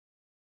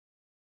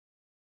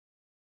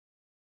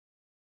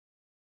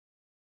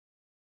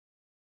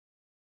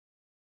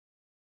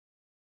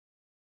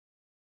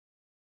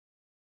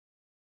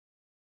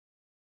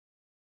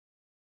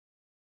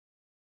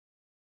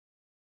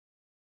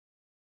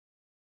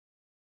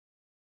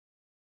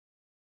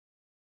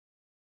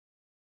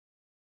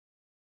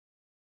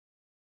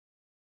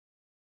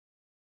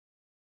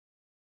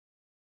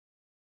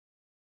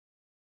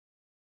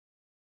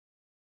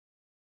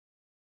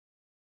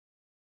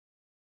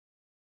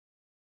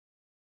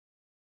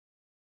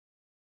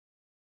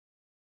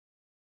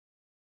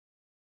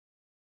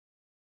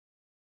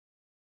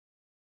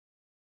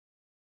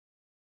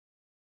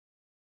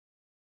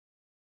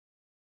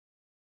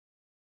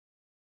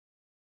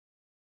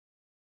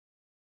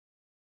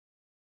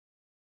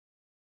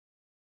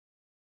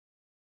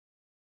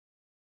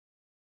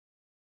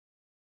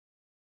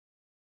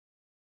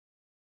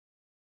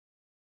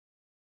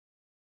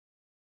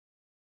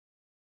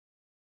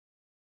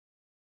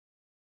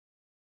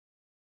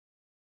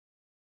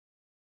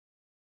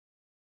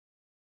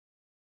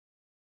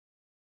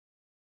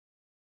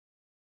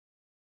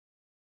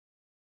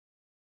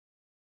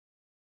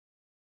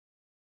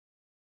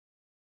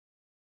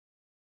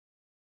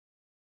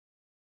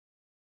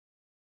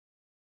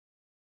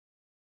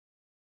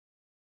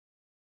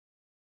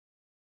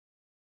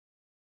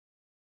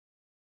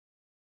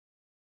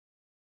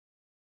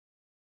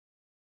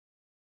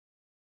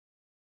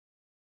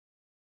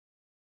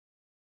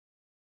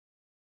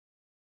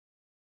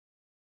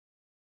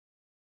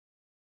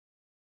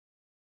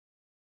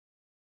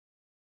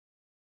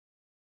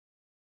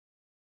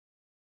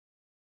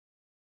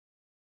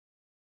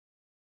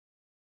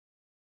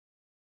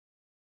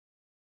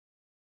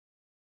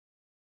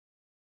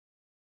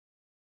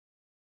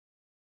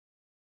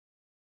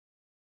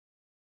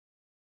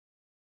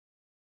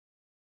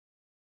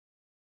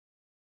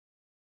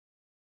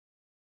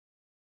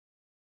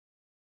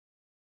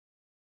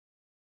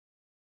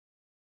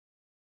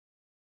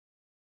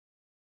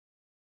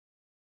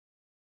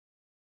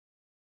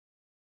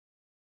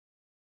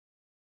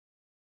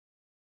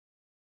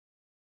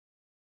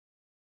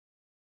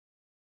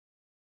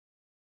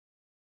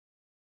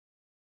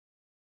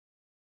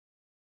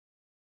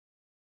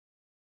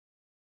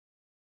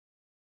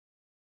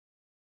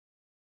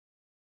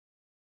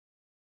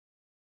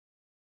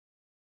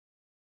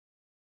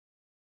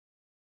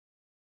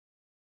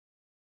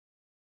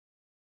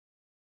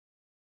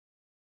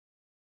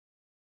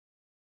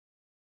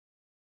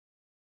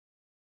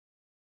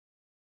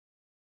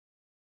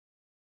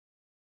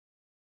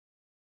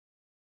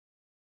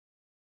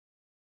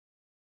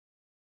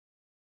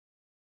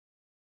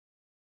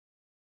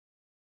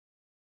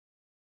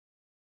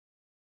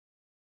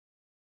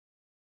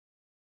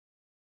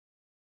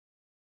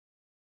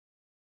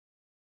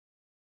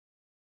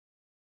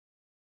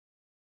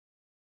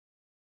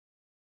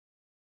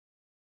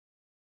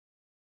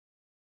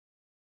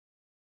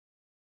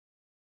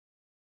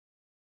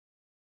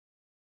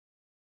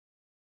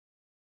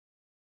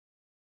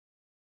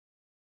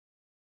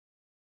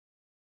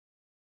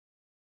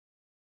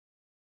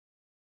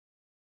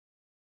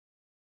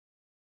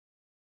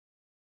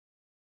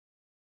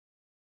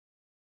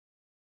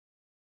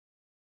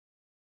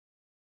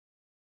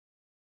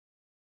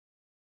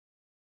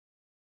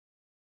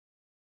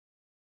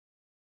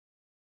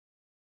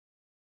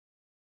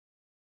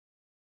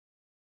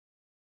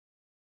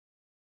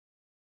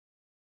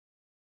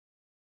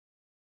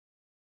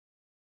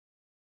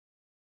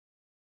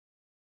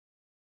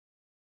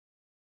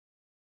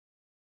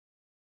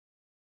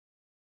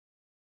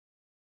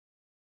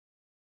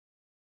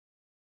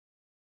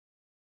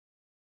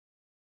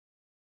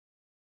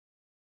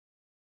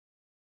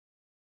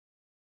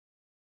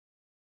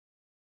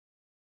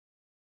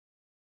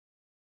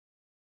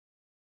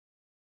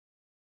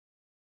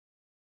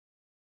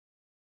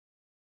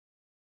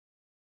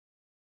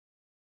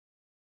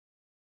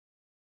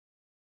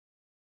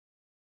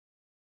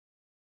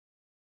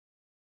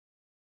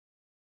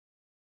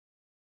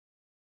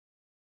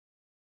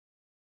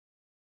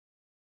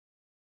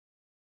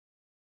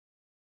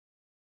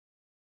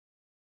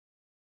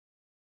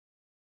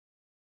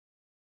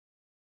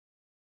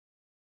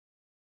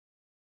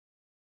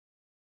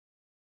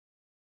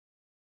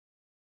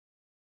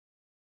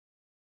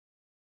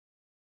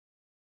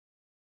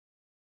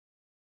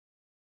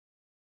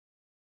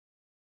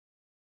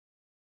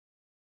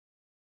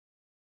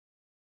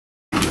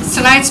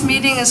tonight's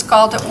meeting is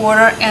called to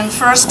order, and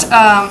first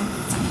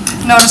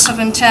notice of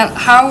intent,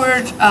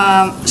 Howard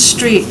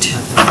Street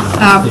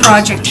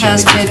project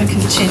has been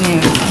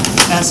continued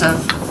as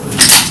of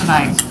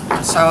tonight.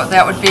 So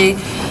that would be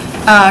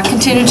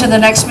continued to the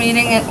next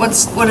meeting.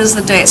 What is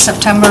the date?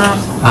 September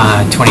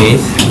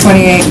 28th.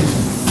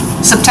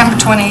 28th. September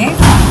 28th?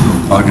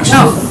 August.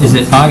 No. Is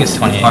it August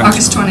 28th?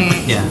 August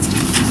 28th. Yeah.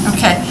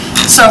 Okay.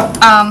 So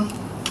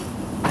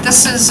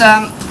this is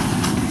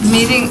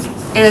meeting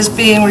is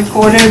being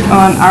recorded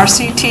on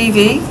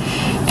RCTV,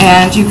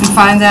 and you can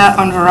find that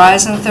on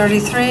Verizon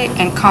 33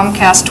 and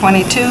Comcast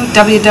 22,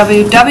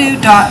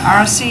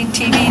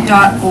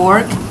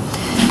 www.rctv.org.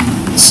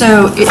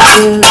 So it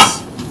is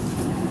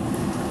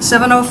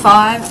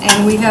 7:05,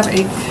 and we have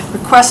a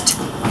request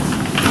for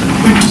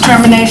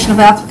determination of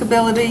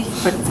applicability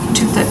for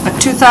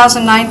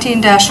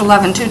 2019-11,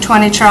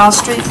 220 Charles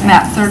Street,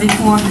 map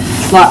 34,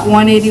 lot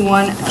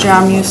 181,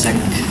 Jarmusic.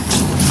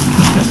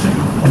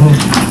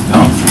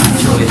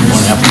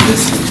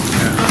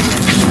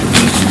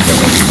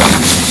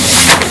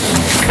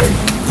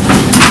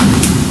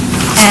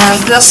 And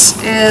this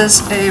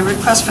is a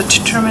request for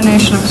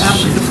determination of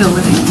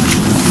applicability.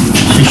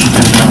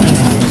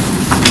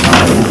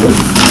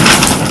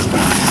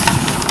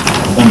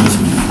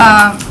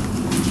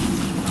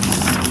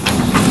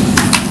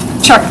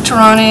 Chuck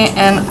Taroni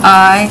and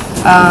I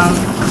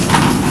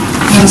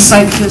did a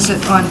site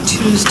visit on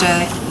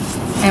Tuesday,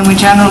 and we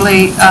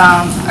generally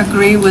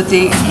agree with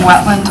the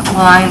wetland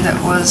line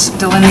that was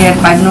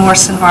delineated by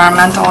Norse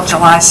Environmental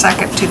July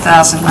 2nd,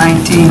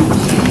 2019.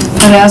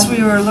 But as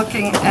we were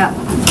looking at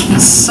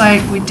this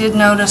site, we did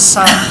notice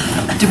some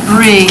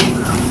debris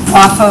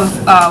off of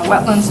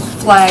wetlands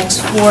flags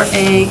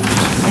 4A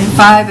and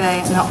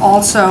 5A, and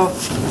also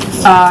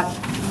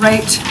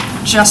right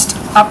just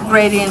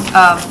upgradient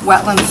of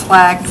wetland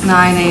flag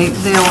 9A,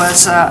 there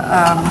was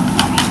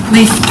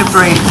leaf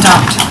debris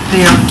dumped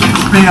there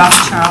right off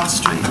Charles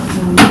Street.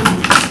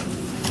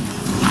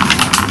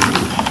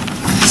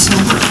 So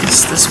what is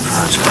this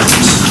project?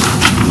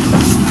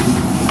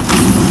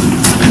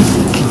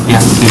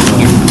 Yeah.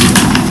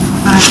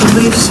 I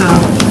believe so.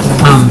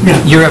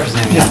 You're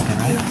representing the applicant,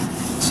 right?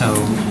 So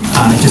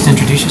just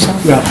introduce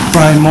yourself. Yeah,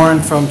 Brian Moran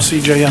from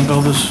CJM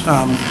Builders,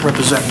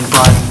 representing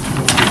Brian.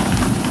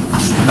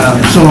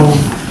 So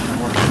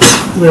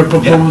we're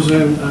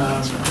proposing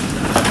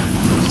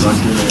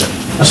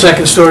a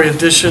second-story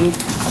addition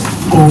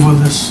over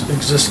this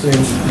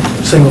existing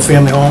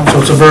single-family home. So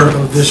it's a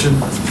vertical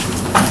addition,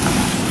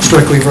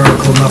 strictly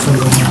vertical, nothing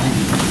going on.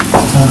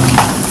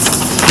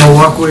 No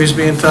walkways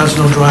being touched,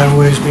 no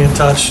driveways being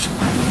touched,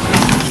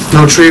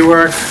 no tree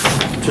work,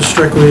 just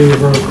strictly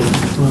vertical.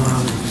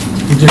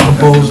 We did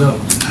propose a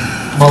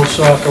mulch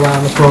sock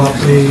around the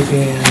property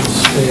and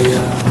a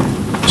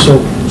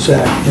soap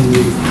sack in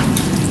the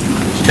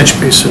catch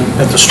basin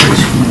at the street.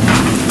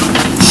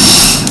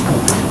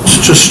 It's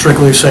just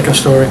strictly second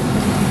story.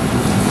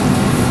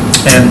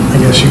 And I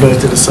guess you guys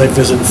did a site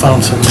visit and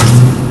found some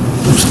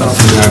stuff.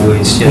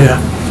 Driveways, yeah.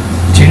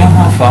 Do you know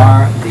how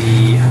far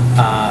the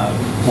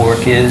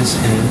work is?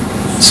 And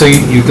so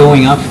you're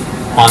going up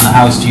on the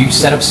house. Do you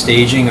set up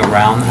staging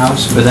around the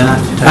house for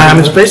that?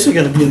 It's basically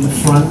going to be in the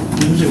front.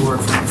 We usually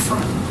work from the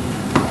front.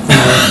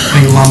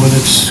 Being lumber,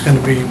 it's going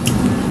to be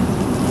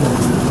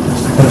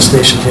on a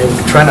station table.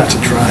 Try not to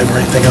drive or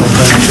anything else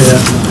like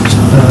that.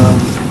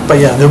 But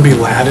yeah, there'll be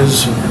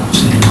ladders. And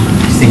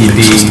you think you'd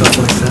be like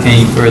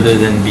any further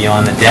than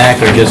beyond the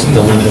deck, or just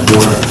the limit of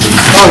water?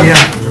 Oh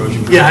yeah,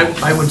 yeah.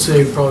 I would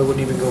say we probably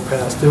wouldn't even go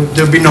past.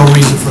 There'd be no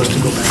reason for us to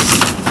go back.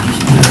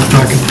 We're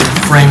talking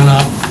framing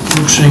up,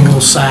 roof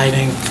shingles,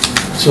 siding,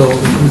 so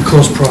in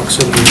close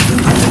proximity.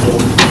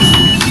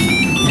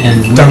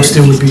 And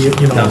dumpster would be,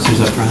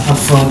 dumpsters up front. Up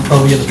front,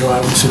 probably in the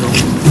driveway, so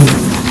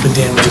the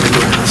damage of the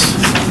grass.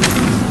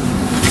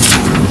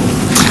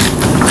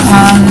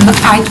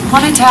 I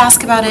wanted to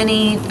ask about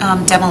any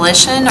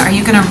demolition. Are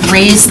you going to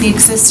raise the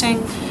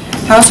existing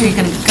house? Are you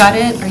going to gut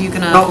it? Are you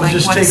going to? No, we're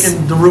just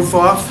taking the roof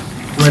off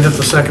right at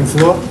the second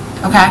floor.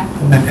 Okay.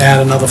 And then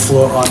add another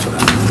floor onto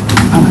that. Okay.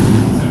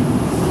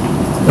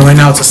 And right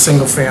now it's a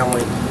single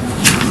family.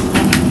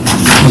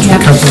 Once we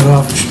cut that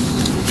off,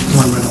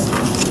 one right over.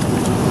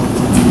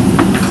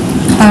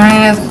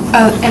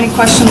 Any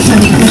questions from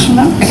the commission?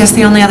 I guess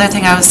the only other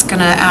thing I was going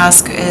to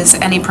ask is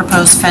any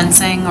proposed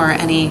fencing or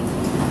any.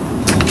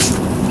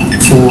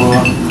 For? I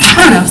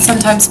don't know.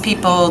 Sometimes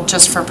people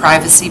just for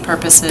privacy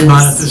purposes.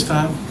 Not at this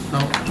time. No.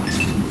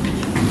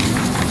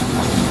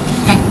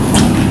 Okay.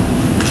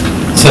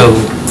 So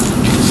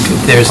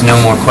there's no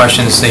more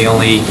questions. The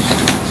only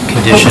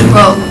condition.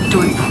 Well, do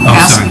we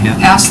ask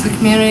yeah. the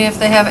community if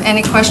they have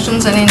any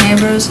questions? Any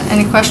neighbors?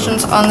 Any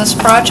questions on this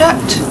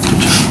project?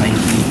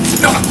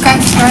 No. Okay,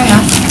 fair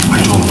enough.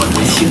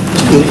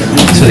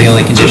 So the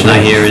only condition I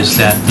hear is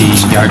that the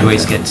yard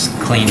waste gets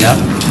cleaned up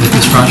with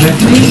this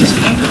project?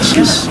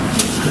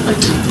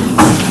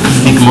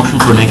 Make a motion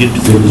for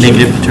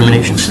negative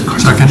determination.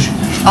 Second.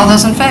 All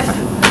those in favor?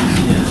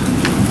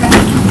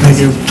 Thank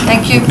you.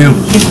 Thank you.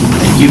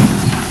 Thank you.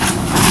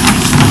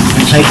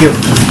 Thank you.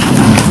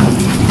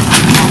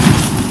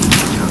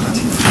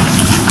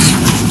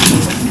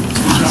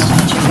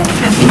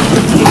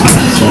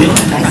 Okay.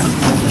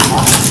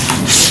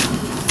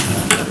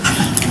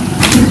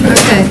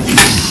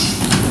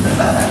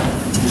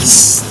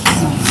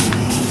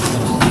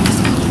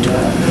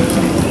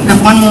 We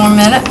have one more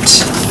minute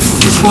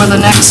before the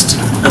next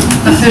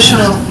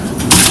official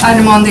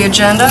item on the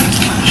agenda.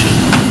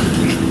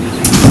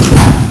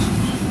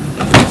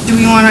 Do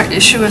we want to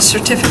issue a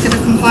certificate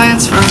of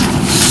compliance for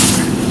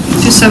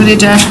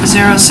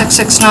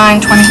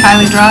 270-0669, 20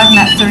 Kylie Drive,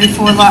 map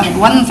 34, lot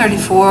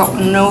 134,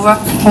 Nova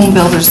Home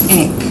Builders,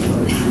 Inc.?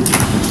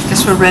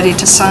 Guess we're ready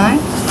to sign.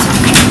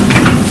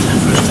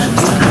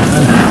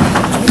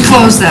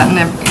 Close that and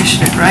then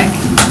issue it, right?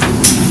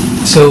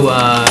 So,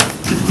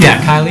 yeah,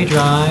 Kylie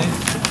Drive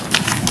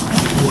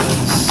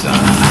was,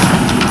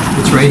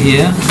 it's right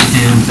here,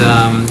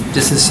 and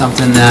this is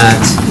something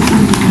that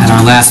at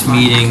our last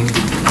meeting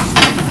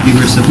we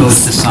were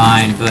supposed to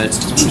sign, but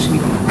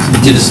we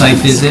did a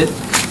site visit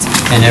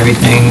and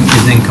everything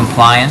is in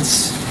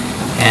compliance,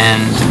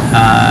 and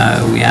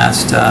we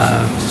asked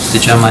the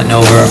gentleman at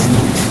Nova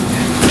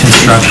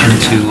Construction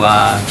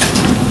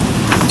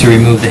to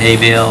remove the hay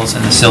bales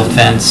and the silt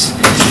fence.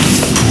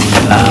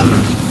 And,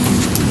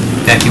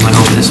 Becky went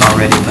over this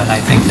already, but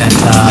I think that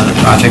the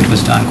project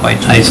was done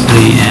quite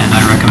nicely, and I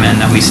recommend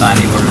that we sign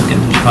the order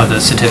or the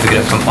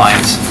certificate of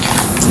compliance.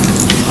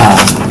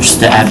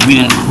 Just to add,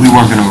 we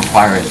weren't going to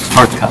require it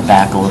part cut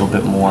back a little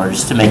bit more,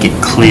 just to make it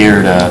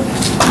clear to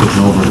look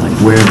over like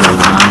where the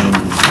line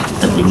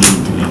that they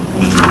needed to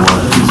maintain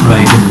was.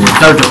 Right. It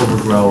started to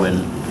overgrow, and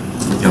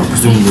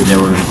presumably they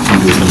were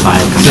going to buy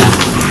it.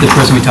 The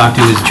person we talked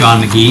to is John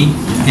McGee,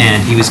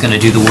 and he was going to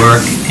do the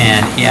work,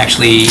 and he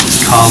actually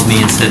called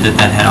me and said that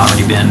that had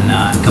already been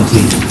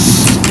completed.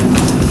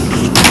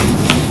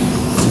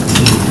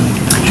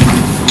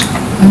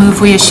 I move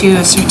we issue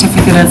a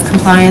certificate of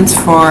compliance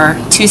for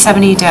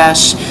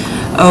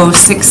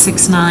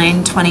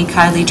 270-0669, 20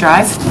 Kylie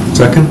Drive.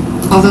 Second?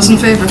 All those in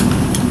favor?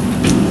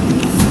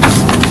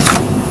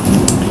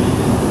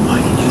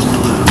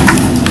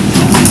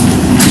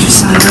 Did you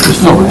sign it?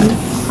 There's no red.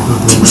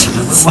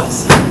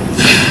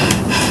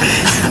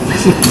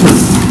 The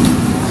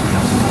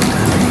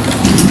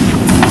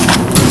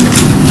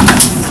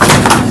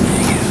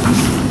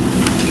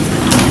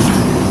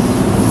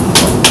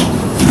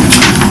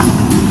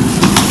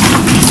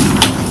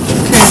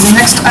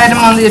next item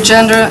on the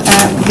agenda,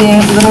 being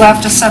a little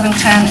after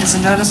 7:10, is a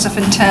notice of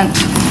intent,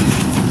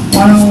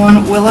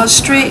 101 Willow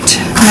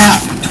Street,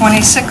 map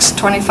 26,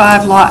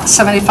 25, lot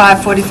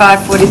 75,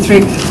 45,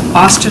 43,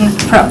 Austin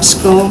Prep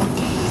School.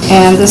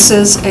 And this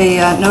is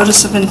a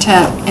notice of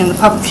intent, and the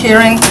public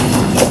hearing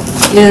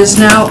is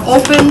now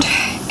opened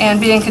and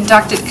being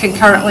conducted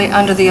concurrently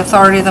under the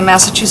authority of the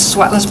Massachusetts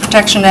Wetlands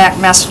Protection Act,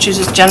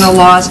 Massachusetts General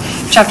Laws,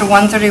 Chapter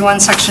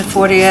 131, Section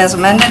 40 as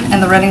amended,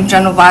 and the Reading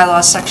General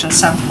Bylaws, Section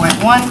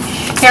 7.1.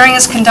 Hearing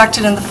is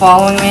conducted in the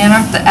following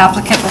manner. The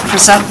applicant will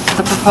present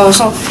the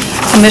proposal.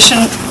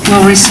 Commission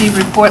will receive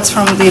reports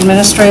from the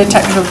administrator,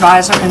 technical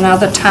advisor, and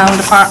other town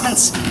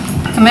departments.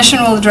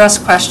 Commission will address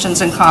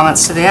questions and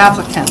comments to the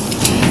applicant.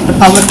 The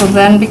public will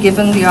then be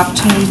given the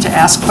opportunity to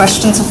ask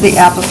questions of the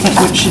applicant,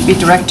 which should be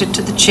directed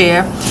to the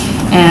chair.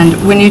 And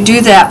when you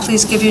do that,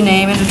 please give your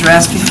name and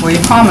address before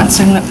your comments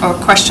or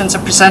questions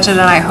are presented,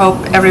 and I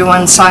hope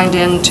everyone signed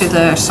in to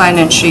the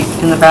sign-in sheet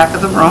in the back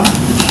of the room.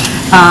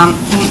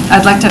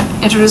 I'd like to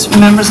introduce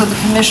members of the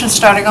commission,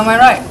 starting on my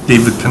right.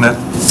 David Panett.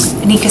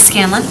 Anika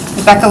Scanlon.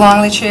 Rebecca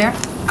Longley, Chair.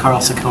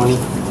 Carl Sacconi.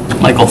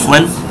 Michael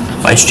Flynn,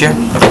 Vice Chair.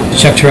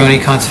 Chuck Taroni,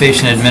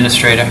 Conservation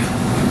Administrator.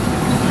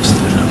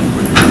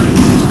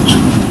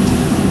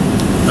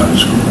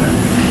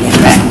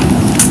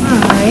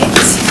 All right.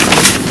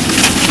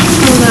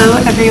 Hello,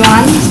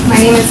 everyone. My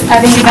name is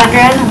Evan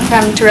Devendran. I'm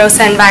from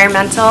DeRosa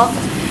Environmental,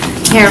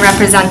 here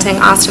representing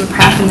Austin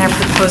Prep and their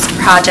proposed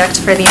project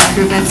for the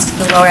improvements to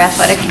the lower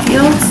athletic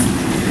fields.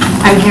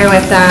 I'm here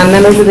with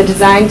members of the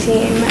design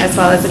team as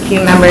well as a few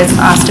members of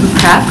Austin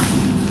Prep.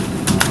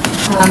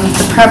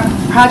 The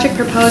project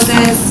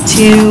proposes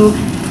to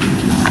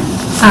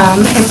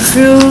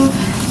improve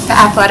the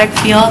athletic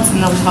fields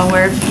in the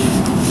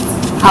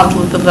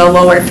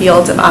lower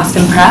fields of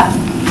Austin Prep.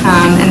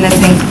 And this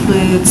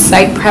includes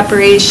site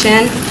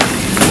preparation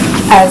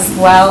as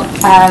well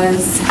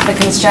as the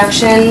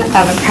construction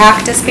of a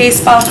practice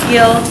baseball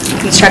field,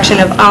 construction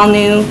of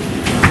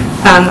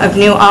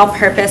new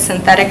all-purpose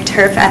synthetic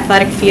turf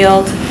athletic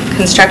field,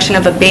 construction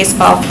of a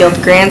baseball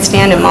field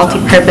grandstand and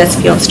multi-purpose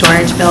field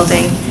storage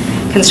building,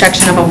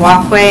 construction of a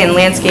walkway and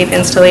landscape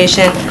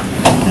installation,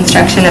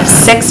 construction of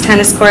 6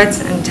 tennis courts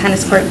and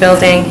tennis court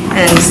building,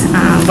 and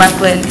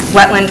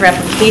wetland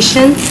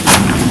replication.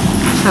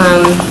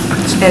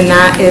 And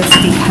that is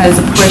because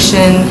a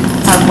portion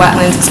of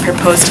wetlands is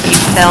proposed to be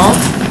filled.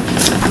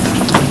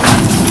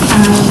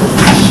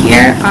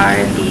 Here are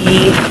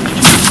the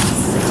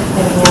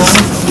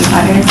butters.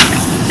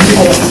 I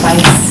did it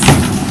twice.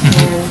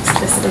 And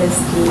this is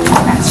the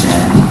extra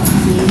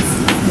fees.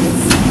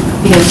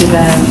 Because of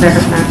the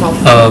riverfront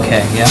multi. Oh,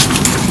 okay, yeah.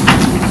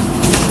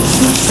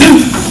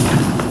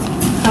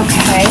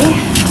 Okay,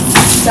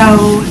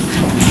 so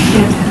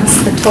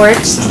the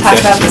torch to talk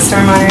about the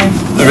stormwater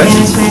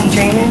management and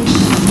drainage.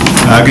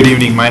 Good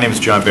evening. My name is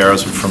John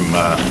Barrows. I'm from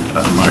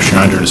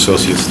Marchand and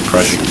Associates, the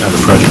project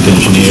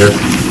engineer.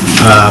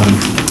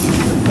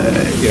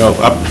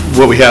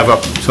 What we have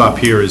up top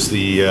here is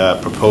the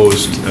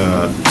proposed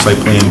site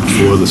plan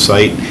for the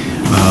site.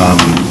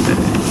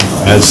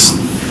 As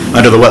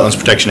under the Wetlands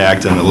Protection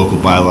Act and the local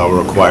bylaw,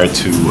 we're required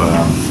to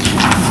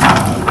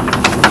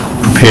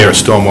prepare a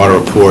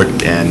stormwater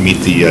report and meet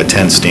the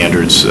 10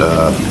 standards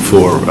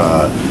for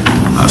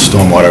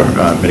stormwater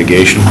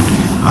mitigation.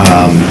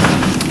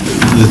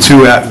 The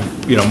two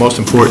most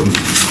important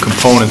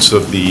components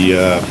of the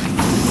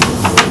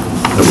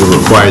that we're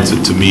required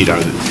to meet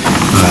are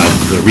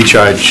the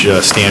recharge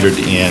standard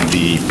and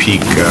the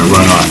peak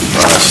runoff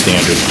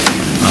standard.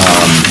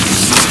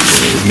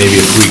 Maybe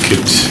if we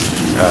could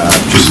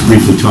just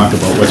briefly talk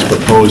about what's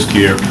proposed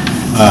here.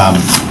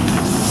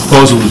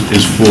 Proposal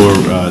is for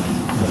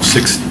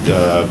 6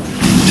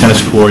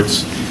 tennis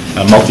courts,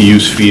 a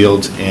multi-use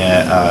field,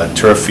 and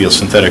turf field,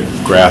 synthetic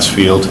grass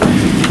field,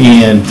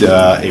 and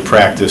a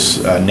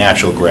practice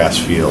natural grass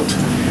field.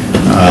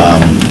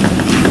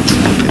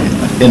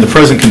 In the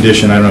present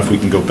condition, I don't know if we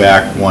can go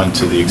back one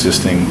to the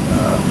existing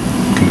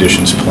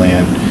conditions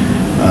plan.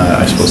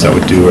 I suppose that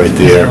would do right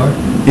there.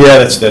 Yeah,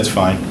 that's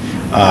fine.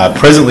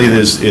 Presently,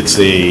 it's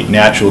a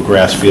natural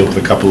grass field with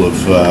a couple of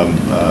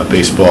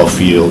baseball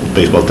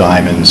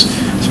diamonds,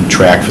 some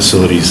track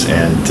facilities,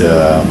 and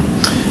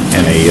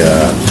a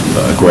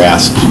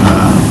grass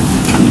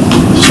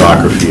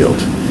soccer field.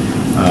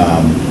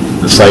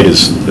 The site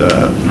is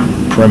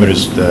perimeter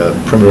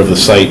of the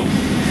site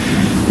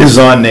is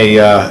on a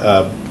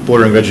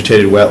bordering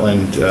vegetated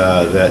wetland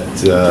that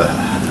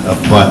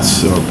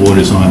abuts or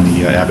borders on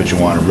the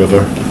Abijawana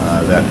River.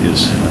 That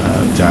is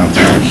down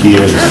through here.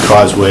 There's a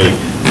causeway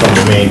from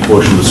the main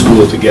portion of the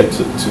school to get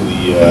to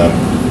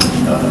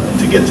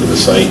the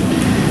site.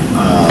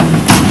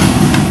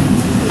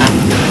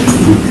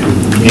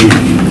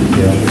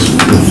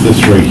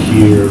 This right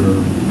here.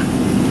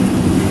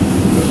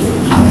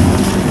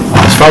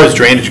 As far as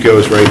drainage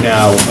goes right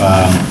now,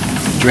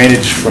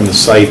 drainage from the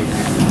site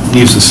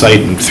leaves the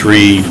site in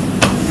 3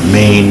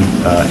 main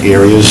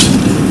areas.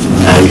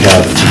 We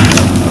have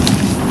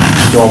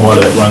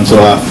stormwater that runs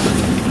off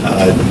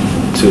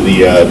to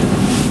the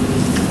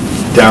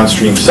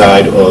downstream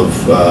side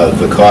of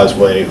the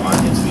causeway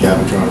into the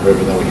Abijawana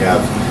River. Then we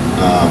have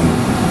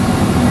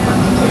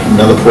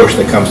another portion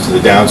that comes to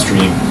the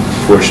downstream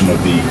portion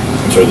of the,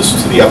 this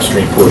is to the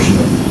upstream portion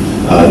of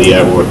the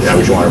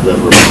Abijawana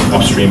River,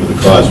 upstream of the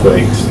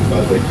causeway.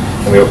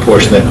 And we have a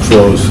portion that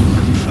flows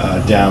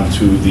down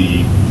to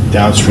the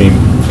downstream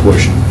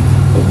portion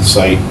of the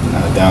site,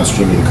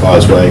 downstream of the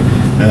causeway.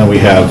 And then we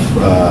have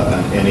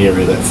an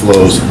area that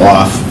flows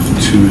off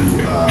to,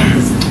 I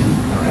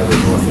don't have the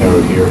north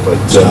arrow here, but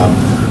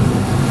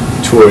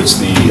towards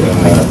the,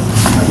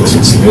 I guess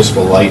it's the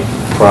municipal light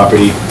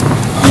property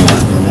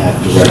in that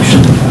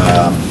direction.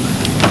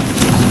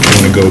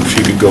 I'm going to go, if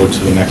you could go to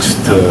the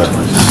next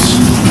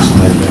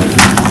slide back.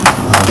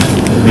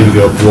 Maybe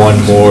go one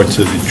more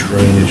to the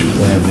drainage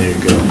plan. There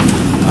you go.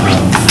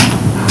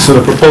 So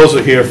the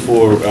proposal here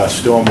for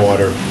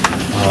stormwater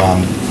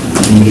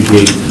to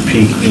mitigate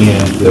peak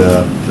and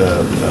the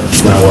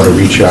groundwater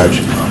recharge.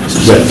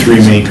 We've got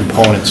 3 main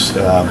components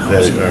that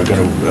are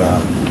going to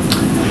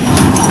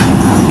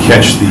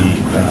catch the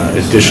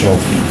additional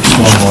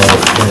stormwater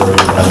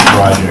generated by the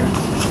project.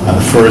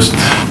 The first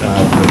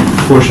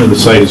portion of the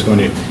site is going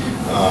to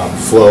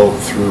flow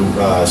through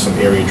some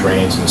area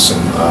drains and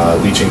some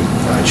leaching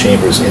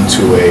chambers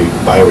into a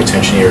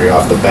bioretention area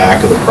off the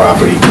back of the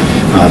property.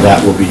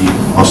 That will be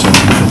also an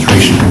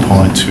infiltration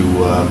component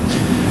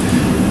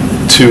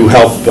to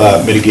help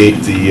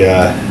mitigate the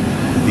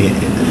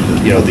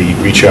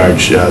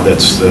recharge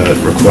that's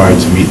required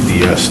to meet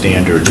the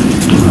standard.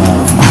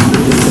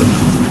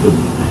 The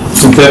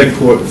synthetic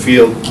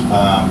field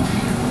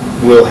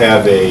will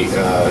have a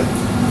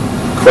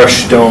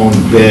crushed stone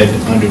bed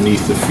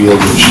underneath the field,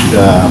 which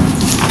will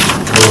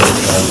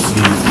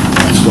receive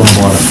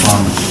stormwater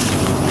from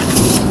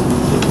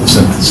the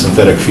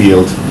synthetic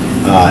field,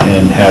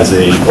 and has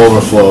a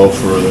overflow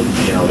for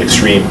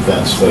extreme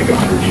events like a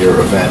 100-year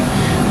event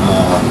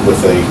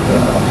with a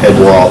head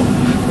wall,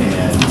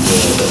 and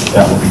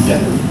that will be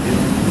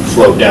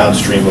flow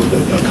downstream of the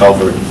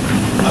culvert,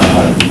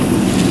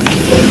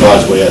 the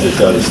causeway as it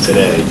does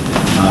today.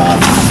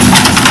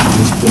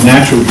 The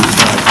natural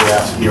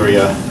grass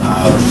area,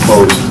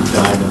 proposed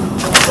diamond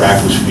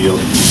practice field,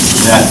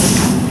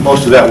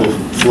 most of that will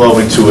flow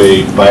into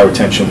a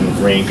bioretention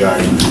rain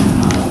garden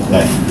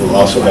that will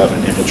also have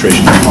an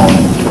infiltration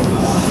component.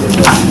 In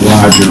the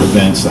larger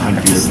events, the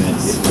 100-year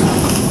events,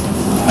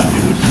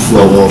 it would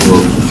flow over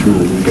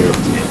through the air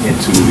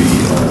into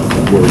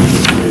the word.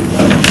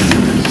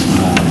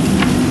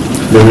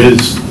 There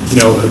is,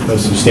 a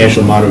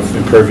substantial amount of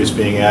impervious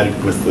being added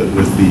with the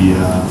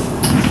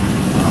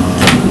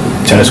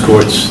tennis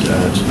courts,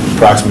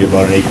 approximately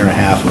about 1.5 acres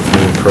of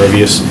new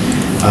impervious.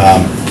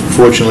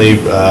 Fortunately,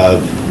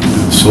 the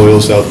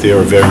soils out there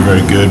are very,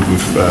 very good.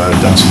 We've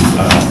done some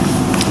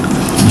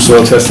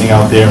soil testing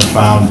out there and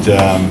found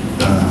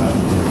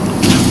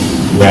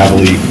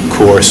gravelly,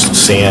 coarse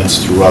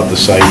sands throughout the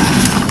site,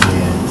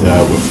 and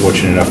we're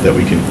fortunate enough that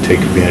we can take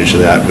advantage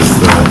of that with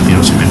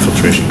some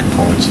infiltration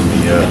components in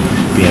the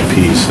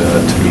BMPs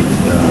to meet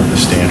the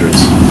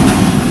standards.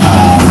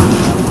 I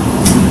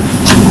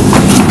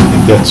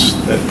think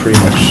that pretty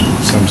much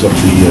sums up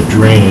the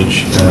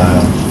drainage.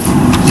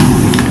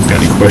 If you've got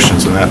any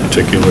questions on that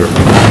particular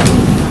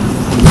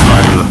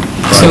part of the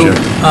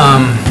project?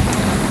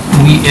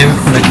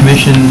 The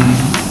commission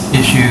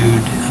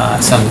issued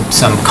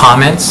some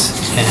comments,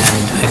 and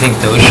I think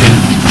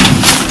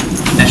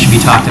that should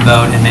be talked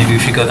about, and maybe we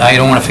should go, I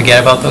don't want to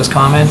forget about those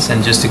comments,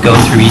 and just to go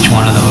through each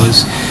one of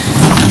those.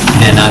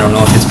 And I don't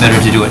know if it's better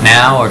to do it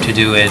now or to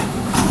do it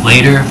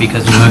later,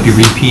 because we might be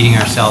repeating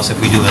ourselves if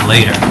we do it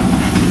later.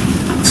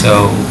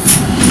 So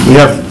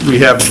we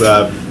have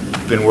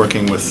been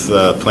working with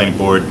the planning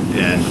board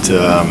and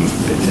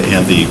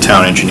the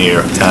town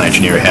engineer. The town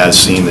engineer has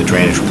seen the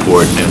drainage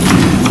report, and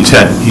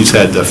he's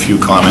had a few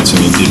comments,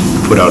 and he did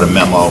put out a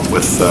memo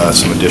with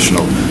some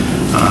additional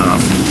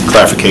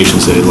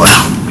clarifications that he'd like,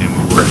 and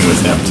we're working with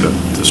him to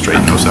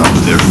straighten those out,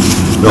 but they're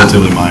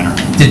relatively minor.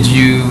 did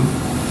you?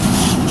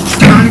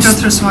 Do you want me to go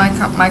through some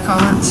of my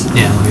comments?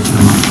 Yeah, let me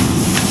turn them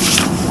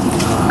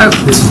on.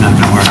 This is not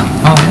going to work.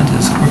 Oh, yeah,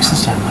 this works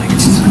this time, Mike.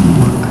 It's just going to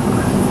work.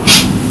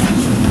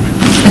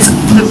 It's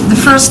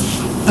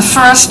the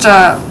first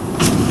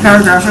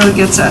paragraph really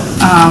gets at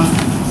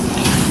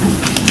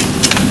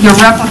your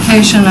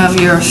replication of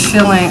your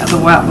filling of the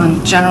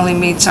wetland generally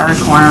meets our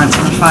requirements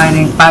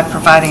by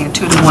providing a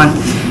 2-to-1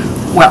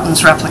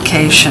 wetlands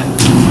replication.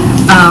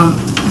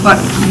 But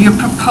you're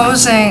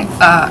proposing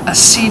a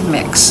seed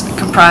mix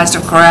comprised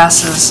of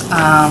grasses,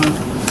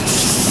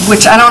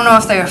 which I don't know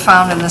if they are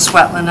found in this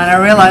wetland, and I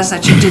realize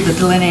that you did the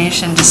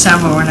delineation in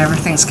December when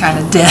everything's kind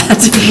of dead,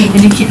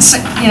 and you can't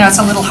see, it's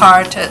a little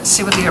hard to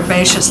see with the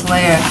herbaceous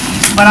layer.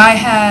 But I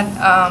had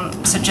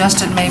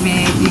suggested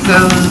maybe you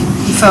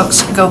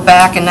folks go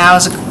back, and now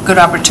is a good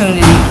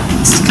opportunity,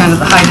 it's kind of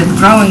the height of the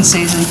growing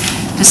season,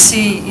 to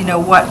see,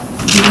 what,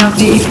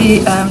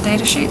 DEP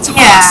data sheets?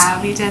 Yeah,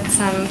 we did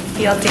some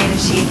field data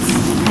sheets.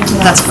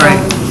 That's great.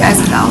 You guys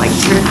would all like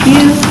to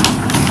review.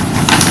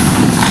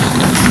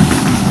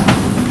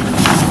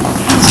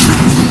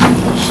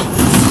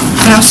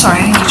 And I'm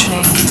sorry, I didn't get your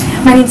name.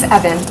 My name's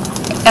Evan.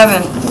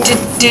 Evan,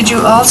 did you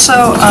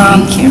also,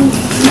 Thank you.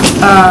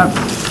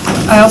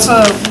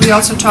 we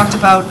also talked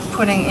about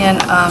putting in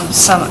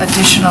some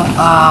additional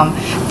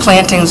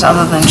plantings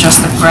other than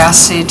just the grass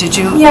seed. Did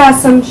you? Yeah,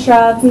 some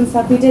shrubs and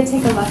stuff. We did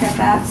take a look at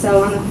that.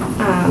 So on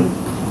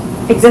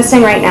the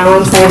existing right now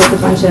on site is a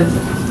bunch of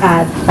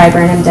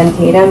Viburnum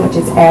dentatum, which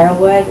is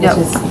arrowwood,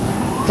 which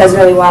does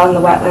really well in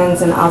the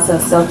wetlands, and also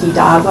silky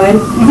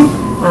dogwood.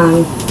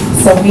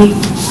 So we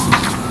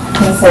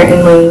can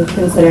certainly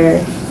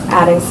consider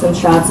adding some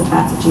shrubs if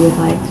that's what you would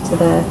like to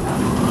the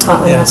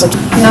wetland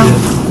application. No.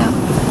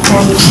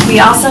 And we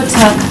also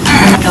took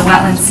the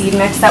wetland seed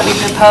mix that we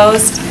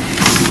proposed,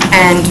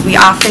 and we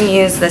often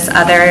use this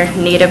other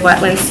native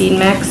wetland seed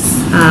mix,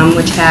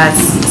 which has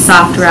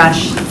soft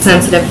rush,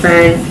 sensitive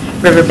fern,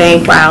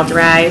 riverbank wild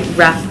rye,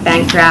 rough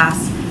bank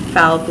grass,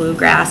 foul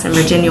bluegrass, and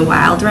Virginia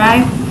wild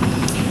rye.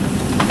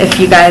 If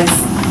you guys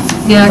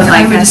Yeah, would I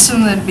like would it.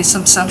 assume there'd be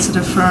some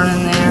sensitive fern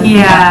in there.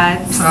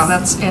 Yeah, So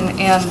that's, and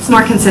it's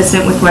more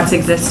consistent with what's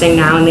existing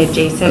now in the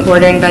adjacent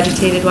bordering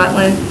vegetated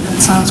wetland, that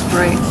sounds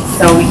great.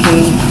 so we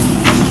can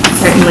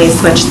certainly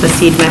switch the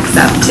seed mix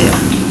up too.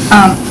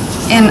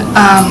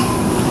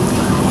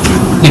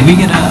 Did we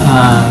get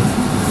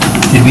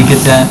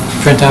that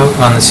printout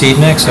on the seed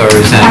mix, or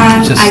is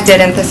that just? I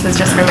didn't, this was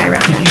just for my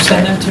reference. Could you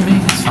send that to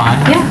me? It's fine.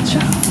 Yeah,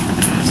 sure.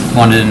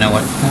 Wanted to know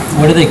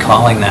what are they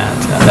calling that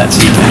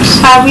seed mix?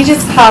 We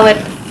just call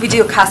it, we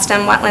do a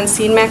custom wetland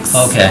seed mix.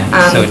 Okay,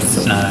 so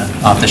it's not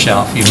off the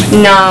shelf?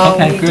 No,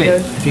 Okay, we great. do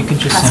If you could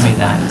just send me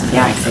that.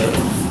 Yeah, I see.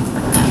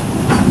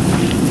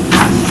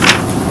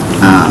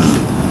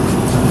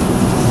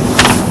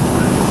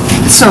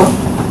 So,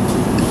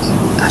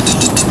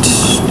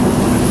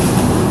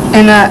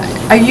 and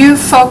are you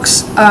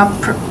folks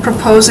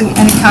proposing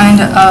any kind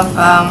of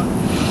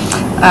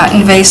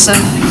invasive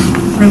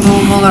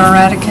removal or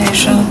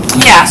eradication?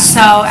 Yeah,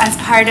 so as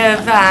part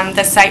of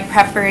the site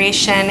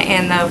preparation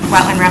and the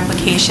wetland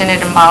replication,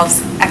 it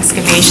involves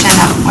excavation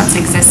of what's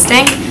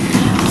existing.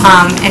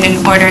 And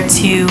in order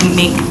to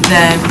make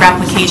the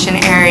replication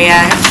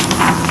area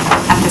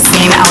at the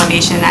same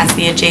elevation as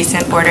the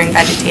adjacent bordering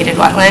vegetated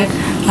wetland,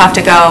 we'll have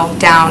to go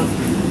down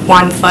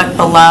 1 foot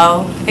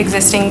below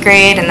existing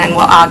grade, and then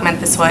we'll augment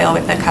the soil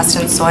with a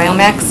custom soil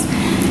mix.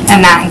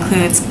 And that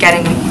includes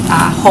getting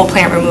a whole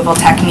plant removal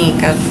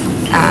technique of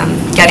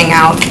getting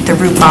out the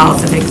root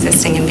balls of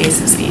existing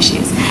invasive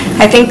species.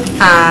 I think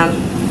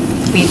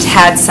we've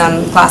had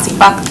some glossy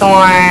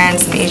buckthorn,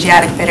 some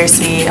Asiatic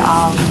bitterseed,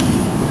 all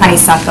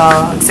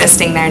honeysuckle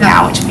existing there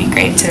now, which would be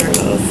great to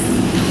remove.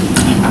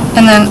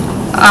 And then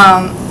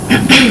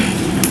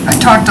I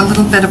talked a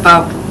little bit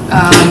about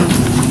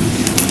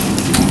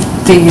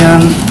the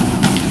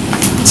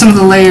some of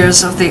the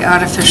layers of the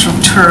artificial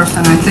turf,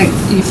 and I think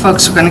you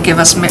folks are going to give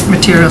us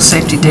material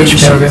safety data Which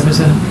sheets. paragraph is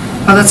that?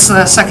 Oh, that's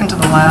the second to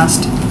the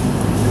last.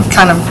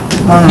 Kind of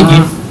run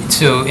on.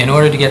 So in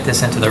order to get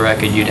this into the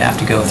record, you'd have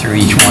to go through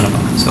each one of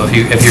them. So if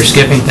you're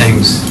skipping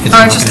things, it's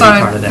I not going just to be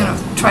thought part of I'd,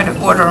 that. try to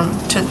order them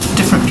to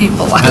different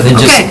people. But then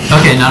Okay.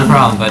 Okay, not a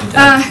problem, but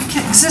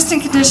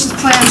Existing conditions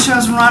plan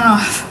shows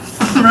runoff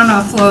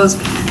flows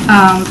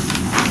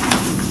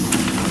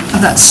of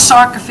that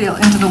soccer field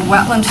into the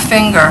wetland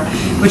finger,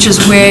 which is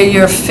where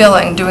you're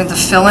doing the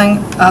filling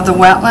of the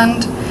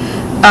wetland,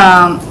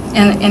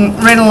 and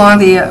right along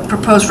the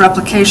proposed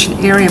replication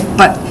area.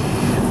 But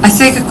I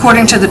think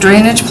according to the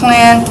drainage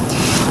plan,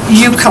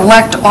 you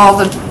collect all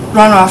the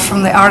runoff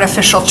from the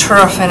artificial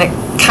turf, and it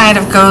kind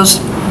of goes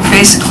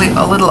basically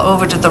a little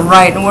over to the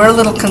right. And we're a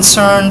little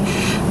concerned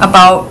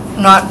about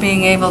not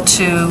being able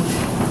to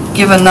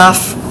give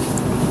enough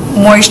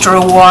moisture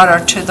or water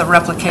to the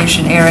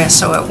replication area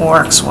so it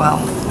works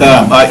well.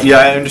 Yeah,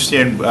 I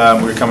understand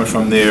where you're coming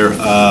from there.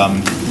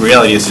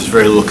 Reality is there's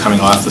very little coming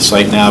off the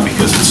site now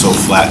because it's so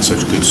flat and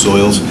such good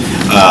soils.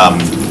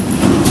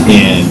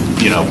 And,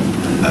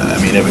 I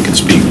mean, Evan can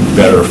speak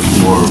better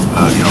for,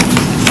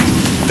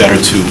 better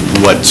to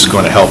what's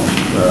going to help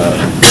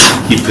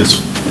keep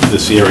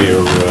this area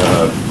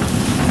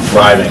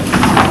thriving.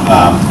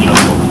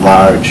 The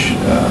large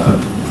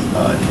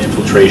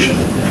infiltration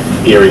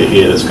area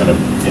here that's going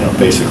to,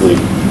 basically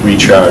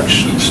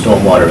recharge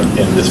stormwater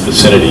in this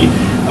vicinity.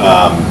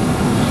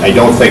 I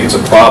don't think it's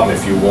a problem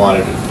if you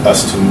wanted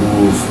us to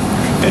move,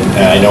 and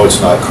I know it's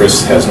not,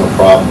 Chris has no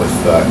problem with,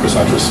 Chris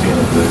Huntress being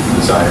the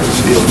designer of this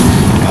field,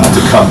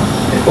 to come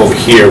over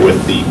here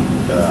with the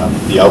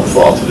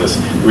outfall to this.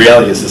 The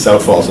reality is this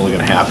outfall is only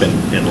going to happen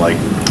in like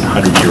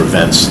 100-year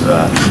events,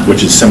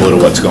 which is similar to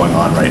what's going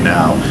on right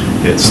now.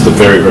 It's the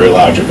very, very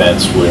large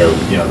events where,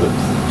 the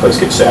place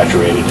gets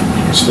saturated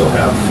and you still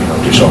have,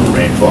 additional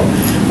rainfall,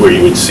 where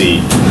you would see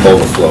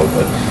overflow.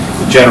 But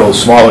the general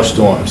smaller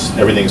storms,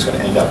 everything's going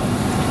to end up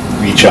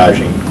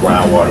recharging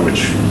groundwater,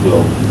 which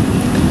will,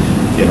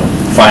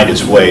 find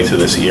its way to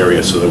this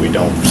area so that we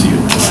don't see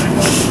it running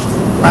out of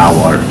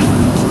groundwater.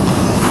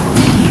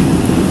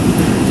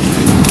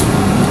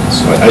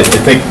 So I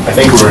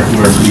think we're in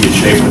pretty good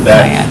shape with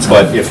that.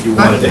 But if you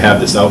wanted to have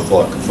this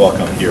outfall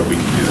come here, we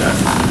can do that.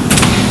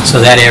 so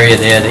that area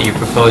there that you're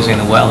proposing,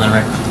 the wetland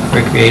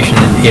recreation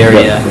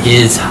area,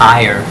 is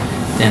higher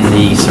than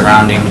the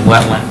surrounding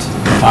wetland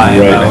by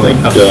Right, about I think,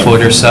 a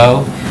foot or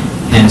so.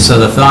 And so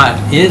the thought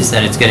is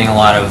that it's getting a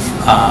lot of,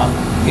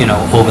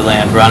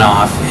 overland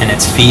runoff, and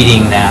it's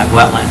feeding that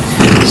wetland.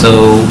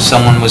 So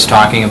someone was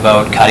talking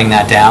about cutting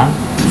that down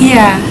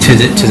Yeah.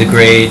 to the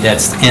grade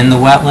that's in the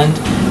wetland.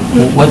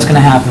 What's going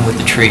to happen with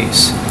the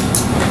trees?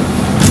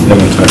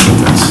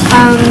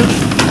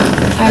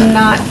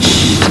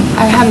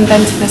 I haven't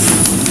been to the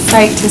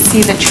site to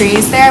see the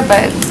trees there,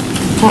 but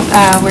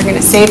we're going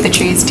to save the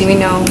trees. Do we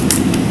know?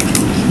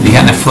 You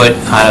gotten a foot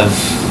out of,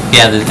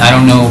 I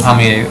don't know how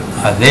many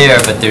are there,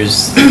 but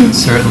there's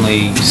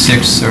certainly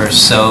 6 or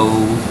so.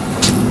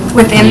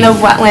 Within the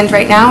wetland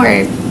right now,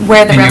 or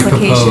where the in your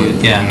replication?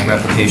 proposed- Yeah, in the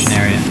replication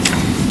area.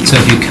 So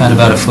if you cut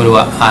about a foot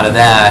out of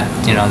that,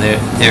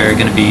 they're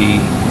going to be,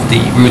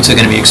 the roots are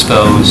going to be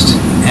exposed,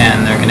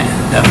 and they're going to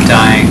end up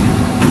dying.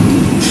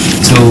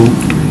 So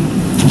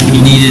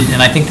we needed,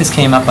 and I think this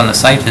came up on the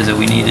site visit,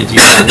 we needed you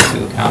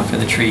to account for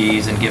the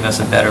trees and give us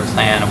a better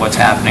plan of what's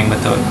happening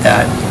with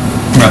that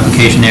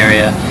replication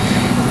area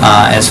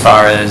as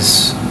far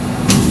as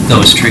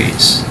those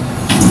trees.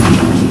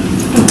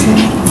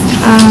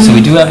 So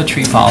we do have a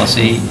tree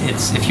policy.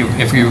 It's if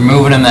you're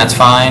removing them, that's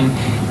fine,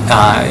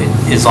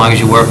 as long as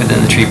you work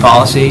within the tree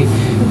policy.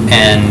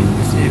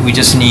 And we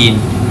just need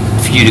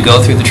for you to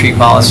go through the tree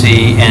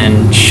policy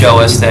and show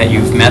us that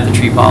you've met the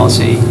tree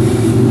policy,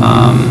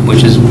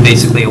 which is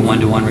basically a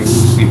one-to-one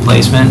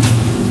replacement,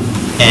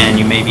 and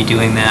you may be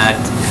doing that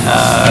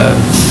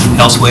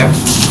elsewhere.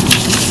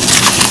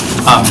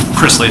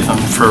 Chris Latham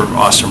for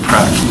Austin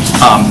Pratt.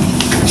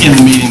 In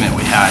the meeting that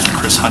we had,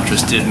 Chris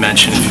Huntress did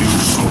mention if you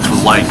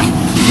would like,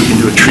 we can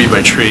do a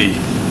tree-by-tree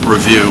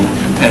review,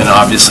 and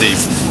obviously,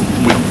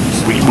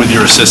 with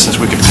your assistance,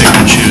 we could pick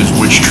and choose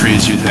which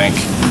trees you think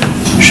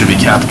should be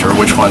kept or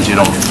which ones you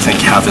don't think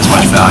have as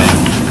much value.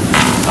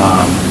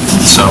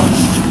 So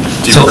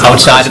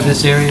outside of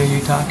this area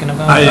you're talking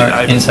about,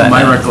 or inside?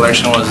 My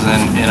recollection was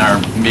in our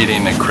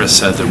meeting that Chris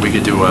said that we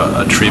could do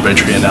a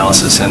tree-by-tree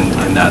analysis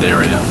in that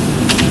area.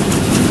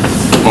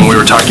 When we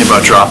were talking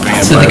about dropping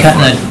it. So they're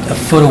cutting a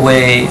foot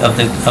away of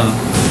the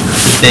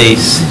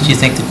base. Do you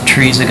think the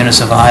trees are going to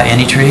survive?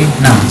 Any tree?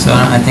 No. So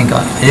I think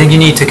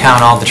you need to count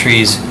all the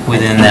trees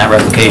within that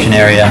replication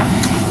area,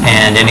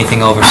 and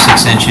anything over 6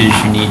 inches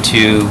you need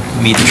to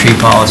meet the tree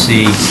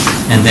policy,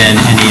 and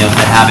then any of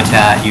the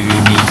habitat you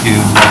need to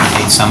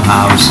replicate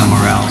somehow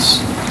somewhere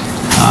else.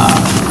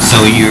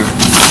 So you're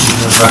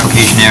the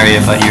replication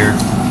area, but you're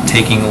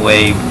taking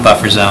away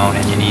buffer zone,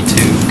 and you need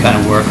to kind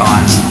of work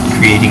on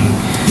creating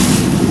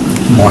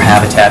more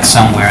habitat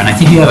somewhere. And I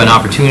think you have an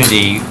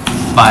opportunity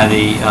by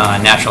the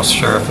natural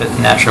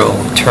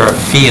turf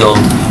field,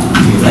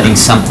 you're letting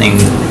something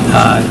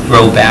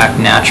grow back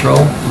natural.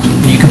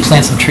 You can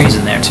plant some trees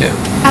in there too.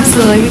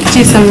 Absolutely, we could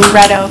do some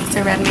red oaks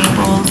or red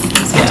maples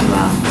as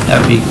well. That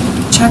would be.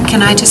 Chuck,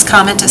 can I just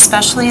comment,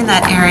 especially in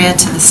that area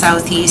to the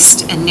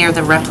southeast and near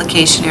the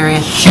replication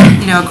area,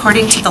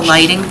 according to the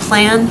lighting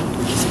plan,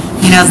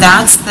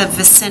 that's the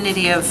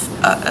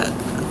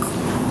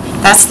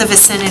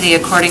vicinity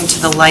according to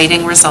the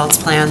lighting results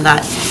plan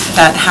that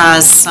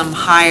has some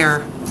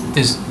higher.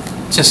 There's,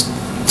 just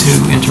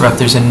to interrupt,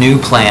 there's a new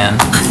plan.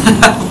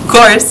 Of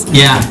course.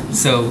 Yeah,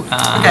 so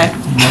Okay.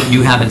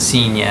 you haven't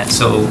seen yet,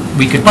 so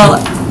we could Well,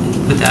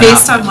 put that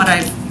based up.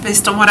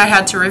 on what I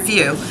had to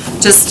review,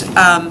 just,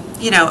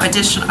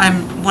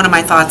 one of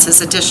my thoughts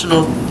is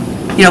additional,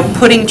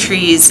 putting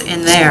trees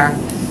in there.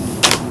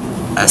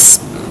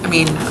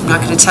 I'm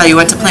not going to tell you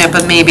what to plant,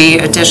 but maybe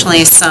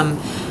additionally some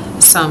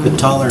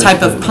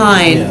type of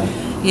pine,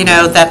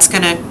 that's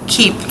going to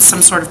keep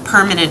some sort of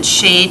permanent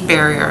shade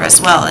barrier as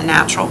well, a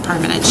natural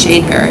permanent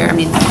shade barrier. I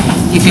mean,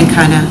 you can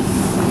kind of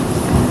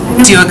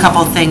do a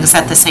couple things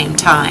at the same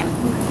time.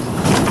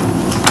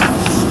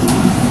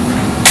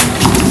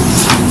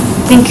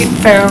 I think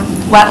for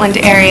wetland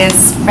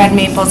areas, red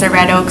maples or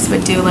red oaks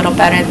would do a little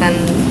better than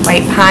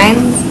white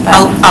pines. But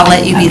I'll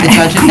let you be the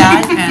judge of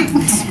that,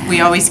 and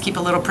we always keep a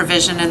little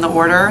provision in the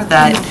order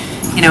that,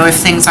 if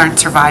things aren't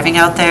surviving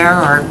out there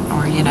or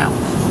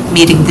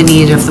meeting the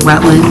need of the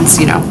wetlands,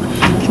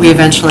 we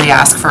eventually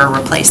ask for a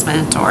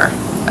replacement or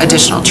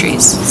additional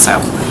trees, so.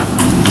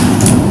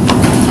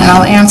 And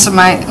I'll answer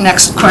my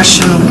next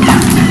question.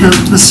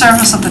 The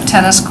surface of the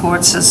tennis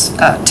courts is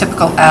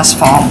typical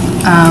asphalt.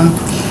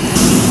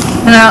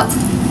 Now,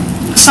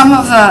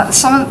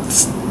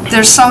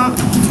 there's some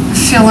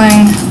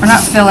filling, or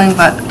not filling,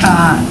 but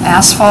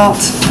asphalt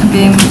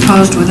being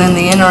proposed within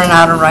the inner and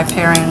outer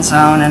riparian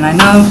zone, and I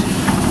know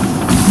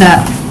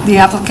that the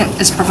applicant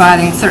is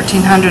providing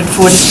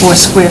 1,344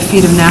 square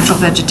feet of natural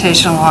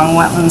vegetation along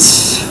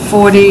wetlands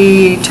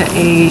 40 to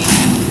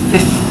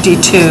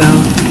A52,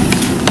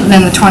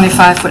 then the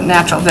 25-foot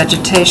natural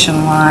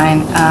vegetation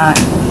line.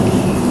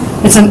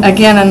 It's,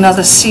 again,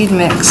 another seed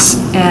mix,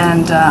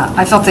 and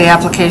I felt the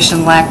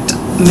application lacked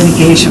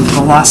mitigation for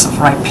the loss of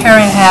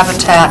riparian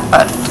habitat,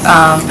 but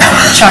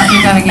Chuck,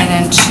 you're going to get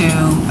into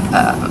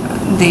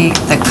the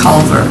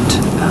culvert.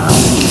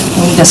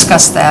 We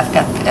discussed that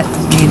at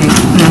the meeting,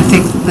 and I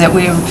think that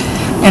we're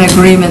in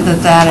agreement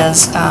that that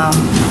is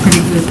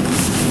pretty good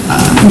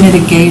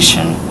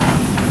mitigation.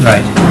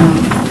 Right.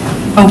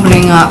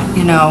 Opening up,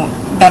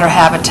 better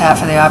habitat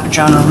for the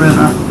Abidjana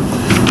River.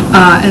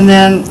 And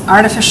then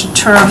artificial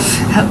turf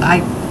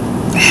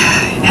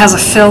has a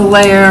fill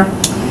layer,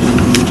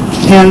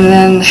 and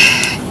then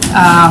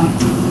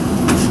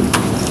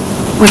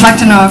we'd like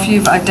to know if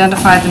you've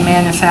identified the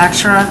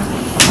manufacturer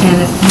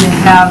and if you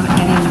have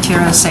any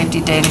material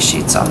safety data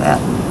sheets on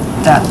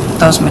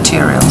those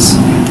materials.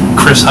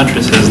 Chris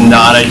Huntress has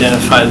not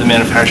identified the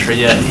manufacturer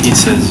yet. He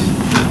says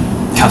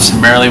that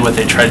customarily what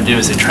they try to do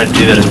is they try to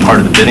do that as part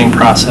of the bidding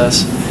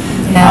process.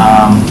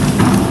 Yeah.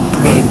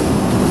 Great.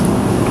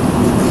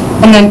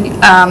 And then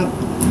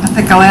I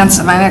think I'll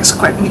answer my next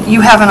question.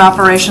 You have an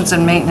operations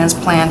and maintenance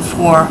plan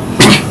for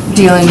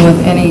dealing with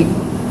any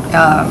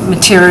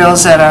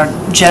materials that are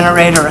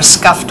generated or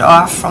scuffed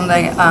off from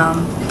the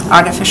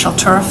artificial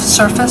turf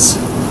surface?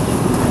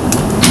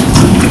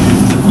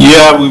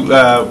 Yeah, we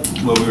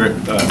were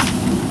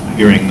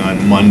hearing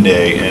on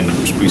Monday, and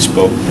we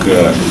spoke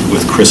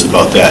with Chris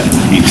about that.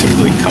 He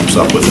typically comes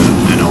up with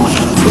an element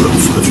for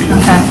the field.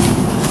 Okay.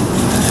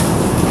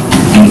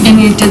 And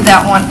you did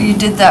that one, you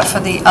did that for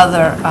the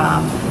other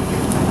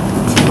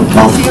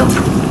football field?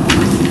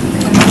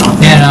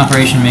 They had an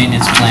operation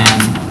maintenance plan,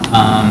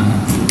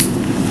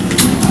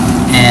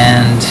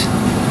 and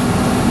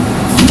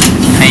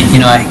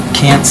I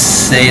can't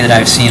say that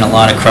I've seen a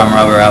lot of crumb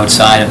rubber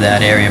outside of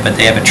that area, but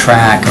they have a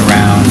track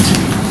around,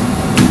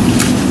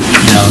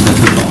 the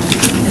football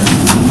field.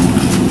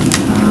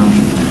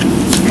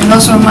 And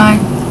those are my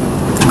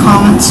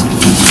comments.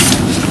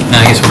 And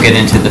I guess we'll get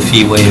into the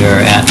fee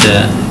waiver at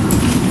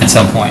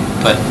some point,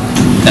 but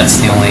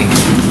that's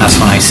that's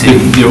one I see.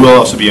 There will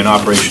also be an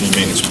operation and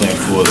maintenance plan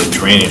for the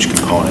drainage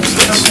components.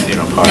 That's,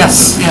 part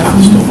Yes, of yeah. the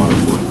stormwater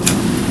board.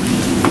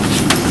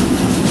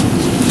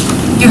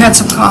 You had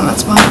some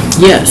comments, Mike?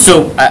 Yeah,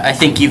 so I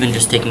think even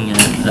just taking a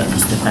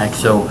step back,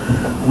 so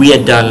we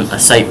had done a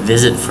site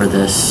visit for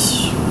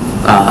this,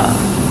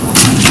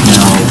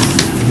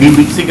 3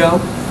 weeks ago,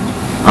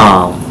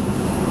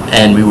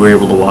 and we were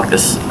able to walk the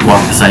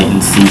site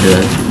and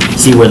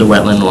see where the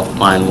wetland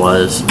line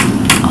was,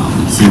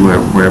 see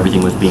where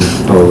everything was being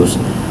proposed,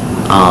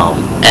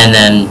 and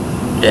then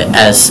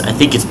as I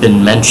think it's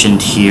been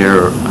mentioned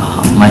here,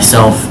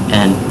 myself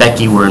and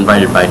Becky were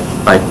invited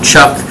by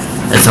Chuck.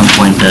 At some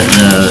point, the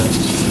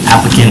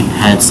applicant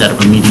had set up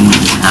a meeting with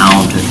the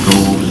town to go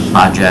over the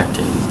project,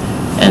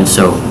 and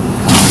so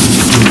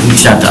he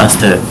reached out to us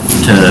to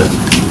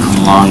come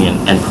along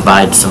and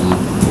provide some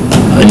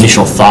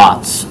initial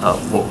thoughts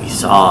of what we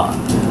saw.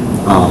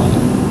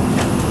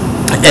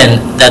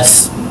 And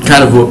that's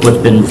kind of what's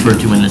been referred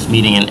to in this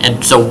meeting.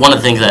 And so one of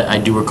the things that I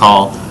do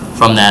recall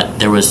from that,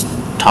 there was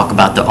talk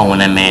about the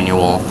O&M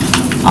manual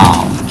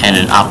and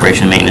an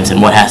operation and maintenance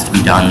and what has to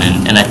be done.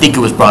 And I think it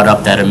was brought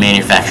up that a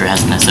manufacturer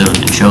hasn't necessarily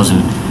been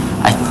chosen.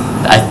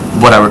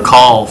 What I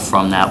recall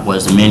from that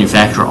was the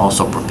manufacturer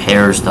also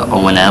prepares the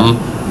O&M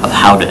of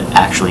how to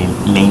actually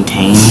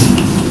maintain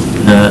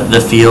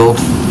the field,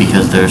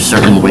 because there's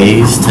certain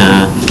ways to,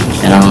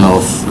 and I don't know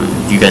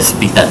if you guys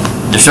speak that,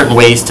 there's certain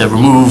ways to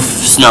remove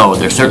snow,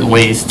 there's certain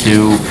ways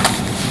to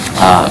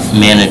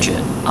manage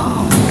it.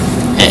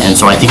 And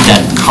so I think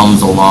that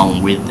comes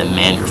along with the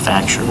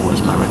manufacturer,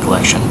 was my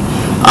recollection.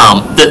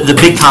 The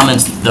big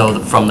comments, though,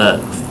 from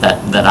that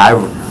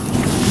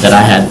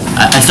I had,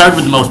 I started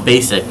with the most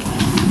basic,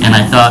 and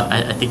I thought,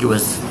 I think it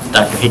was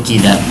Dr. Hickey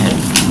that had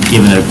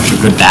given a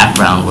good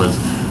background, was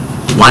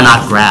why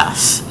not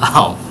grass?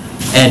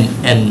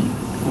 And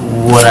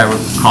what I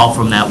recall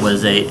from that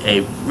was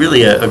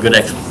really a good,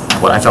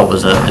 what I felt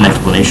was an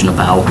explanation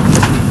about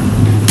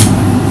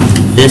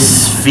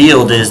this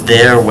field is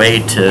their way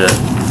to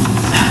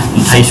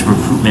entice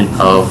recruitment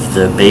of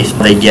the base.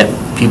 They get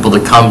people to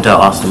come to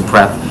Austin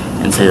Prep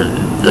and say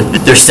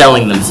they're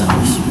selling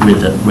themselves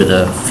with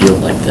a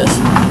field like this.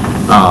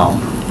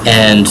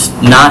 And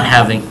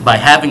by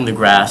having the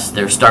grass,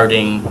 they're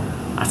starting,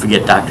 I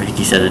forget Dr.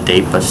 Hickey said a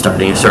date, but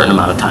starting a certain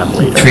amount of time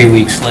later. 3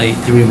 weeks late.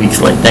 3 weeks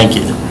late, thank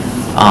you.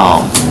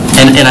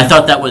 And I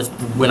thought that was,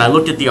 when I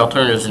looked at the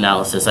alternatives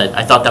analysis,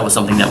 I thought that was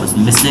something that was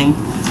missing,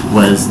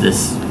 was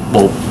this,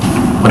 well,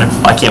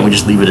 why can't we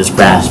just leave it as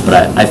grass? But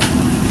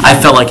I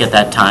felt like at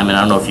that time, and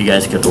I don't know if you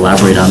guys could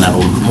elaborate on that a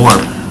little bit more,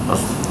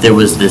 there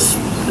was this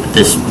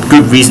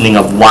good reasoning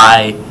of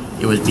why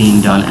it was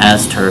being done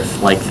as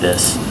turf like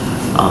this,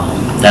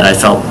 that I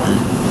felt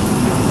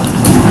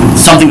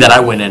something that I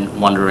went in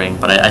wondering,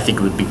 but I think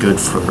it would be good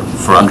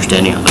for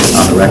understanding on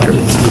the record.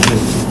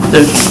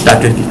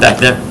 Dr. Hickey's back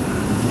there.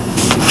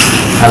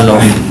 I don't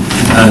know.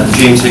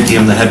 James Hickey,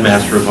 I'm the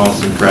headmaster of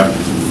Austin Prep.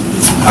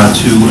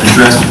 To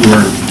address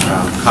your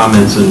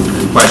comments and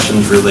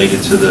questions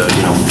related to the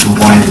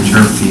why the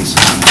turf piece.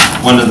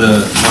 One of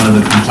the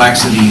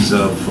complexities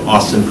of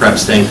Austin Prep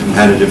staying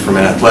competitive from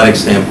an athletic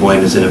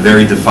standpoint is in a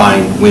very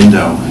defined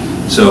window.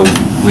 So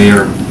we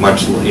are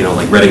much,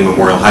 like Reading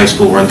Memorial High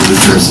School, we're under the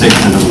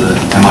jurisdiction of the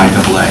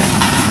MIAA,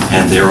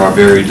 and there are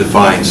very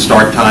defined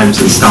start times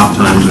and stop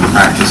times when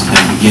practice can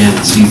begin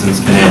and seasons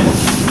can end.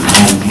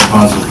 And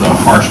because of the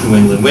harsh New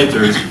England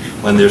winters,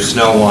 when there's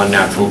snow on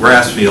natural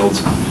grass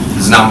fields,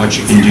 there's not much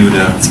you can do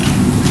to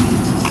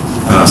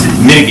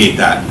mitigate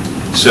that.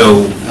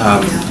 So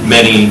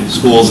many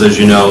schools, as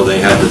you know, they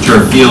have the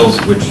turf fields,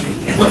 which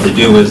what they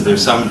do is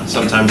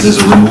sometimes there's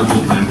a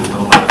removal plan, but what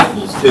a lot of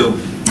schools do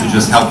to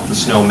just help the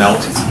snow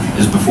melt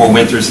is before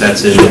winter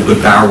sets in, they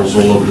put barrels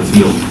all over the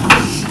field.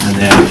 And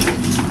then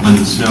when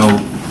the snow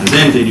has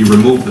ended, you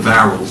remove the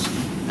barrels,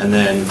 and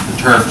then the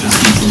turf just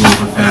keeps a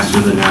little bit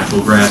faster than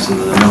natural grass, and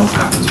then the melt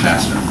happens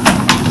faster.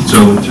 So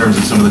in terms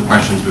of some of the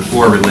questions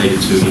before related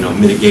to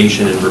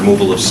mitigation and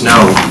removal of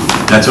snow,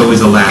 that's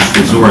always a last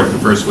resort. The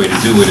first way to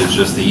do it is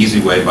just the easy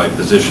way by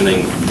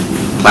positioning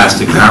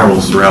plastic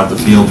barrels throughout the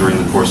field during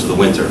the course of the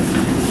winter.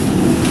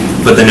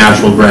 But the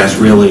natural grass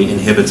really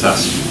inhibits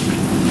us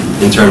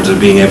in terms of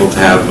being able to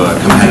have a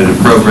competitive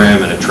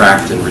program and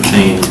attract and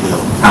retain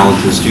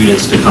talented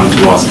students to come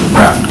to Austin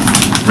Prep.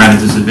 We're at a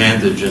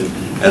disadvantage, and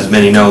as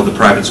many know, the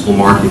private school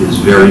market is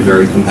very,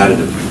 very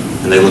competitive.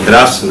 And they look at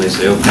us and they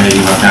say, okay,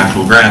 you have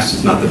natural grass,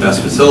 it's not the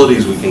best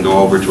facilities, we can go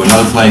over to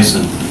another place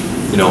and,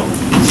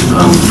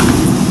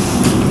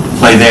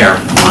 play there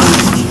on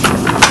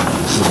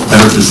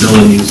better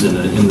facilities in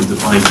the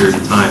defined period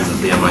of time that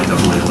the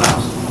MIAA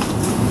allows.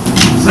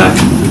 Is that?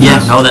 Yeah,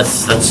 no,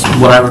 that's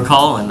what I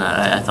recall, and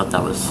I thought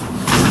that was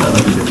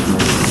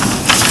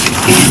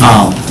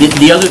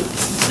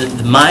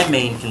my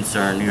main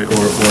concern, or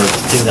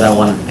thing that I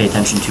wanted to pay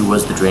attention to,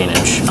 was the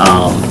drainage.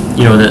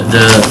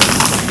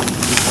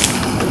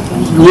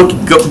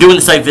 Doing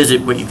the site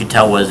visit, what you could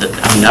tell was that,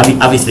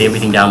 obviously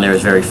everything down there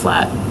is very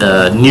flat.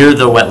 Near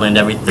the wetland,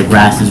 the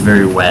grass is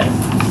very wet.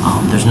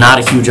 There's not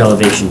a huge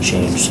elevation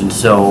change, and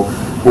so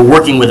we're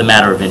working with a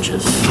matter of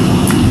inches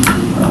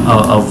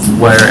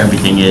of where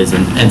everything is.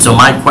 And so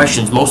my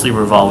questions mostly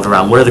revolved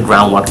around where the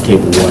groundwater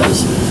table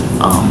was.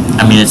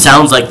 It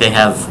sounds like they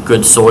have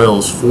good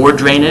soils for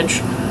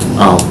drainage,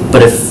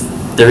 but if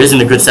there isn't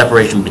a good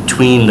separation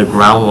between the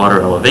groundwater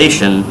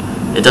elevation,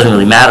 it doesn't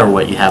really matter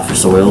what you have for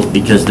soil,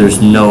 because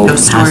there's no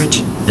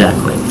storage.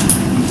 Exactly.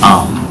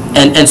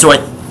 And so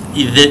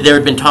there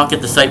had been talk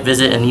at the site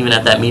visit and even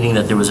at that meeting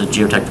that there was a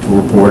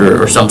geotechnical report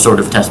or some sort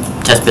of test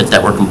pits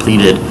that were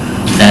completed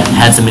that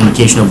had some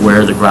indication of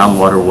where the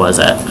groundwater was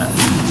at.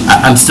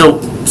 I'm still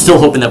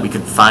hoping that we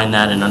could find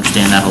that and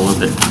understand that a little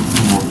bit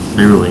more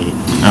clearly.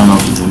 I don't know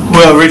if you can.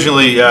 Well,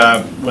 originally,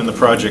 when the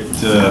project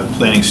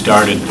planning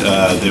started,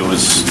 there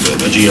was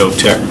a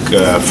geotech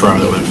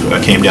firm that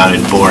came down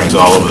in borings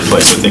all over the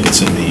place. I think it's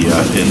in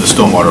the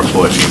stormwater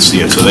report, you can see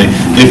it. So they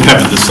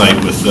peppered the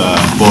site with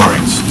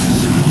borings.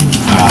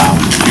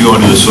 you go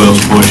into the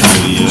soils portion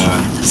of the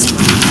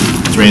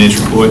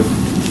drainage report.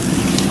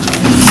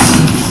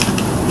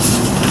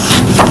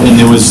 And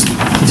there was,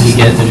 Did you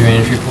get the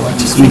drainage report? I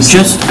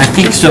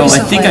think so. I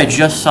think I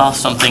just saw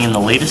something in the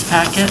latest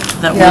packet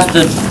that was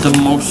the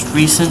most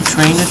recent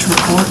drainage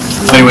report.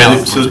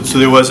 anyway, so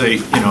there was a,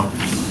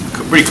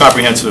 pretty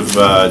comprehensive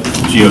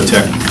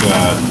geotech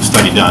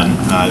study done.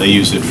 They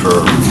use it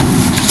for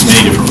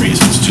many different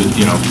reasons.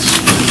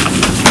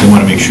 They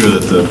want to make sure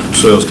that the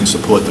soils can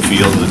support the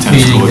field and the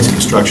tennis courts and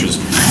the structures.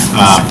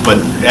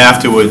 But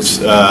afterwards,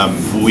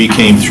 we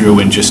came through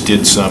and just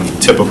did some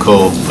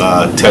typical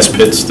test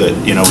pits that,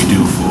 we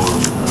do for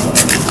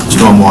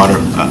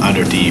stormwater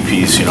under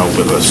DEPs,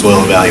 with a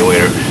soil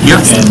evaluator.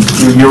 Yes. And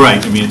you're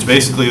right. I mean, it's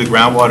basically the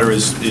groundwater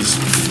is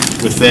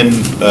within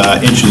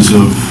inches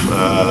of,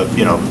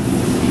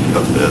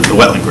 the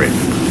wetland grade.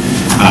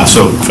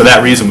 So for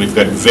that reason, we've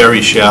got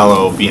very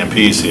shallow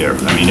BMPs here.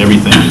 I mean,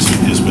 everything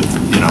is with,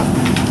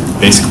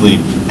 basically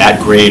at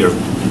grade or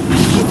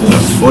within a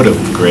foot of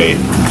grade.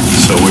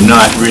 So we're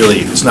not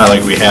really, it's not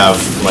like we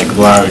have like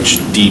large,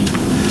 deep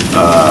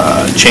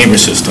chamber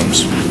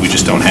systems. We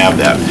just don't have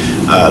that.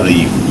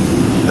 The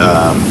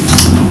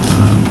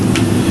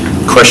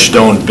crushed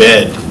stone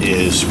bed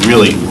is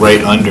really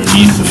right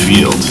underneath the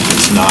field.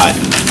 It's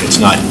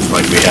not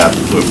like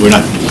we're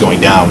not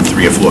going down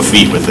 3 or 4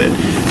 feet with it.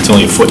 It's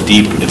only a foot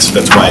deep. That's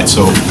why it's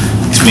so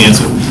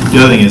expansive. The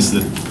other thing is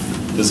that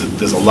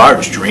there's a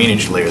large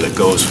drainage layer that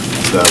goes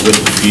with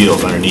the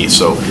field underneath.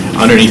 So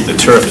underneath the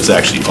turf is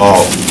actually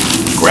all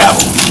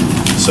gravel.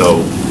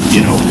 So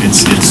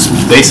it's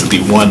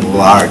basically one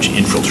large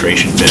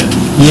infiltration bed.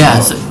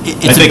 Yeah. So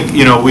I think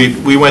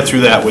we went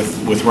through that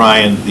with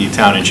Ryan, the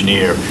town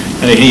engineer,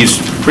 and he's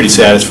pretty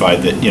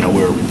satisfied that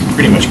we're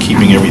pretty much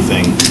keeping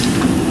everything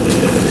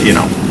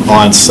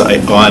on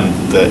site,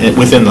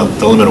 within the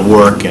limit of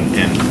work, and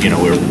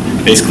we're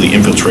basically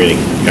infiltrating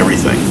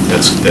everything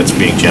that's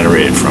being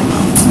generated from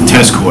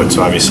tennis courts.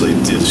 Obviously,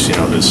 there's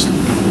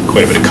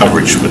quite a bit of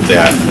coverage with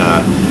that,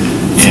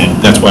 and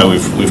that's why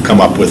we've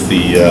come up with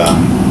the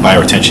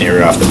bioretention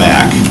area off the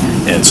back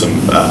and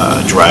some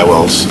dry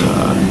wells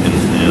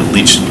and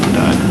leach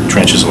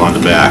trenches along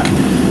the back.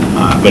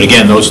 But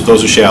again, those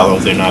are shallow.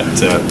 They're not.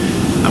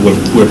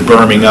 We're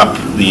berming up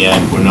the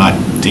end. We're not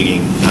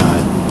digging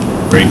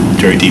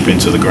very deep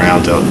into the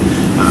ground out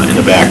in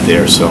the back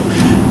there. So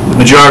the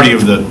majority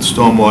of the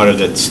stormwater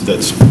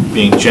that's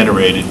being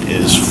generated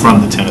is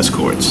from the tennis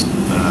courts.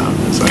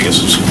 So I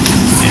guess,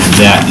 and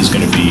that is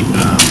going to be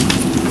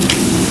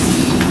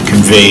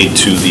conveyed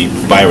to the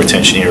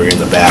bioretention area in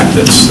the back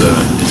that's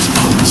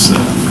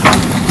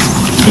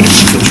going to be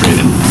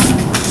infiltrated.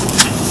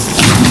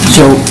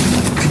 So,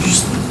 could you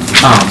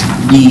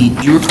do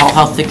you recall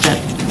how thick that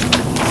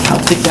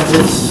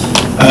is?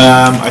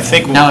 I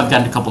think Now I've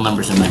gotten a couple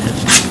numbers in my head.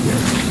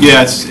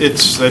 yeah,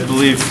 it's I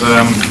believe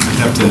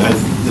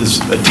there's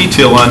a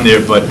detail on there,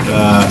 but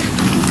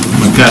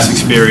my past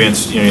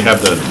experience, you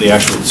have the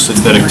actual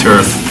synthetic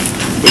turf,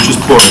 which is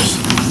porous.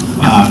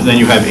 Then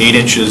you have 8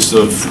 inches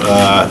of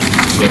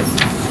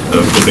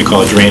what they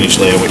call a drainage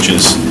layer, which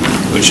is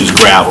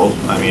gravel.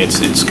 I mean,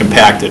 it's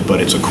compacted,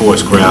 but it's a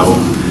coarse gravel.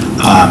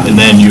 And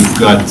then you've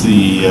got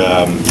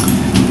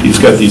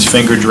these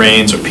finger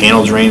drains, or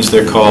panel drains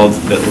they're called,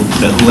 that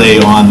lay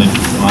on the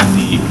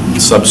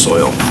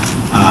subsoil,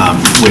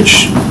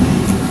 which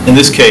in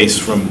this case,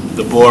 from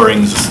the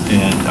borings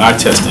and our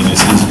testing,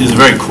 is a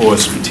very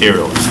coarse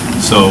material.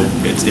 So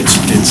it's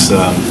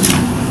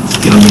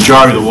the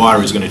majority of the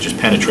water is going to just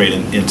penetrate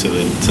into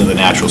the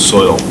natural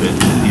soil.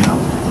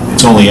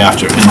 It's only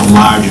after in the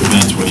large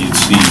events where you'd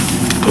see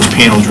those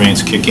panel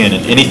drains kick in,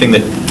 and anything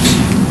that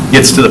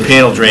gets to the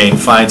panel drain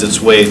finds its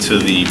way to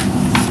the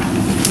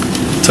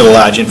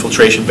large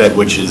infiltration bed,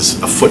 which is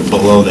a foot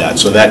below that.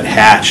 So that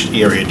hatched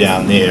area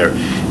down there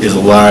is a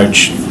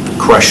large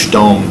crushed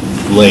stone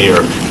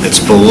layer that's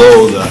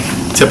below the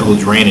typical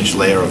drainage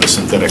layer of a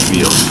synthetic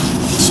field.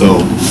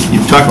 So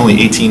you're talking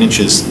only 18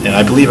 inches, and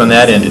I believe on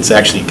that end it's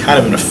actually kind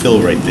of in a fill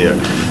right there.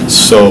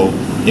 So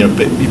you're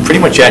pretty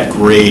much at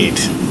grade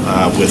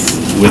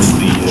with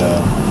the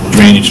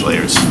drainage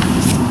layers.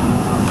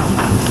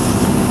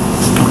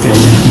 Okay,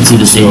 you can see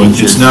the same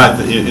inches.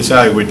 It's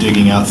not like we're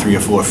digging out 3 or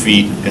 4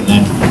 feet and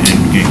then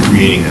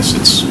creating this.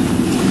 It's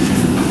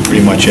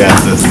pretty much at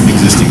the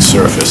existing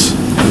surface.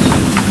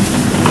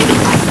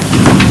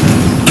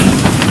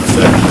 If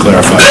that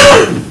clarifies.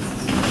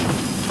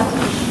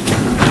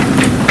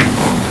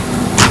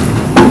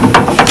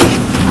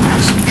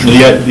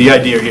 The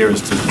idea here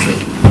is to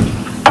create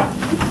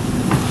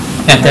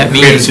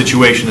a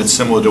situation that's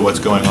similar to what's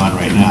going on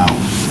right now.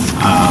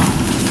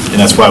 And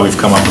that's why we've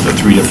come up with the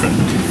 3 different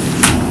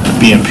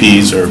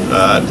BMPs or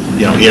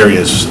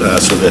areas,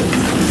 so that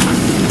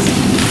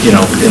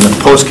in the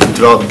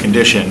post-development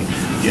condition,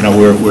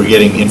 we're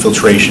getting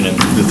infiltration in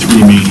the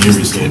 3 main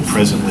areas that it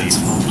presently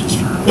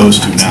goes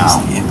to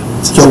now.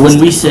 So when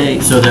we say,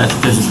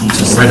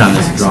 there's right on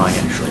this drawing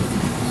actually.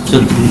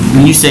 So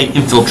when you say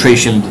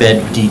infiltration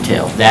bed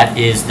detail, that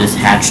is this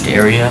hatched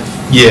area?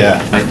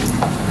 Yeah.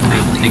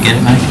 Did you get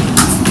it, Mike?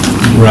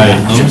 Right.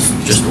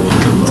 Just a little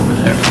bit lower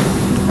there.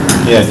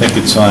 Yeah, I think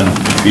it's on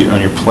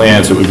your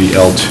plans, it would be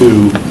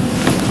L2.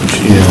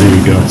 Yeah, there you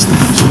go.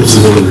 So this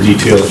is a little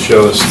detail that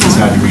shows, it's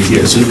not read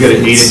here. So you've got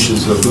 8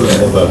 inches of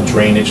a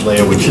drainage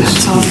layer, which is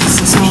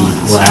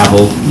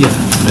gravel. Yeah.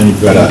 And then you've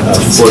got a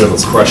foot of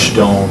a crushed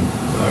stone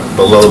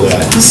below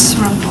that. This is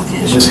where I'm looking.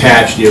 This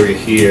hatched area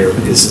here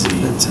is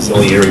the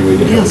only area where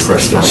you're going to have the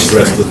crushed stone. The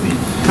rest of the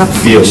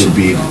field would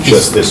be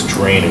just this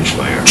drainage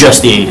layer. Just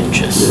the 8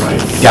 inches. Right.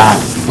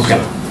 Got it. Okay.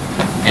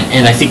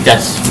 And I think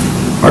that's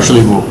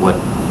partially what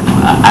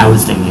I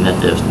was thinking, that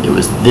it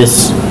was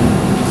this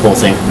whole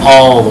thing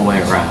all the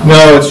way around.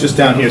 No, it's just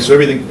down here. So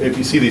everything, if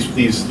you see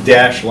these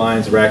dashed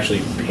lines are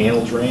actually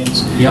panel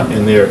drains. Yep.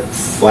 And they're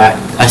flat.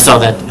 I saw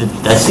that. You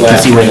can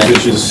see where that.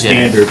 Which is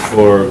standard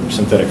for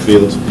synthetic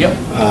fields. Yep.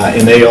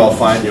 And they all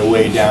find their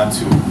way down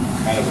to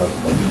kind of a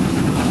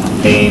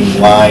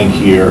main line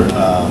here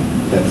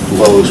that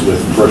flows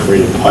with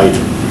perforated pipe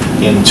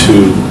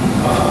into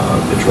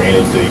the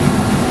drainage, the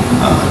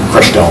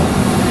crushed stone.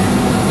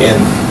 And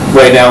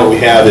right now what we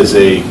have is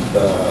we've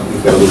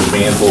got a little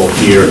manhole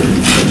here. And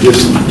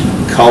this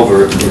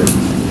culvert or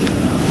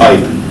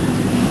pipe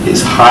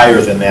is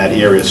higher than that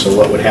area. So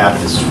what would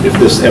happen is if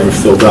this ever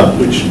filled up,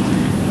 which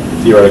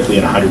theoretically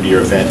in a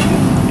 100-year event,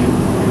 you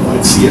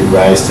might see it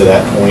rise to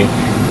that point,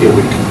 it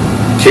would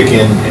kick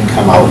in and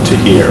come out to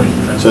here.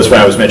 So that's why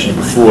I was mentioning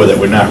before that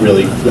we're not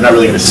really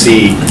going to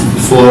see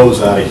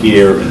flows out of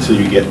here until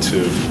you get to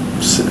the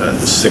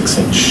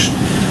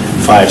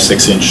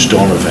 5-6-inch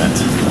storm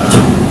event.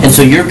 And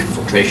so your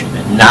infiltration,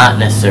 not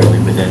necessarily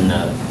within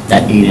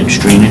that 8-inch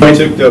drainage? We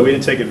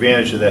didn't take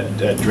advantage of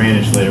that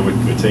drainage layer.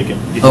 We're taking.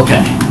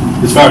 Okay.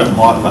 As far as the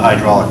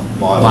hydraulic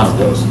model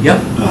goes.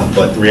 Yep.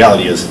 But the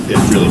reality is, it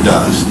really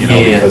does,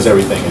 because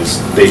everything is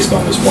based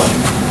on this one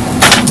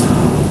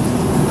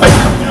pipe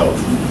coming out.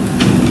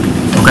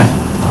 Okay.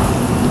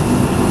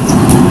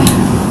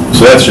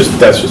 So that's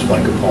just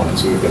one component.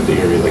 So we've got the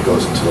area that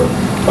goes into a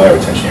fire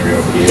retention area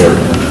over here,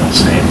 and then the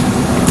same.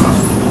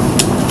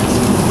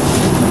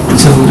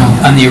 So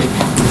on the,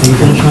 can you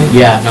finish, Mike?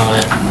 Yeah, no, I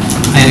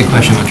had a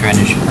question with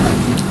drainage.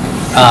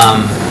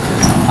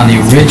 On the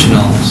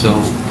original, so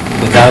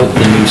without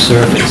the new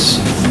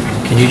surface,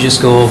 can you just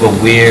go over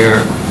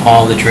where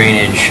all the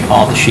drainage,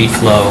 all the sheet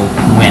flow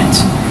went?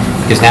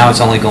 Because now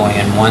it's only going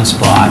in one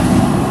spot,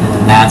 and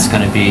then that's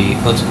going to be,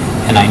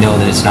 and I know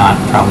that it's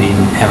not probably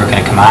even ever going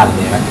to come out of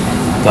there,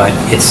 but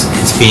it's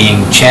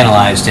being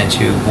channelized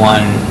into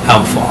one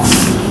outfall.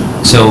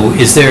 So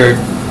is there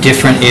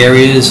different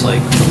areas,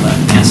 like the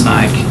left-hand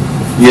side?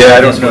 Yeah,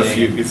 I don't know if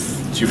you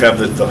have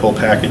the whole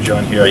package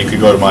on here. You could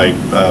go to my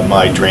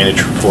drainage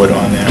report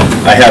on there.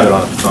 I have it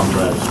on the thumb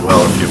drive as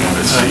well if you want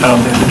to see. I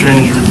don't think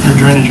your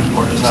drainage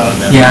report is not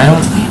on there. Yeah,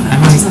 I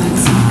might.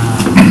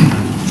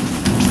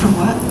 For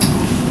what?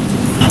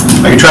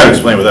 I can try to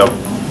explain without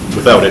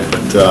it,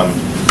 but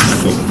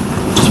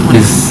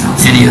Is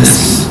any of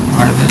this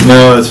part of it?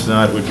 no, it's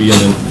not. It would be in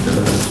the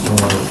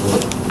stormwater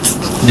report.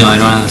 No, I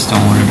don't have the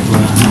stormwater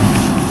report.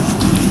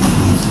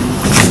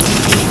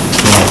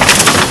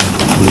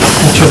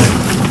 That's right.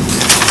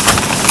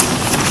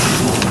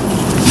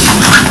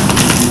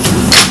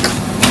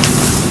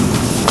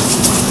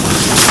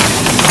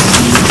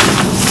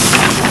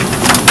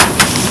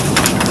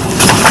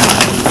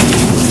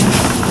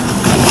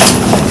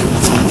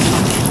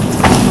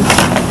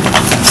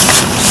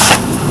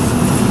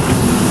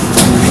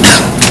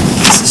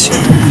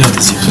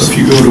 So if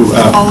you go to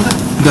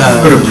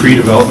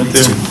pre-development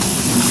there.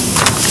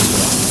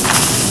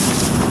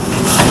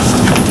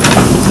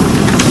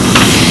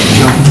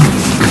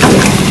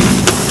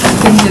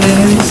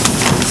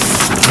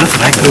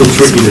 A little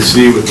tricky to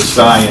see with the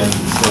cyan,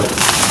 but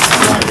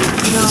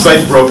the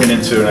site's broken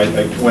into, and I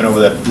went over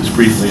that just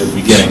briefly at the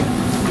beginning.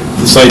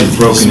 The site is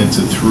broken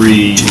into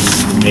 3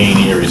 main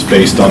areas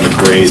based on the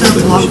grades that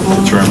were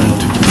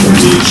determined from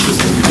the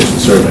existing condition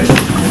survey.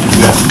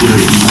 You have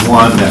area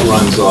E1 that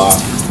runs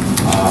off,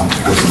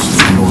 goes into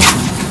the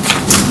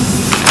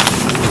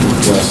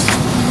northwest,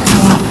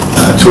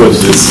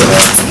 towards this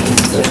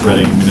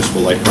Reading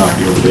Municipal Light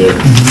property over there.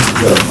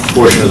 Got a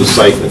portion of the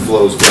site that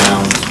flows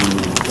down to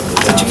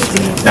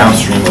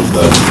downstream of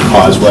the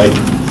causeway,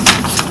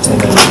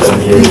 and then we've got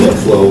an area that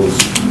flows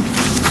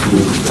to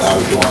the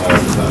outer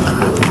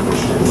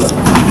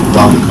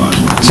along the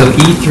causeway. So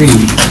E3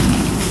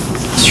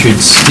 should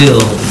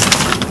still,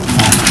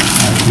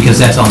 because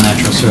that's all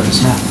natural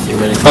surface now.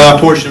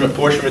 Portion of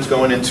it's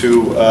going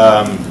into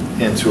a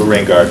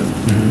rain garden,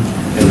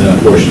 and then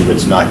a portion of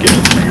it's not getting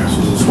into rain garden.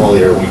 So it's a small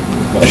area.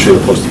 When I show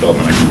the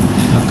post-development, I can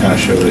kind of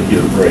show that you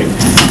have a break.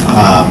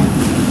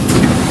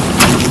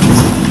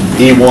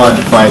 E1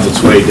 finds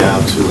its way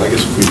down to, I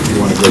guess if we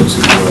want to go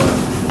to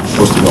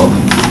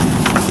post-development.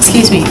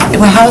 Excuse me,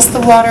 how's the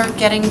water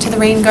getting to the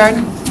rain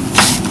garden?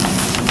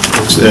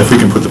 If we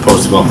can put the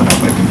post-development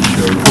up, I can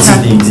show you. This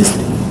is the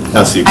existing.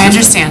 That's the existing. I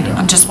understand. Yeah.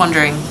 I'm just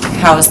wondering,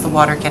 how is the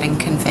water getting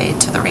conveyed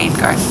to the rain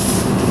garden?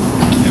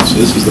 Yeah, so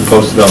this is the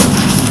post-development.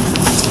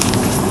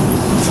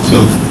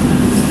 So,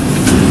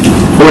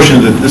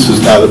 portion of this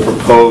is now the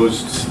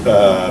proposed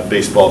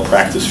baseball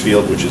practice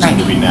field, which is going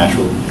to be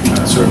natural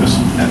surface.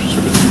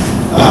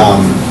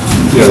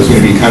 There's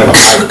going to be kind of a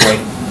high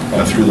point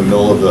through the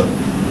middle of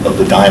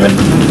the diamond. A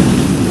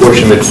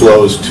portion of it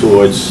flows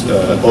towards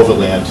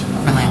overland,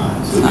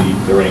 to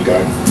the rain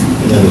garden,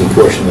 and then there's a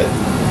portion that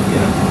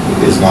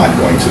is not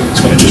going to.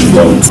 It's going to just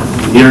flow.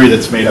 The area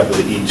that's made up of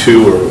the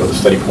E2 or the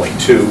study point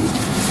 2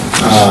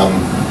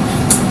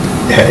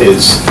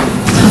 is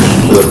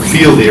the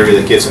field area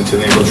that gets into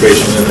the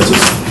infiltration, and then there's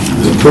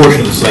a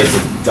portion of the site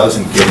that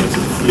doesn't get into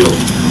the field.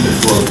 It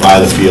flows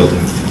by the field and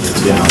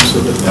gets down,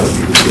 so that would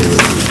be this area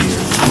through here.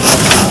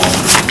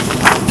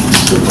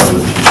 So part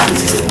of the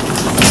area.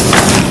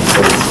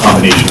 So it's a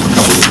combination of a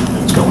couple of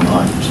things going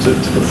on to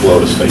the flow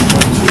to study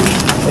point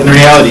 2. In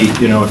reality,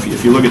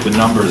 if you look at the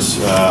numbers,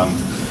 in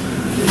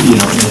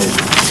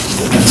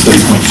study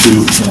point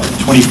 2,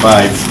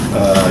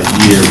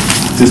 25-year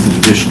existing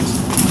conditions,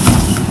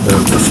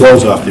 the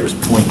flows off there is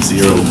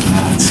 0.09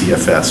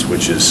 CFS,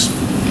 which is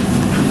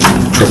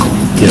trickle,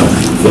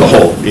 for the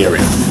whole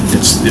area.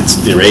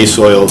 They're A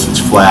soils, it's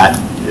flat,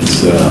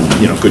 it's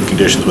good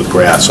conditions with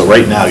grass. So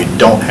right now you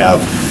don't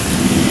have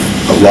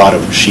a lot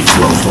of sheet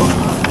flow flowing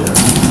off there.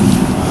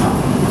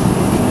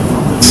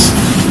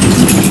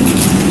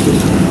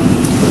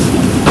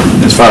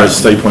 As far as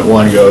study point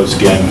 1 goes,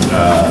 again,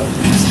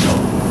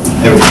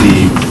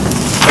 the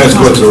tennis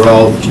courts are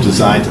all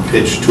designed to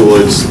pitch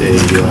towards a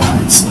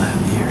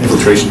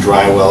infiltration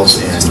dry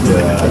wells and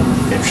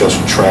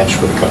infiltration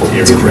trench with a couple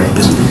area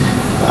drains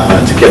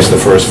to catch the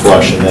first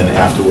flush, and then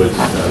afterwards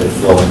they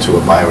flow into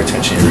a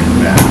bioretention area in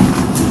the back,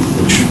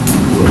 which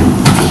will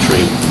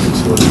infiltrate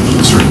to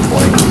a certain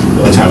point.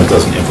 The only time it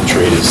doesn't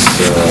infiltrate is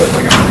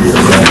like 100 year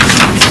back.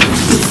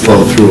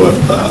 Flow through a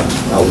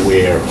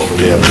weir over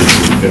there, but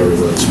it's very,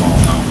 very small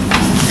now.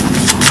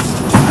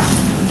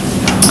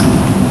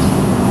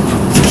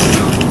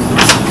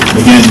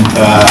 Again,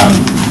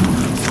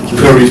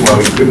 there's no reason why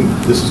we couldn't.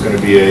 This is going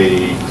to be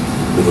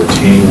the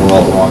retaining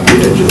wall along the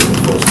edge of the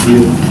proposed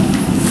field.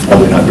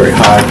 Probably not very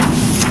high.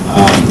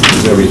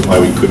 There's no reason why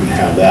we couldn't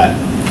have that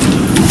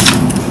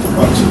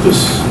onto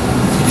this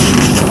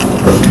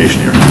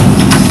rotation area.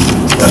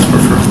 That's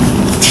preferred.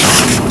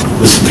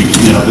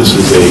 This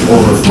is a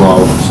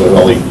overflow, so it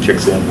only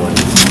kicks in when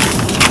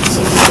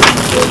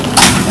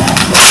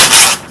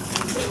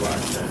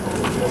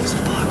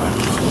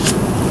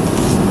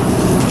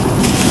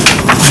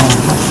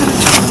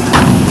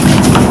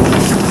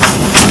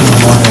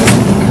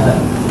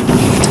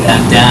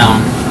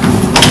down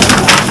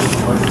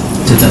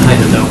to the height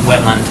of the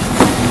wetland,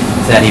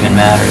 if that even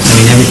matters. I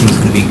mean, everything's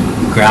going to be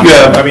groundwater.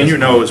 Yeah, I mean,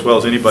 as well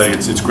as anybody,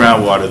 it's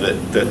groundwater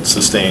that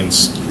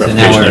sustains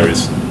replication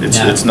areas.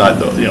 It's not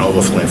the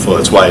overflowing flow.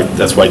 That's why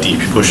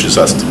DEP pushes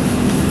us to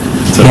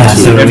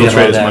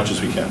infiltrate as much as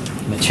we can.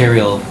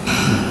 Material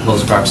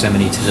close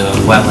proximity to the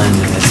wetland,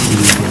 and it's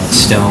deep, and it's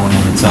stone,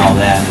 and it's all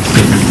that. It's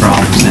different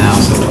problems now,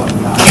 so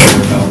I'm not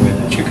sure about where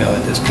that should go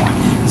at this point.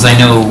 Because I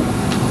know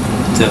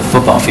the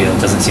football field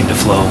doesn't seem to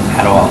flow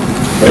at all.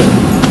 Right.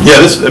 Yeah,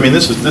 this is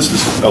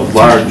a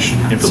large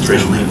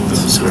infiltration. If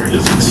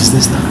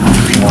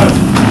you want to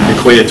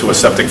equate it to a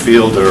septic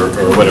field or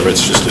whatever,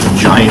 it's just a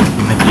giant,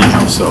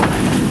 so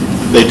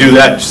they do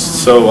that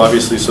so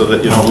obviously so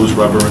that you don't lose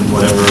rubber and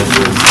whatever,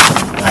 you're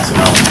maxing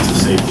out it's a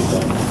safety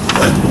thing.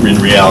 But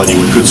in reality,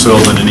 with good soil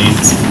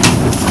underneath,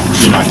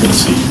 you're not going to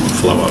see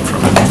flow up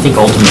from it. I think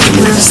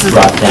ultimately it's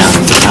brought down to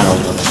kind of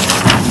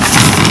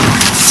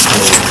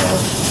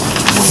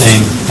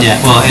Yeah,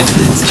 well, it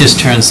just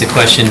turns the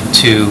question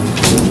to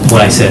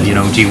what I said, do you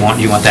want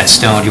that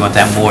stone, do you want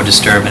that more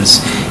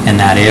disturbance in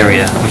that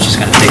area, which is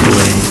going to take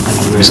away,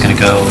 where it's going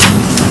to go, and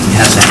it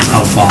has to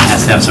have outfall, it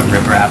has to have some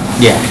riprap.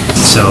 Yeah.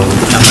 So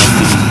that might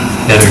be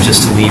better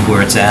just to leave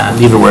where it's at.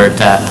 Leave it where it's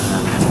at.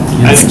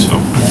 I think so.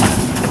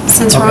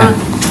 Since we're on,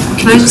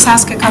 can I just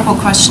ask a couple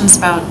questions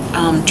about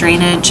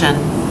drainage and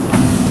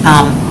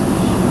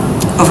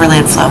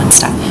overland flow and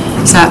stuff?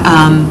 So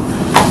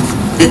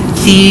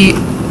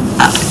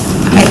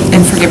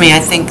and forgive me, I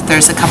think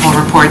there's a couple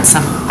reports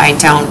I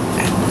don't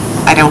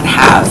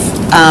have.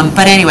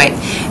 But anyway,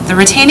 the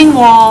retaining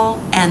wall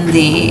and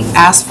the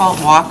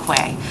asphalt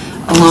walkway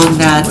along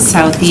that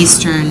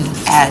southeastern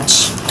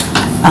edge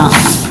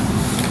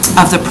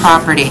of the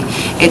property,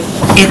 it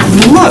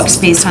looks,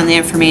 based on the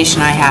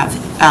information I have,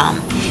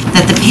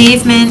 that the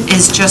pavement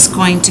is just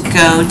going to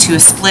go to a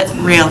split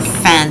rail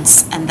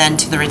fence and then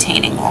to the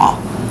retaining wall.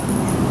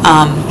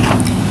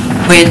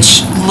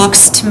 Which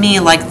looks to me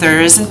like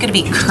there isn't going to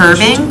be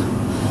curbing.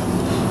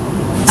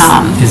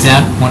 Is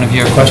that one of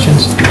your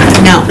questions?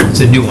 No.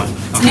 It's a new one.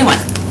 It's a new one.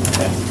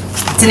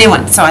 It's a new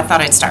one, so I thought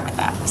I'd start with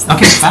that.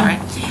 Okay, fine.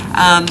 Right.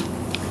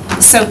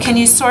 So can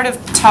you sort of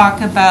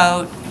talk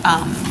about,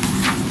 I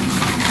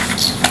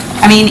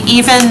mean,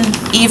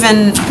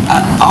 even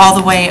all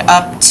the way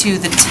up to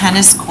the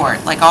tennis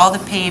court, like all the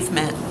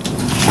pavement,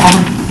 all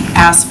the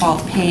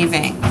asphalt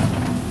paving,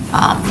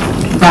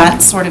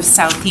 that sort of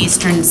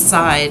southeastern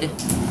side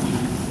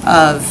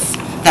of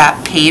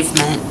that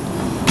pavement,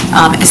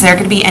 is there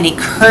going to be any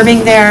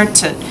curbing there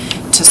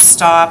to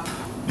stop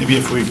Maybe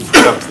if we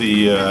put up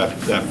the,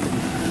 that,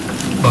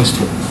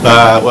 Post.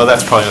 well,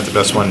 that's probably not the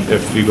best one.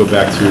 If you go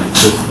back to,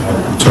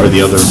 sorry,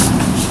 the other,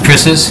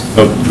 Chris's?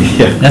 oh,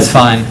 yeah. That's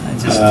fine. I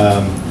just,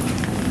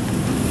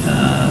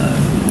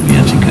 we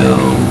have to go,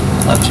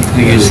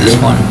 use this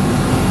one.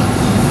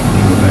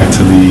 Go back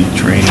to the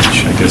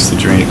drainage, I guess the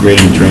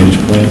grading drainage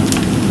plan.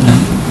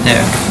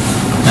 There.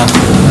 No,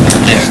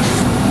 there.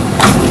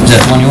 Is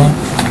that the one you want?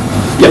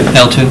 Yeah.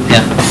 L2,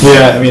 yeah.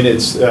 Yeah, I mean,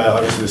 it's,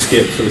 obviously the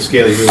scale, for the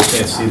scale, you really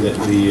can't see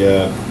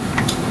the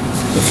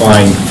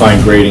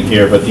fine grading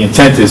here, but the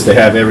intent is to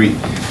have every,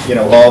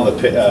 all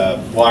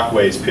the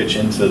walkways pitch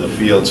into the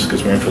fields,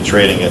 because we're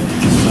infiltrating it.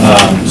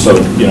 So,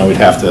 we'd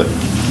have to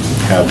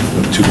have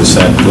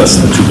 2%, less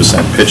than a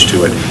 2% pitch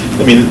to it.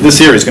 I mean, this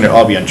area is going to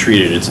all be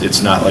untreated.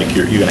 It's not like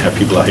you're going to have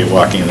people out here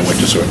walking in the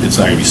winter, so it's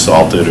not going to be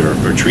salted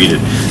or treated.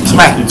 So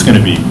Right. It's going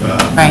to be...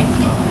 Right.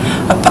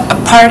 A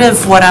part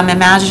of what I'm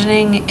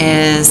imagining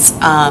is,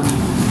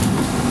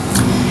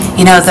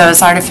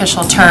 those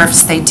artificial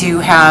turfs, they do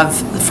have,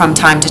 from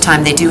time to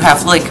time, they do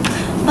have like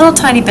little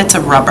tiny bits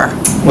of rubber.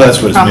 Well,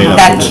 that's what it's made of.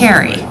 That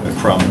carry. A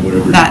crumb,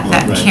 whatever. That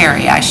right.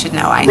 carry, I should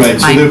know. Right,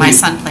 so there'll My be-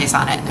 son plays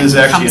on it, and There's it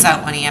actually comes a-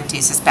 out when he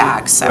empties his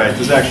bag, so. Right,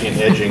 there's actually an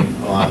edging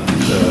on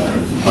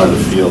part of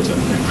the field,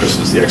 and Chris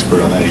is the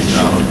expert on that.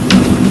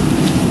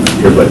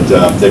 Here, but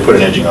they put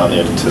an edging on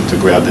there to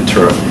grab the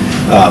turf.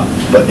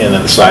 And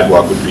then the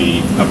sidewalk would be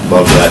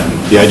above that.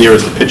 And the idea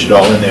is to pitch it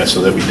all in there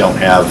so that we don't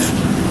have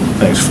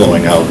things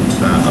flowing out.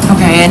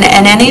 Okay,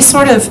 and any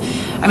sort of,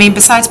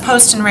 besides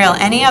post and rail,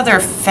 any other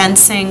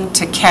fencing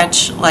to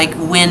catch like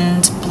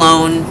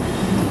wind-blown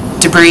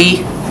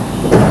debris?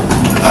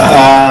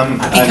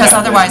 Because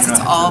otherwise it's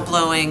all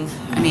blowing,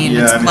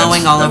 it's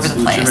blowing all over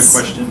the place. That's a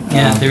legitimate question.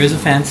 Yeah, there is a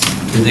fence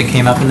that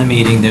came up in the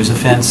meeting. There's a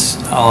fence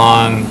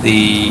along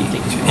the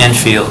end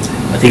field.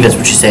 I think that's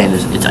what she's saying, I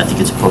think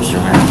it's a post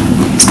and rail.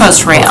 It's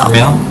post rail.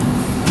 Rail?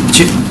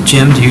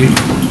 Jim, do you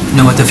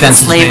know what the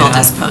fence It's is made labeled of?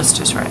 as post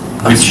rail.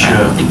 Which,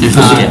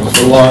 Post rail.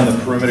 Along the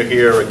perimeter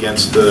here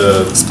against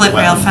the... Split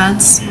rail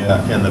fence? Yeah,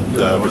 and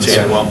the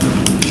retaining wall.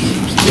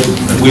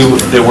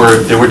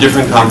 There were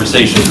different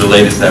conversations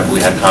related to that. We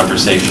had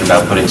conversation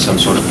about putting some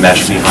sort of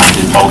mesh behind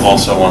it,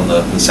 also on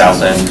the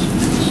south end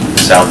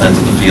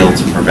of the field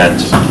to prevent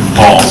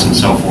balls and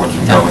so forth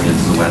from going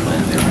into the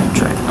wetland area.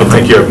 I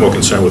think you're more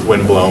concerned with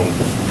wind-blown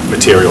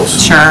materials.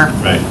 Sure.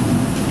 Right.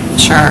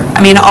 Sure.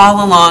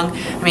 All along,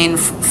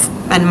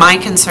 and my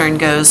concern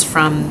goes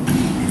from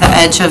the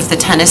edge of the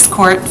tennis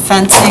court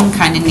fencing,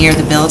 kind of near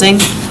the building,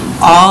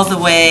 all the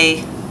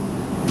way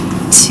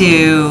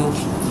to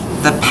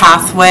the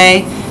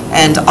pathway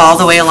and all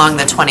the way along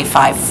the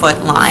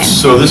 25-foot line.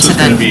 So this is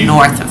going to be... To the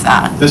north of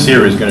that. This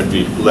area is going to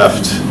be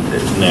left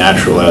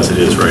natural as it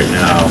is right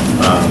now.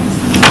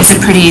 Is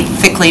it pretty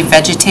thickly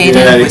vegetated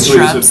Yeah, with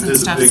shrubs and there's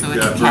a stuff big so it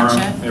can catch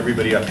berm. it?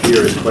 Everybody up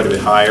here is quite a bit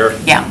higher.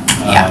 Yeah,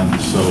 yeah.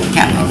 So,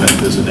 Yeah.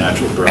 there's a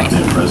natural berm Right.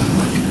 there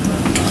presently.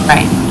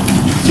 Right,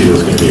 See,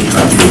 there's going to be a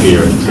cut through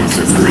here.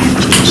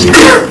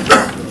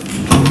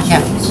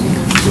 yeah.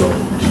 So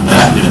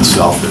that in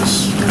itself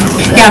is kind of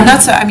a... Yeah, I'm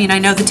not so, I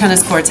know the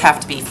tennis courts have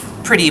to be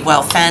pretty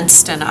well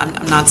fenced, and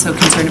I'm not so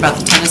concerned about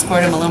the tennis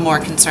court. I'm a little more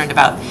concerned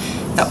about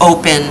the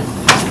open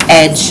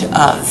edge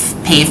of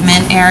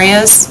pavement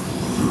areas,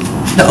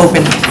 the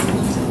open,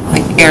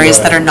 like, areas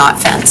that are not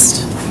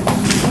fenced.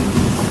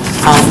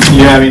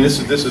 Yeah, this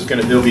is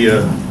going to, there'll be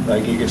a,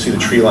 like, you can see the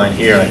tree line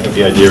here, and I think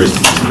the idea is to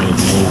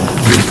maintain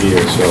it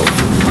here, so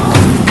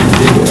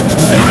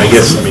I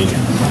guess,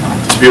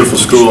 it's a beautiful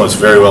school, and it's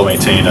very well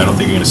maintained. I don't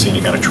think you're going to see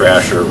any kind of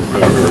trash or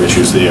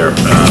issues there.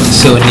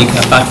 So, Nika,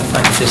 if I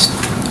could just,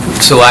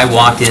 so I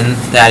walked in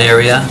that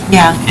area.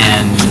 Yeah.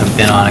 And I've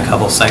been on a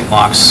couple site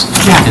walks.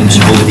 Yeah. And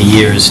then over the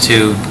years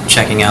too,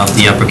 checking out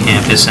the upper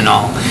campus and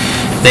all.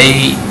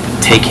 They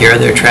take care of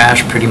their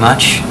trash pretty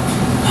much.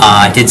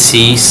 I did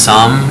see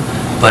some,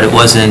 but it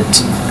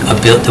wasn't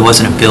there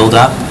wasn't a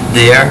build-up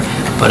there.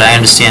 But I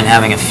understand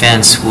having a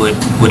fence would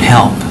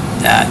help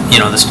that.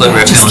 The split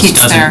rail Just fence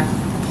keeps doesn't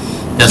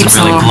keeps a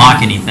really little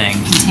block anything.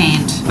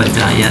 Contained. But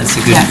yeah, it's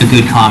Yeah. a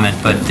good comment,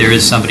 but there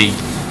is somebody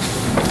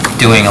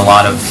doing a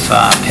lot of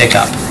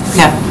pickup,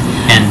 Yeah.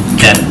 and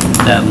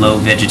that low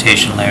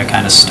vegetation layer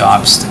kind of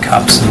stops the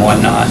cups and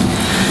whatnot.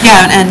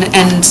 Yeah,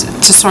 and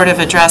to sort of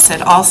address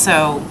it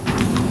also,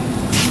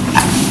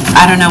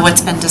 I don't know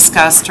what's been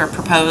discussed or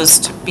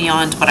proposed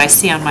beyond what I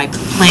see on my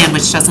plan,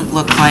 which doesn't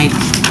look like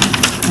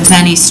there's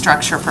any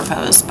structure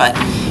proposed, but,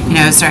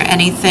 is there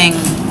anything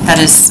that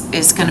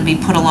is going to be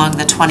put along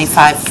the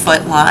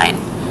 25-foot line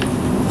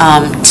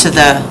to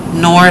the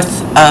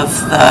north of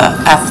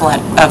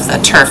the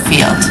turf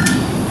field?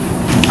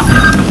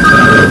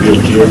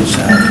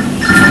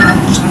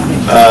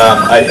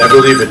 I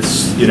believe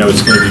it's,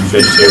 it's going to be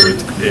vegetated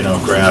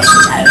with, grass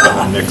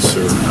and mix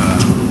or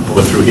pull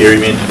it through here,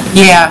 you mean?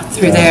 Yeah,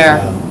 through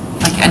there,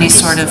 like any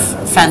sort of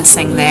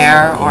fencing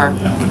there, or?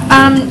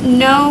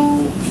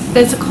 No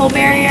physical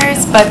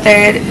barriers, but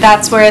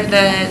that's where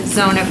the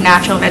zone of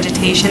natural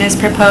vegetation is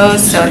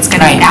proposed, so it's going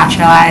to be Right.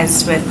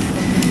 naturalized with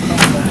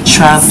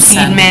Shrubs seed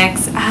and-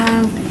 mix.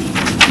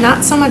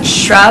 not so much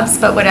shrubs,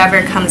 but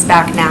whatever comes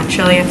back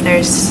naturally if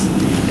there's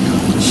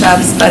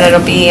shrubs, but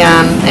it'll be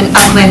an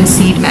upland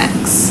seed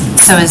mix.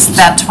 So is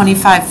that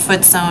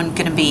 25-foot zone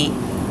going to be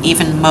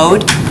even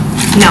mowed?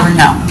 No, Or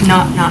no?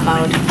 not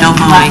mowed. No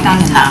mowing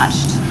Left in that.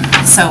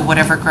 untouched. So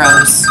whatever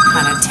grows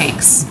kind of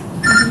takes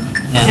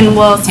And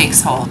we'll,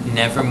 hold.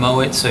 Never mow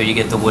it, so you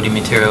get the woody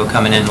material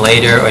coming in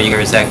later, or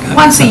is that?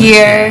 once a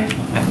year,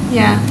 Okay.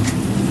 yeah.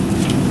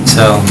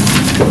 So,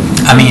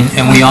 I mean,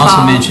 and we also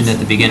Fall. mentioned at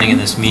the beginning of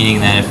this meeting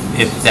that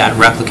if that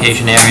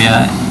replication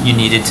area, you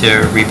needed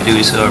to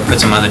reproduce or put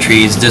some other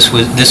trees, this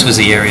was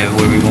the area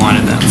where we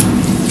wanted them.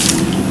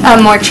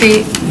 More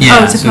tree,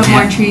 Yeah, to so put if you-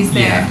 more trees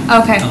there. yeah,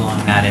 Okay,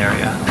 Along that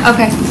area,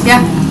 okay,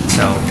 yeah.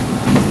 so.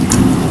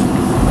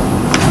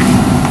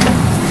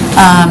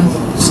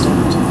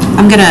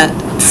 I'm going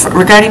to,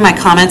 regarding my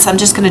comments, I'm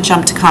just going to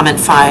jump to comment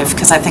 5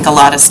 because I think a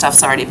lot of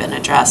stuff's already been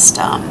addressed.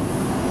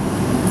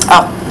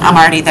 Oh, I'm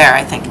already there,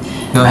 I think.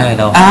 Go ahead,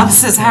 It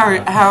says,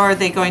 how are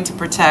they going to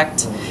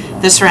protect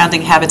the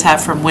surrounding habitat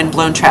from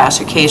windblown trash,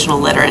 occasional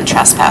litter, and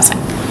trespassing?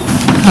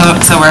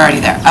 So we're already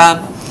there.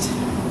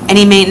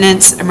 Any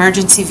maintenance,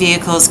 emergency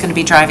vehicles going to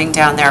be driving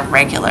down there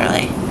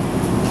regularly?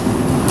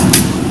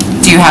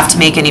 Do you have to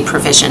make any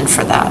provision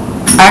for that?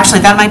 Actually,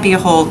 that might be a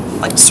whole,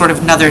 like, sort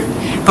of another,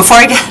 before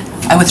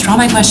I withdraw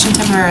my question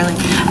temporarily.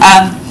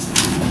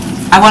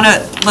 I want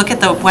to look at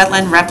the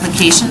wetland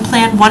replication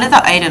plan. One of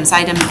the items,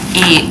 item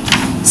 8,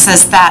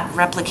 says that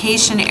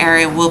replication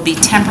area will be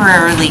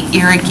temporarily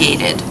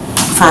irrigated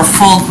for a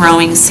full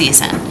growing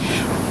season.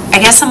 I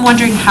guess I'm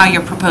wondering how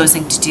you're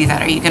proposing to do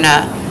that. Are you going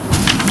to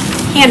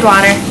Hand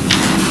water.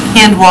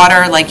 hand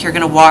water, like you're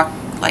going to walk,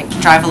 like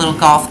drive a little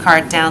golf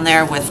cart down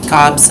there with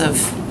gobs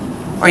of,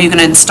 or are you going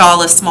to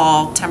install a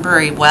small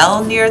temporary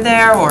well near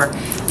there, or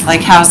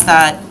like how's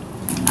that?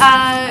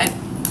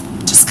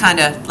 Just kind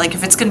of, like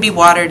if it's going to be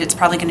watered, it's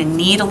probably going to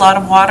need a lot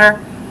of water.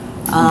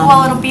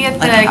 Well, it'll be at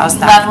like, the how's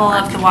that level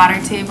work? of the water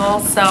table,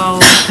 so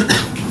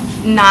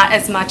not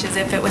as much as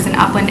if it was an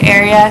upland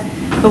area.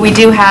 But we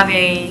do have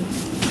a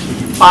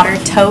water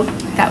tote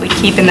that we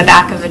keep in the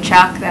back of the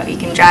truck that we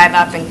can drive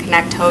up and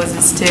connect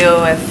hoses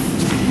to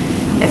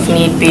if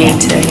need be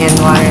to hand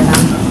water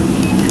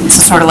them.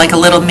 So sort of like a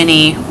little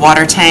mini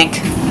water tank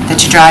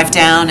that you drive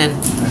down and,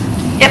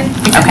 Yep.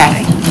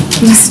 okay.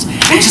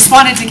 Just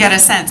wanted to get a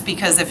sense,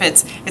 because if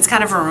it's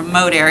kind of a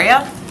remote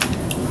area,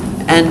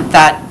 and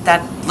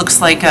that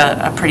looks like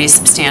a pretty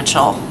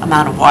substantial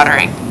amount of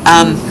watering.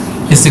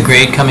 Is the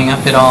grade coming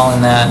up at all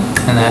in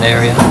that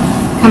area?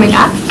 Coming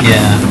up?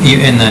 Yeah,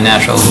 in the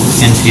natural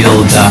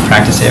infield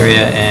practice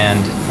area and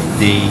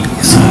the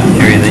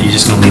area that you're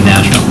just going to leave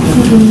natural.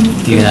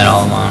 You get that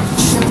all along.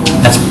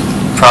 That's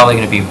probably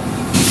going to be,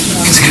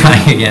 it's going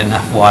to get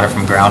enough water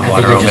from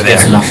groundwater over there.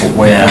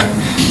 Yeah.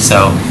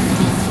 So.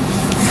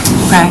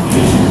 Okay.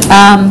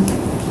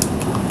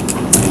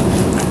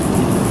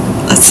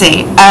 Let's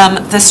see.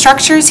 The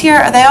structures here,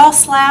 are they all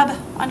slab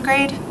on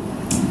grade?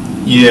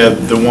 Yeah,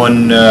 the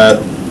one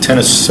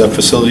tennis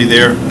facility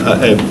there,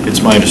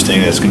 it's my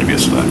understanding that's going to be a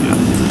slab,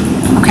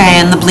 yeah. Okay,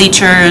 and the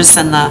bleachers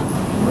and the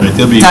Right,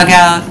 there'll be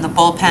dugout and the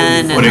bullpen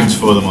and footings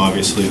the, for them,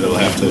 obviously, they'll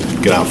have to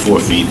get out 4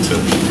 feet to...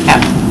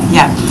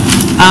 yeah.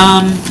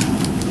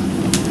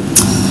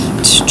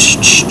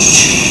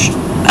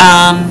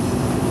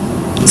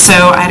 So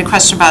I had a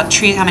question about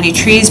how many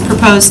trees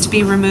proposed to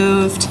be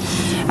removed.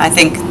 I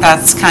think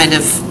that's kind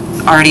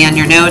of already on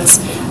your notes.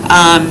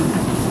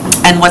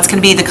 And what's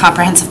going to be the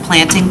comprehensive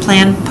planting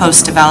plan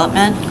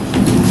post-development?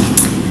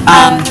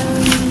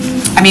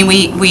 I mean,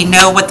 we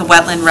know what the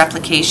wetland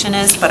replication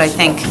is, but I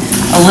think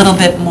a little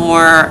bit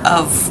more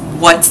of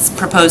what's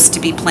proposed to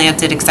be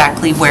planted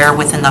exactly where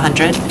within the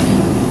 100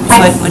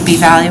 foot would be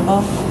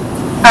valuable.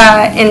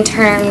 In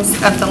terms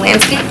of the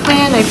landscape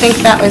plan, I think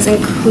that was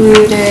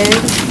included,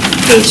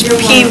 page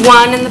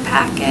P1 in the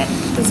packet.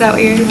 Is that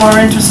what you're More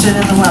interested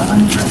in the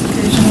wetlands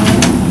replication?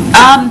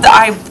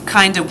 I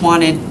kind of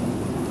wanted,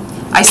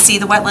 I see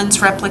the wetlands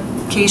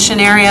replication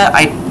area.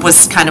 I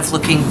was kind of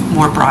looking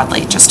more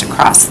broadly just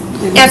across.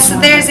 Yes,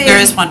 there's a... There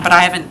is one, but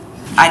I don't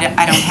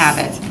have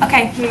it.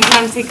 Okay,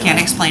 I'm taking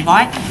Can't explain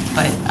why,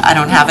 but I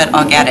don't have it.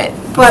 I'll get it.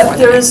 But before the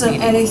there next isn't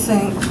meeting.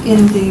 anything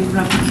in the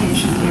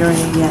replication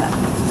area yet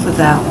for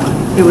that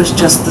one. It was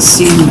just the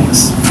seed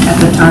mix at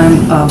the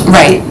time of...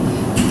 Right.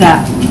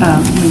 That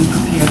we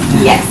prepared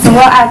that. Yes, so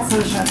we'll add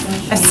some shrubs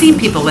and I've seen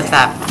people with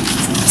that.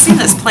 I've seen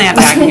this plant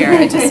back here.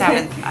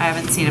 I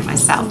haven't seen it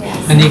myself.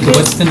 Anika,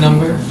 what's the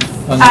number?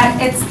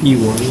 It's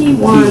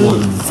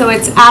P1, so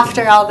it's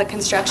after all the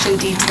construction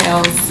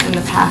details in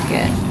the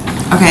packet.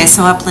 Okay,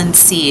 so upland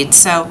seed.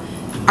 So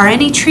are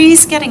any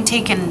trees getting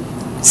taken?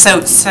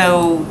 So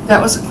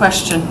That was a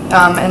question,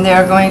 and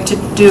they're going to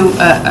do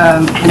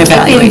an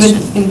evaluation.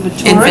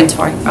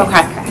 Inventory.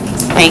 Okay.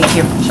 Thank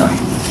you. Sure.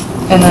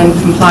 And then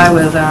comply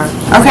with our...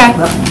 Okay.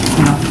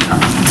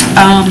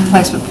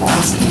 Placement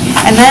policy.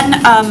 And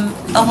then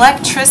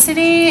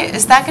electricity,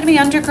 is that going to be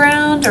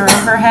underground or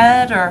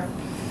overhead, or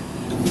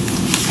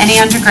any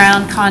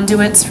underground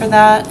conduits for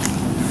that?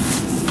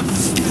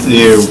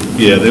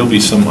 There'll be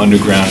some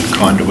underground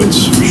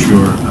conduits for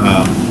sure.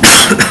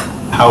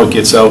 How it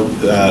gets out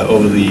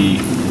over the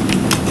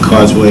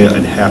causeway,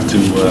 I'd have to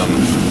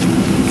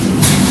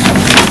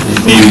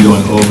maybe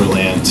going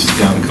overland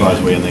down the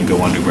causeway and then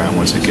go underground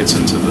once it gets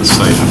into the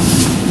site.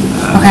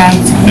 Okay.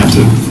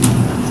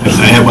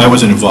 I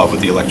wasn't involved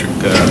with the electric.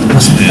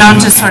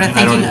 Not just sort of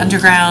thinking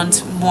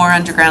underground, more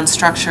underground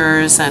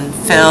structures and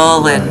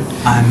fill and...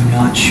 I'm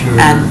not sure.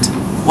 And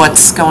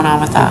what's going on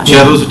with that?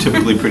 Yeah, those are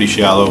typically pretty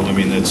shallow. I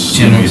mean, that's...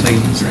 General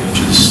inches.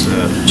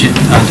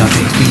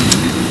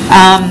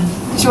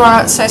 Do you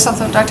want to say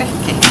something, Dr.?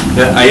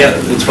 Yeah,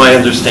 it's my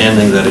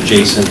understanding that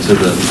adjacent to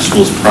the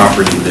school's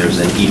property, there's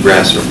an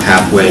egress or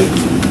pathway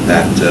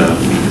that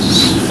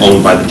is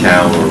owned by the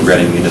town or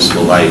Reading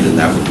Municipal Light, and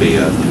that would be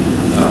a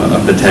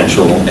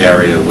potential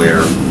area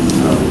where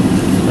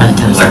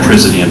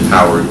electricity and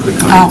power could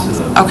come into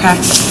the... Okay.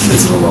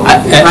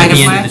 At Right the of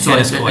end way? of the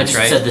tennis courts,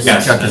 right? Said this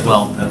Yes. in Chuck as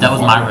well. That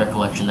was my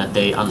recollection, that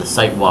they, on the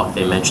site walk,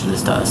 they mentioned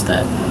this to us,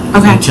 that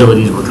Okay.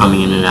 utilities were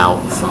coming in and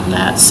out from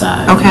that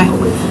side. Okay.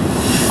 Away from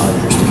our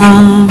jurisdiction.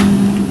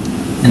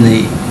 And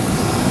the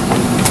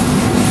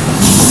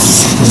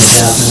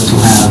bathrooms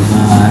will have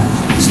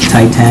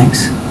tight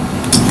tanks.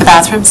 The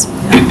bathrooms?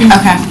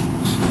 Okay.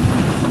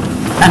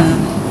 And,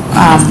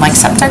 like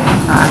septic?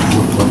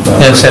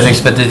 No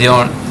septics, but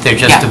they're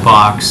just a Yeah.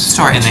 box.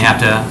 Storage. And they have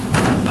to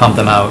pump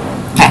them out,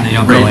 Okay. and they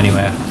don't go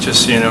anywhere.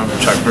 Just so you know,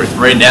 Chuck,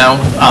 right now,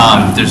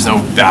 there's no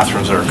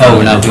bathrooms that are Oh,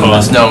 we're not doing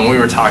proposed. that. No, when we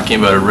were talking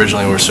about it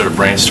originally, we were sort of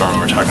brainstorming, we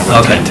were talking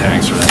about Okay. tight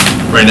tanks or that.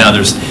 Right now,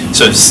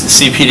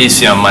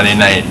 CPDC on Monday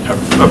night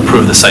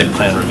approved the site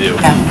plan review,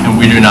 Yeah. and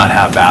we do not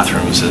have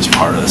bathrooms as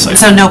part of the site.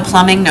 So no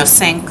plumbing, no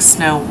sinks,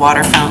 no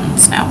water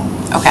fountains, no?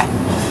 Okay.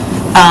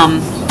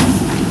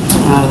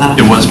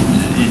 It was,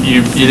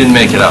 you didn't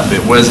make it up,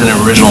 it was an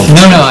original.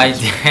 No,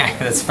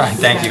 that's fine,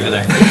 thank you for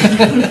that.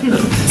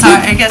 So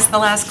I guess the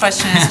last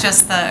question is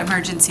just the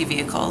emergency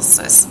vehicles.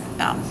 Is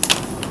that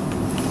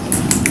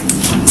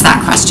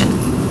question?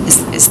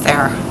 Is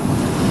there?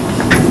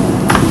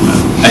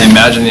 I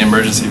imagine the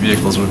emergency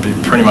vehicles would be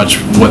pretty much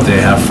what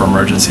they have for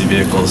emergency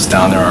vehicles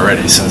down there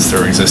already, since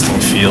they're existing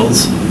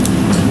fields.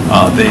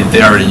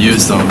 They already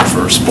use them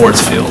for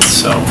sports fields,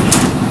 so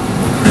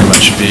pretty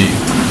much be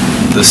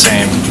the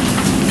same,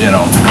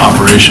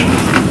 operation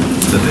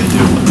that they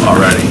do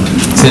already.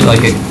 Is it like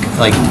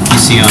you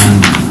see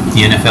on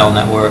the NFL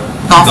Network?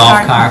 Golf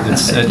cart? cart,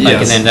 it's like,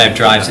 Yes. and then that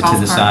drives it to Golf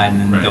the cart. side, and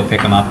then Right. they'll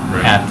pick them up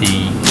Right. at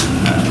the,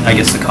 I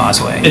guess, the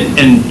causeway.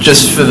 And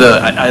just for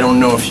I don't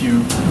know if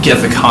you get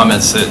the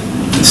comments that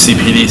the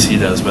CPDC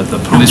does, but the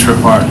police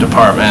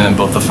department and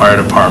both the fire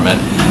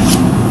department,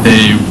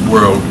 they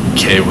were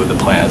okay with the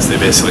plans. They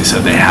basically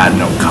said they had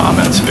no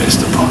comments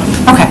based upon.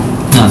 Okay.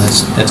 No,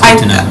 that's good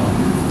to know.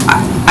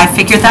 I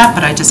figured that,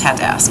 but I just had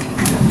to ask.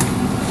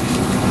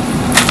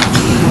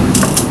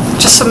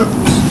 Just some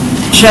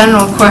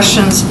general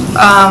questions.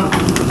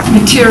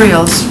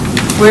 Materials,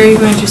 where are you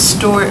going to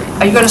store,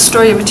 are you going to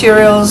store your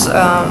materials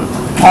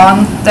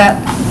on that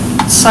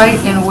site,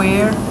 and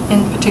where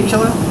in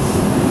particular?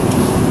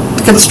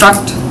 To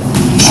construct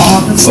all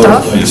of the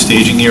stuff? Like a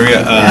staging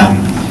area? Yeah.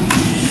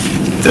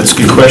 That's a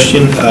good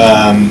question.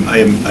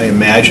 I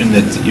imagine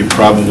that you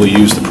probably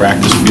use the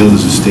practice field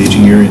as a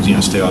staging area,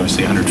 stay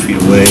obviously 100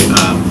 feet away.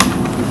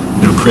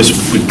 Chris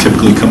would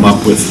typically come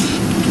up with,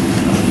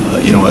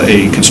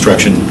 a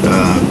construction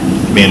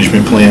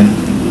management plan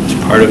as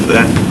part of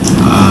that,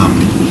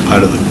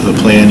 part of the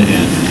plan,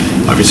 and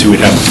obviously we'd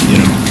have,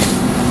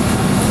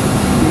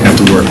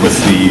 to work with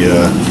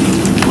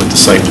the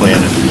site plan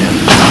and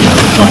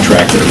the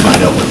contractor to find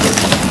out what the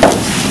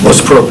most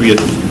appropriate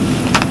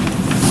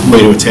way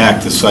to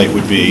attack the site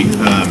would be.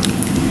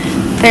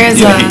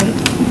 There's Yeah, a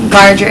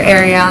larger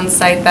area on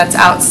site that's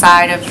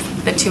outside of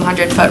the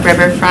 200-foot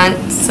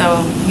riverfront,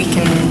 so we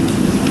can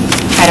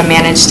try to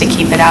manage to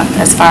keep it out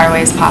as far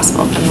away as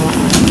possible from the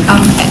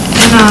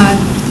wetland.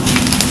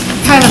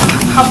 Kind of,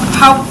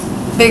 how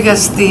big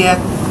is the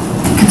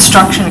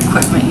construction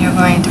equipment you're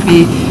going to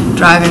be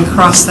driving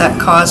across that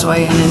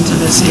causeway and into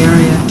this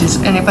area? Does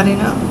anybody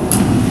know?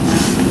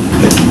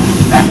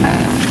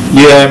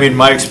 Yeah,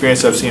 my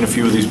experience, I've seen a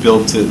few of these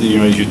built,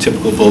 your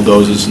typical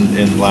bulldozers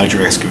and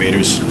larger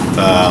excavators,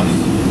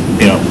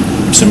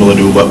 similar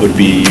to what would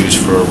be used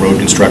for road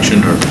construction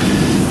or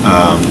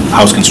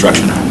house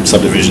construction,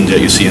 subdivisions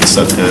that you see in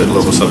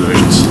local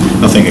subdivisions.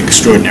 Nothing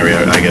extraordinary,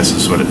 I guess,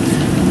 is what it...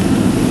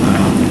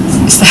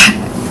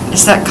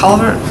 Is that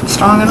culvert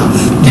strong enough?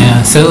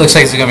 Yeah, so it looks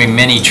like there's going to be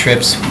many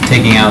trips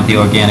taking out the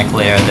organic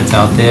layer that's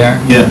out there.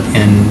 Yeah.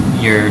 And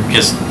you're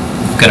just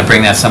going to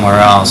bring that somewhere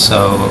else,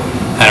 so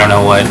I don't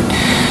know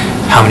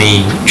how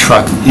many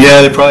truck...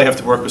 Yeah, they probably have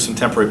to work with some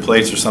temporary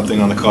plates or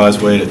something on the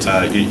causeway.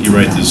 You're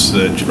right,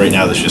 right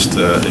now there's just,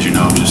 as you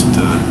know,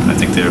 I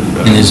think they're...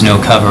 And there's no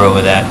cover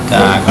over that.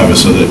 cover,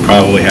 so they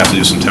probably have to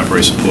do some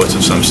temporary supports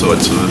of some sort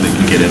so that they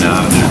can get in and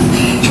out of there.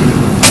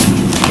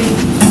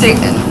 I think,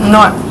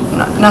 not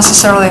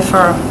necessarily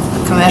for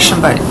the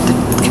commission, but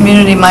the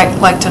community might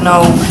like to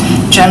know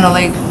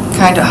generally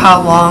kind of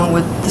how long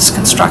would this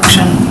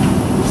construction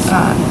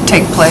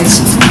take place,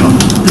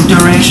 the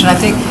duration. I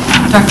think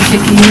Dr.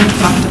 Hickey, you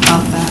talked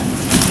about that.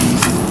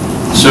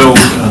 So,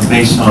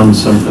 based on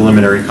some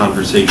preliminary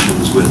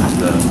conversations with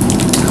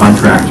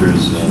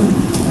contractors,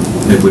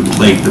 that would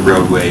plate the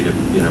roadway to,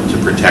 to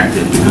protect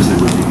it because there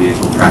would be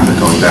vehicle traffic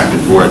going back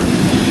and forth.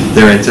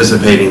 They're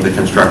anticipating the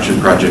construction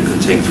project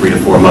could take 3 to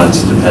 4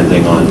 months,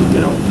 depending on,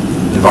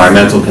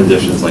 environmental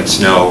conditions like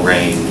snow,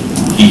 rain,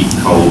 heat,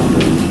 cold,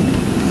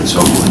 and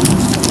so forth.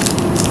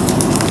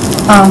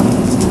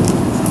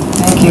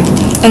 Thank you.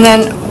 And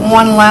then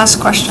one last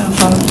question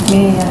from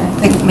me, and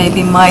I think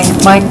maybe Mike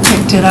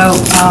picked it out.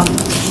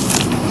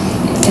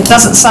 It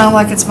doesn't sound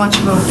like it's much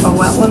of a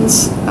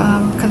wetlands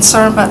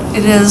concern, but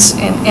it is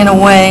in a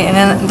way, and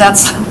then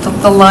that's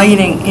the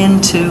lighting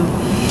into,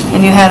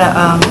 and you had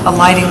a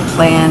lighting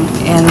plan,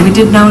 and we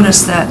did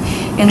notice that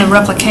in the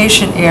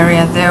replication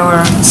area, there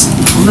were a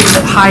little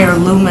bit higher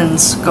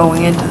lumens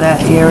going into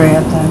that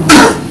area than...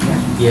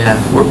 Yeah,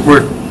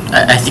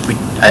 I think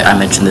I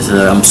mentioned this,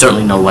 I'm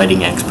certainly no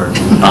lighting expert.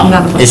 None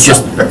of us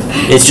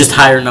It's just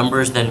higher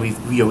numbers than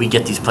we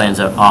get these plans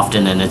out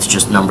often, and it's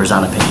just numbers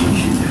on a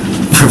page.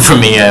 For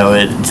me,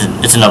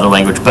 it's another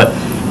language, but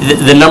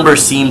the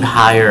numbers seemed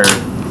higher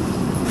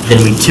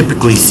than we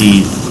typically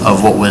see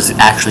of what was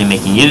actually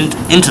making it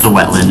into the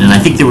wetland, and I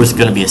think there was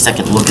going to be a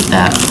second look at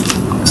that.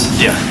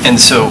 Yeah, and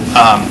so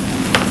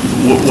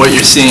what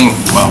you're seeing,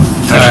 well,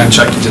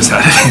 Chuck, you just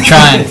had it. I'm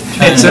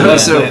trying.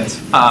 So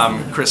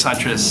Chris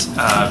Huntress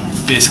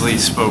basically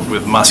spoke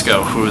with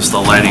Musco, who is the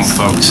lighting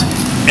folks,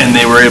 and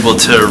they were able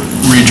to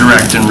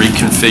redirect and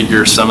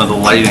reconfigure some of the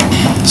lighting.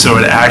 So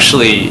it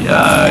actually,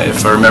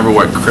 if I remember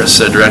what Chris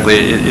said directly,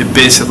 it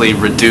basically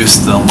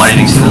reduced the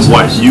lighting from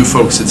what you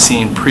folks had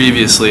seen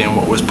previously and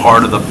what was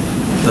part of the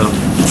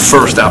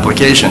first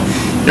application.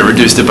 It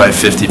reduced it by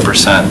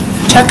 50%.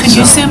 Chuck, could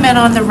you zoom in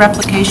on the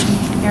replication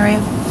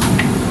area,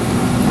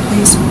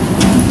 please?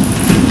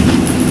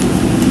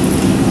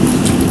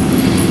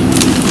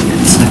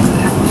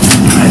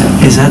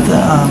 Is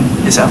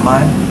that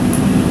mine?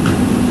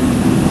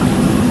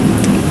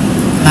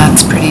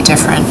 That's pretty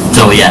different.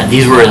 So yeah,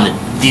 these were in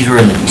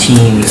the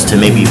teens to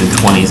maybe even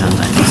 20s, I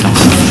think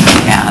something.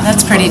 Yeah,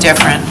 that's pretty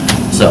different.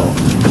 So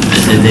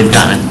they've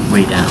gotten it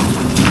way down.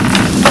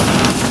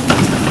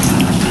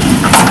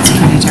 It's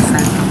pretty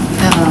different.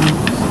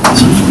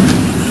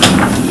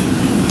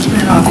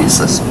 And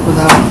obviously,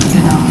 without,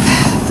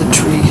 the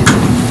tree.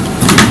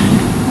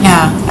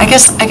 Yeah, I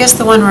guess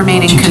the one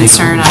remaining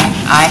concern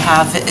I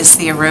have is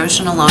the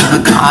erosion along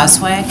the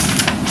causeway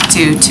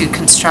due to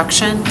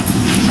construction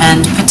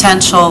and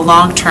potential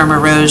long-term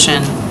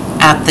erosion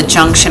at the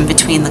junction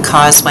between the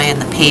causeway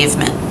and the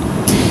pavement.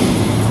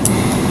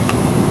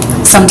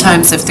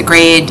 Sometimes if the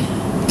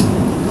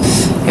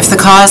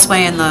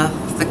causeway and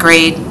the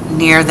grade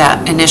near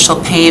that initial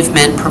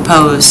pavement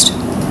proposed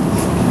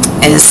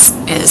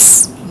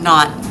is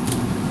not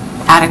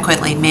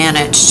adequately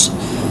managed,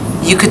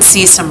 you could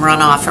see some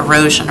runoff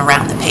erosion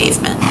around the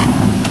pavement.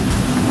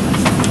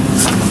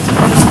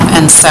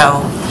 And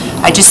so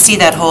I just see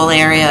that whole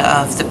area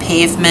of the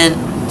pavement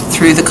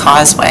through the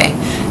causeway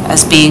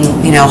as being,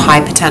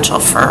 high potential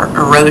for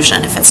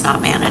erosion if it's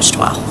not managed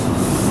well.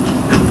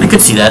 I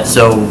could see that.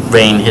 So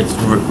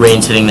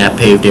rain's hitting that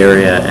paved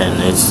area,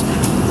 and it's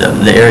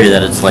the area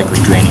that it's likely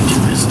draining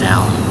to is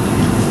down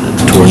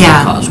towards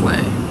the causeway.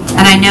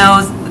 And I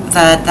know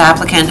that the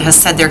applicant has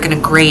said they're going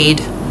to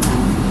grade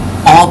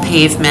all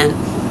pavement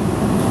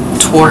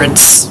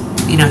towards,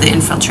 the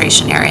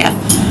infiltration area.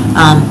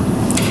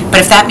 But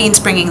if that means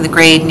bringing the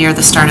grade near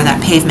the start of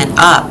that pavement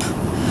up,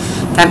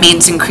 that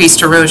means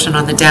increased erosion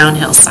on the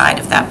downhill side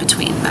of that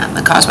between that and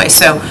the causeway.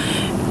 So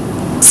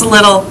it's a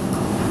little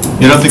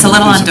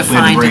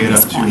undefined Bring it at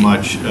up this too point.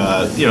 much.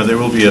 There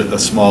will be a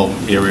small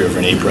area of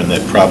an apron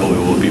that probably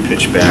will be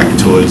pitched back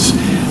towards,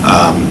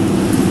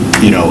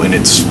 and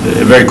it's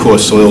very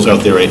coarse soils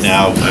out there right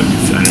now. I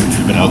don't know if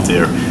you've been out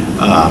there,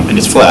 and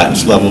it's flat,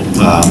 it's level.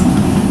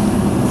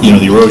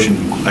 The erosion,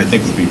 I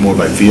think, would be more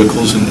by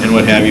vehicles and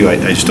what have you. I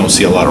just don't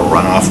see a lot of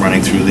runoff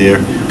running through there,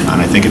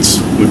 and I think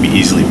would be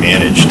easily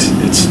managed.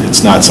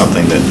 It's not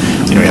something that,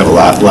 you have a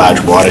large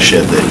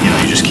watershed that,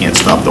 you just can't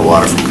stop the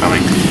water from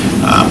coming.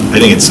 I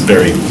think it's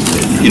very,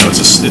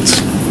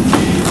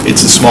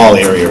 it's a small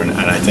area, and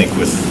I think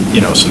with,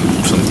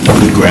 some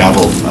good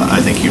gravel,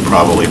 I think you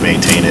probably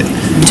maintain it.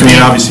 I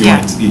mean, obviously,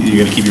 you're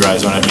going to keep your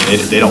eyes on it. I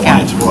mean, they don't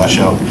want it to wash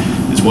out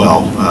as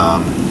well,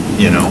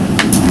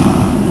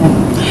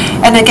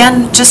 And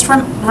again, just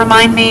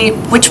remind me,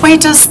 which way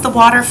does the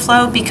water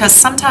flow? Because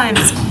sometimes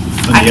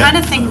I kind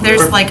of think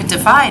there's like a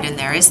divide in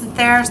there, isn't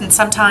there? And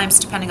sometimes,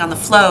 depending on the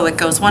flow, it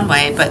goes one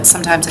way, but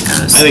sometimes it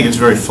goes... I think it's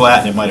very flat,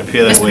 and it might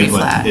appear that way,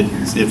 but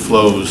it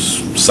flows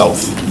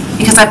south.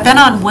 Because I've been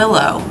on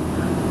Willow,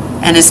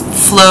 and it's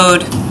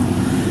flowed...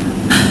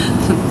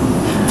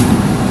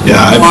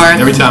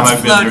 Every time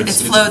I've been there,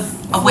 it's flowed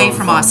away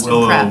from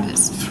Austin Prep.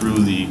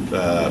 Through the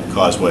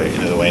causeway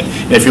into the way.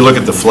 And if you look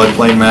at the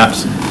floodplain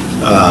maps,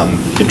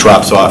 it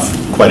drops off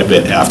quite a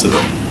bit after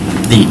the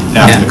after the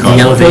Yeah, it goes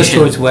elevation.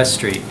 towards West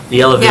Street.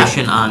 The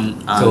elevation on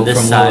So this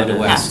from side, lower to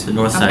west. the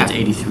north side's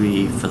Okay.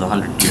 83 for the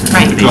 100-year.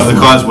 Right. The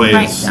causeway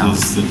Right. is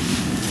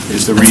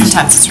the reason.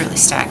 Sometimes it's really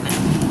stagnant.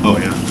 Oh,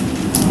 yeah.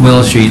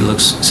 Willow Street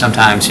looks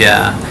sometimes,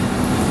 yeah.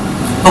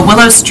 But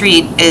Willow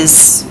Street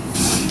is,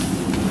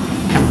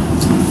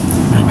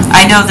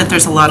 I know that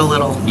there's a lot of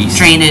little East.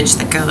 drainage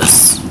that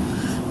goes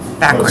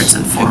backwards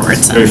and forwards.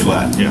 It's very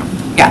flat, yeah.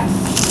 Yeah.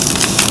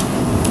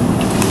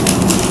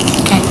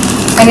 Okay.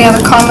 Any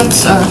other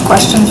comments or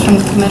questions from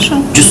the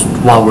commission? Just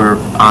while we're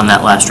on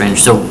that last drainage,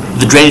 so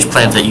the drainage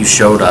plans that you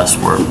showed us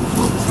were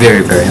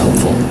very, very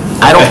helpful.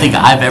 I don't think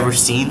I've ever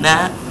seen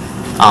that.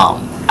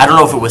 I don't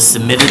know if it was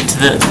submitted to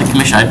the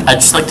commission. I'd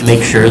just like to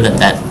make sure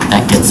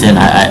that gets in.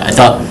 I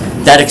thought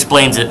that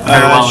explains it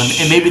very well,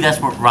 and maybe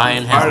that's what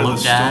Ryan has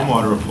looked at.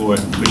 Part of the stormwater report,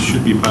 which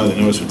should be part of the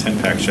notice of 10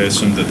 package, I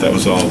assumed that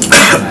was all.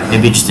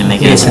 Maybe just to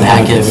make it a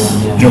packet.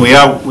 You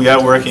know, we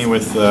are working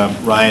with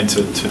Ryan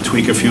to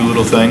tweak a few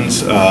little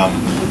things,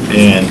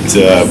 and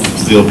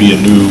there'll be a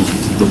new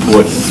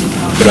report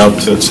put out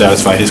to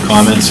satisfy his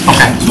comments.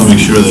 Okay. So I'll make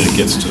sure that it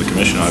gets to the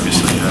commission,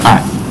 obviously. All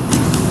right.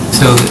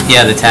 So,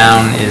 yeah, the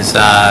town is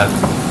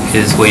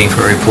waiting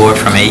for a report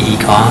from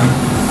AECom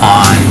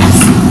on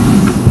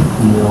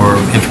more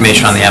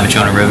information on the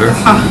Abachona River.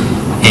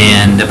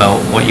 And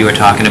about what you were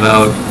talking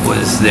about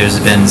was there's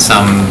been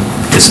some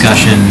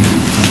discussion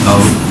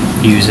about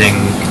using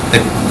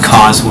the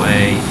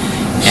causeway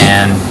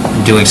and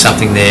doing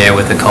something there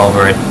with the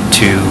culvert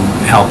to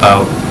help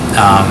out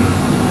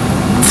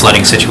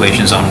flooding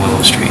situations on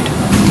Willow Street.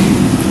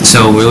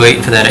 So we're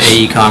waiting for that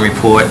AECom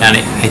report, and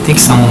I think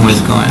someone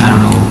was going, I don't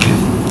know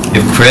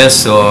if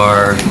Chris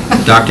or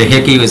Dr.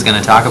 Hickey was going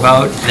to talk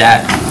about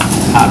that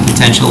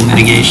potential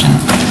mitigation.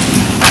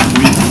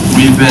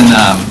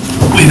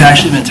 We've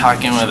actually been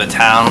talking with the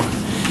town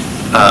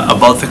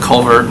about the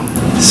culvert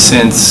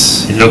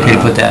since Is it okay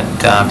to put that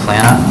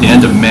plan up? the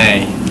end of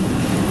May.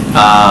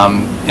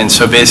 And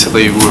so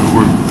basically,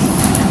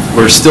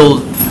 we're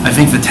still, I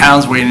think the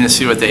town's waiting to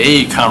see what the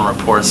AECom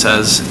report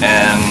says,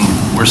 and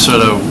we're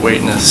sort of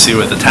waiting to see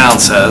what the town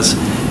says.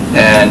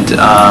 And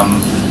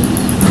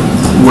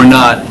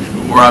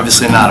we're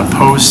obviously not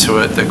opposed to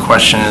it. The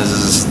question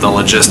is the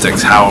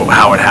logistics,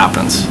 how it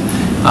happens.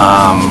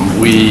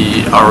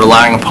 We are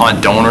relying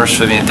upon donors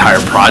for the entire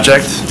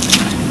project,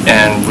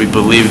 and we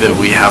believe that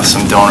we have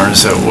some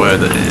donors that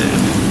would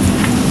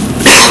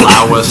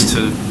allow us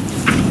to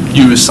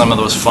use some of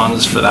those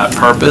funds for that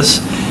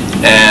purpose.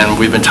 And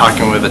we've been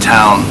talking with the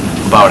town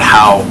about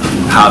how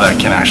that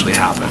can actually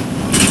happen.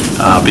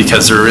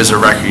 Because there is a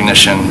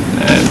recognition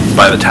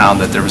by the town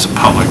that there was a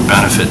public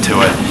benefit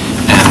to it,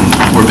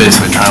 and we're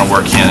basically trying to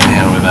work hand in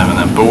hand with them.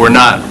 But we're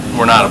not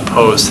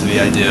opposed to the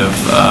idea of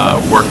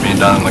work being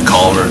done in the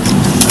culvert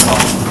at all.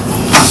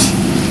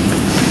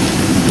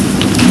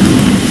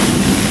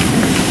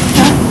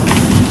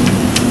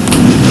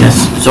 Yes.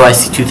 So I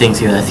see two things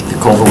here. I think the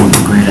culvert would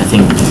be great. I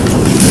think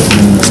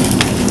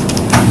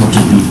much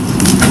as we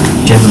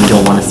generally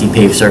don't want to see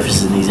paved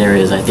surfaces in these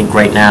areas, I think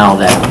right now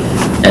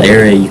that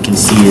area you can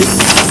see is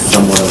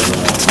somewhat of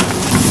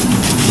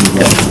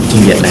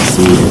can get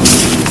messy and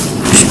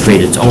just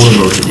create its own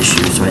erosion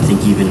issue. So I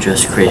think even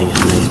just creating a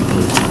nice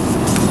loop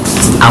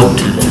out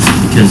to this,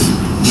 because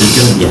there's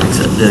going to be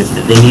access.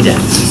 They need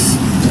access.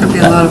 There'll be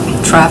a lot of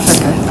traffic,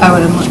 I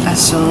would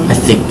assume. I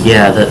think,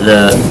 yeah,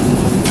 the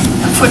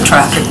Foot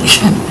traffic.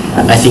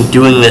 I think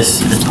doing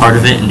this as part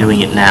of it and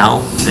doing it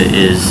now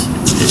is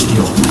you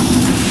know,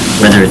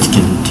 whether it's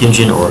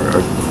contingent or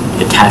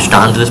attached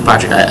onto this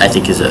project, I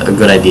think is a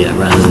good idea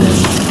rather than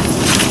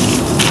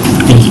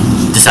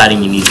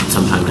deciding you need it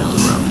sometime down the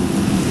road.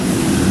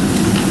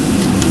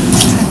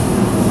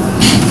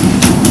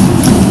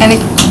 Any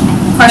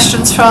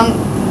questions from?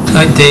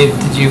 Dave,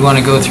 did you want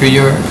to go through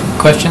your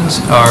questions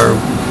or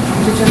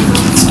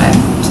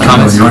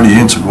comments? You already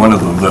answered one of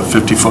them. The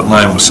 50-foot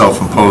line was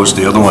self-imposed.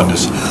 The other one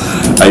is,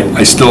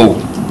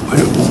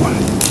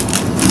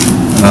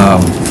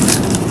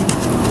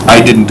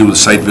 I didn't do the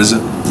site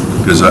visit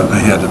because I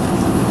had a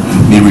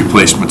knee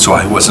replacement, so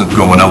I wasn't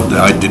going out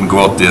there. I didn't go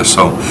out there,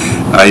 so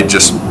I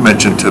just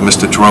mentioned to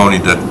Mr.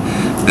 Tirone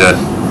that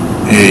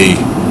a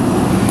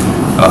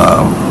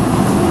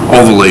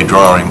overlay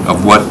drawing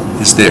of what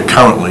is there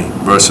currently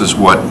versus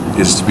what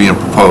is being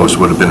proposed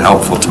would have been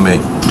helpful to me.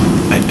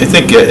 I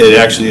think it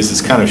actually is,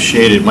 it's kind of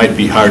shaded, it might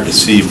be hard to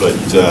see, but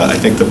I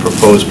think the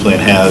proposed plan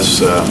has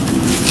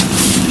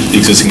the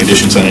existing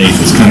additions underneath.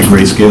 It's kind of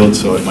grayscaled,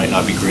 so it might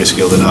not be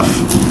grayscaled enough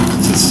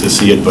to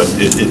see it, but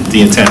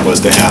the intent was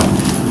to have,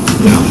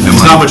 you know,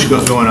 there's not much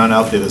going on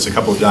out there. There's a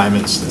couple of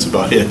diamonds, that's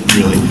about it,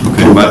 really.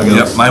 Okay,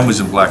 mine was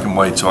in black and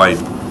white, so I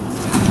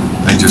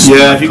just...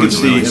 Yeah, if you can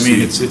see, I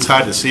mean, it's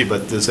hard to see,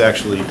 but there's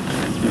actually,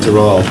 these are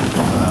all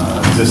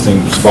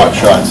existing spot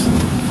shots. And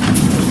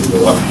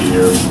go up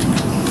here.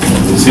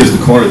 Here's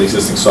the corner of the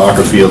existing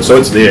soccer field, so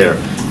it's there.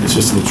 It's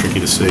just a little tricky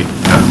to see. Okay.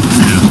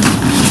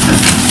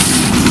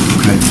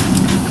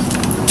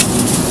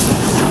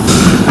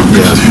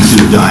 Yeah, you can see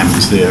the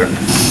diamonds there.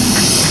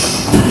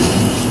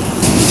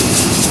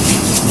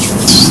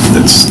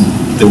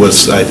 there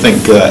was, I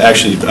think,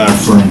 actually our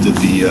firm did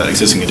the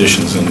existing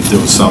additions, and there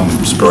was some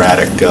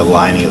sporadic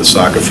lining of the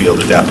soccer field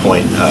at that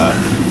point,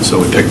 so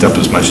we picked up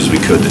as much as we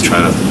could to try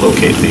to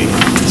locate the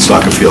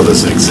soccer field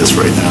as it exists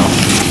right now.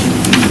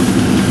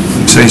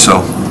 Say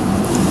so.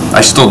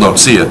 I still don't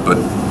see it, but...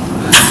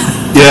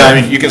 Yeah,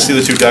 I mean, you can see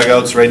the two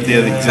dugouts right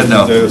there.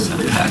 No,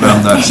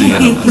 I'm not seeing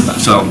it.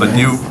 So, but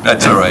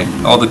that's all right.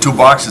 All the two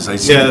boxes, I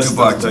see the two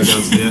boxes.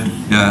 Dugouts, yeah.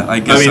 Yeah, I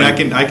guess.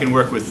 I can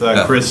work with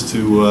Chris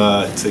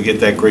to get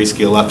that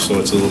grayscale up so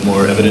it's a little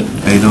more evident.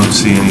 I don't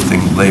see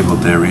anything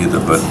labeled there either,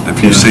 but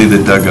if you say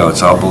the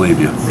dugouts, I'll believe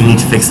you. We need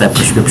to fix that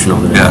prescription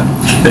over there. Yeah.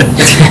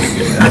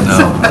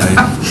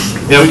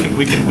 Yeah,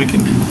 we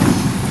can.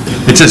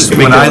 It's just,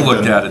 when I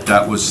looked at it,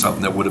 that was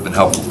something that would have been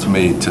helpful to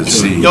me to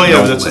see. Oh,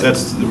 yeah,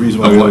 that's the reason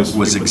why we always... What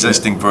was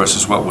existing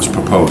versus what was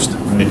proposed.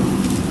 Right.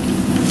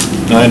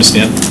 No, I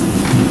understand.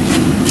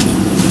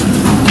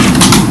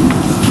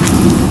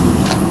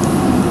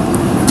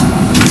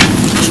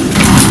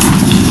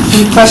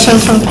 Any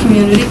questions from the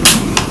community?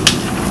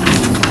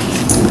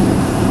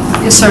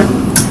 Yes, sir.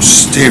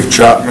 Steve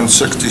Chapman,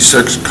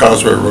 66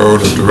 Causeway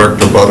Road, a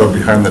direct abutter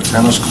behind the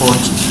tennis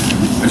courts.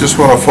 I just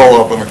want to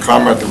follow up on the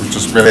comment that was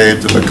just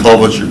made that the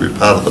culvert should be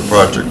part of the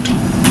project.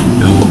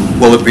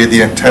 Will it be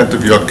the intent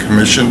of your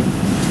commission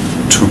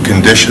to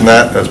condition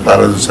that as part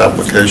of this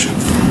application?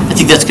 I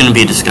think that's going to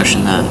be a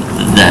discussion that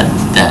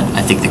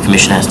I think the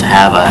commission has to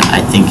have.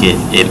 I think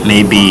it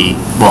may be,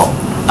 well,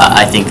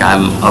 I think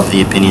I'm of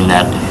the opinion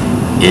that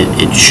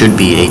it should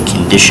be a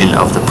condition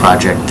of the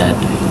project that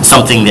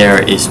something there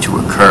is to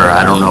occur.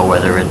 I don't know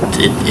whether it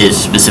is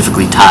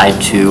specifically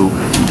tied to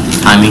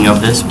timing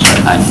of this,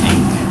 but I think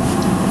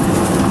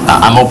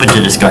I'm open to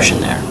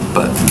discussion there,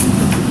 but.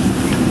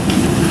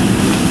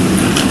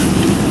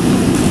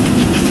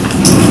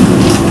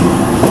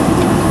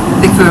 I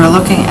think we were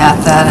looking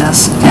at that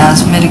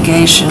as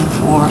mitigation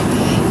for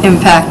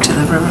impact to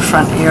the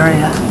riverfront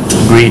area.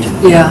 Agreed.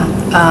 Yeah.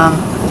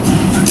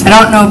 I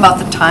don't know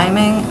about the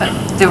timing, but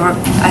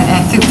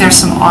I think there's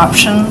some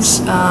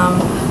options.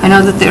 I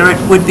know that there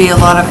would be a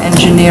lot of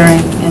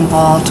engineering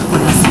involved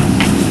with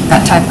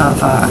that type of,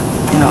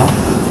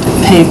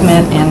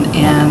 pavement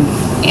and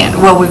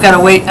well, we've got to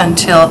wait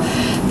until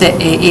the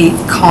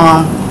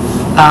AECOM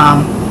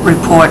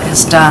report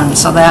is done,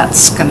 so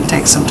that's going to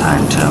take some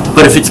time too.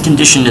 But if it's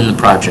conditioned in the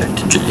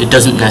project, it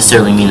doesn't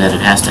necessarily mean that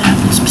it has to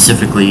happen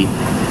specifically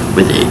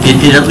with it.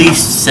 It at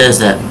least says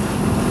that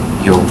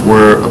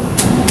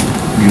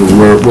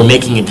we're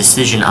making a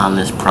decision on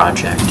this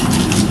project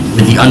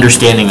with the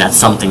understanding that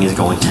something is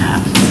going to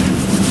happen,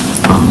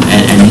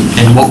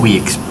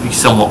 and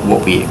somewhat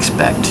what we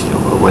expect,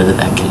 whether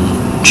that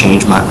can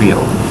change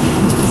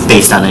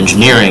based on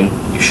engineering,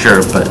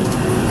 sure, but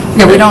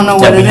yeah, we don't know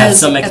what it is. We have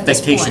some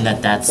expectation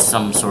that that's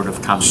some sort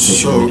of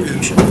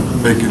compensation.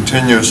 May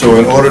continue. So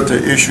in order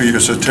to issue your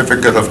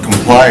certificate of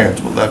compliance,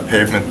 will that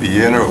pavement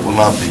be in or it will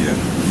not be in?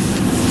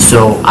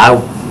 So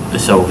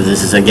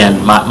this is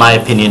again my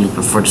opinion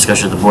for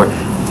discussion of the board.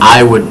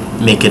 I would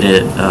make it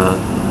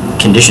a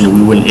condition that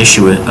we wouldn't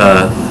issue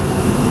a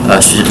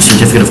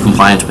certificate of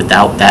compliance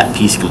without that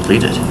piece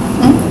completed.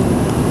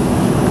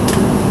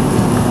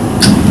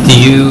 Do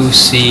you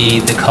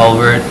see the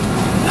culvert,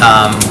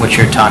 which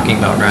you're talking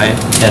about, right,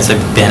 as a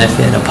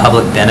benefit, a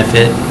public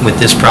benefit with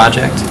this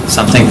project?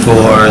 Something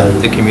for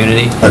the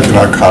community? I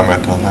cannot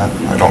comment on that.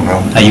 I don't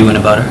know. Are you in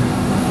a butter?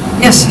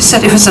 Yes, he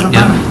said it was in a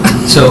butter.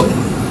 Yeah. So.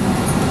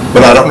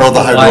 But I don't know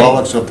the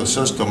hydraulics of the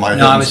system. No,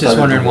 I was just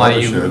wondering why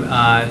you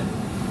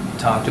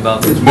talked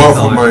about this. It's more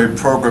from a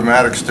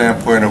programmatic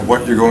standpoint of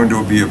what you're going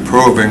to be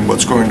approving,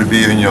 what's going to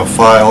be in your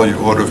file, your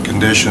order of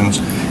conditions,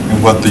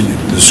 and what the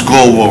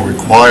school will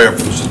require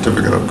for the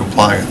certificate of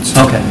compliance.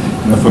 Okay.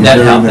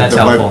 That's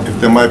helpful. If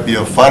there might be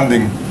a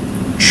funding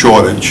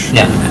shortage.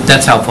 Yeah,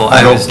 that's helpful.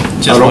 I was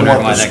just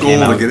wondering why that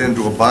came out. I don't want the school to get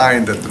into a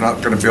bind that they're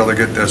not going to be able to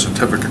get their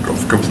certificate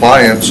of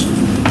compliance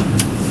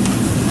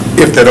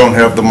if they don't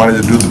have the money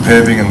to do the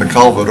paving and the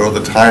culvert, or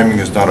the timing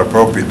is not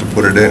appropriate to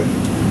put it in.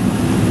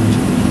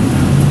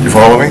 You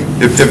follow me?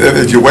 If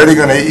you're waiting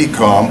on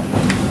AECOM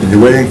and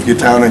you're waiting for your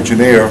town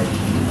engineer,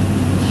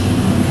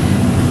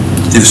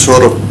 you're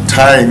sort of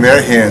tying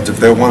their hands if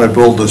they want to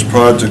build this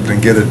project and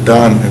get it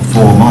done in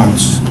 4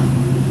 months.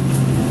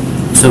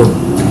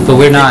 But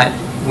we're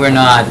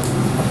not,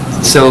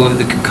 so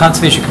the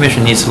Conservation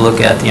Commission needs to look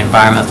at the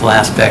environmental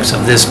aspects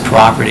of this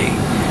property,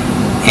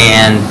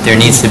 and there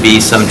needs to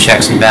be some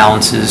checks and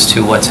balances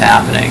to what's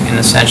happening. And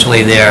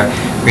essentially they're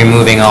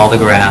removing all the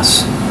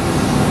grass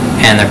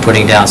and they're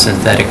putting down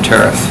synthetic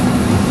turf.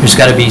 There's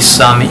got to be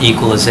some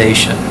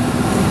equalization.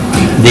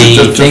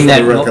 Just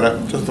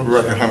for the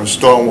record, I'm a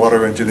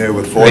stormwater engineer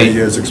with 40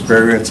 years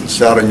experience and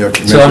sat on your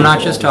committee. So I'm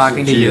not just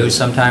talking to you.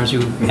 Sometimes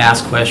you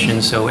ask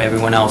questions so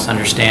everyone else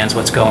understands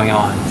what's going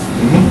on.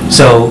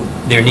 So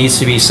there needs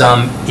to be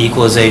some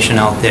equalization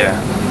out there.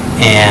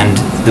 And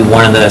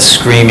one of the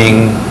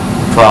screaming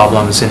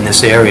problems in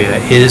this area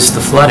is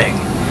the flooding.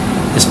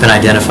 It's been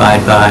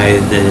identified by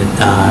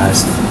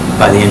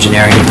the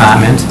engineering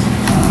department,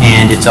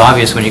 and And it's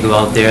obvious when you go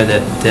out there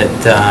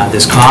that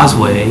this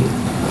causeway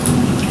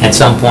at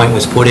some point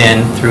was put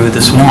in through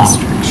the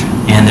swamp.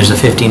 And there's a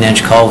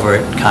 15-inch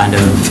culvert kind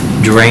of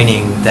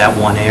draining that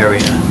one area.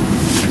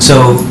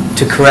 So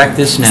to correct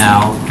this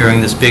now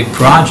during this big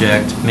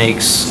project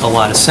makes a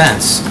lot of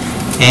sense.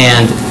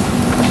 And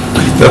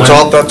That's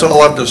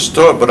all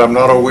understood, but I'm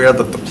not aware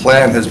that the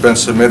plan has been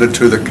submitted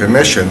to the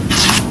commission.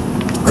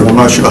 And I'm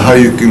not sure how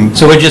you can...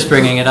 so we're just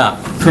bringing it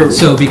up.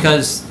 So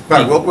because...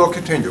 Right, we'll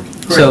continue.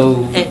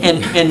 So...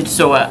 And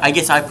so I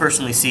guess I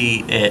personally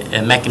see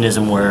a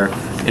mechanism where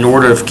an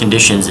order of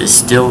conditions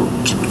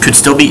could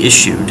still be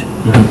issued.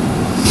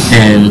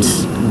 And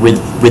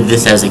with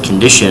this as a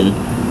condition,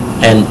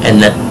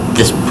 and that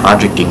this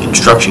project in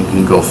construction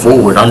can go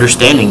forward,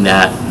 understanding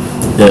that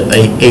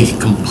a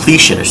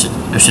completion,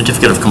 a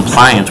certificate of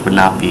compliance would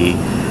not be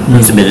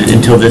submitted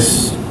until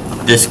this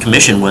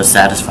commission was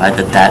satisfied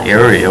that that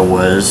area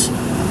was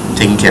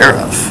taken care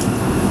of.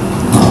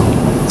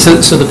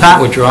 So the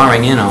part we're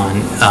drawing in on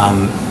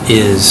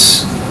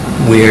is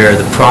where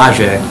the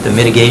project, the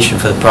mitigation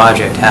for the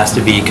project has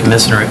to be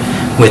commensurate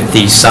with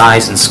the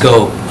size and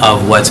scope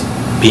of what's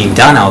being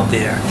done out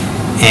there.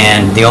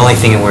 And the only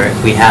thing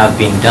we have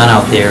being done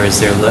out there is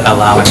they're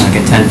allowing like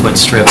a 10-foot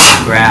strip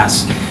of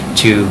grass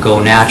to go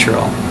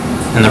natural,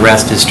 and the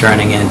rest is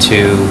turning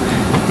into,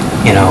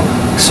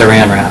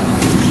 saran wrap.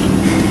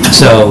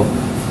 So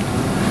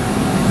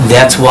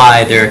that's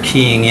why they're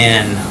keying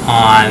in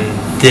on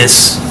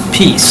this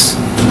piece.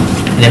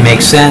 And it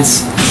makes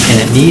sense, and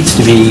it needs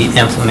to be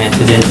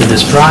implemented into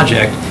this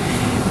project,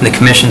 and the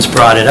commission's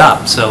brought it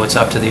up, so it's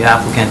up to the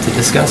applicant to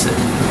discuss it.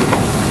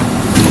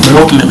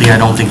 But ultimately, I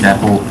don't think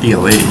that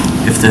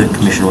if the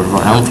commission were to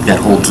vote, I don't think that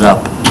holds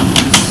up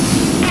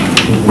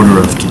order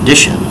of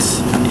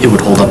conditions. It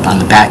would hold up on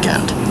the back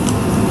end.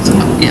 So,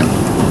 yeah.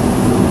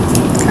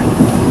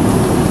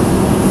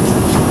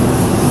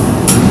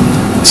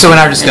 So in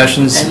our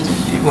discussions,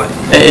 what?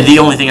 The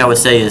only thing I would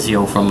say is,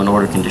 from an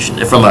order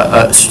condition, from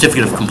a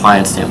certificate of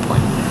compliance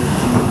standpoint,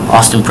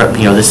 Austin Prep,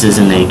 this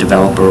isn't a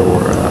developer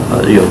or,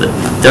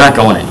 they're not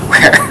going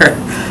anywhere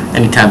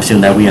anytime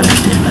soon that we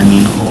understand. I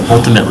mean,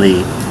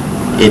 ultimately,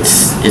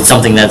 it's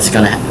something that's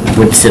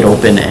would sit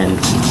open, and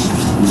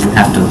we would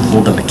have to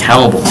hold them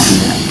accountable to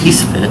that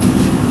piece of it.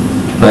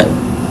 But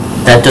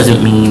that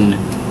doesn't mean,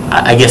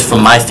 I guess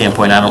from my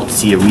standpoint, I don't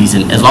see a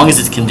reason, as long as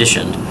it's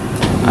conditioned,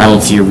 I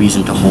don't see a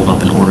reason to hold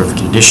up an order of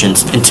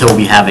conditions until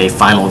we have a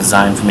final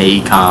design from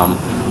AECom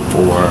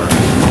or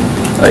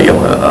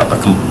a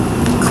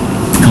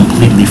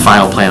completely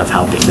final plan of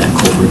how big that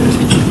culvert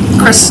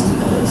is. Chris?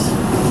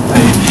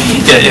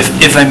 Yeah,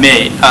 if I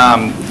may,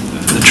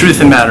 the truth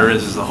of the matter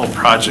is the whole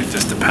project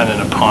is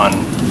dependent upon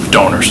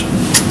donors.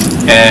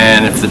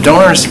 And if the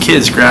donors'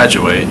 kids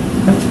graduate,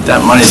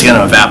 that money's going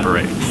to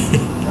evaporate,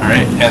 all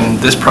right? And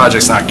this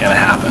project's not going to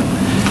happen.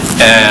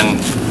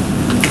 And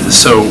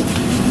so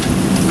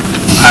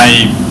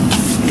I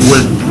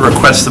would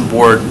request the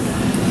board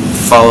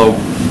follow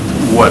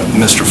what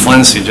Mr.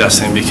 Flynn's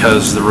suggesting,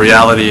 because the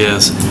reality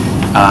is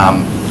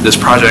this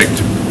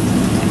project,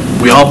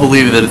 we all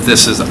believe that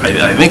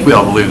I think we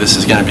all believe this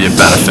is going to be a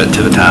benefit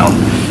to the town.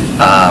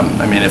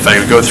 I mean, if I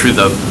go through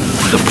the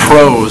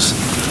pros,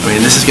 I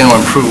mean, this is going to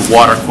improve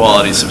water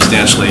quality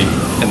substantially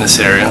in this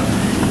area.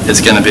 It's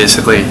going to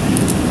basically,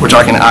 we're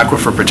talking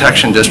Aquifer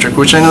Protection District,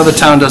 which I know the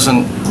town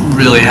doesn't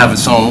really have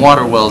its own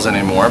water wells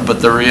anymore,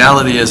 but the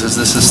reality is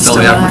this is still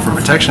the Aquifer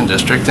Protection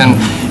District, and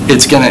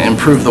it's going to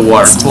improve the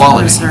water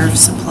quality. Reserve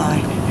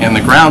supply. And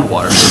the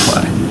groundwater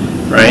supply,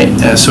 right?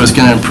 And so it's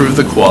going to improve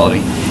the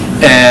quality.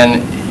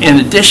 And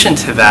in addition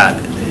to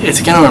that, it's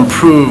going to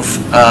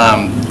improve,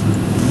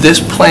 this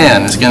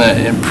plan is going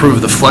to improve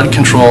the flood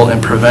control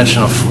and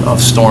prevention of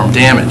storm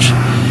damage.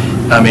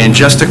 I mean,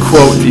 just to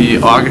quote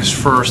the August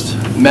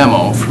 1st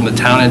memo from the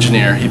town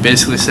engineer, he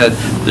basically said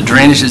the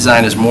drainage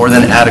design is more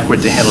than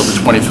adequate to handle the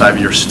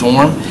 25-year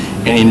storm,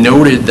 and he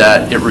noted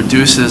that it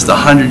reduces the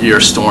 100-year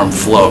storm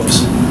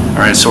flows. All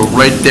right, so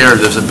right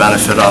there's a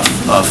benefit of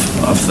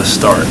the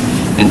start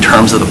in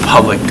terms of the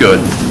public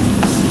good.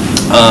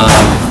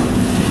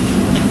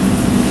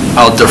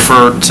 I'll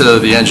defer to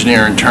the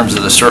engineer in terms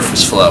of the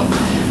surface flow,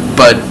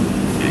 but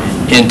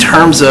in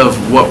terms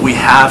of what we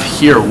have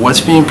here,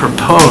 what's being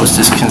proposed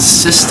is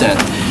consistent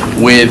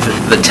with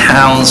the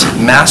town's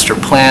master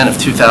plan of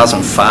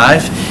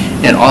 2005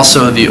 and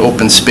also the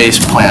open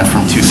space plan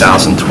from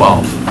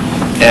 2012.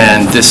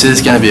 And this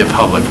is going to be a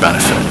public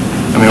benefit.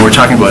 I mean, we're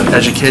talking about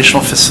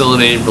educational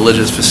facility,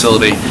 religious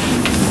facility,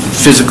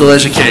 physical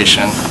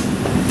education.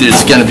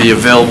 It's going to be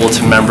available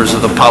to members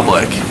of the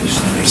public,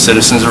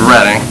 citizens of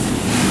Reading.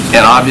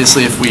 And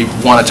obviously, if we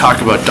want to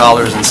talk about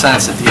dollars and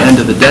cents, at the end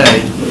of the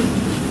day,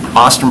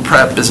 Austin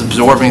Prep is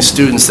absorbing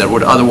students that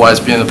would otherwise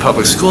be in the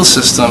public school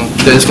system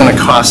that is going to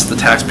cost the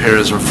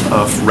taxpayers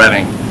of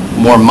Reading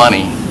more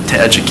money to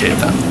educate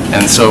them.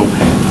 And so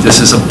this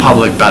is a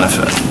public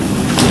benefit.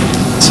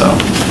 So,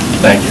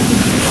 thank you.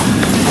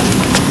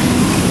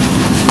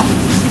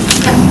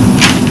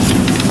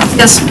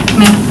 Yes,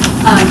 ma'am.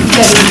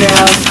 Debbie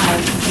Barrow,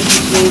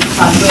 the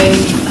causeway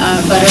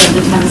butter of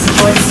the tennis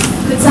courts.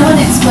 Could someone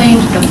explain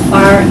to the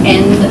far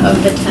end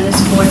of the tennis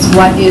courts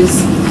what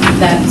is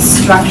that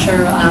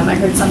structure? I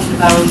heard something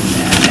about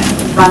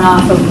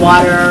runoff of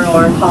water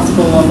or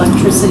possible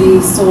electricity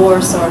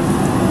source, or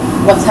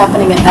what's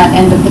happening at that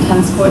end of the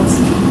tennis courts?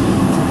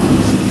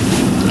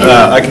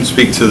 I can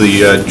speak to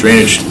the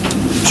drainage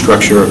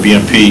structure of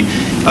BMP.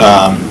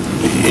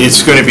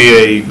 It's going to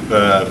be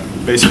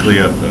basically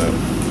a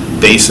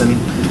basin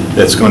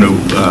that's going to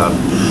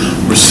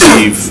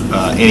receive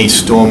any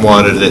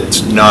stormwater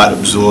that's not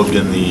absorbed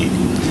in the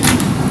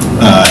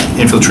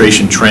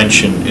infiltration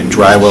trench and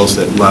dry wells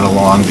that run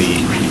along the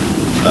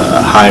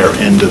higher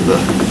end of the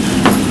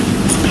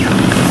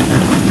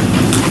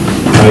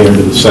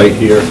site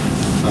here.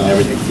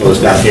 Everything flows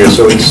down here,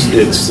 so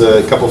it's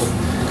a couple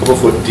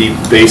foot deep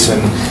basin.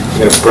 We're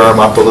going to berm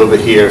up a little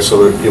bit here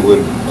so it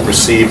would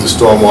receive the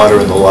stormwater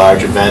in the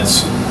large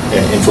events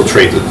and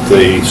infiltrate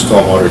the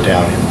stormwater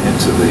down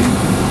into the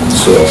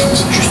soil.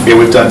 Yeah,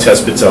 we've done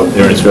test bits out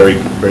there, and it's very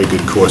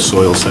good coarse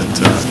soils that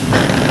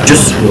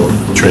Just will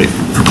infiltrate.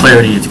 for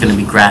clarity, it's going to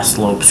be grass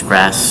slopes,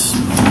 grass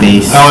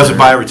base. Oh, it's a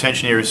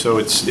bioretention area, so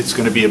it's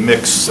going to be a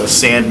mix, a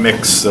sand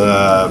mix,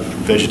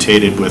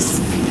 vegetated with,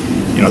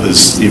 you know,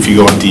 there's, if you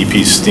go in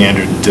DEP's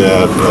standard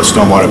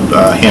stormwater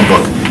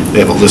handbook, they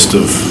have a list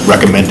of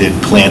recommended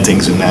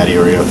plantings in that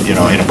area, you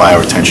know, in a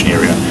bioretention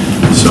area.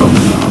 So.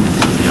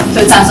 So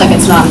it sounds like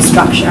it's not a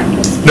structure.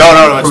 No,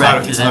 it's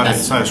Correct.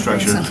 not a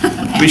structure.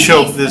 Okay. We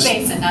show It's this. a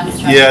basin, not a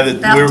structure. Yeah,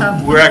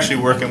 Bathtub. we're actually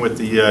working with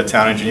the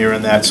town engineer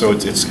on that, so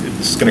it's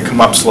going to come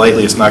up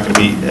slightly. It's not going to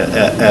be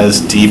as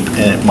deep,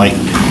 and it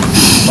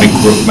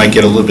might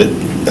get a little bit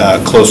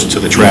closer to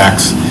the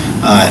tracks.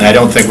 And I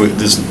don't think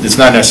it's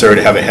not necessary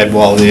to have a head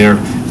wall there.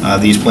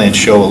 These plans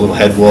show a little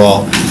head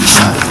wall.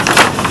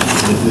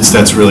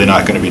 That's really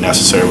not going to be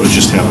necessary. We'll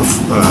just have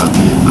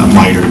a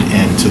mitered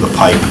end to the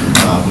pipe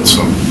with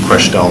some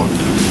crushed stone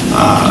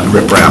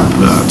riprap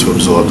to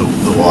absorb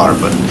the water,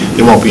 but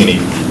there won't be any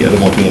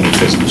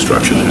physical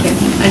structure there.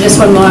 And just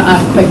one more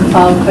quick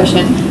follow-up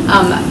question.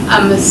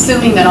 I'm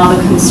assuming that all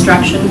the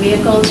construction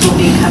vehicles will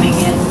be coming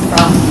in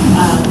from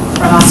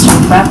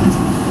Austin Prep,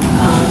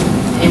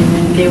 and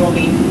they will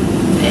be,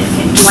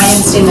 do I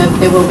understand that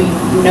there will be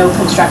no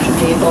construction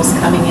vehicles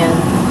coming in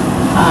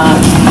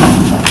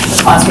the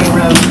Causeway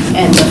Road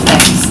end of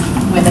things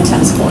where the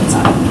tennis courts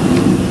are?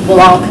 Will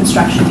all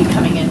construction be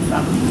coming in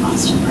from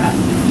Austin Prep?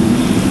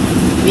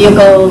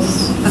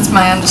 Vehicles? That's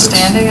my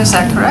understanding, is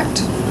that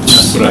correct?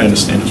 That's what I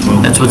understand as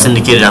well. That's what's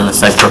indicated on the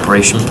site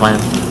preparation plan.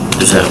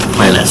 There's a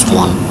plan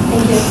S1.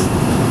 Thank you.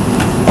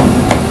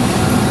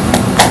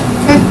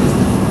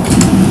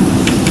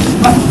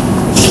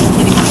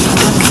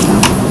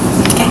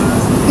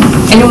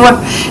 Any more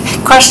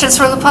questions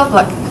from the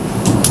public?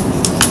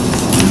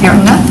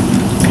 Hearing none?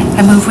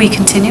 I move we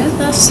continue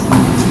this?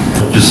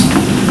 Just,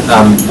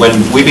 when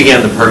we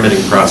began the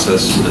permitting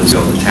process, as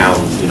the town,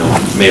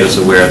 made us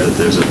aware that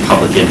there's a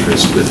public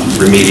interest with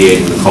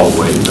remediating the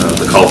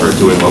culvert,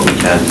 doing what we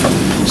can.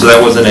 So that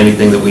wasn't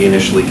anything that we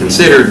initially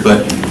considered,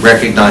 but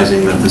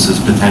recognizing that this is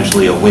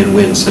potentially a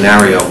win-win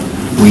scenario,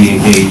 we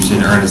engaged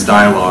in earnest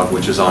dialogue,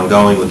 which is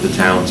ongoing with the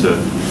town, to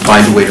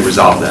find a way to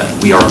resolve that.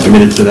 We are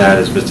committed to that,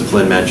 as Mr.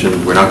 Flynn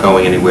mentioned. We're not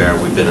going anywhere.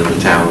 We've been in the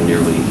town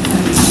nearly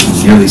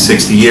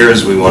 60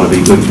 years. We want to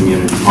be a good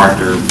community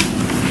partner.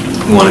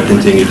 We want to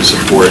continue to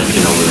support,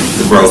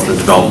 the growth and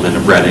development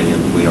of Reading,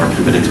 and we are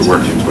committed to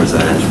working towards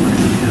that end.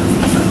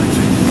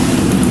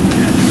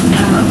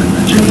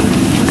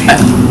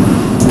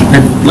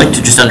 I'd like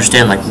to just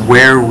understand,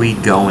 where are we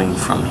going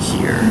from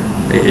here?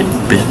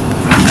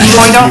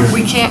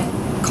 We can't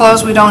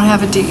close, we don't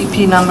have a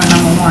DEP number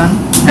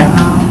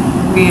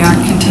 1. We are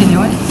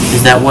continuing.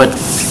 Is that what?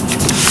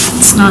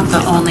 It's not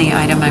the only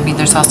item. I mean,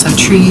 there's also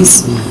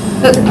trees.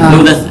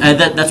 No,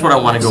 that's what I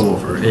want to go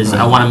over, is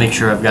I want to make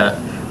sure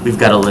we've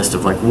got a list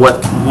of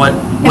what's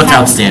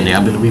outstanding. I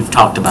mean, we've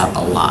talked about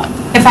a lot.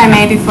 If I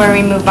may, before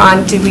we move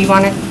on, do we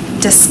want to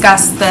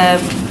discuss the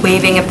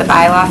waiving of the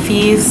bylaw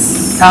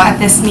fees at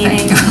this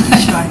meeting?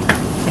 Sure.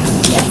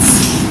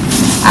 Yes.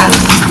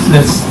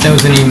 That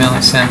was an email I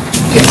sent.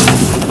 Did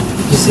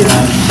you see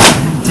that?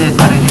 Did,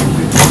 but I didn't.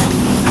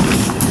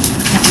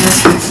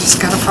 I just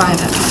gotta find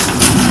it.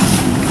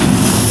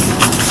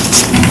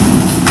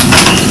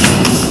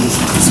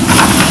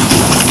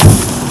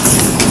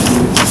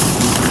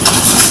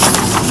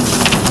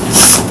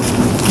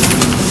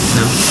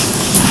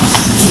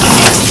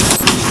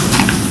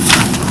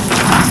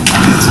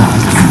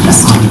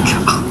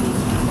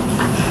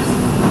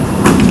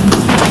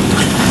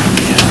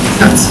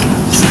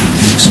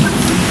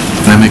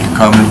 Can I make a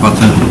comment about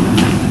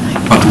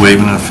the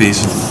waiving of the fees?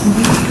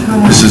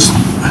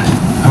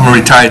 I'm a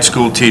retired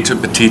school teacher,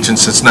 been teaching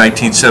since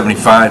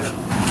 1975.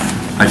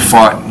 I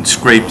fought and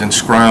scraped and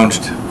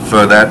scrounged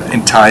for that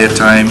entire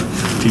time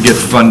to get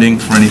funding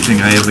for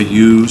anything I ever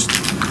used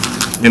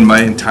in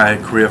my entire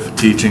career for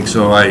teaching,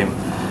 so I am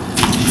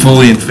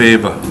fully in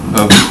favor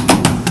of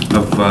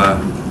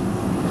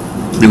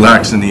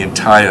relaxing the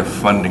entire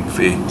funding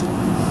fee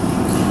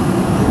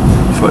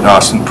for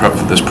Austin Prep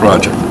for this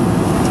project.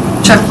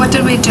 Chuck, what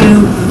did we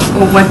do,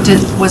 or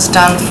was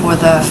done for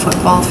the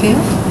football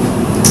field?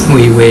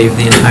 We waive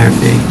the entire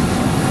fee.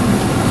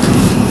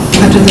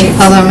 What do the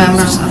other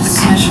members of the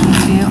commission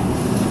feel?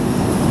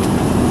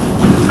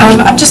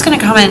 I'm just going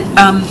to comment,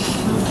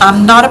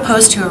 I'm not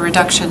opposed to a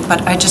reduction,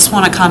 but I just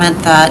want to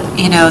comment that,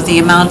 you know, the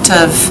amount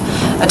of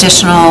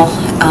additional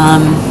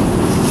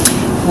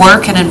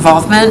work and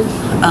involvement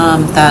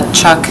that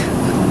Chuck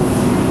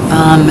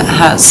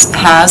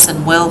has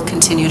and will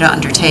continue to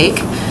undertake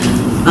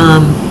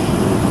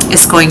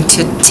is going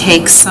to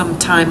take some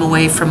time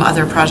away from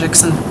other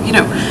projects, and, you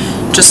know,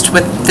 just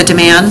with the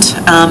demand,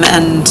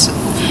 and,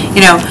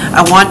 you know,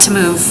 I want to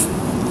move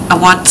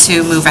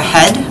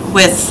ahead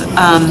with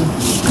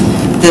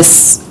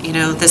this, you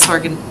know,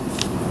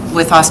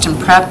 with Austin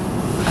Prep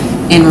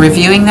in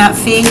reviewing that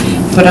fee,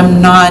 but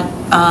I'm not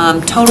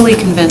totally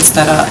convinced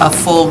that a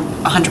full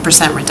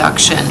 100%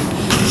 reduction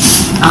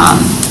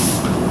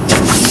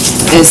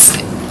is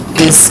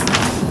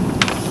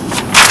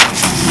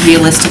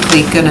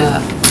realistically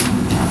gonna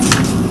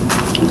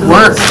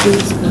work.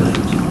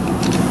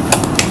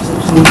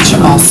 We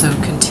should also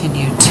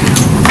continue to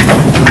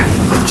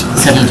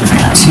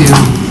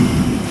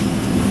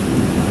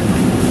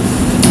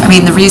I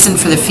mean, the reason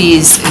for the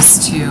fees is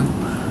to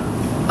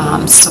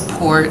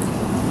support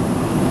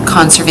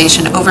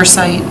conservation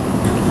oversight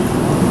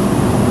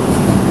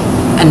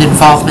and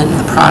involvement in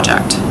the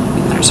project. I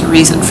mean, there's a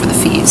reason for the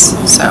fees,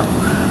 so.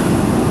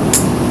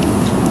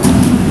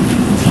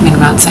 I mean,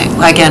 I'm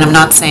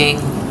not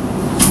saying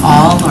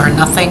all or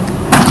nothing.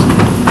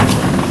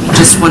 I'm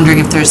just wondering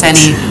if there's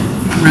any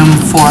room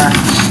for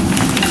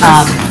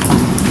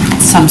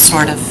some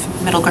sort of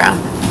middle ground.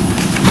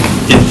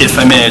 If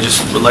I may, I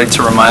just would like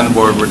to remind the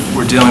board,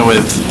 we're dealing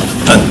with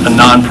a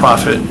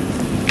nonprofit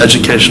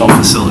educational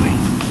facility,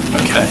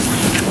 okay?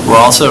 We're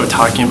also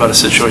talking about a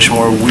situation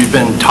where we've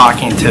been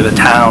talking to the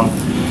town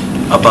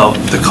about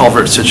the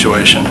culvert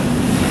situation,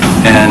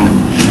 and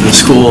the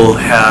school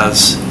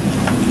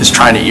is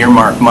trying to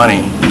earmark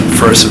money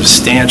for a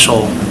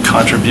substantial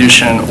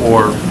contribution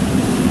or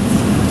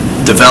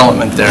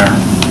development there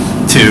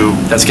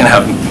that's going to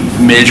have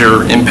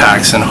major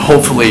impacts and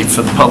hopefully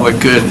for the public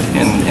good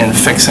in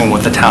fixing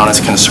what the town is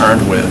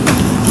concerned with.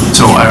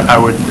 So I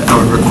would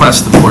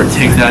request the board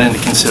take that into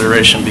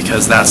consideration,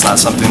 because that's not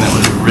something that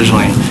was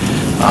originally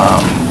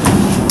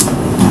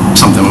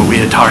something that we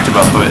had talked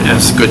about, but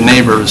as good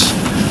neighbors,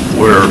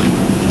 we're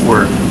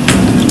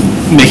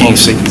making a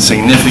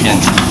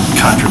significant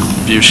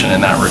contribution in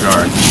that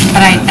regard.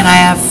 And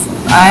I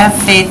have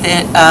faith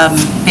that,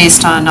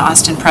 based on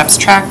Austin Prep's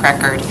track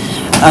record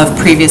of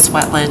previous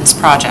wetlands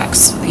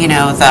projects, you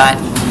know, that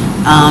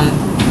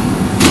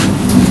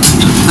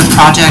the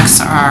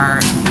projects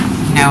are,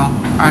 you know,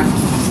 are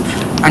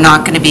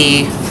not going to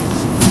be,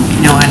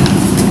 you know,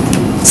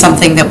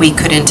 something that we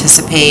could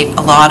anticipate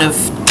a lot of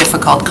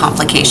difficult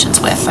complications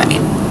with. I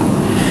mean,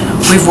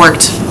 we've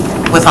worked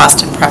with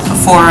Austin Prep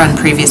before on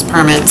previous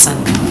permits,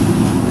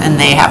 and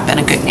they have been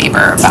a good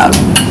neighbor about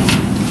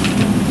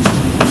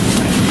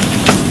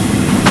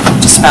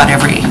just about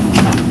every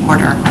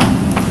order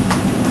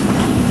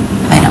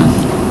item.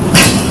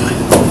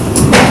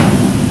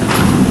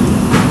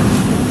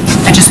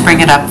 I just bring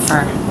it up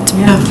to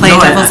play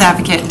devil's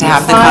advocate and to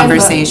have the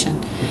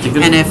conversation.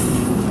 And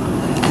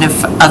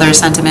if other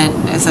sentiment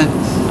is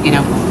you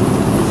know,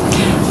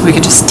 we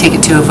could just take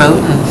it to a vote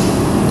and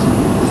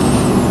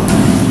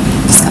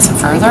discuss it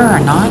further or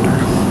not, or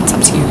it's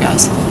up to you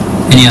guys.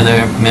 Any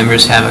other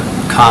members have a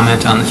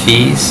comment on the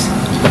fees?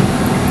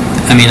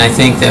 I mean, I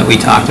think that we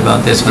talked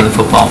about this when the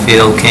football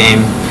field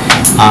came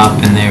up,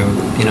 and they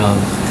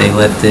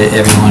let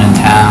everyone in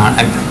town,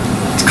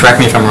 correct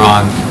me if I'm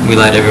wrong, we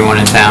let everyone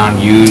in town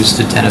use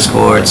the tennis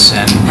courts,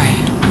 and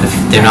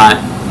they're not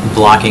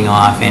blocking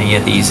off any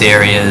of these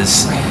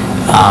areas,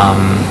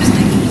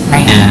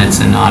 and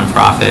it's a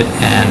non-profit,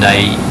 and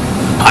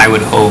I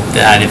would hope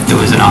that if there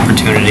was an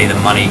opportunity, the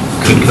money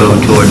could go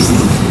towards,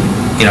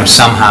 you know,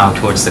 somehow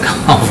towards the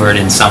culvert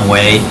in some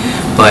way.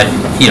 But,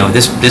 you know,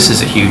 this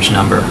is a huge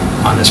number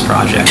on this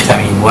project. I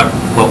mean, what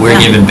we're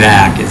giving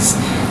back is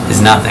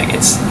nothing.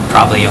 It's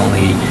probably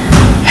only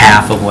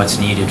half of what's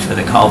needed for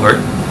the culvert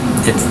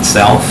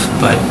itself,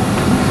 but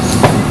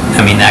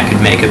I mean, that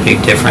could make a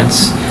big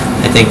difference.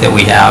 I think that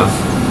we have,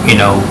 you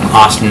know,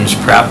 Austin's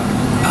Prep,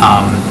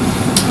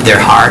 their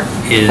heart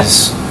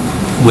is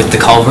with the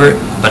culvert,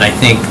 but I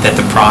think that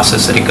the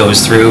process that it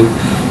goes through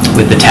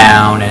with the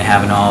town and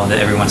having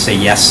everyone say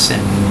yes, and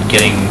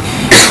getting,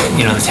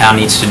 you know, the town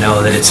needs to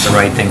know that it's the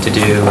right thing to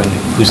do, and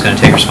who's going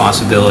to take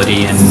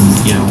responsibility, and,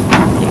 you know,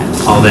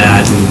 all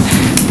that, and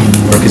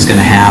work is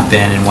going to happen,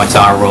 and what's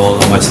our role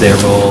and what's their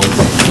role.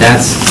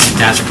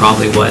 That's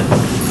probably what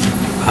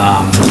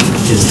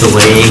is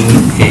delaying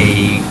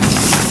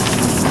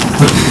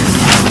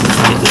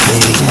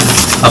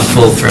a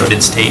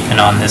full-throated statement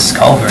on this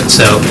culvert.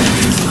 So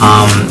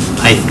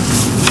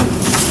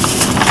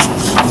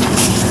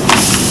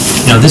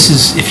you know, this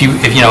is, if you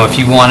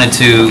wanted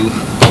to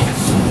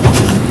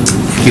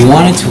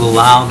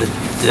allow the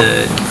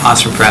the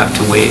Austin Prep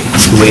to waive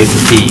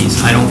the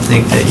fees, I don't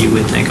think that you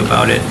would think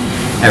about it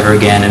ever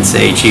again and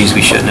say, geez,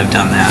 we shouldn't have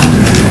done that. I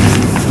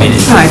mean,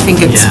 No, I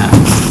think it's, yeah.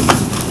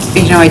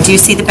 you know, I do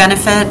see the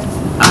benefit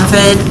of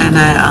it, and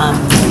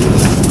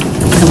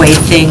the way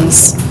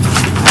things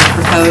are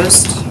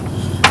proposed,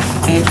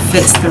 it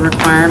fits the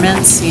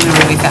requirements. You know,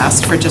 we've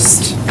asked for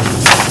just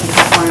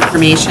more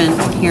information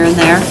here and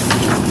there.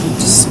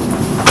 Just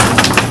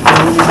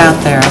throwing it out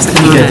there as a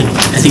comment.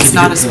 I think It's a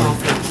not good a small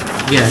point. fee.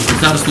 Yeah,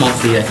 it's not a small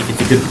fee. I think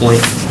it's a good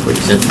point, what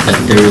you said, that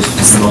there is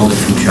involvement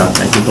from Chuck.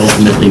 I think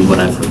ultimately what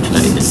I've heard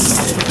tonight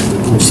is,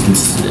 which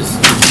is,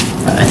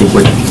 I think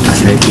what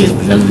Dr. Again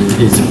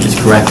is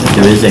correct, that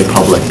there is a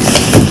public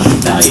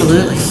value.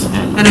 Absolutely.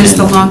 And it's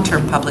the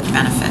long-term public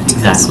benefit.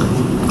 Exactly.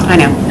 I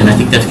know. And I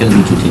think that's going to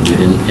be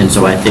continued, and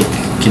so I think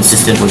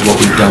consistent with what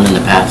we've done in the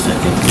past, I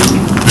think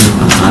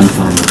I'm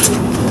fine with it.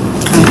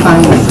 I'm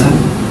fine with it.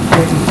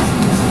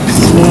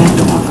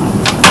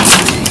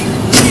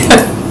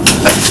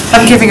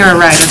 I'm giving her a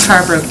ride. Her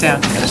car broke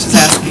down. She's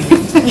asking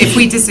if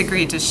we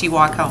disagree, does she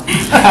walk home?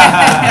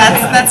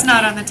 That's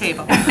not on the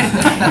table.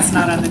 That's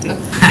not on the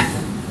table.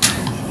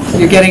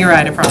 You're getting a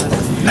ride, I promise.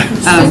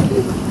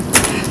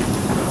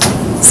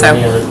 So,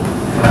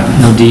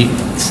 No,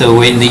 so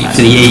waiting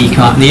for the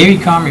AECom. The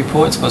AECom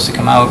report's supposed to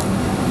come out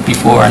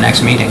before our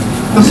next meeting,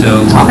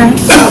 so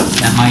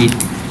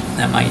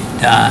that might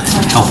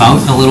help out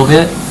a little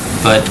bit.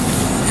 But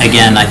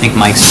again, I think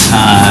Mike's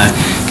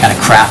kind of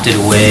crafted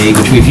a way,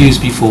 which we've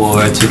used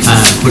before, to kind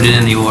of put it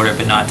in the order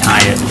but not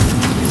tie it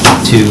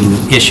to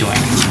issuing.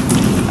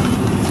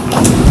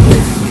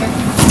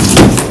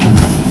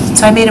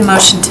 so I made a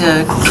motion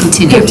to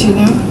continue.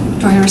 Continue.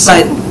 Do I hear a But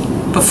second?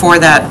 before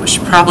that, we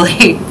should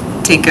probably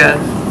take a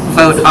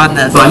vote on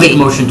the So I make a fee.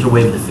 motion to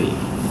waive the fee.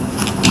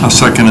 I'll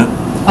second it.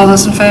 All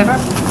those in favor?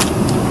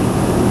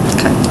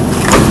 Okay.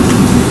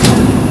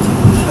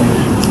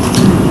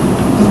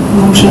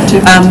 Motion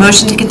to,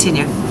 Motion to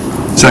continue.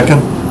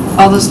 Second?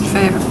 all those in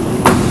favor?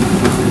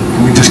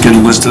 Can we just get a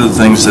list of the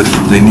things that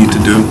they need to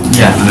do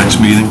Yeah. at the next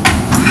meeting? So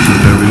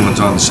that everyone's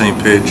on the same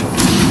page.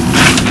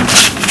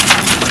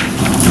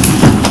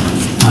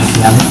 If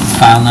you have it,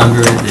 file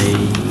number, the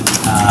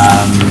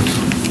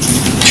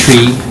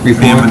tree The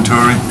report.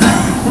 inventory,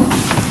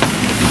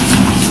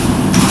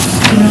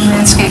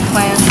 Landscape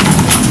plan.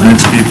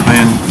 landscape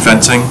plan,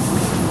 fencing.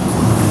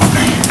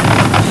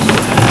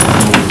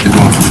 You're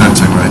going for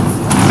fencing, right?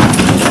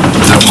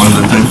 Is that one of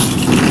the things?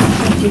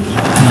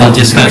 They'll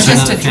discuss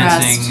Just another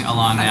addressed. fencing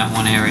along that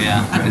one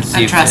area and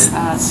see if Address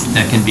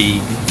that can be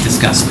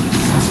discussed.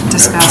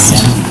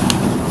 Discussed.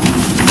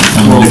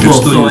 Well, They could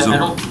well, still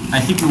so use I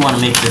think we want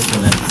to make this so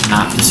that it's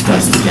not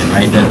discussed again,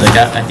 right? That, like,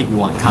 I think we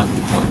want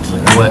concrete points,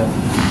 like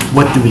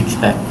what do we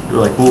expect?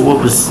 Like,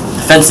 what was,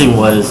 fencing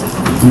was,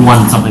 we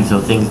wanted something so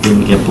things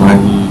didn't get blown. I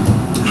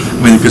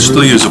mean, you could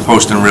still use a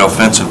post and rail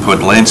fence and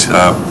put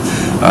livestock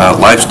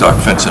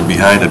fencing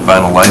behind it,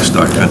 vinyl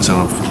livestock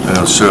fencing,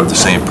 it'll serve the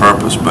same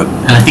purpose, but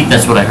And I think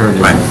that's what I heard.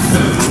 Right.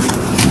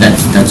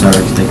 That's our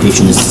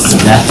expectation, is to see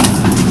that.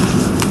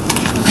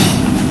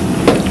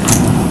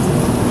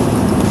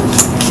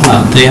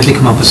 Well, they have to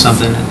come up with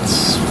something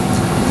that's,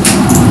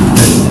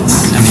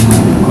 I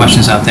mean,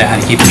 questions out there, how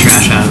to keep the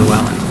trash out of the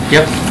well.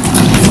 Yep.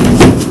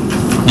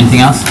 Anything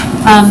else?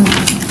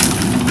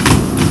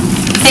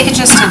 If they could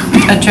just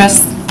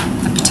address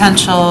the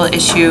potential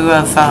issue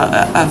of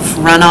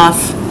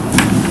runoff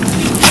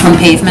from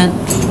pavement.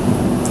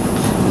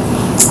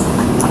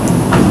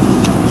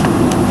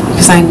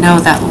 Because I know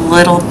that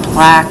little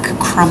black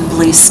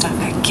crumbly stuff,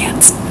 it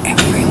gets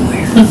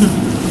everywhere.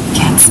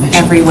 Gets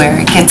everywhere.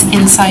 It gets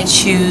inside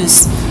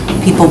shoes,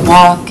 people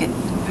walk,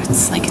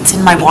 it's like it's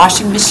in my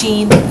washing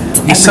machine, it's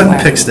my son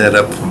everywhere. picks that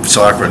up from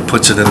soccer and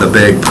puts it in the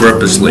bag You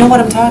purposely. know what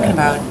I'm talking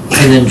about?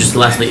 And then just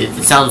lastly,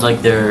 it sounds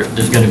like there's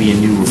going to be a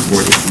new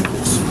report issue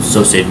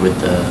associated with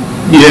the,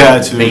 Yeah,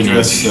 to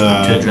Maintenance, address to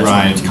address Ryan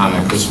Ryan's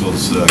comments.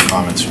 Crystal's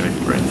comments, right?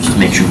 just to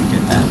make sure we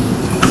get that.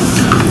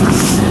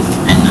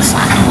 And the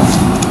sign off.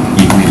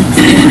 You agree with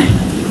that?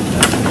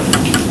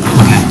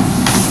 Okay.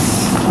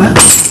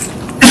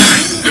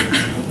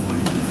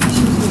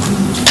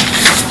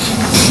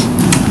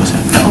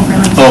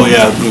 Oh,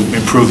 yeah, we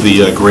improved the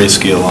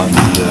grayscale on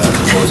the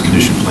proposed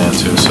condition plan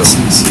too, so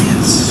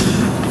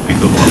make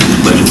it more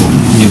legible.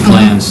 New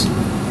plans.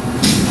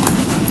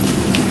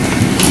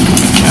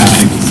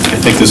 I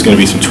think there's going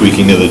to be some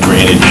tweaking of the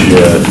drainage,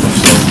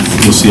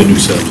 so you'll see a new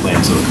set of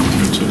plans that'll come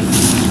through too.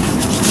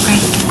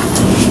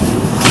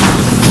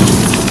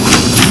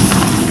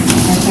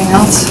 Anything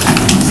else?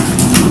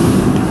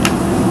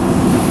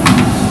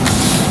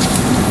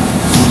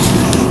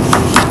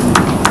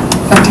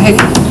 Dr.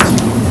 Hickey?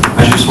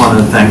 I just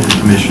wanted to thank the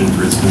commission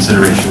for its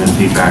consideration and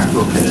feedback.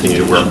 We'll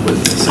continue to work with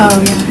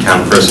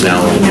town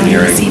personnel,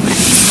 engineering,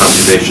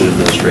 Conservation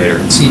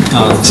Administrator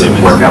oh, to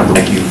work out.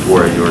 Thank you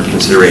for your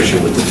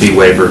consideration with the fee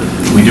waiver.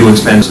 We do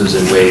expenses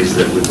in ways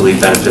that we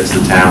believe benefits the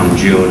town.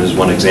 June is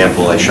one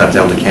example. I shut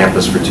down the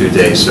campus for 2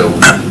 days, so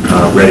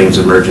Reading's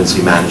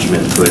emergency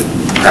management could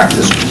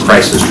practice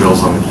crisis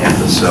drills on the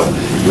campus. So,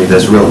 I mean,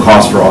 there's real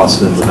cost for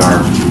Austin with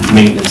our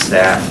maintenance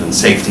staff and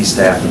safety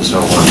staff and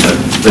so on, but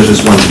there's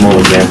just one small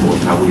example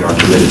of how we are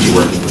committed to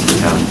working with the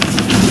town.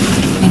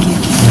 Thank you.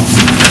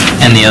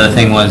 And the other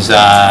thing was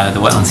the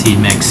wetland seed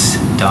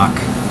mix, Doc.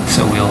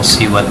 So we'll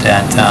see what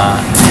that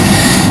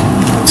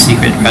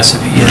secret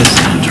recipe is.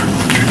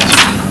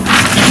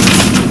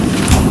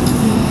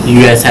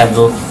 You guys have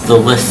the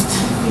list?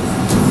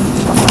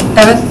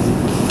 Evan,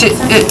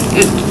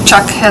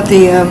 Chuck had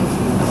the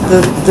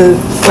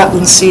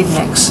wetland seed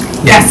mix.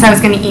 Yes, I was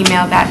going to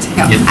email that to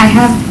you. Yep. I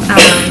have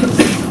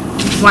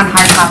one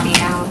hard copy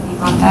now. You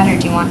want that,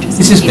 or do you want just?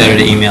 It's just better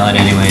to email it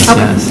anyways.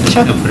 Okay, Yes.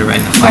 sure. I'll put it right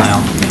in the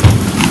file.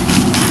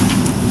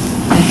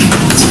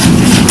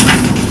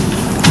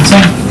 That's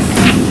all.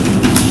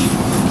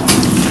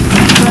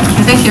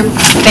 Thank you.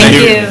 Thank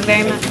you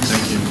very much.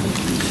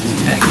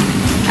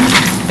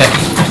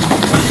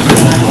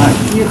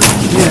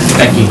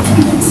 Becky.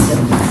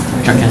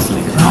 Chuck has to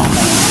leave.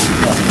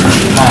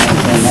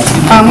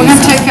 We're going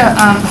to take a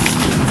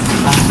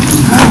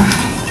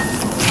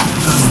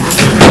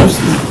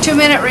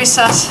 2-minute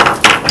recess.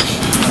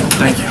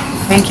 Thank you.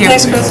 Thank you.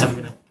 Thanks, Chris.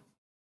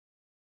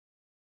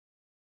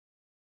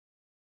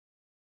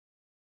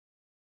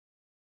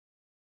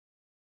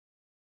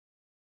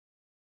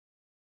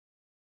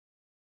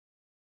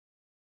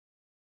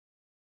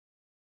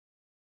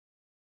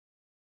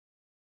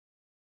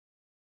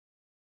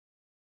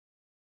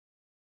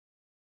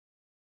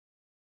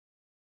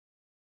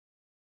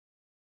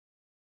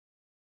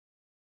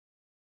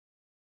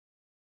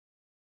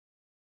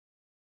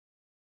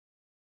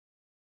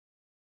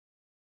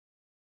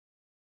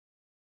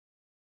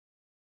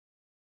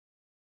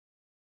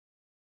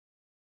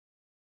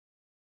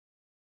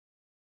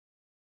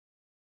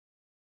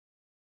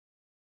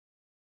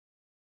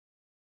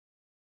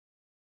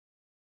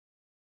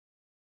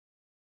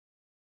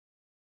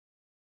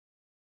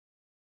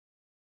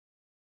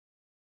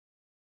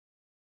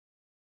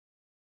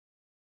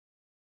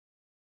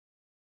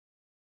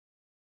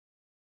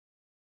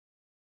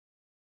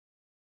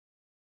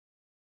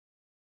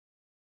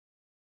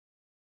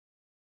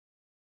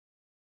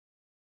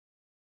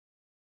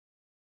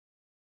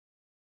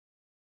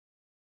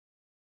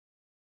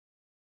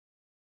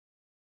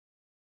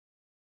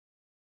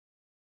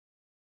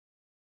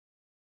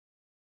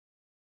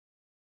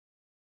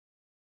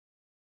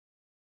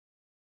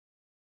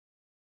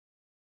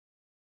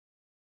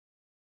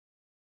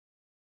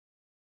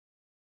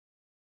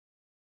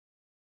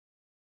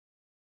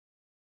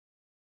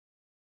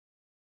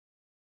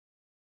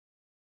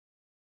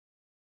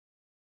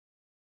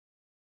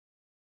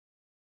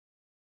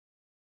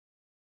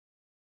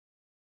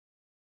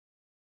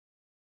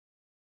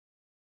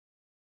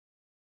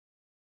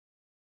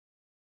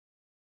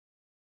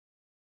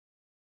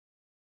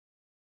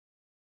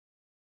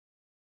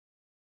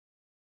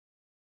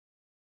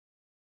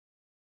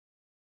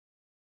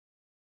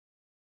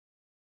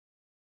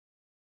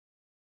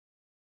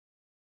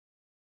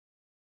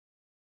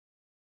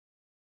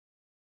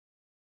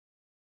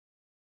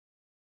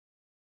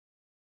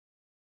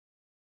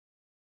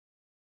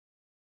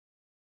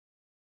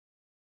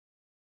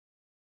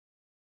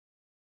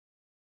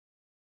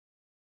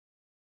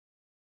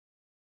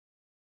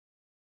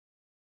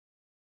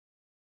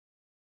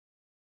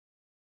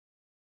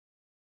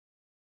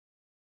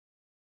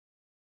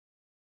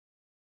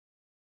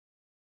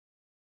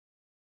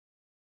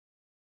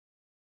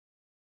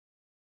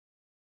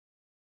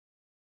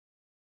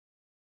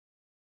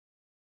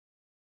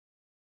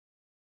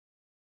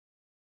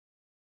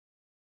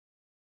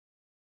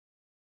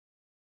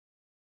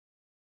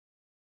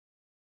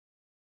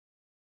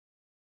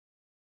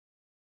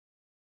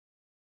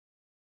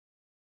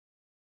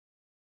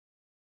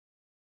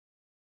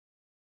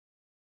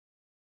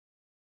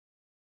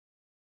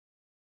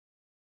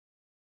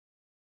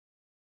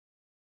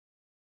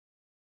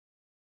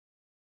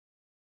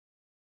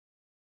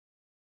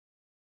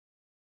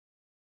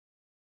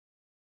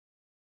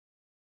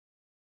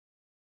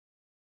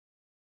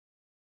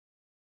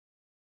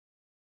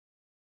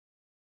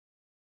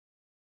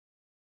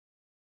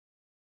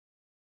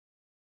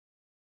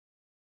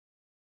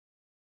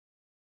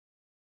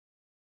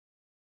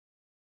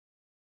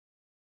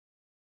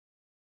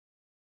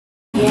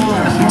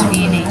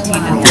 Between 18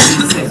 and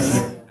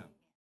 36.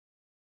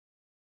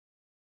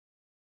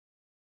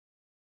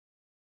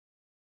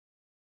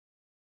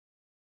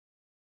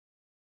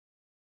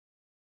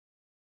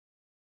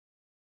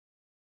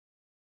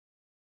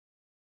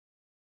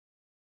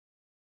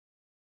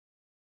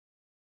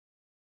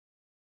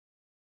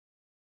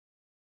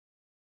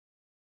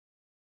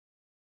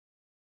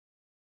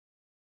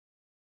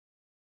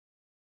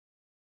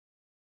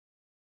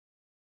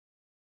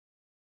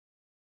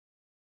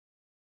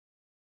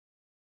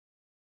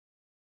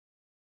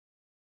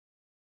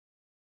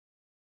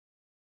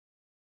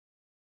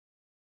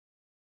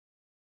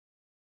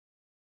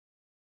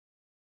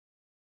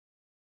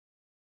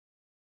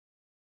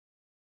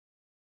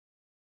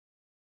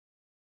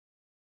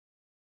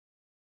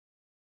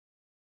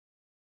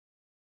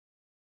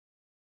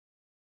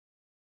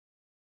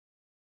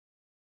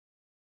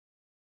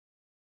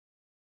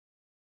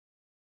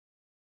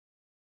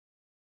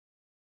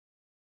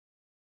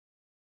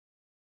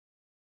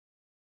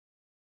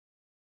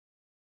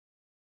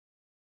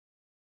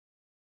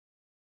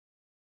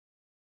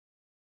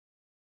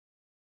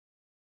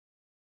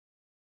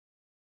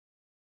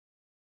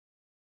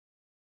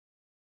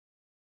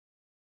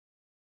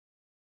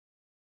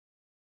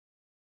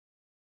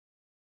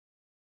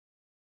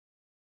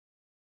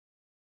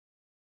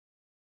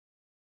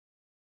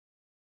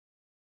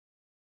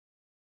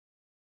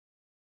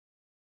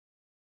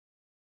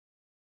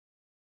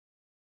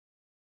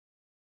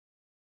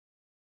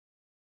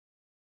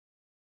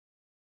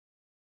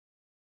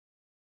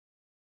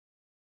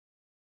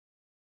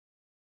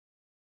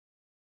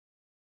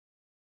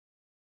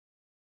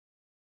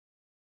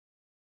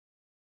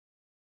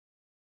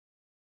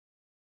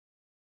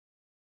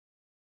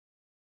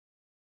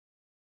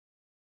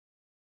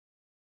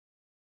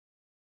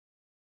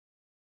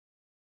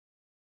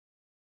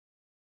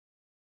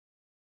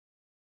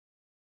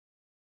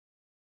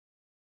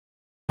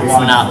 It's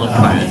not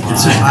required.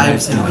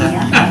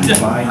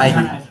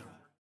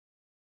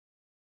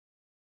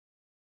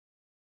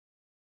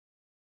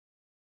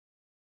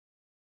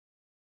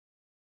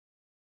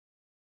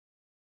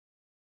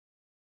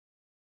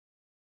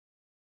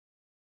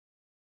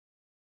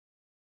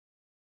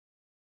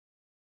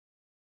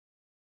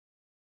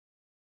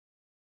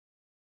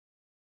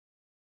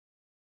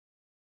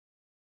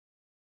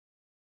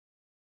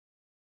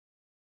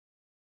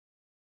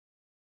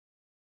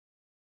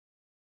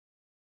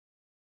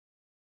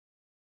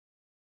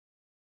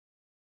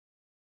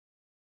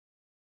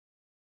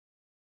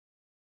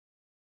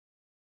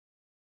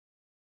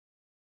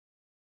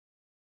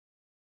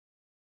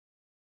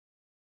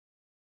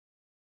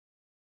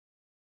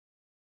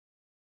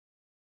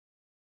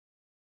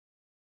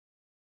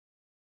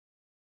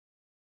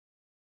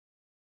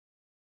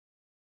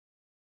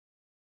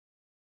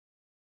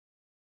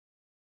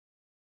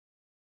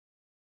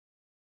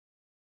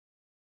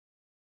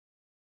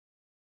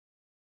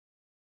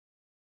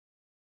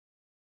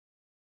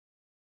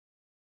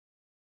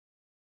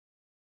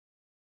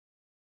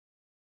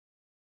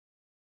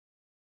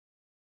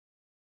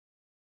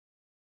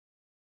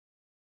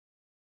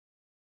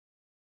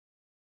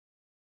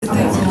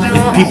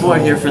 People are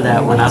here for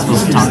that. We're not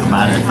supposed to talk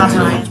about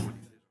it.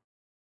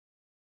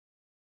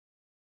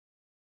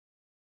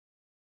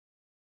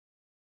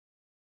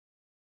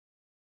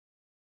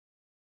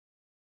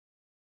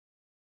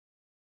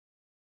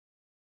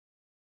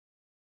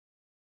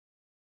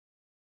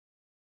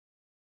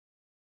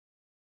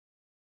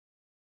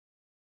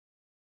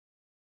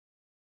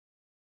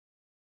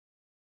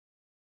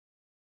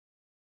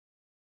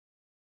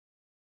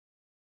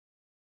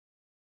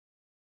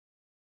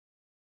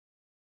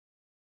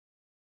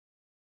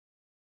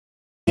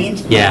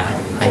 Yeah,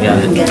 I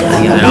got it.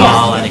 I got it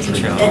all under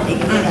control.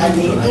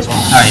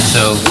 Alright,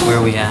 so where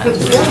are we at?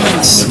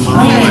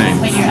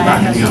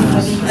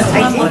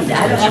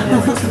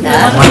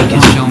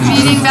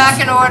 Meeting back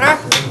in order.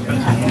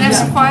 Can I have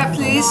some quiet,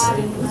 please?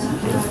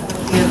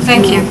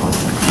 Thank you.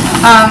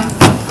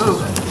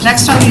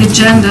 Next on the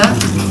agenda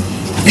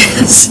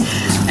is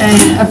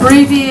an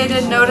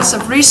abbreviated notice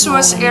of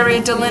resource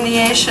area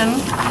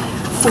delineation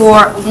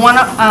for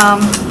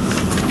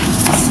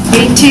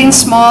 18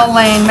 Small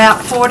Lane,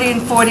 map 40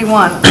 and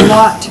 41,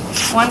 lot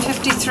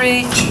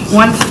 153,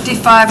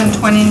 155, and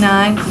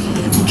 29,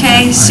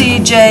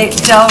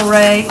 KCJ Del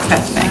Rey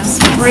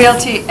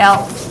Realty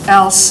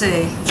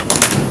LLC.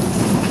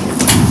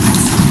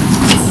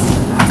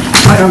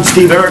 Hi, I'm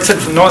Steve Erickson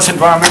from North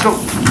Environmental.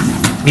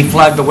 We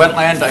flagged the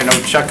wetland. I know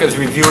Chuck has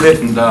reviewed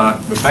it, and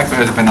Rebecca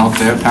has been out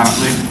there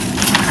apparently.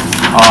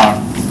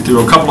 There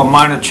were a couple of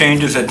minor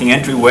changes at the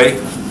entryway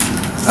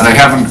that I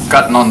haven't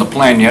gotten on the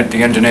plan yet.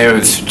 The engineer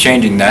is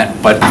changing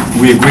that, but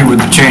we agree with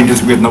the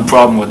changes. We have no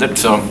problem with it,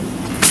 so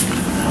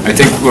I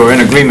think we're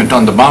in agreement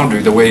on the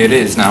boundary the way it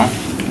is now.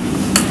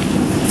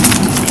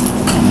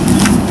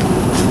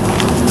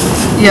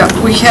 Yeah,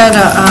 we had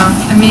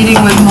a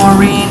meeting with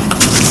Maureen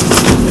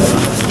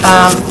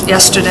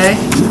yesterday,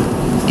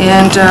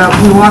 and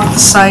we walked the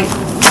site,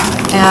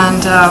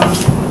 and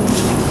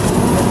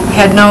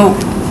had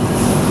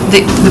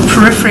the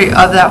periphery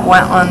of that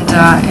wetland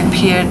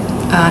appeared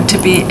to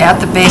be at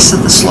the base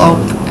of the slope,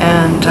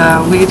 and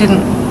we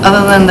didn't,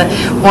 other than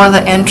one of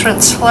the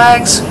entrance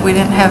flags, we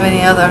didn't have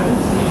any other.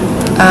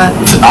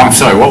 I'm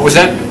sorry, what was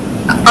that?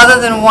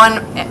 Other than one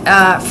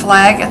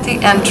flag at the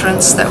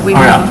entrance that we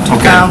moved,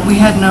 we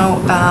had no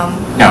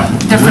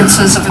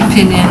differences of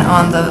opinion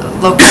on the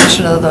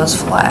location of those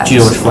flags. Do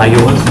you know which flag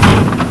it was?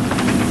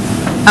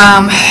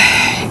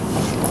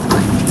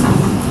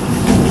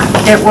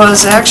 It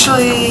was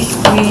actually,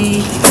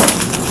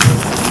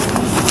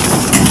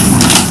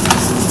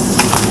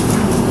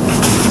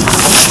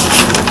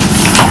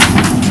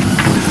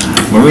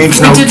 Marine's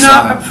we notes, did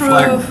not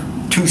flag approve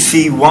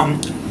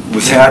 2C1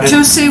 was added.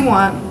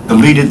 2C1.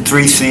 Deleted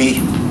 3C.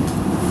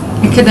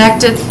 And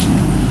connected.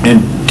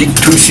 And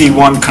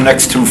 2C1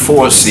 connects to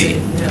 4C.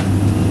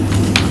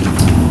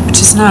 Which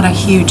is not a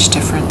huge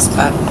difference,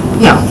 but...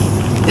 No,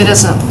 it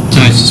isn't.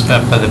 No, it's just by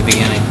the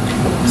beginning.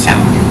 So,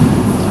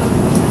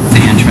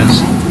 the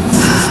entrance.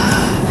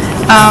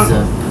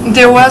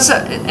 There was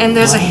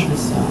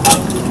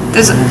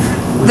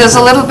there's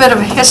a little bit of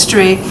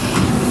history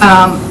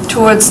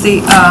towards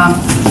the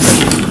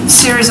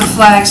series of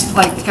flags,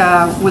 like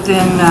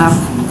within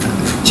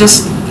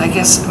just, I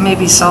guess,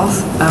 maybe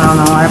south,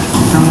 I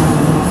don't know,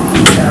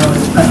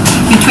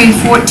 between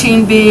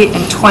 14B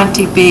and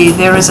 20B,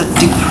 there is a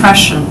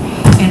depression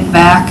in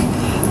back,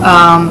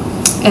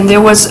 and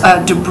there was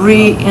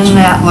debris in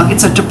that,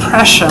 it's a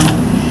depression.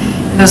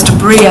 There's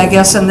debris, I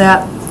guess, in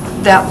that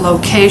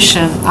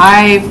location.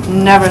 I've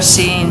never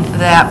seen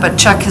that, but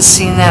Chuck has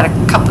seen that a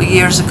couple of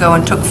years ago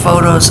and took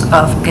photos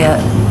of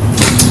it.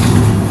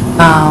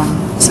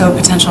 So a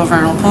potential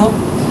vernal pool?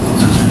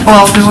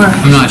 Well, there were...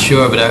 I'm not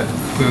sure, but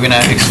we were going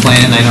to explain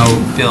it, and I know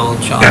Bill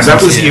Johnson. Yeah,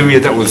 that was the area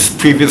that was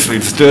previously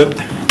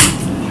disturbed.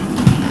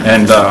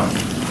 And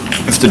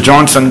Mr.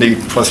 Johnson, the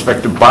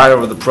prospective buyer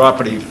of the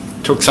property,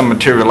 took some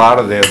material out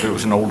of there. There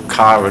was an old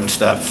car and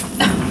stuff.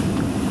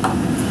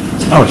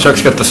 Oh,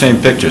 Chuck's got the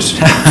same pictures.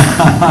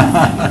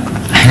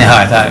 I know,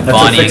 I thought That's a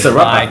Bonnie and fixer-upper.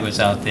 Clyde was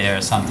out there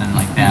or something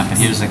like that, but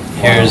here's what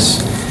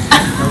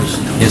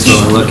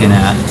we're looking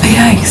at.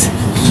 Yikes.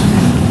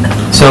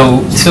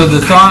 So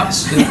the thought,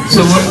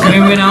 so when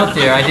we went out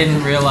there, I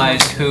didn't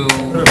realize who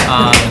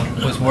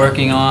was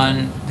working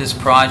on this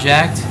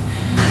project,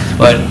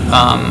 but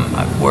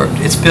I've worked,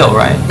 it's Bill,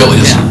 right? Bill,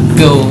 yes. Yeah.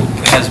 Bill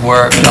has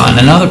worked on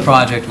another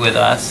project with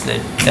us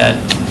that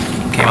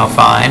came out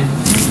fine.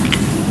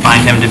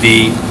 Find him to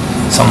be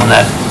someone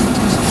that,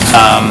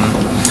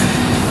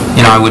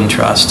 I wouldn't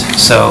trust.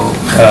 So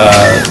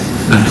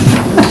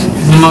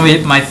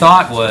my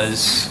thought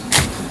was,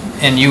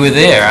 and you were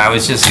there, I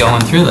was just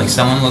going through, like,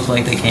 someone looked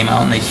like they came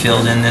out and they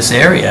filled in this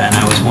area, and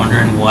I was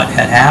wondering what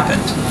had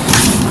happened.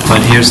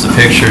 But here's the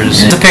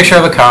pictures, the picture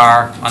of a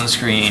car on the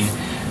screen,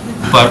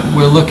 but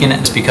we're looking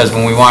at, it's because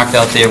when we walked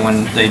out there,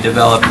 when they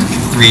developed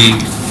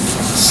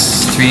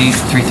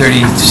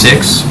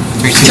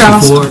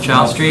 334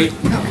 Charles Street,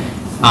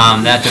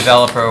 that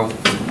developer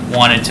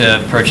wanted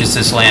to purchase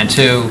this land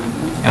too,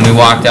 and we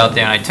walked out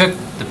there, and I took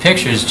the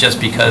pictures just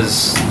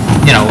because,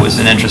 it was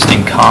an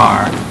interesting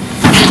car.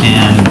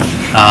 And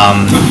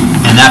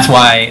that's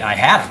why I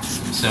had them.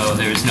 So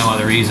there's no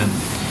other reason.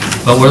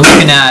 But we're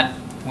looking at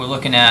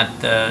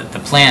the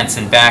plants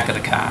in back of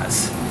the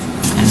cars,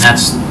 and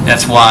that's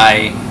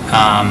why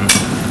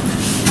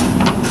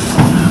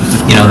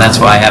that's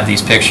why I have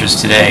these pictures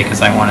today,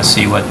 because I want to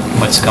see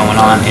what's going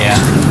on here.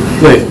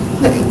 Wait,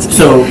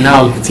 so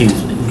now I'm confused.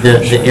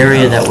 The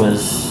area that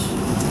was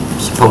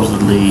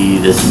supposedly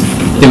that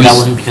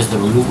wasn't because of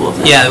the removal of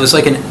that? Yeah, there was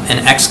like an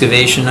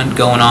excavation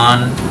going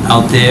on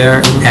out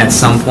there at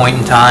some point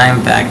in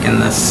time back in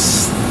the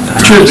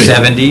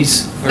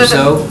 70s or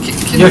so.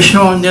 You're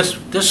showing this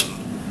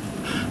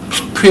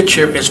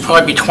picture is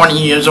probably 20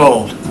 years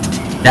old.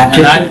 That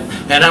picture?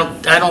 And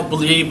I don't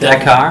believe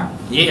That car?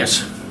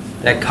 Yes.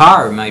 That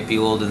car might be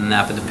older than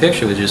that, but the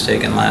picture was just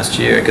taken last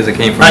year because it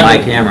came from my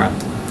camera.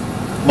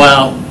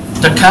 Well,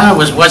 the car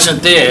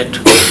wasn't there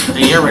a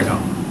year ago.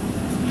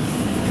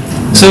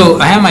 So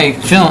I have my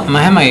film.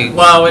 I have my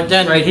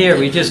then right here.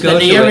 We just go the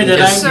through area it and that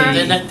just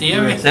see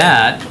where it's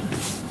at.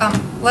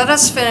 Let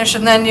us finish,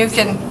 and then you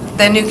can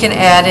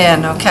add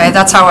in, okay?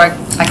 That's how I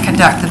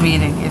conduct the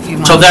meeting, if you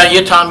mind. So that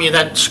you're telling me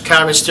that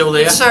car is still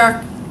there?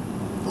 Sir,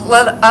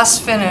 let us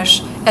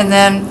finish, and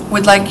then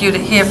we'd like you to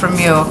hear from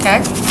you,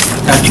 okay?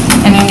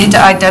 And you need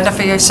to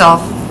identify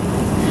yourself.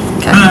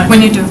 Okay,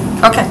 when you do.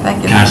 Okay,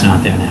 thank you. Car's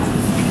not there now.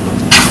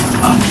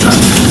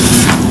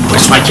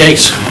 Where's my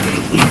case?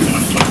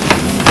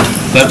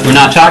 But we're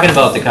not talking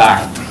about the car.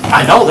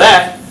 I know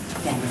that.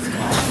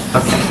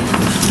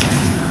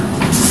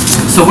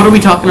 So what are we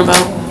talking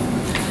about?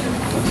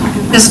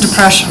 This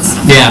depression.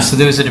 Yeah, so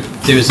there was a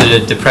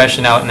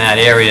depression out in that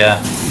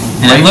area,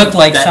 and it looked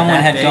like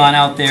someone had gone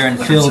out there and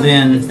filled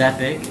in. Is that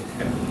big?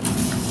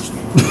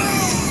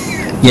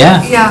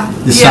 Yeah. Yeah.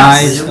 The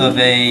size of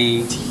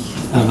a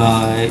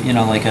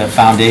like a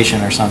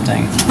foundation or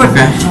something.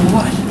 Okay.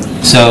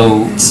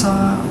 So.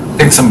 I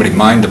think somebody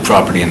mined the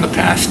property in the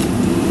past.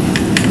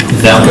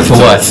 Is that for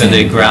what? For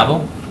the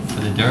gravel?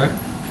 For the dirt?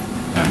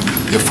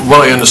 From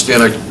what I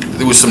understand,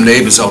 there was some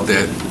neighbors out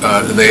there,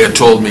 they had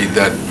told me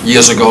that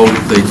years ago,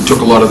 they took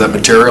a lot of that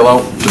material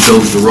out to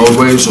build the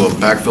roadways or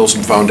backfill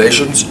some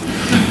foundations,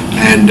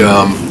 and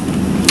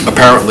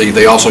apparently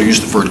they also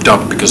used it for a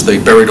dump because they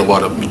buried a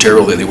lot of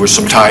material there. There were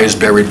some tires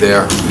buried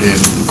there,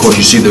 and of course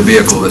you see the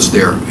vehicle that's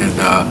there, and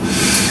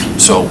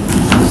so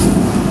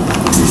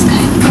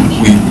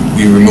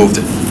we removed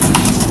it.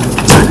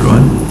 Is that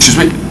gone? Excuse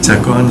me? Is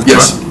that gone? The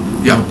Yes, truck?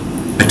 yeah.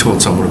 I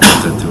told someone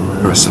about that, they were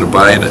interested in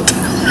buying it.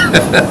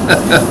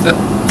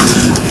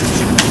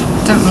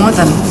 More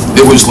than.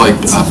 It was like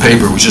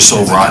paper, it was just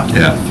so rotten.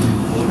 Yeah.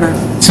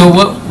 So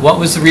what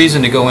was the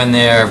reason to go in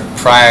there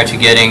prior to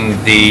getting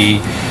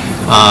the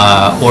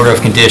order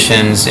of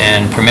conditions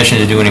and permission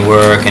to do any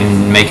work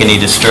and make any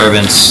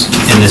disturbance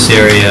in this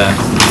area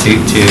to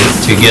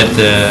get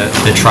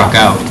the truck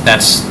out?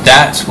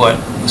 That's what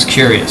was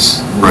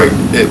curious. Right.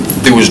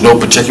 There was no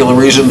particular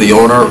reason. The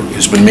owner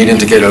has been meaning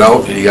to get it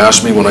out, and he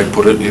asked me when I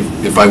put it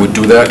if I would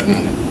do that,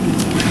 and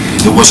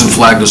it wasn't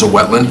flagged as a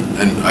wetland,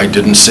 and I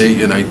didn't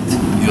see, and the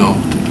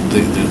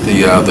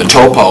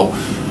topo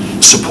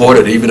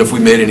supported, even if we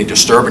made any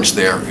disturbance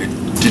there, it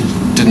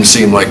didn't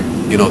seem like,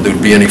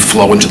 there'd be any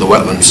flow into the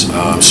wetlands,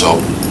 so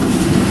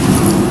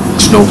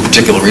there's no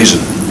particular reason.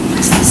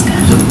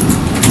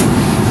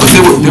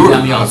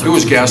 But there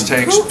was gas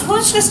tanks.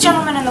 Who's this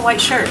gentleman in the white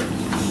shirt?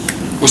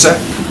 What's that?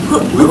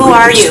 Who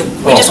are you?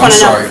 We just want to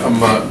know. I'm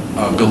sorry,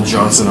 I'm Bill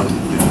Johnson, I'm a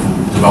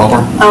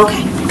developer. Oh,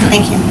 okay,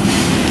 thank you.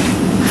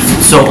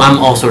 So I'm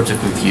all sorts of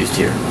confused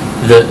here.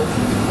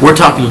 We're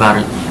talking about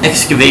an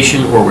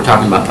excavation, or we're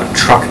talking about a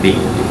truck being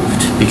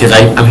removed? Because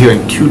I'm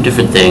hearing two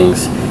different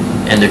things,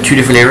 and they're two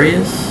different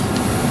areas?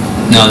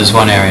 No, there's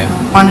one area.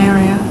 One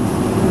area.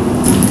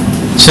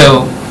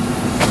 So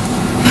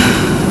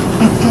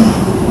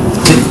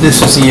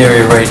this is the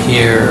area right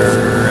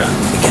here. I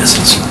guess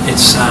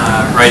it's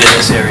right in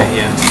this area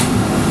here.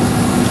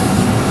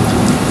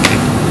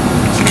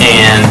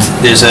 And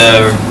there's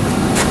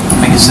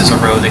I guess there's a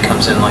road that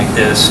comes in like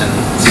this and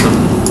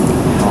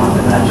along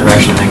in that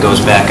direction, then goes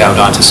back out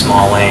onto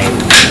Small Lane.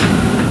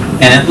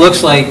 And it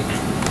looks like,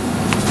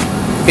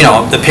 you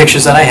know, the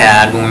pictures that I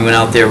had when we went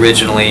out there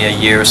originally a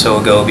year or so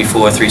ago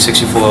before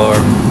 364, or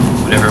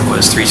whatever it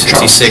was,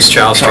 366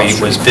 Charles Street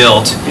was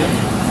built,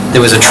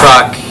 there was a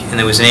truck and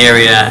there was an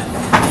area,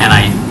 and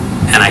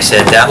I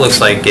said, that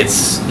looks like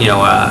it's, you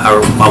know,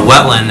 a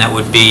wetland that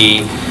would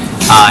be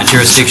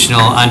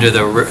jurisdictional under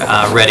the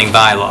Reading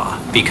bylaw,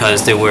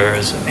 because there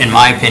was, in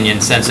my opinion,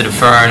 sensitive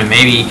fern and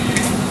maybe,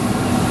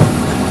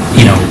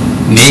 you know,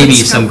 maybe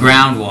some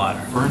groundwater.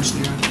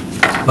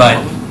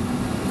 But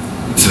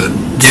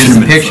there's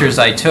the pictures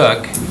I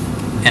took,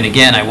 and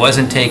again, I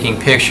wasn't taking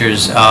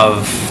pictures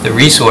of the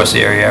resource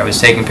area, I was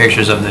taking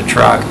pictures of the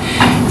truck,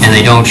 and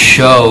they don't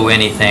show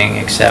anything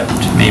except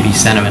maybe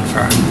sediment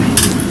fern.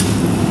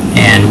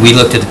 And we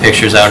looked at the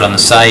pictures out on the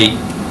site.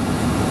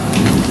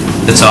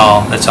 That's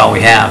all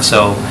we have.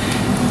 So,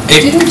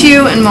 didn't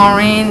you and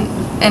Maureen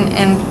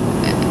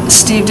and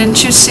Steve,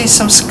 didn't you see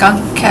some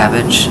skunk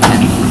cabbage in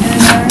an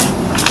area?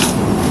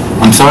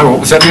 I'm sorry, what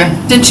was that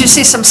again? Didn't you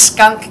see some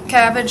skunk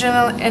cabbage in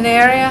an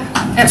area?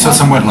 I saw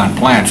some wetland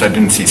plants. I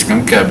didn't see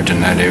skunk cabbage in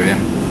that area.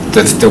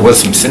 There was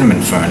some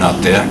cinnamon fern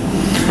out there,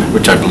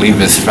 which I believe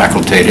is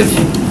facultative.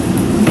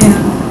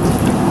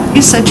 Yeah.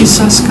 You said you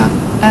saw skunk,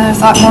 and I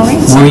thought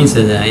Maureen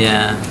said that,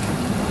 yeah.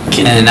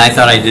 And I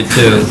thought I did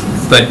too.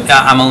 But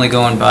I'm only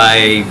going by,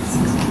 you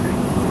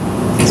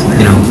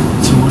know,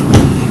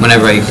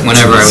 whenever I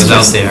was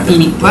out there.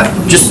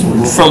 Just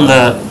from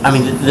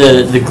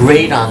the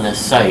grade on this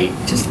site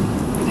just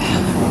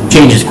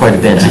changes quite a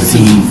bit. I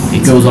see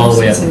it goes all the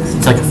way up.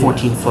 It's like a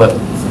 14-foot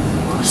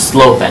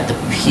slope at the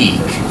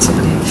peak.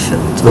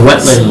 The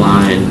wetland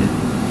line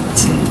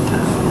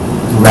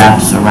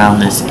wraps around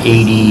this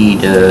 80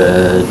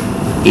 to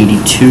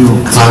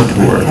 82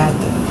 contour.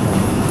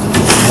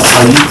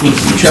 Are you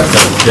thinking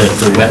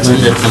the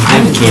wetland that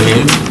sometimes came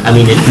in? I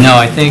mean, no,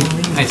 I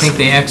think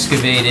they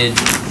excavated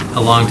a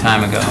long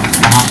time ago,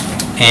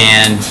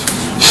 and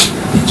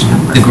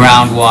the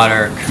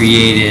groundwater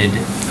created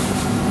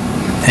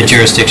a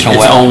jurisdictional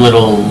well.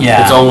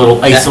 Its own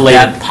little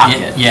isolated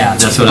pocket. Yeah,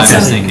 that's what I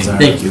was thinking.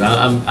 Thank you.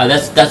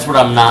 That's what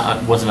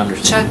wasn't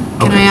understanding.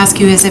 Chuck, can I ask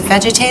you, is it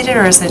vegetated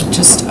or is it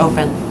just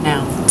open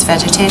now? It's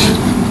vegetated?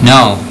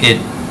 No,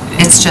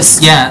 it's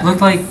just it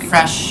looked like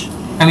fresh.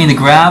 I mean, the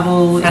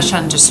gravel, fresh,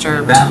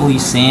 undisturbed. Gravelly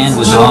sand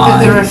was on.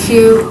 There are a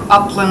few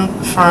upland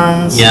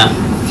ferns. Yeah.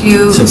 A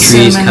few some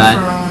trees cut.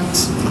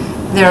 ferns.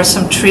 There are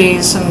some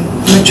trees, some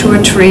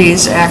mature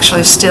trees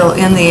actually still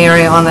in the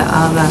area on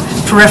the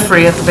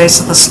periphery at the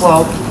base of the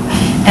slope.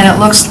 And it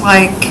looks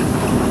like,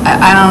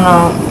 I don't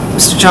know,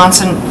 Mr.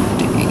 Johnson,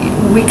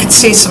 we could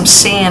see some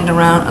sand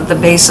around at the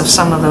base of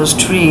some of those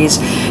trees.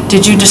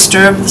 Did you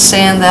disturb the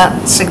sand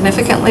that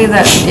significantly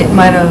that it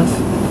might have?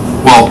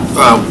 Well,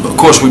 of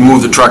course, we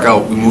moved the truck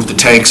out, we moved the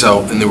tanks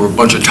out, and there were a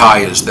bunch of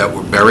tires that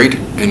were buried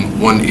in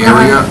one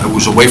area. It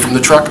was away from the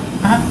truck.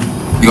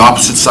 The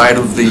opposite side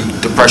of the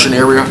depression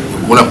area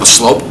went up a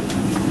slope.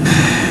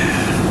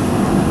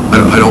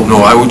 I don't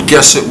know. I would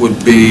guess it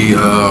would be...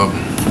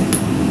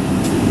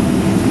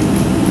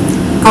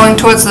 Going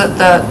towards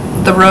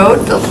the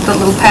road, the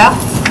little path?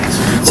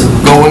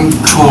 Going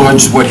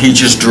towards what he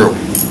just drew.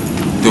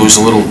 There was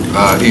a little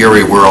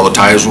area where all the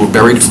tires were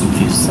buried.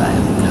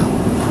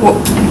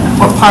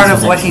 What part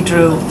of what he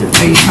drew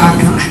are you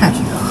talking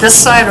about? This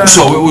side or?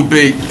 So it would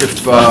be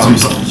if...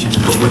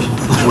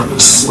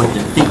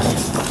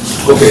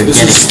 Okay,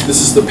 this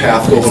is the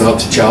path going out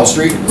to Charles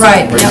Street?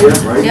 Right, here,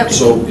 right? Yep.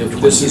 So if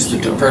this is the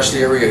depressed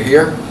area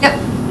here? Yep.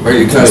 Right,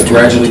 it kind of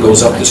gradually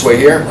goes up this way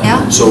here?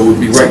 Yeah. So it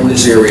would be right in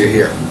this area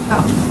here.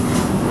 Oh.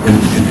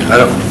 And I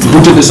don't, who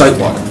did the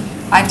sidewalk?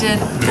 I did.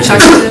 Chuck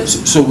did.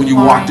 So when you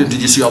walked in,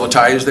 did you see all the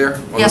tires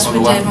there? Yes, we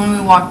did when we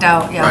walked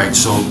out, yeah. Right,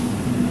 so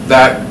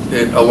that,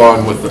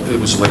 along with, it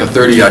was like a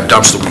 30-yard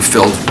dumpster we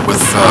filled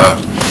with,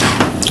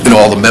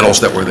 all the metals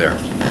that were there.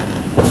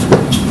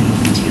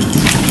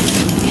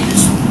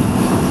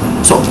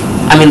 So,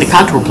 I mean, the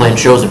contour plan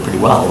shows it pretty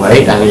well,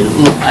 right? I mean,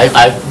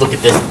 I look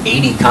at this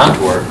 80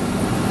 contour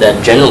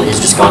that generally has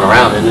just gone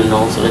around, and then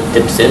all of a sudden it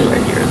dips in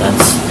right here.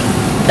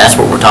 That's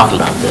what we're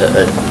talking about.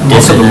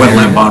 Most of the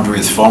wetland boundary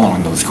is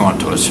following those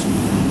contours.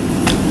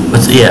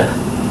 Yeah.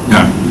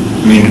 Yeah.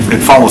 I mean, it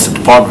follows the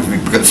topography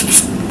because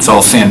it's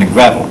all sand and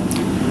gravel.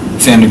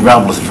 Sand and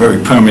gravel is a very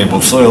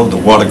permeable soil. The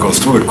water goes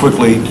through it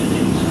quickly.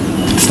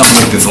 It's not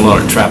like there's a lot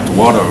of trapped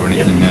water or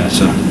anything there,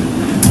 so.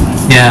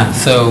 Yeah,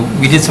 so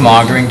we did some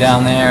augering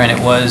down there, and it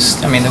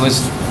was, I mean, it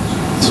was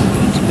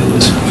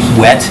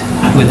wet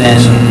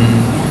within,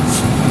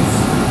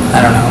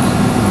 I don't know,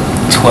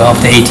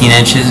 12 to 18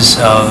 inches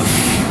of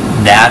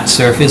that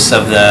surface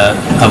of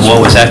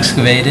what was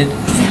excavated.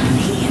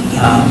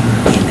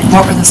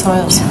 What were the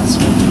soils?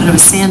 But it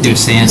was sandy. It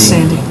was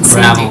sandy.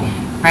 Gravel.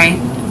 Sandy, right?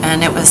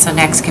 And it was an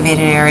excavated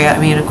area, I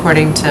mean,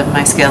 according to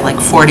my scale, like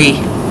 40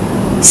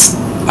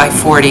 by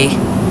 40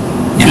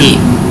 feet.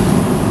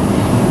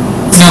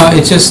 No, No,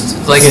 it's just,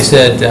 like I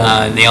said,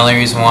 the only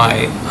reason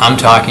why I'm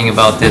talking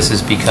about this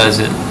is because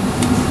it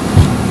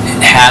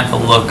had the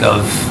look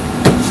of,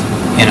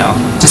 you know,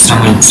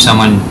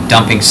 someone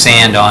dumping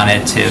sand on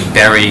it to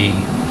bury,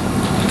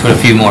 put a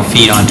few more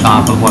feet on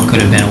top of what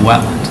could have been a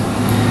wetland.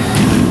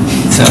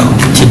 So.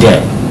 Today.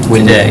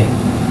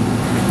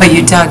 But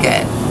you dug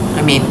it,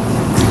 I mean.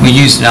 We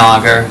used an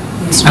auger.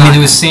 I mean,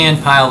 there was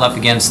sand piled up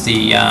against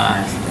the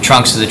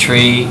trunks of the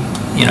tree,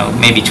 you know,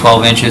 maybe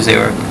 12 inches. They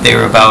were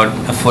about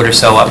a foot or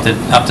so up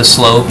the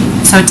slope.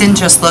 So it didn't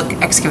just look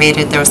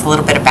excavated, there was a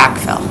little bit of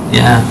backfill?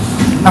 Yeah.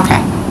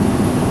 Okay.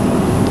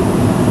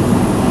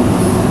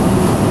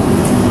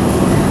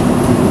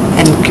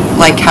 And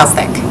like how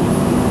thick?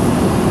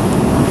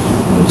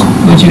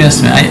 What'd you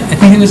estimate? I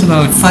think it was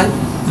about a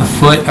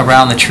foot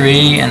around the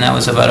tree, and that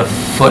was about a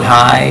foot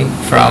high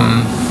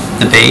from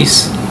the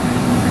base.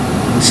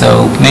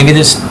 So maybe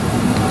this,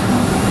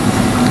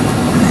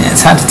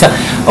 it's hard to tell.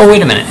 Oh,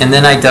 wait a minute. And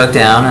then I dug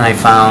down and I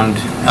found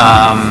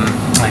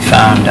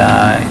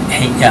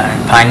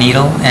pine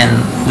needle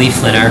and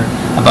leaf litter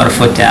about a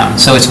foot down.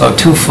 So it's about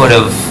 2 foot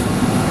of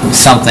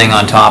something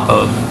on top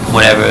of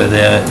whatever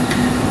the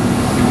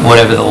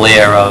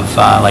layer of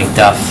like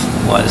duff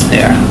was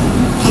there.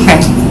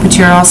 Okay, but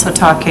you're also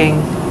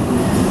talking,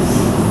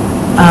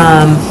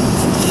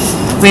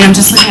 wait, I'm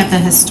just looking at the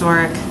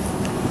historic.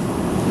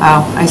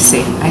 Oh, I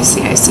see.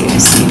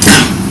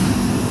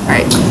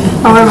 Right.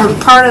 However,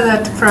 part of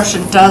that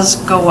depression does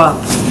go up,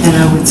 and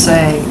I would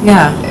say,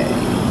 Yeah.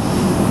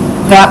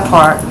 that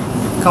part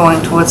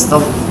going towards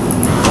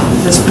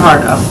this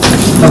part of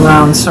the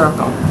round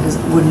circle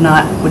would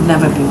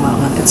never be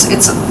wetland.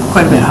 It's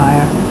quite a bit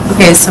higher.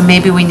 Okay, so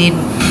maybe we need,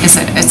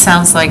 it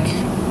sounds like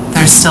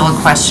there's still a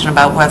question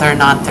about whether or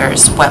not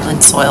there's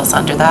wetland soils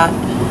under that?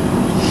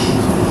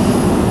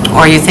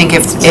 Or you think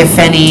if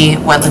any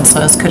wetland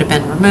soils could have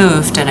been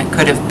removed and it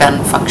could have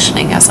been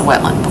functioning as a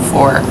wetland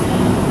before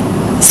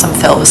some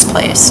fill was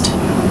placed?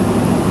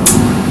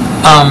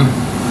 I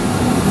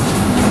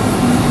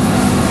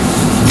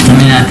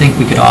mean, I think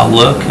we could all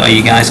look, or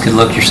you guys could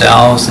look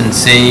yourselves and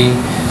see,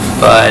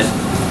 but,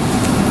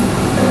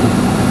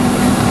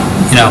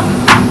 you know,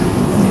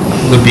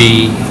 it would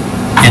be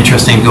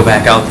interesting to go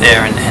back out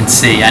there and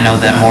see. I know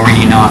that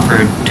Maureen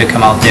offered to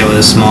come out there with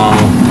a small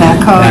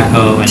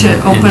backhoe and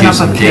do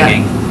some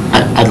digging.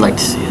 I'd like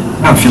to see it.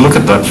 Now, if you look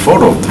at that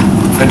photo, the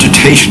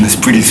vegetation is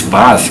pretty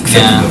sparse,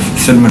 except for the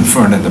cinnamon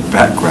fern in the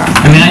background.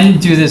 I mean, I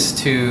didn't do this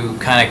to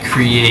kind of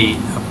create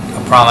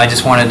a problem. I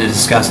just wanted to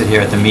discuss it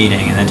here at the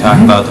meeting and then talk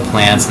about the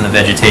plants and the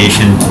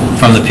vegetation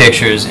from the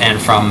pictures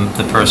and from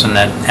the person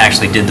that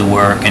actually did the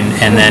work,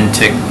 and then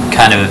to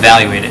kind of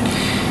evaluate it.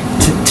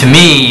 To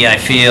me, I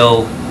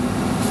feel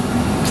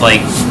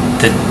like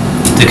the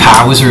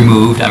car was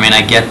removed. I mean,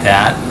 I get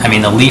that. I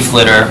mean, the leaf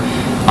litter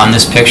on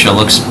this picture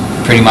looks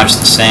pretty much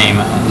the same.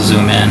 I'll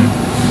zoom in.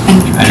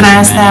 And can I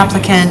ask the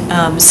applicant,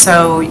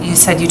 so you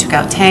said you took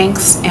out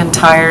tanks and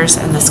tires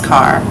in this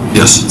car?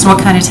 Yes. So what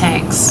kind of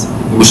tanks?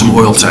 There were some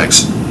oil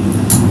tanks.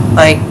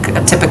 Like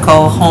a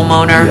typical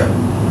homeowner? Yeah.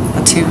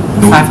 A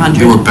 500?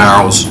 There were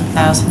barrels.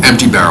 1,000?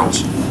 Empty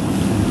barrels.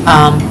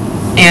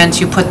 And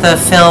you put the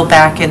fill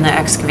back in the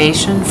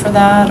excavation for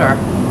that, or?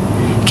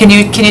 Can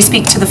you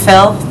speak to the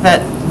fill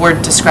that we're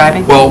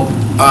describing? Well,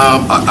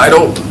 I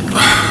don't,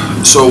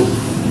 so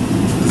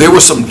there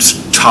were some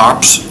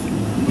tarps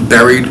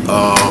buried,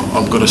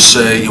 I'm going to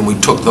say, and we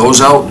took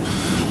those out.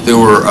 There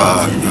were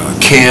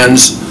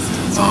cans,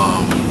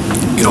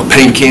 you know,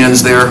 paint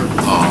cans there.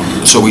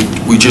 So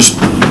we just,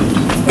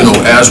 you know,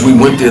 as we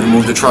went there to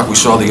move the truck, we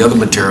saw the other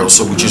materials,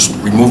 so we just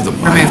removed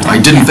them. I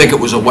didn't think it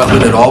was a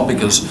wetland at all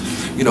because,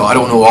 you know, I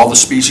don't know all the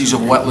species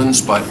of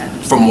wetlands, but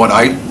from what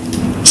I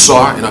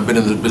saw, and I've been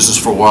in the business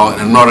for a while, and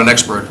I'm not an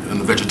expert in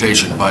the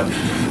vegetation, but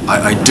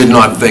I did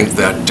not think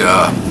that,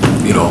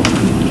 you know,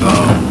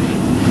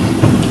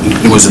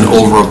 there was an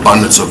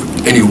overabundance of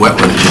any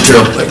wetland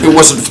material. It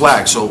wasn't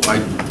flagged, so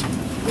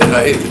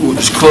it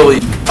was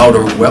clearly out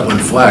of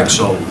wetland flag,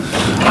 so.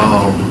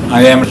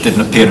 It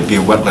didn't appear to be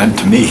a wetland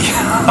to me.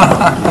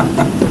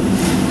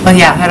 Well,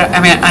 yeah,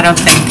 I don't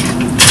think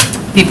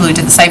people who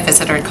did the site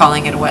visit are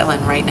calling it a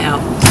wetland right now.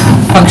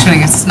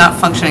 It's not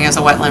functioning as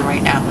a wetland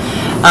right now.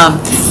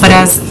 But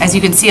as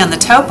you can see on the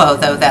topo,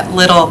 though, that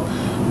little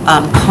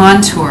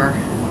contour.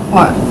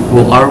 What?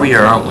 Well, are we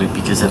or aren't we?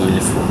 Because, I mean,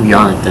 if we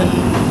aren't, then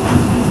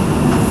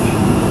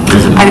it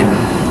doesn't matter.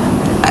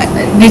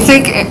 Do you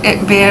think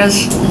it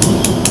bears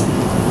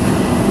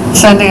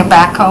sending a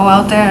backhoe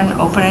out there and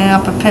opening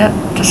up a pit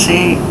to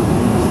see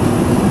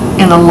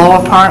in the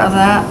lower part of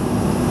that?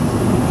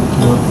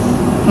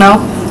 No?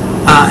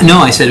 No,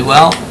 I said,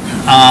 well,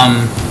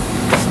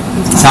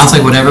 sounds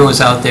like whatever was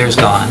out there is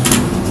gone.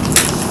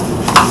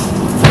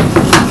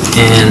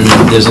 And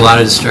there's a lot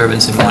of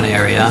disturbance in one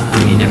area. I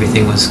mean,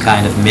 everything was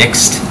kind of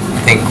mixed.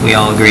 I think we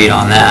all agreed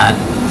on that.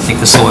 I think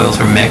the soils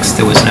were mixed.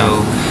 There was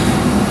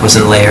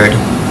wasn't layered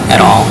at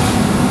all.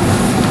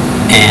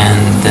 And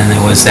then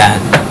there was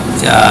that,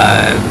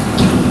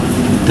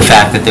 the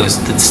fact that there was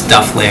the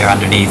stuff layer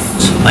underneath,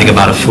 like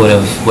about a foot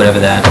of whatever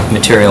that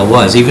material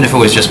was, even if it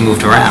was just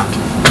moved around.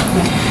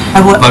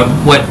 But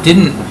what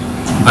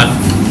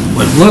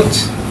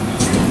looked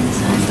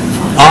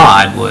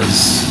odd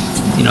was,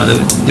 you know,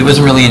 there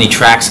wasn't really any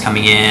tracks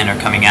coming in or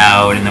coming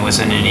out, and there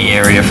wasn't any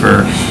area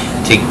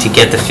to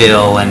get the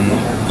fill, and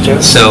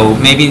so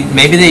maybe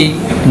they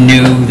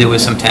knew there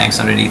was some tanks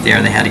underneath there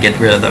and they had to get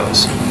rid of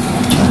those.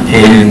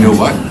 And knew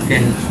what?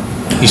 And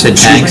you said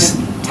tanks?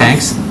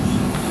 Tanks?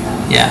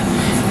 Yeah.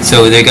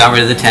 So they got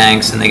rid of the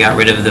tanks and they got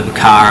rid of the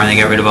car and they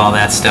got rid of all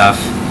that stuff,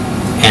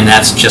 and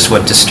that's just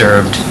what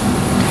disturbed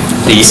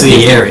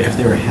the area. If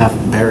they were half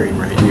buried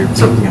right here.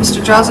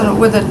 Mr. Johnson,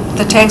 were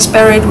the tanks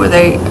buried? Were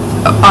they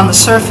on the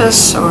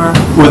surface or?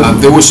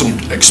 There was some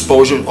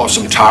exposure or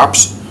some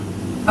tarps,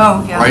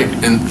 Oh, yeah. right?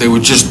 And they were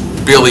just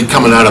barely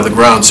coming out of the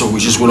ground, so we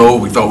just went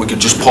over, we thought we could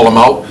just pull them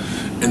out,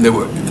 and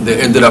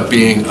they ended up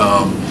being,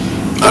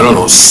 I don't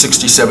know,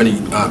 60, 70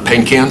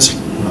 paint cans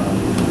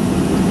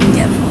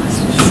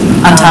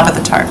On top of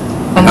the tarp.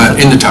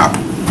 in the tarp.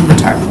 In the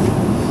tarp.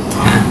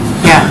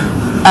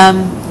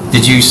 Yeah.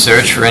 Did you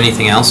search for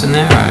anything else in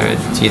there, or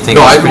do you think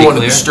No, it was I didn't pretty want to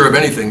clear? disturb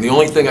anything. The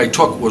only thing I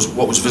took was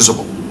what was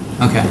visible.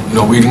 Okay. You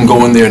know, we didn't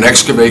go in there and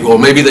excavate, or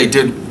maybe they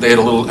had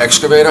a little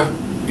excavator,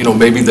 you know,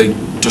 maybe they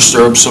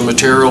disturbed some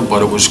material,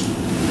 but it was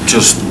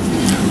just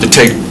to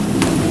take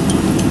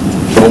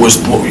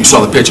what you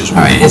saw the pictures, All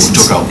right, what we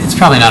took out. it's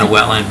probably not a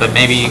wetland, but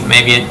maybe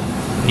it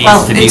Well,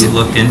 needs to be it's-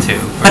 looked into.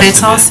 But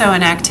it's also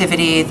an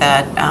activity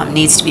that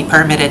needs to be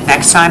permitted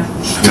next time.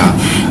 Yeah.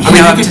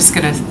 You know, I'm just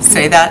going to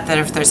say that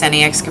if there's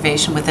any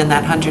excavation within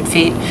that 100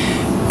 feet,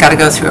 got to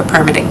go through a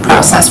permitting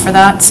process for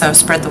that, so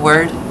spread the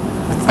word.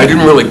 I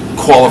didn't really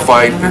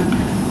qualify,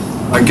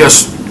 I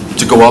guess,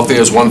 to go out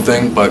there is one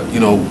thing, but, you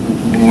know,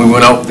 when we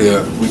went out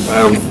there,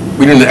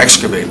 we didn't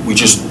excavate, we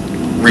just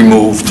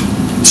removed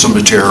some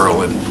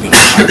material, and, you know,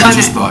 I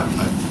just thought,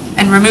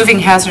 And removing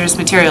hazardous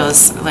material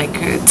is like,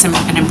 it's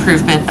an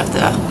improvement of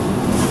the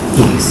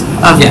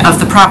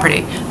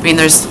property. I mean,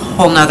 there's a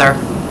whole nother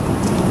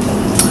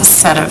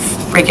set of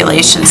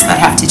regulations that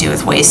have to do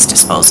with waste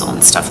disposal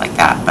and stuff like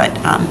that, but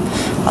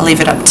I'll leave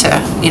it up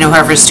to, you know,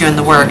 whoever's doing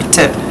the work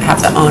to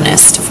have the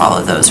onus to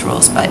follow those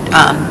rules, but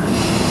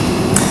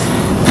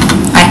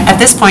at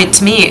this point,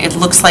 to me, it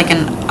looks like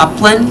an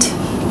upland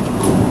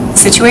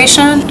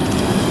situation,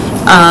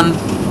 and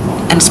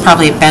it's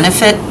probably a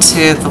benefit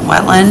to the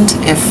wetland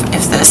if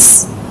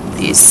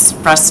these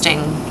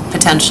rusting,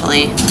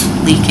 potentially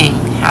leaking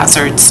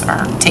hazards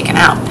are taken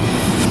out.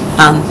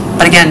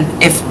 But again,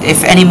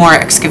 if any more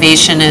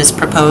excavation is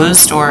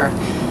proposed, or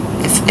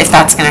if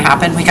that's going to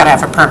happen, we got to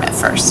have a permit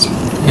first.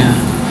 Yeah. I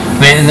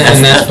mean,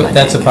 and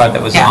that's the part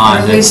that was Yeah.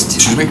 odd. At least-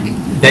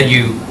 That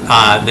you,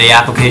 the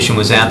application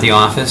was at the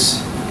office,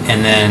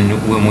 and then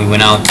when we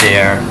went out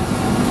there,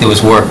 there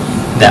was work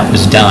that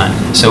was done.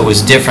 So it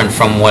was different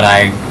from what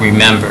I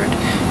remembered.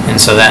 And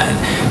so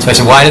I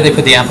said, why did they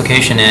put the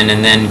application in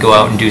and then go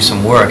out and do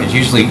some work? It's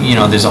usually, you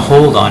know, there's a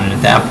hold on it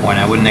at that point.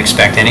 I wouldn't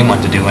expect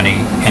anyone to do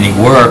any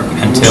work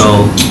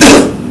until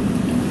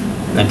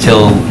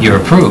you're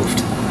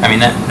approved. I mean,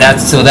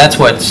 that's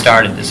what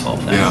started this whole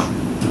thing. yeah.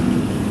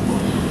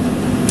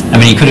 I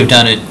mean, you could have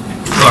done it,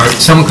 or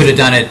someone could have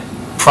done it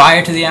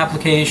prior to the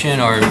application,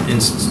 or,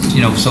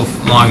 you know, so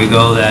long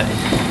ago that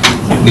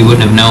we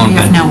wouldn't have known. We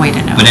have no way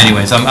to know. But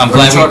anyways, I'm Are you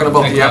glad talking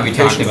about I'm the glad we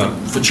talked application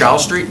about. for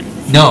Charles Street?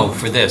 No,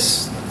 for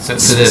this. So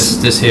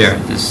this here,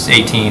 this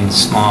 18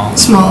 small.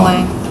 Small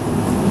lane.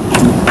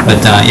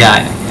 But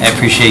yeah, I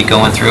appreciate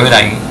going through it.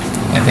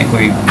 I think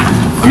we're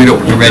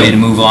ready to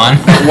move on.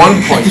 At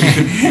one point,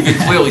 you could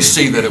clearly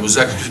see that it was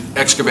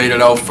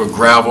excavated out for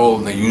gravel,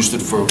 and they used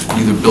it for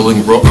either building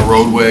a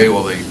roadway,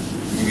 or they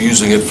were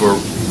using it for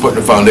putting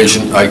a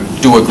foundation. I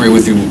do agree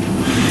with you,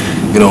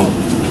 you know,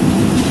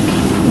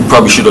 we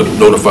probably should have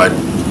notified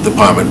the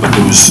department, but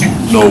there was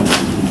no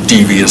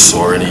devious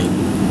or any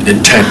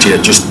intent here,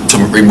 just to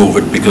remove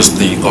it because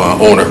the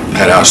owner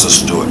had asked us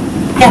to do it.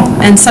 Yeah,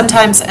 and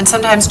sometimes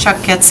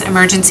Chuck gets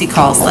emergency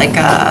calls, like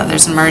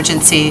there's an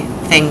emergency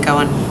thing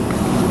going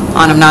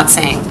on. I'm not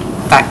saying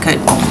that could,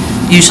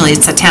 usually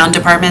it's a town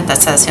department that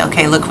says,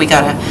 okay, look, we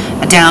got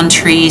a downed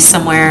tree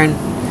somewhere, and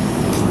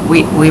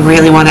we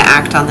really want to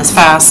act on this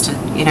fast,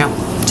 and, you know,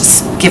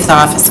 just give the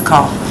office a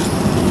call.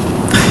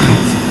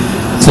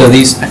 So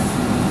these,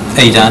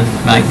 are you done,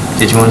 Mike?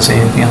 Did you want to say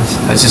anything else?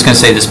 I was just going to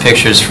say this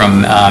picture's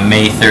from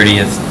May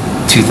 30th,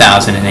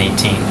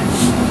 2018,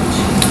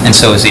 and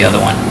so is the other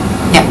one.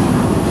 Yeah,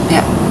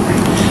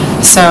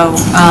 yeah. So,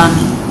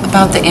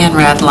 about the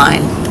ANRAD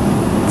line,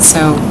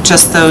 so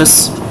just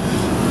those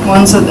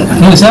ones that...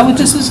 Oh, is that what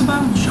this is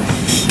about?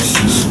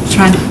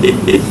 Trying to,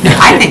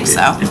 I think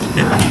so.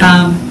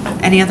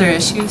 Any other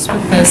issues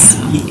with this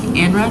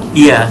ANRAD?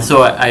 Yeah,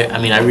 so I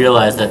mean, I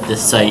realize that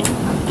this site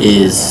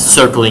is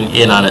circling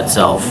in on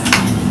itself,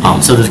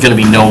 so there's going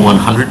to be no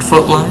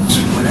 100-foot lines,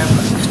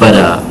 but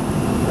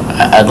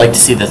I'd like to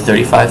see the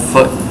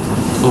 35-foot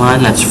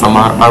line that's from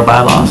our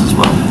bylaws as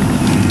well.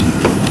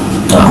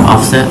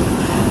 Offset.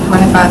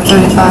 25,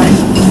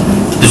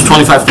 35. There's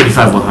 25,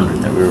 35,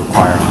 100 that we we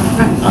require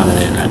on an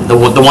INRAD. The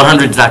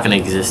 100's not going to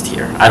exist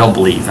here, I don't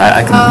believe.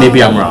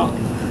 Maybe I'm wrong.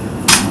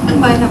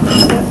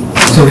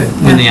 So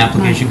when the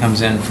application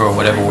comes in for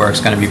whatever work's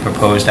going to be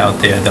proposed out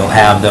there, they'll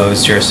have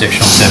those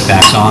jurisdictional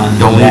setbacks on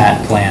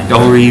that plan.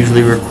 Don't we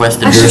usually request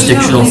a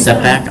jurisdictional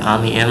setback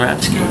on the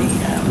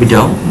INRAD? We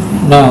don't?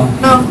 No.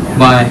 No.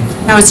 Why?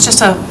 No, it's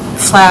just a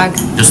flag.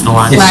 Just the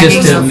line? It's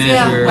just to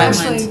Yeah, measure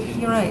actually,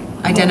 you're right.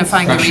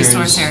 Identifying the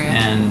resource structures area.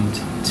 and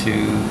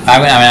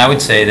I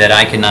would say that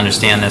I can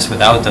understand this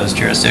without those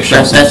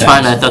jurisdictional setbacks. That's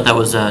fine, I thought that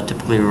was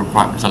typically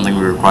something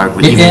we required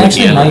with It even with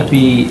the actually might INRAD.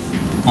 be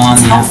on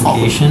the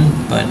application,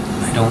 but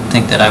I don't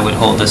think that I would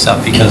hold this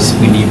up because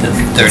we need the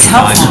 35. It's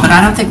helpful, but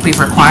I don't think we've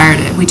required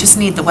it. We just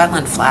need the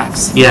wetland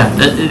flags. Yeah,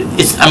 the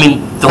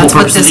whole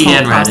purpose of the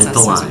INRAD is the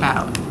That's what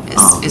line. this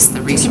whole process is about, is the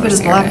Keep it resource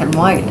as black area. and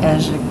white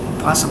as you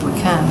possibly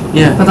can.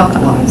 Yeah. Without the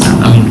lines.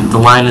 I mean, the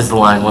line is the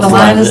line. Once The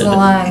line is the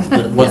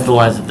line. Once the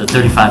line's, the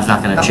 35 is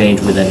not going to change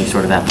with any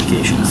sort of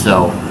application,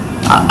 so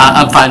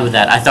I'm fine with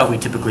that. I thought we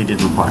typically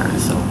did require it,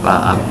 so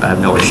I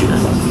have no issue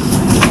with that.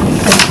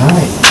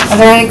 Are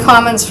there any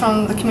comments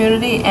from the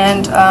community?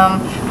 And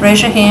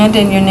raise your hand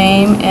and your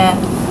name and,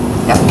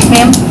 yeah,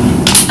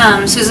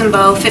 ma'am? Susan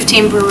Bowe,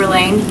 15 Brewer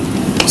Lane.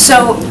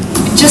 So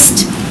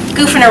just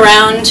goofing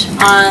around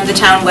on the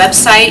town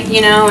website,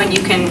 you know, and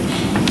you can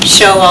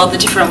show all the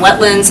different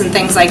wetlands and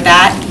things like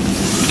that.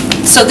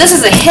 So this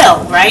is a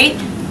hill, right?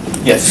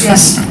 Yes.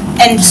 Yes.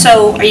 And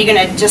so are you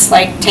going to just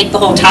like take the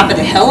whole top of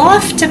the hill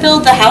off to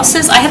build the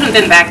houses? I haven't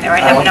been back there. I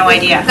have no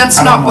idea. That's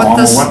not what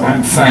this,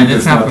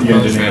 It's not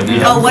proposed right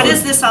now. Oh, what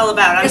is this all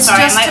about? I'm It's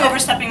sorry. Am just I to-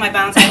 overstepping my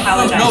bounds? I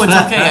apologize. No, it's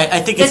okay. I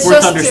think it's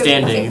worth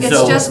understanding, It's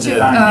so. just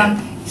to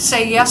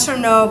say yes or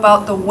no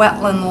about the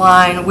wetland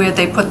line where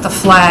they put the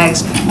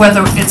flags,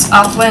 whether it's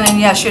upland, and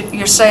yes,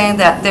 you're saying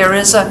that there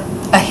is a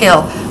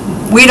hill.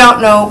 We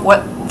don't know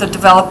what the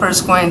developer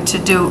is going to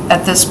do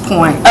at this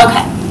point.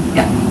 Okay.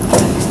 Yeah.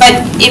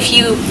 But if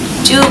you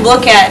do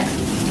look at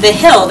the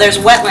hill, there's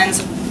wetlands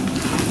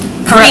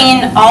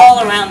green all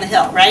around the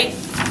hill, right?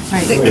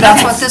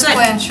 That's what this Good.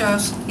 plan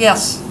shows.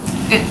 Yes.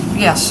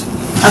 Yes.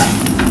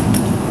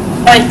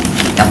 Right.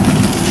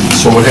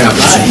 So what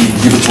happens?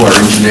 You give it to our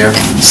engineer?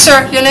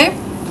 Sir, your name?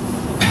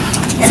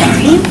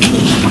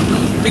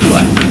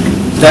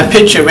 That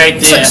picture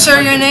right there. Sir,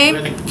 your name?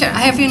 Can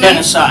I have your name?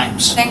 Dennis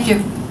Symes. Thank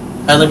you.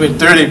 I live in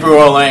 30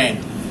 Brewer Lane.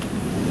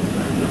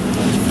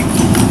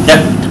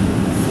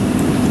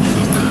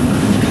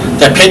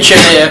 The picture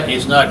there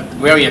is not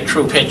really a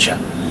true picture,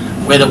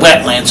 where the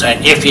wetlands are.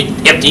 If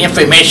the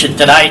information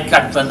that I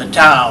got from the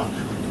town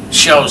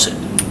shows it.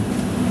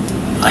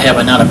 I have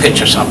another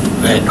picture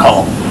at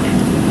home.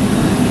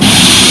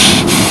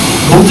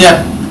 Move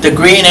the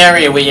green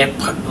area where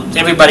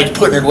everybody's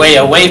putting it way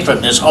away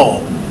from this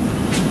hole.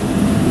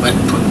 But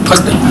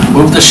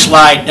move the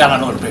slide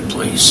down a little bit,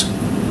 please.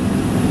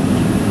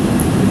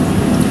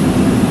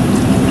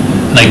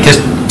 Like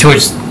just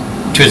towards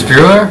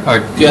Brewer, or?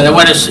 Yeah, I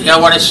want to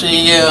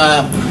see,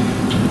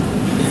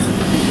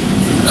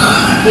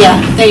 Yeah,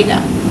 there you go.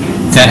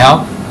 Does that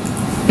help?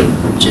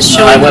 Just I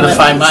showing want the to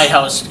find my wetlands.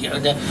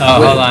 house.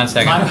 Oh, hold on a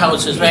second. My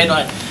house is right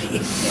on,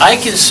 I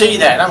can see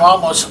that, I'm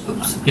almost,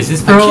 Is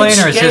this I Brewer can Lane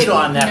or is this? skate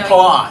on that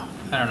pond.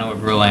 I don't know what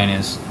Brewer Lane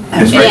is.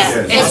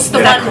 Yeah, it's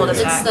the one,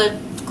 it's the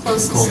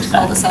closest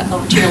cul-de-sac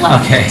over to your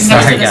left. Okay,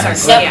 sorry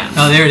guys. Yep.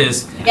 Oh, there it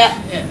is. Yep.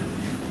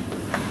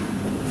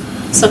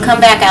 So come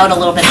back out a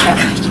little bit,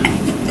 Trevor.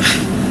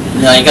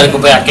 Yeah, you gotta go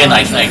back in,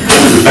 I think.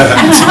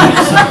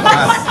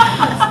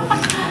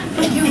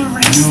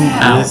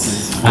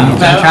 I'm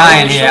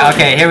trying here.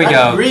 Okay, here we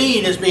That go.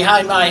 green is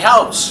behind my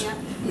house.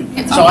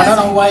 So I don't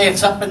know why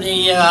it's up in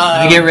the,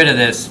 Let me get rid of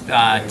this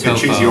topo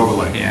cheesy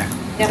overlay. here.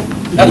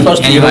 that's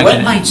supposed to be the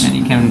Anyone wetlands. and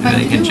you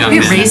can jump in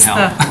and Erase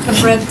help.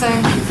 The red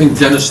thing? I think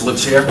Dennis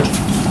lives here,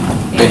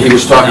 and he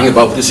was talking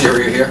about this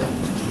area here.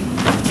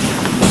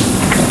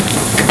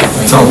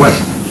 It's all wet.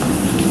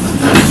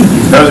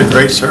 That was a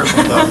great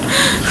circle, though.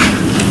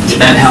 Did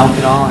that help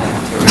at all? I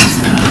have to erase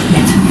that.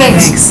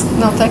 Thanks.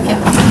 No, thank you.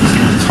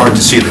 It's hard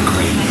to see the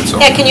green, that's all.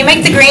 Yeah, can you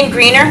make the green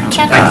greener,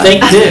 Chuck? I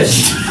think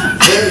this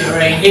area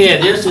right here,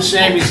 this is the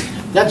same as,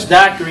 that's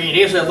dark green,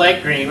 here's a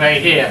light green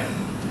right here.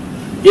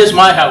 Here's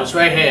my house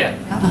right here.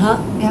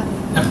 Yeah.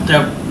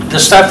 The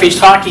stuff he's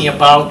talking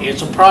about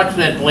is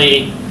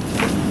approximately,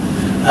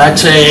 I'd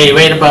say,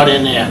 right about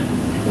in there.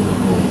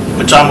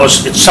 Some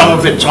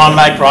of it's on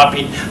my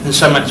property, and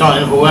some it's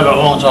on whoever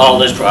owns all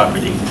this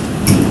property.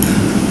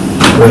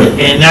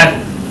 And that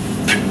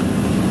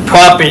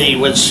property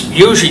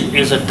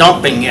is a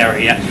dumping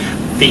area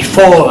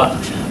before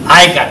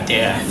I got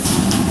there.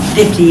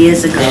 50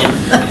 years ago.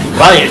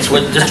 Right, it's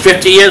just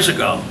 50 years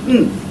ago.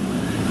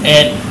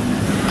 And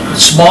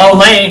Small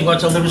Lane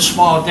was a little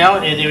small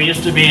down, and there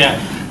used to be a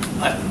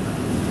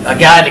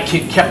guy that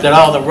kept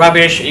all the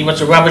rubbish. He was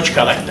a rubbish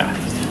collector.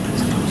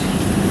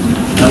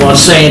 I won't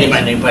say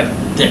anything, but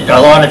a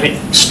lot of it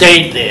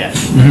stayed there.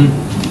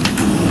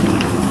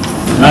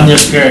 I'm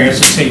just curious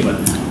to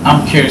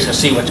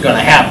see what's going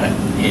to happen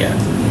here.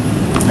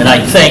 And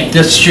I think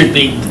this should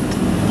be,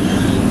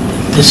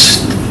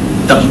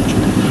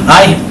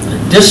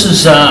 This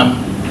is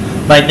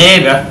my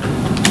neighbor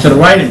to the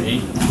right of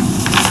me,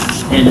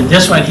 and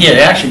this one here,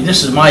 actually,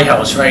 this is my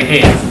house right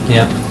here.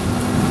 Yeah.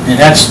 And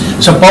that's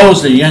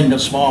supposedly the end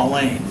of Small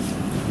Lane,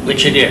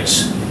 which it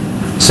is.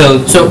 So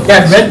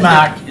That red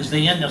mark is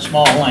the end of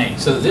Small Lane.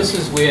 So this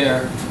is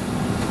where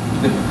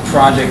the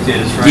project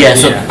is, right Yeah,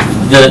 so here.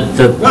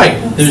 Right.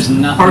 There's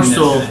nothing that's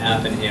parcel- going to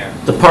happen here.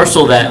 The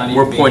parcel Not that even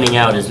we're being pointing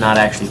out proposed. is not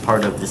actually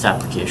part of this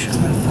application.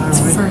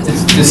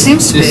 This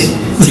Seems to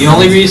be. The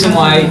only reason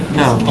why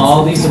No.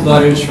 all these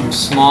abutters from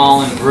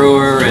Small and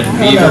Brewer and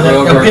Beaver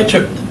The Road.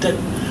 picture,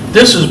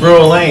 this is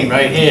Brewer Lane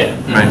right here.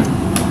 Right.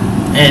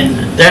 And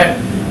that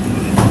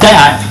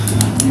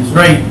is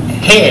right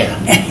here.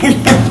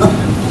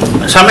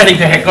 Somebody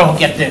could go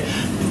get,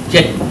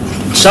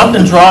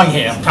 something's wrong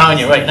here, I'm telling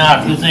you right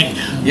now, if you think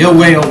you're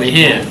way over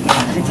here.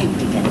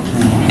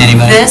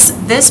 Anybody?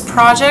 This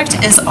project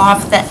is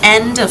off the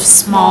end of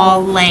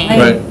Small Lane.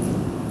 Right.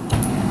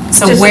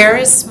 So Just- where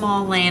is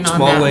Small Lane on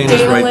Small that? Lane is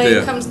Dana right Lane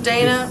there. comes,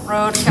 Dana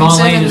Road Small comes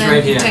in, Lane and is then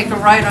right you here. take a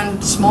right on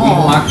We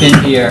Small. walked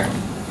in here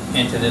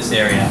into this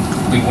area.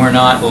 We were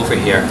not over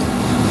here.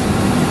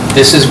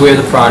 This is where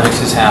the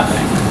project is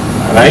happening.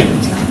 All right?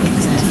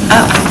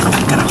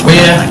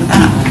 Where,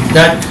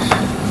 that,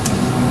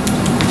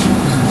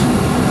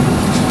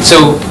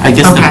 So I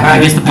guess Okay. I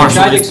guess the I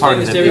parcel tried to is part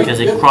of explain it this because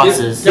to it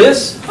crosses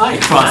this,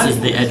 it crosses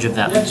the edge of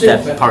that that's it,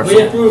 that but parcel.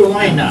 we're through the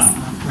line now.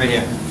 right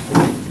here.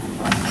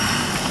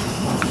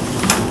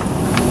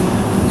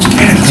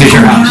 Here's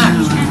your house.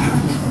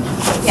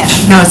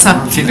 No, it's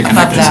up See the above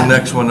There's the that.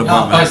 next one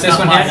above Oh, it. is this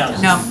one here?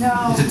 No.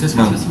 Is it this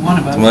one? This one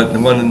above?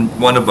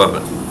 One above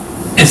it.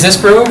 Is this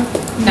Brewer?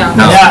 No.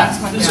 No. Yeah,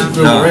 this is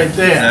Brewer No. right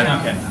there.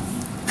 Okay.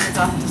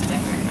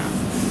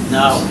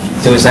 No,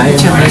 So is that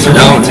your?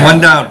 No, one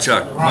down,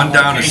 Chuck. One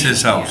down is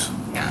his house.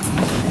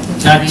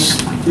 that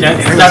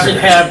doesn't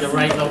have the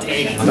right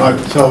location. No,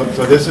 so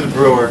this is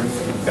Brewer,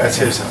 that's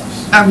his house.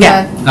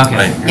 Okay,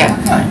 Okay. Yeah.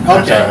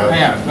 Okay,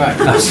 yeah, right.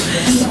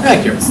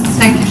 Thank you.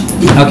 thank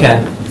you. Okay.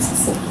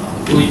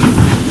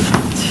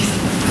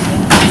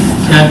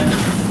 That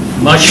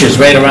mush is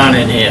right around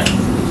in here.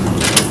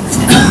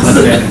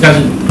 But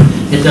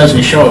it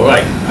doesn't show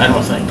right, I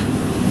don't think.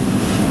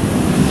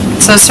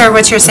 So sir,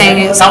 what you're saying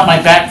is, Out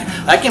my back,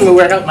 I can move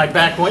right out my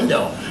back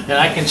window, and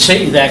I can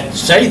see that,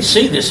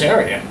 see this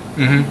area.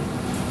 Mm-hmm.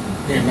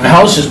 And my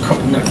house is,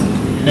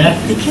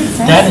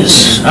 that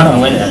is, I don't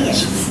know where that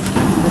is.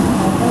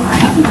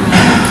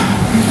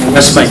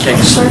 That's my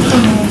case.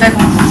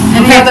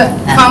 Any other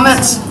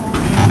comments?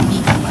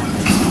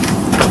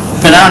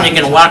 But now you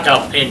can walk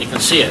out and you can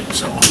see it,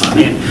 so, I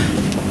mean,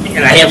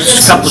 and I have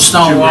a couple of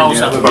stone walls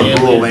up About there.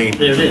 Brewer Lane.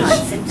 There it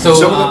is. So,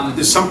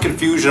 There's some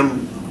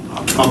confusion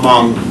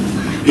among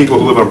people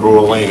who live on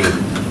Brewer Lane.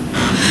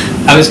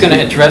 I was going to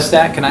address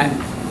that. Can I?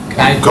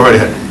 Go right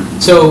ahead.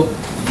 So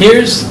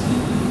here's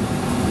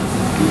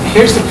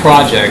the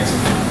project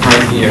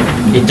right here.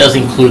 It does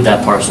include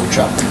that parcel,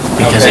 Chuck,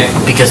 because Okay.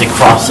 because it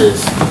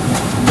crosses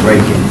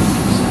right here.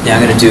 Yeah,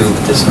 I'm going to do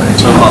this one.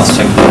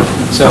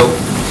 So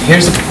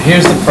here's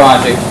the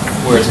project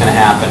where it's going to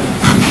happen.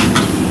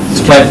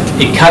 But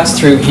it cuts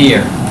through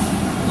here.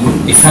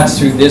 It cuts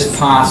through this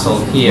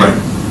parcel here.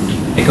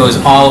 It goes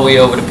all the way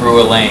over to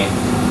Brewer Lane.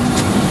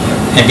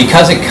 And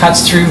because it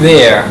cuts through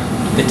there,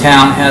 the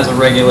town has a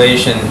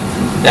regulation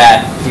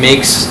that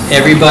makes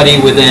everybody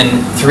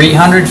within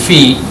 300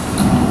 feet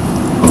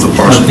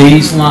of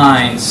these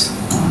lines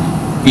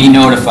be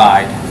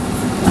notified.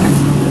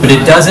 But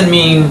it doesn't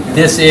mean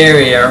this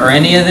area or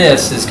any of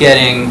this is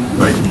getting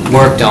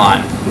worked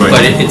on.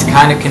 But it's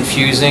kind of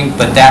confusing,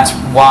 but that's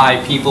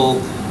why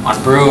people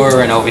on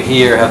Brewer and over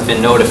here have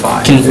been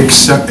notified.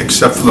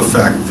 Except for the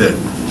fact that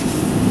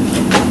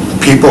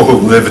people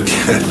who live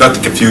at, not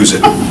to confuse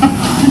it,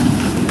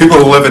 people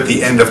who live at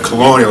the end of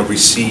Colonial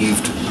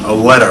received a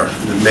letter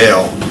in the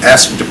mail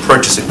asking to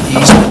purchase an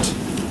easement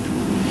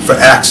for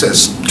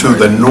access to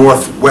the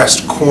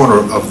northwest corner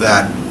of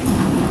that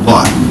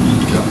lot.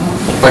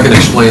 If I can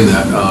explain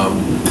that.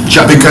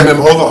 Because,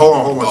 hold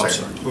on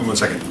one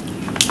second.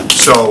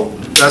 So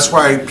that's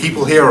why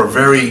people here are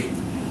very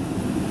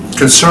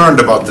concerned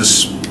about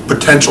this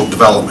potential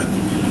development,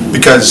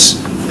 because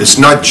it's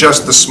not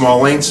just the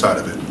Small Lane side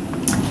of it.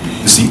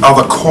 It's the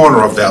other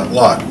corner of that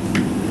lot.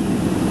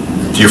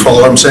 Do you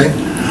follow what I'm saying?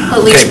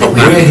 Okay, but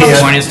we're here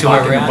Point is to where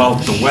talking we're at.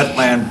 about the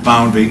wetland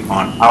boundary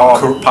on our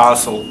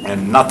parcel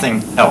and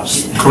nothing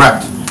else.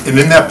 Correct. And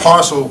in that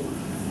parcel,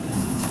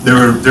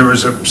 there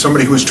is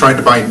somebody who is trying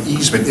to buy an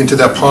easement into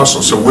that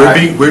parcel, so we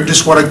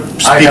just want to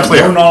I be have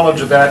clear. no knowledge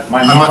of that.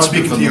 My I'm not knowledge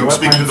speaking is to of you, I'm the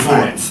speaking to the wetland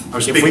board. science. I'm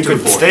If speaking we to the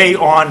could board. stay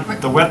on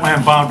the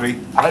wetland boundary,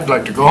 I'd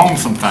like to go home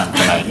sometime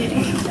tonight.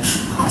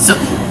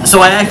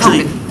 So I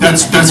actually,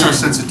 That's our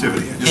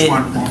sensitivity. I just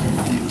want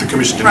the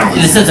commission to know. in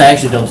a sense, I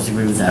actually don't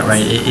disagree with that,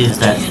 right? It is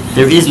that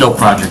there is no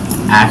project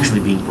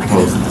actually being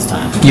proposed at this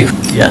time.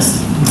 Yes.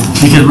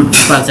 Because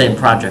we're not saying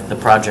project. The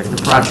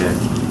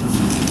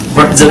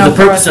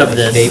purpose of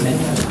this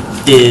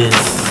is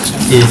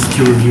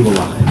to review a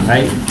line,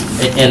 right?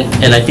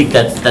 and I think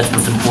that's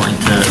what's important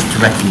to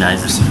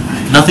recognize. Is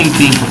nothing's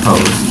being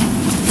proposed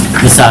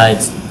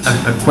besides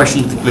a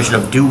question to the commission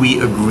of, do we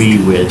agree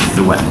with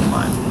the wetland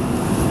line?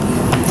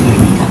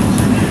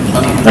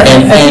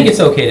 I think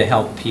it's okay to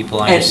help people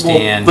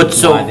understand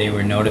why they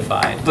were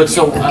notified. But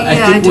so,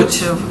 I think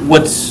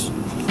what's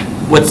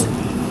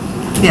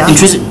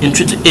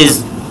intrinsic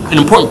is an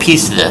important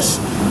piece to this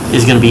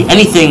is going to be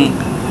anything. I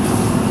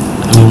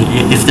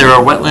mean, if there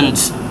are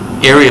wetlands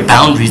area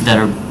boundaries that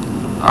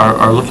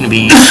are looking to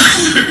be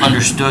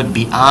understood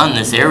beyond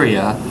this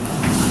area,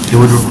 it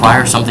would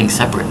require something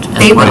separate.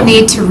 They would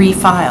need to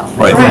refile.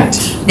 Right. Correct.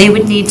 They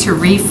would need to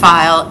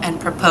refile and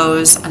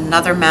propose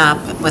another map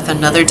with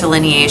another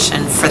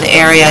delineation for the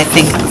area I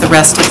think the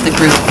rest of the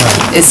group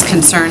is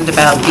concerned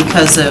about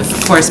because of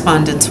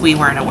correspondence we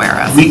weren't aware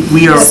of.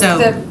 We are... So,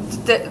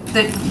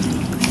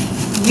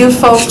 you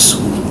folks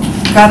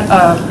got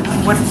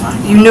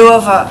you knew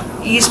of a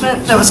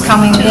easement that was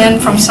coming in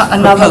from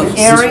another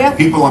area?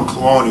 People on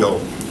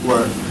Colonial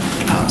were,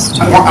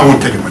 I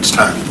won't take it much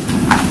time.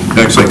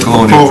 Actually,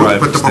 Colonial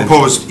Drive. But the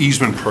proposed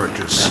easement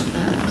purchase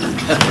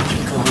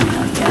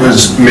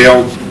was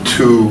mailed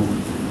to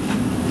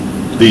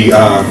the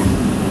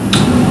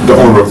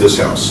owner of this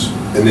house.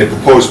 And they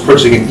proposed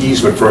purchasing an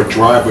easement for a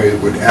driveway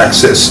that would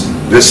access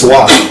this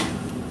lot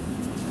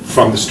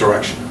from this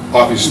direction.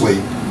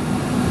 Obviously,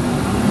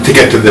 to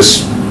get to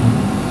this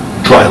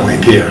dry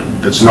land here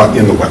that's not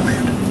in the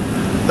wetland.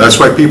 That's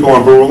why people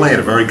on rural land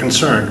are very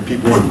concerned.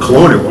 People on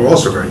Colonial are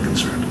also very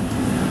concerned.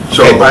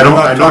 So I don't,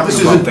 this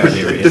isn't,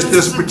 this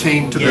doesn't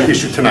pertain to the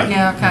issue tonight.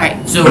 Yeah, okay.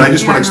 So, but I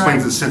just want to explain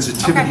the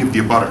sensitivity of the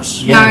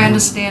abutters. No, I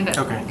understand it.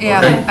 Okay.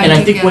 Yeah, and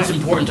I think what's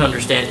important to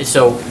understand is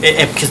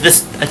because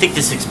this, I think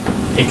this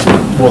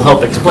will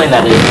help explain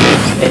that.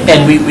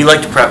 And we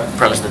like to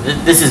premise that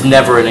this is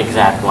never an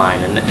exact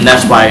line, and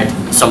that's why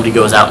somebody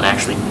goes out and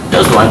actually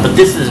does the line. But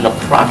this is an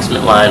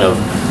approximate line of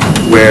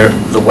where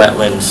the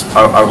wetlands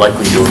are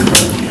likely to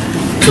occur.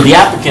 So the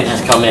applicant has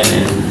come in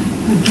and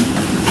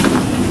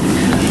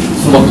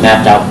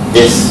mapped out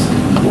this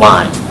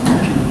line.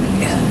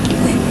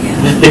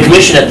 The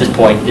commission at this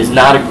point is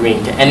not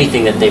agreeing to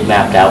anything that they've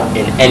mapped out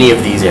in any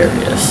of these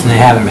areas. And they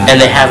haven't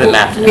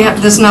mapped it out.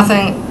 There's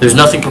nothing. There's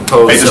nothing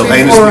proposed.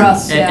 For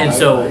us, and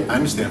so, I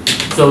understand.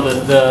 So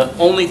the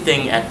only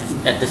thing at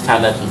this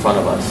time that's in front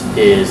of us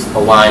is a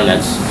line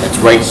that's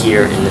right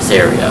here in this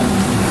area.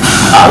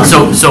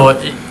 So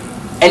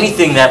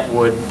anything that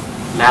would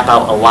map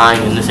out a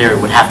line in this area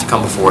would have to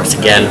come before us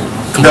again,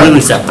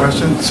 completely separate.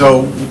 Question.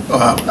 So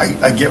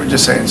I get what you're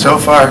saying so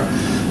far.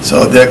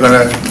 So they're going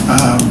to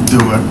do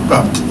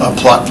a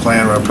plot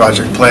plan or a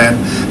project plan.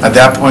 At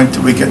that point,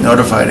 do we get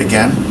notified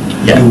again?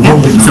 Yeah.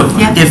 So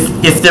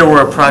if there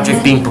were a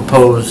project being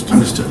proposed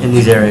in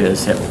these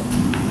areas,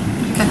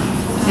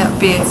 Yeah,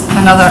 be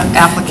another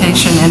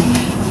application, and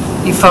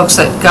you folks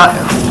that got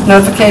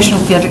notification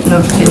will get a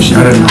notification.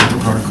 I didn't know what the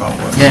protocol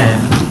was. Yeah.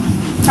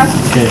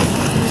 Okay.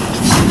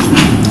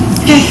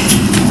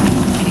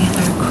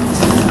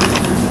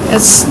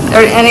 Is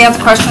there any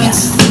other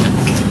questions?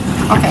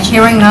 Okay,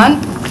 hearing none.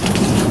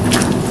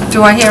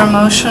 Do I hear a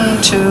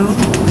motion to?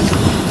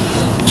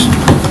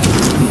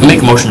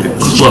 Make a motion to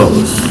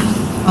close.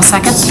 I'll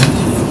second.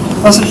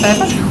 Those in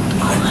favor?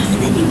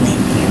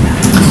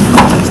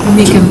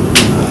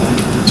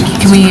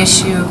 Can we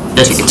issue,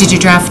 did you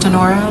draft an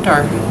ORAD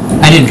or?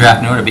 I didn't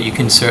draft an order, but you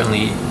can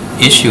certainly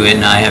issue it,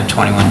 and I have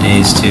 21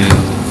 days to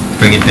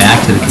bring it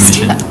back to the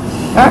commission. All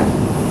right.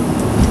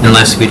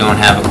 Unless we don't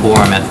have a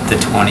quorum at the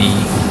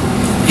 28th.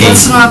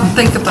 Let's not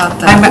think about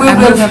that. We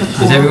will have a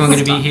quorum. Is everyone going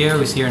to be here?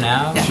 Who's here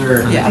now? Yeah.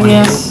 Sure. Yeah.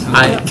 Yes.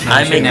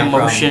 I make a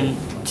motion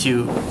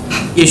to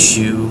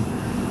issue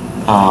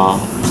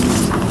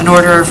An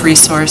order of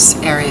resource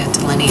area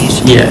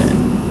delineation.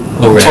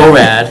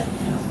 ORAD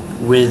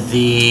with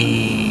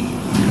the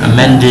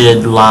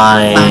amended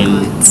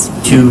line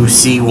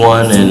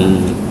 2C1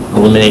 and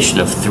elimination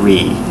of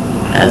 3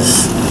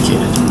 as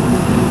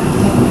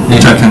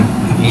indicated.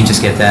 You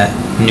just get that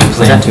new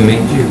plan to me?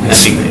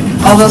 That'd be great.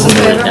 All those in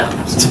favor?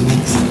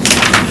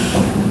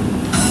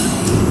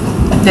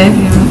 Dave,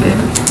 you in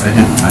favor? I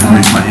didn't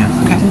raise my hand.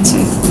 Okay. Didn't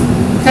see.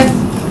 Okay.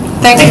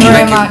 Thank you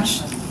very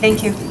much.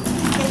 Thank you.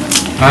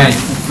 All right.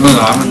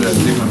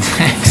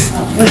 Thanks.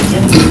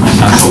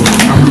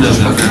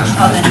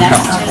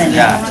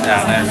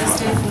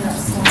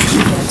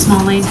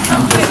 Small lane.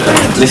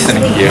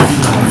 Listening to you.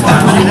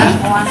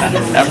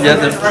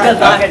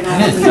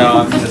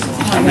 I'm just,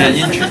 I'm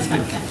very interested.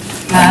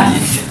 All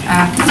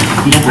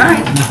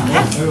right.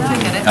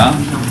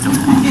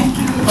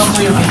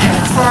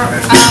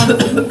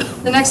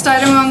 The next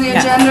item on the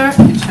agenda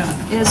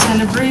is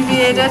an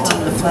abbreviated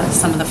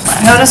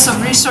notice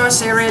of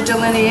resource area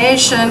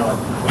delineation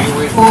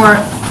for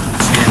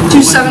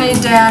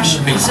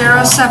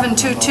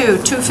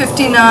 270-0722,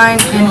 259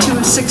 and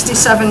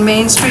 267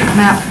 Main Street,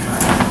 map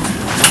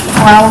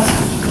 12.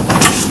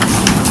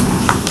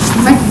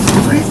 I'm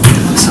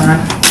sorry, I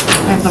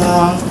have the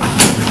wrong.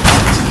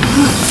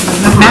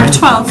 Map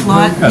 12,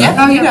 lot,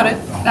 yeah, you got it.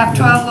 Map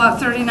 12, lot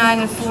 39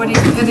 and 40,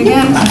 it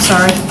again, I'm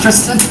sorry,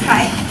 Kristen.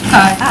 Hi.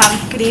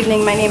 Hi. Good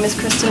evening, my name is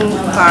Kristen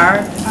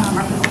Barr.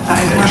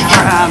 I work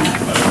for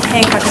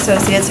Hancock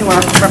Associates, who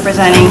are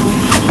representing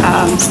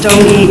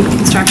Stonegate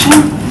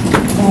Construction.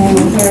 And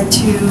we're here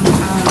to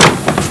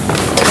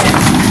get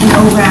an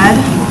ORAD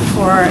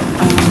for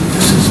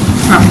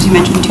property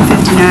mentioned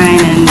 259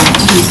 and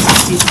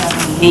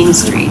 267 Main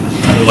Street.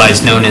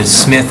 Otherwise known as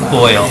Smith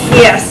Oil.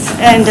 Yes,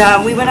 and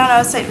we went on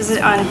a site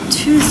visit on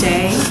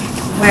Tuesday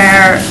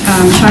where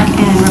Chuck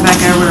and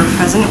Rebecca were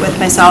present with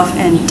myself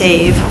and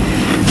Dave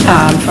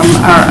from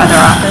our other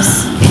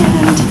office,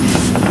 and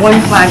one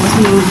flag was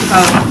moved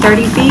about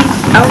 30 feet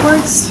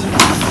outwards,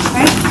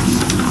 right?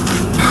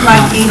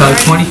 About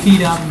 20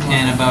 feet up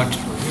and about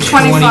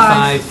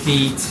 25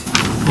 feet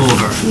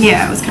over.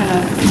 Yeah, it was kind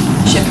of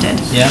shifted.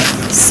 Yeah.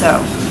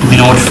 So. Do we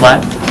know which flag?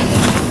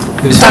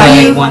 It was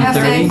flag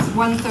 130.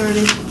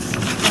 130.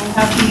 I'll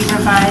have the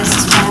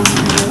revised plans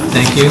for you.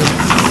 Thank you.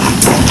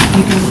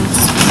 You can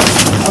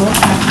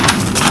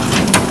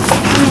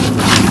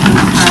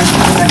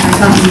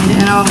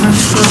And over,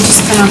 so I'm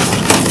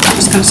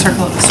just gonna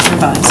circle it as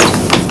revised.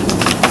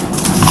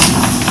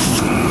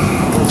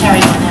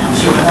 Carry on now.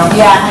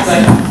 Yeah.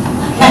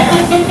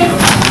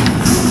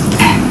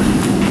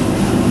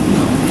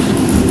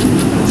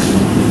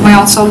 We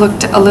also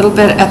looked a little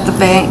bit at the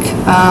bank.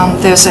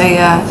 There's a,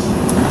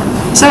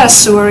 is that a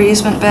sewer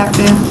easement back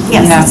there?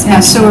 Yes.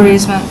 Yeah, sewer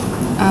easement.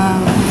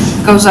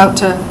 Goes out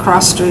to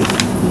Cross Street.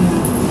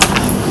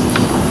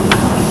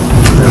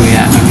 Oh,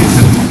 yeah. Okay,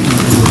 so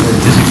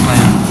physics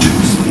plan.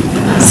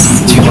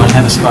 Do you want to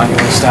have a spot you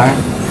want to start?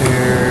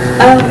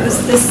 It was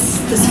this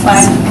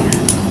flag.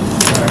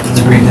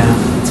 Let's read down.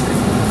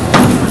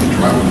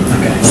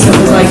 Okay. So it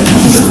was like, I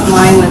think it was in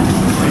line with.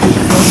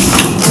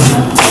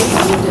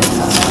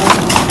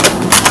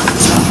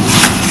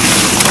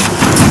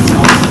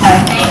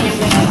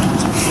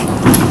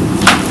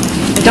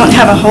 I don't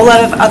have a whole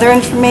lot of other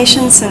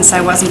information since I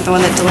wasn't the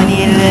one that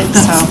delineated it,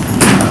 so.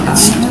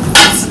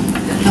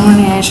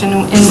 Delineation,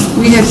 and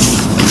we had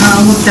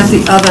looked at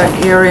the other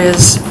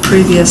areas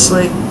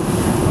previously,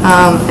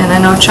 and I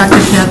know Chuck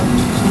had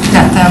looked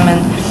at them,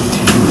 and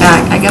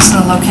I guess in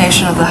the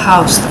location of the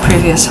house, the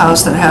previous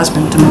house that has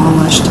been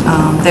demolished,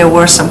 there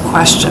were some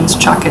questions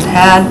Chuck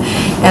had,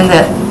 and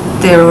that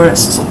there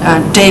was,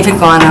 Dave had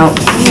gone out,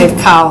 Dave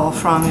Cowell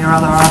from your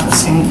other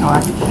office,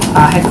 Hancock,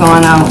 had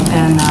gone out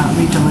and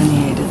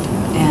redelineated.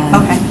 And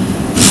okay.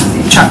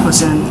 Chuck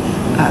was in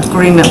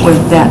agreement with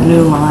that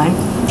new line.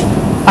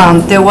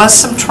 There was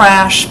some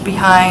trash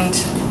behind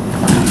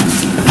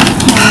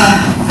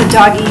the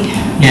doggy.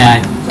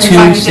 Yeah,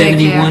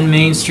 271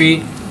 Main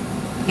Street.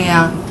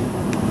 Yeah.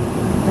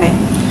 Right.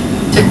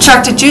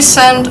 Chuck, did you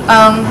send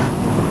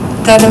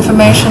that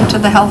information to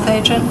the health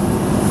agent?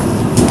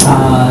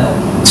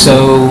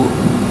 So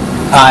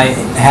I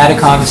had a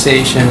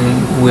conversation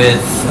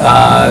with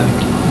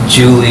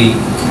Julie,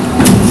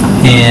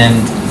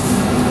 and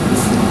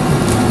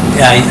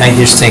I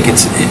just think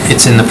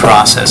it's in the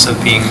process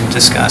of being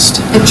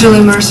discussed.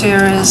 Julie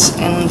Mercier is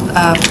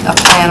a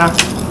planner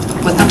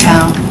with the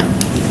town.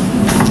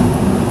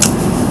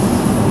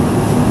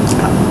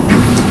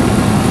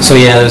 So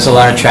yeah, there's a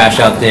lot of trash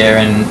out there,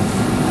 and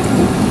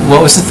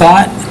what was the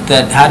thought?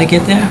 That how to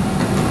get there?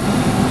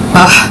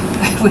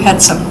 We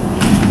had some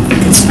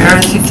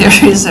conspiracy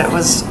theories that it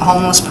was a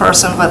homeless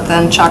person, but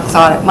then Chuck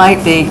thought it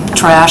might be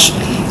trash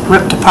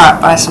ripped apart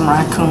by some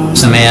raccoons.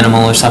 Some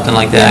animal or something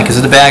like that,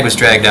 because the bag was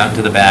dragged out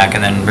into the back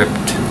and then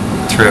ripped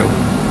through.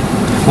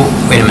 Oh,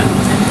 wait a minute.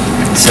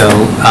 So,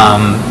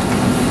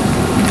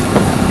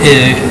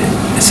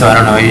 so I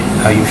don't know,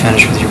 are you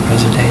finished with your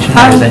presentation?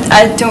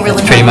 I don't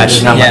really Pretty know.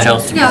 much not much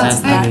else to Yeah,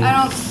 present. I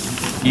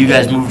don't. You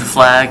guys moved a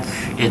flag.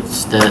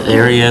 It's the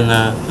area in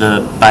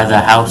the by the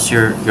house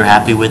you're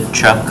happy with,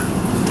 Chuck?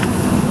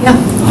 Yeah.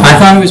 I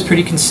thought it was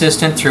pretty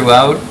consistent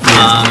throughout.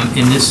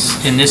 In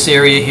this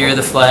area here,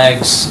 the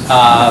flags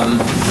run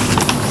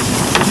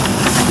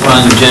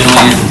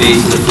generally at the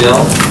base of the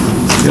fill.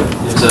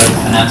 There's a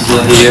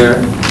peninsula here,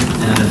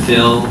 and then the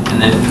fill,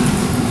 and then.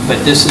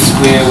 But this is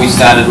where we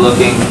started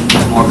looking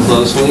more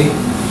closely.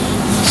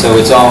 So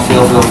it's all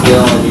fill.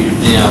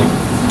 You know,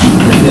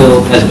 the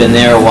fill has been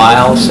there a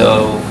while,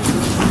 so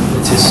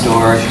it's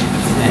historic,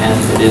 and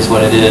it is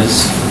what it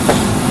is.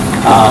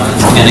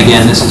 And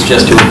again, this is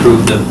just to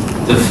improve the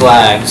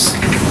flags.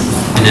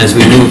 And as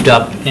we moved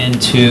up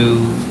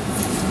into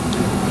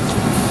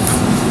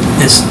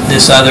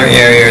this other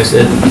area, as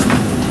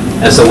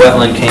the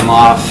wetland came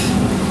off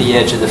the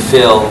edge of the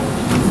fill,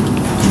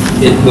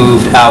 it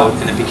moved out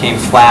and it became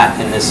flat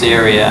in this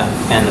area,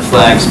 and the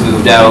flags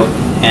moved out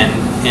and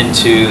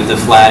into the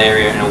flat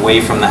area and away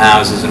from the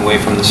houses and away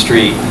from the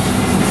street.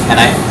 And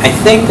I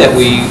think that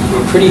we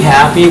were pretty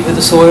happy with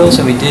the soils,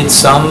 and we did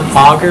some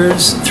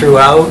augers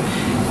throughout,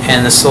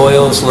 and the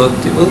soils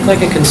looked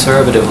like a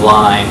conservative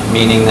line,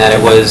 meaning that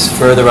it was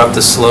further up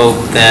the slope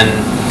than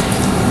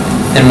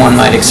one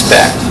might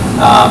expect.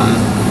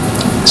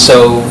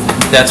 So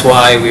that's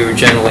why we were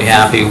generally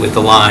happy with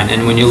the line.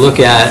 And when you look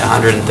at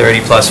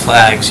 130 plus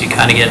flags, you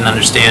kind of get an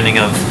understanding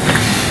of,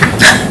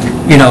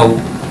 you know,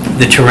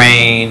 the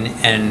terrain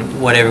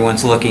and what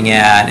everyone's looking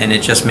at, and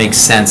it just makes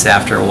sense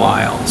after a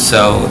while.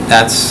 So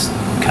that's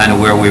kind of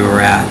where we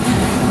were at.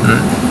 And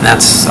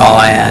that's all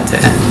I had to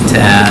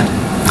add.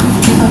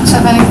 Let's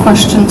have any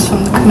questions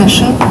from the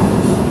commission?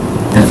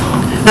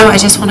 No, I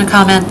just want to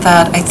comment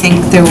that I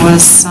think there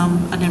was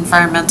an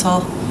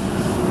environmental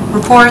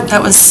report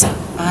that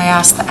I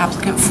asked the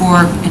applicant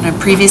for in a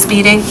previous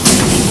meeting,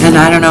 and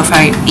I don't know if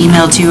I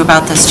emailed you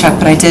about this, Chuck,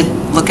 but I did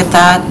look at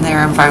that, and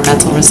their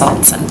environmental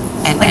results, and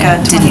Like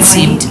a didn't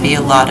seem 21E? to be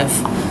a lot of,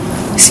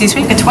 excuse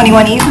me? A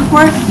 21E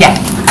report? Yeah.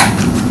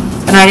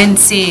 And I didn't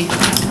see,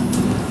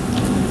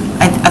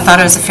 I thought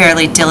it was a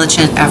fairly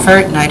diligent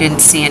effort, and I didn't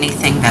see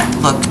anything that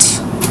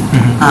looked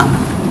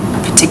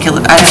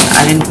particular,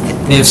 I didn't.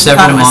 They have thought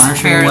several it was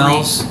monitoring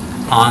wells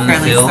on the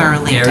fairly fill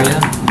thoroughly area.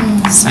 done.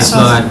 I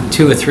saw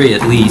 2 or 3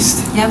 at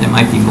least. Yep. There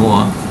might be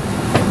more.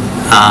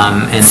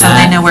 And So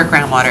they know where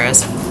groundwater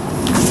is.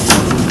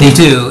 They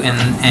do,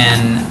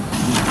 and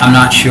I'm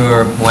not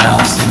sure what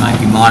else they might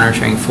be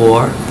monitoring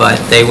for, but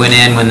they went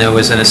in when there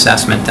was an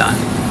assessment done.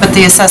 But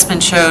the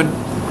assessment showed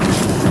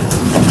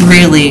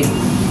really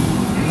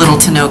little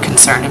to no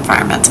concern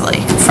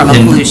environmentally from a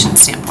And pollution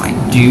standpoint.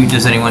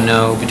 Does anyone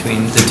know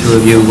between the two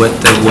of you what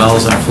the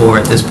wells are for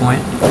at this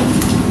point?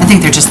 I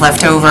think they're just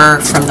left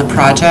over from the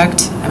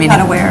project. I mean,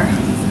 Not aware.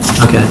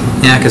 Okay,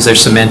 yeah, because they're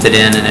cemented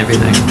in and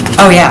everything.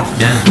 Oh, yeah.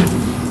 Yeah.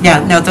 Yeah,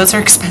 no, those are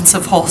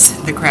expensive holes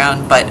in the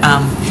ground, but,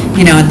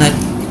 you know,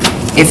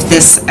 if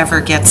this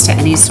ever gets to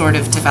any sort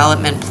of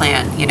development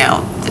plan, you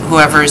know,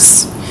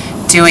 whoever's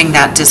doing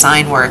that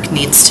design work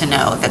needs to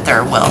know that there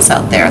are wells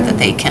out there that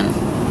they can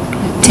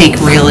take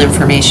real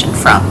information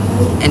from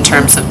in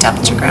terms of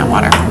depth to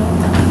groundwater.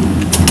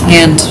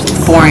 And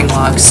boring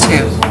logs,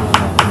 too.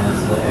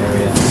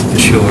 For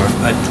sure,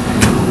 but...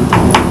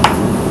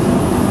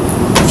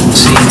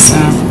 So, I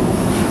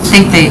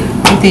think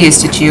they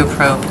used a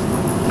geoprobe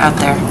out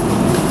there,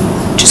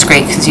 which is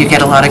great because you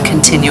get a lot of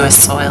continuous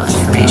soil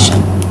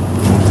information.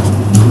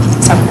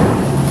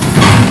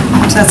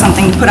 So that's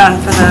something to put on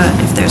for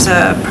if there's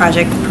a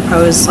project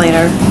proposed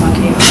later.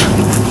 Okay.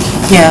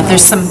 yeah,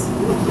 there's some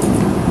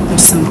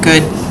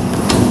good,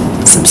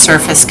 some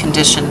surface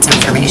conditions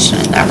information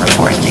in that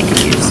report they could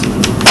use.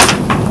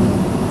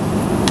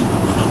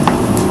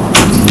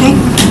 Okay.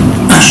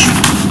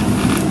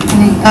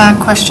 Any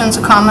questions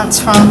or comments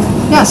from,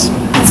 yes?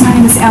 Yes, my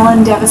name is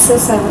Ellen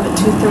Devisis. I live at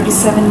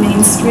 237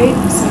 Main Street.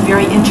 It's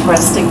very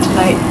interesting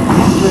tonight, I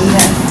have to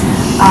admit.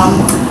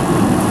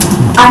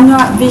 I'm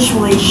not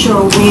visually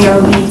sure where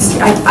Main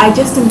Street, I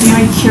just am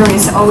very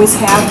curious, always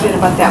have been,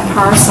 about that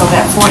parcel,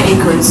 that 4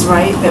 acres,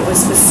 right, that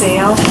was for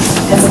sale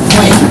as a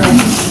playground.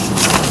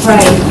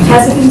 Right,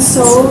 has it been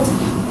sold?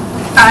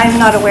 I'm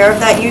not aware of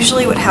that.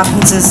 Usually what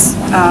happens is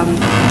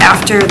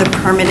after the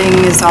permitting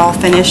is all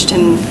finished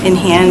and in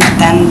hand,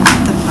 then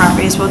the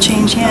properties will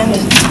change hand.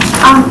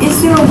 Is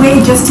there a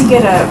way just to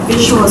get a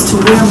visual as to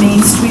where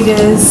Main Street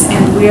is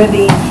and where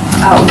the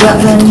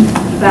wetland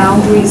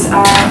boundaries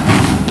are?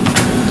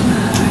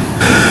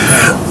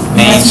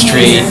 Main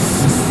Street,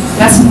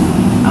 That's,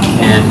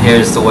 and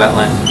here's the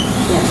wetland.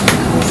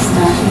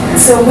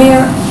 so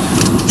where,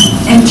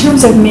 in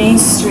terms of Main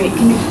Street,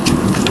 can you,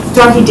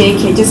 doggy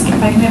daycare, just if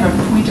I can have a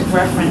point of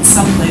reference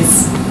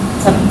someplace.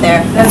 It's up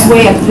there. That's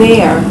way up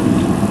there.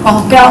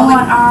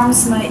 Belmont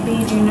Arms might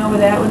be, do you know where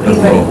that would be?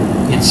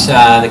 It's,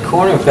 the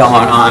corner of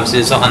Belmont Arms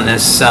is on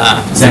this,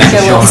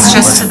 It's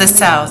just to the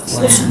south.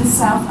 Just to the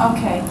south,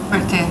 okay.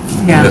 Right there.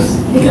 Yeah.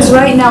 Because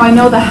right now, I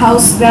know the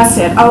house, that's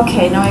it,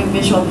 okay, now I have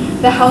visual.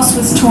 The house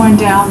was torn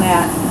down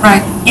that.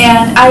 Right.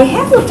 And I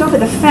have looked over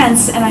the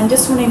fence, and I'm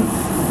just wondering,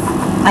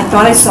 I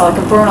thought I saw like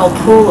a vernal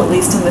pool, at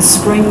least in the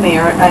spring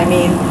there. I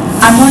mean,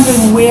 I'm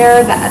wondering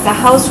where the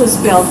house was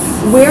built,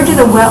 where do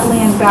the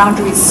wetland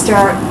boundaries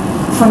start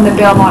from the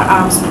Belmont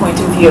Arms point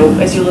of view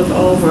as you look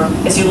over,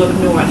 as you look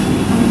north?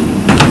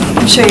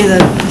 I'll show you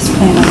this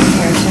plan over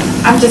here too.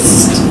 I'm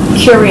just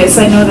curious,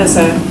 I know there's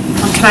a...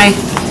 Can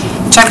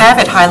Chuck, I have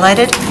it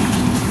highlighted.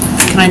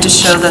 Can I just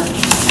show the,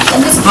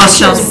 well,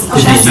 she'll,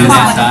 Did you do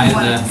that side?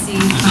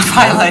 I've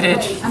highlighted.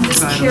 I'm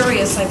just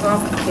curious, I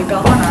thought, okay,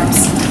 Belmont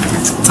Arms.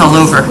 It's all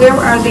over. Where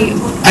are the...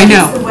 I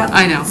know,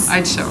 I know.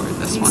 I'd show her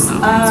this one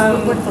though.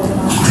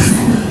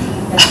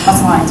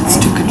 It's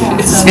too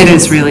confusing. It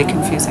is really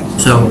confusing.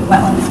 So,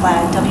 Wetland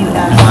flag, WF.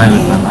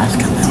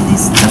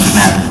 doesn't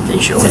matter, they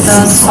show So it.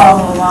 those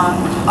follow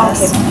along with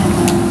this.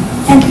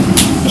 And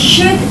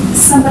should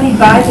somebody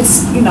buy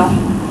this,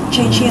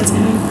 change hands?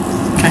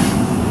 Okay,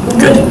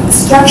 Would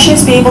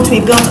structures be able to be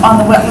built on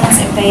the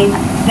wetlands if they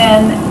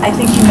then, I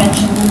think you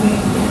mentioned,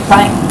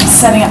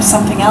 setting up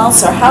something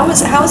else, or how is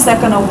that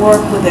going to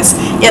work with this?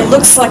 It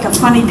looks like a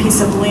funny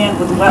piece of land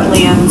with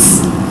wetlands.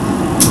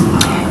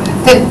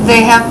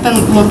 They have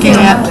been looking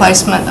at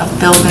placement of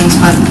buildings,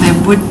 but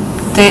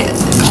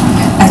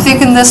I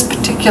think in this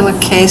particular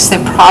case, they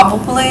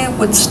probably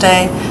would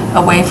stay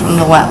away from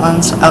the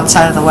wetlands,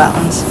 outside of the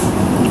wetlands.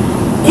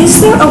 Is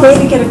there a way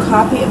to get a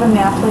copy of a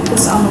map like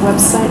this on the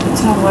website, the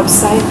town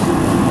website?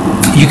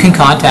 You can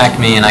contact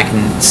me and I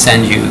can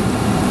send you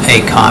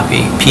a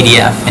copy,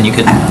 PDF, and you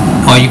could,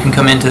 or you can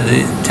come into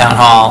the town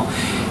hall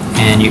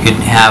and you could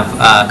have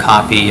a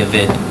copy of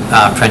it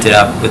printed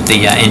up with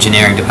the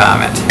engineering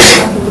department.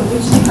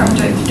 Which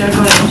department do I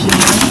go to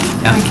engineering?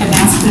 Yeah. I can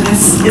ask for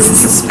this, is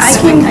this a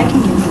specific? I can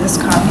give you this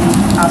copy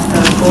off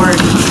the board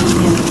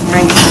in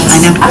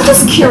Rankin. I'm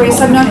just curious,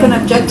 I'm not going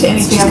to object to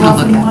anything, I've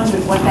often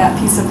wondered what that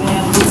piece of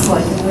land looks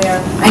like and where.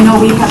 I know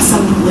we have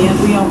some land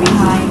we own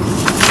behind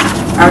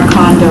our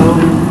condo,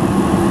 and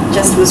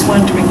just was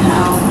wondering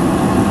how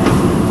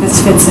this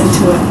fits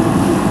into it.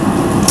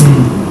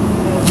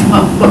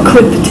 What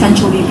could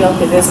potentially be built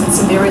there? There's been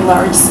some very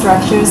large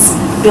structures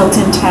built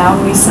in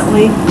town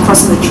recently,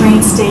 across from the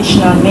train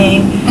station on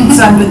Main.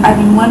 So I've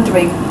been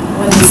wondering,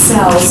 when it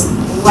sells,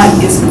 what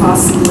is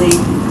possibly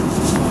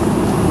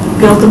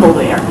buildable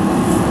there?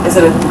 Is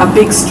it a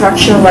big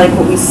structure like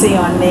what we see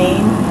on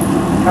Main,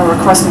 or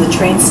across from the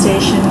train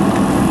station?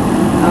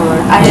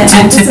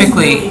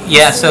 Typically,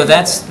 yeah, so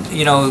that's,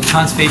 you know,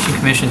 Conservation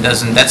Commission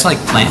doesn't, that's like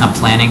a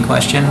planning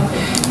question,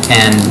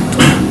 and,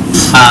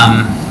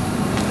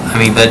 I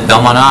mean, but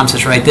Belmont Arms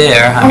is right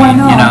there. I mean,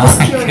 you know,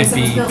 it could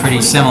be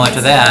pretty similar to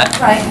that.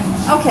 Right,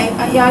 okay,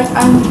 yeah,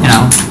 You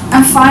know,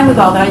 I'm fine with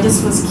all that, I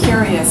just was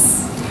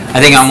curious. I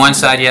think on one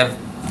side you have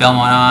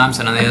Belmont Arms,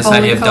 and on the other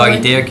side you have doggy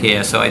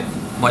daycare, so I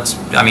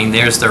mean,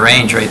 there's the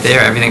range right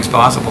there, everything's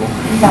possible.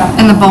 Yeah.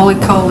 And the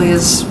Bowley-Coley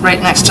is right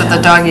next to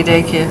the doggy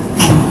daycare.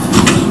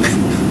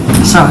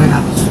 So,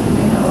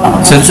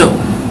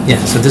 yeah.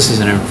 So this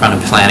isn't in front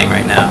of planning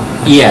right now.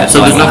 Yeah,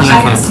 so there's nothing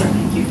in front of.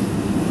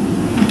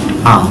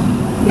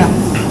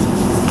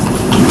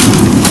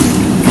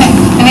 Okay,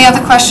 any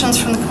other questions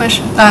from the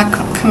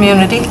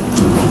community?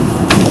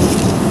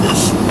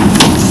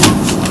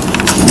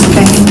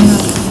 Okay.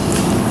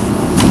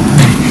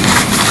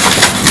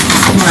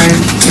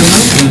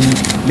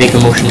 Make a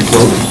motion to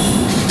close.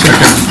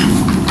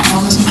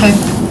 All those in favor?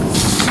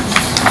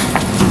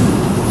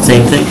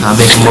 Same thing, I'll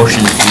make a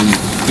motion to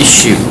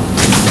issue.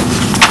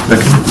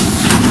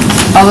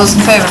 All those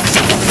in favor?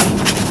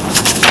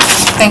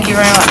 Thank you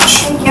very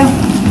much. Thank you.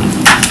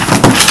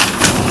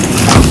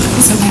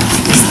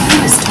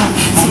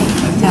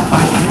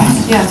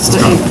 Yes,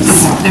 there's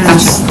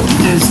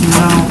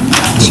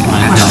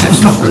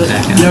no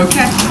questions.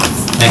 Okay.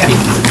 Becky,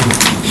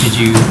 did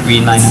you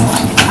read my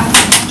notes?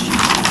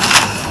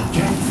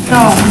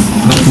 No.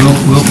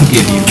 We'll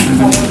forgive you.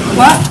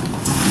 What?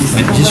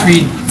 Just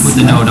read with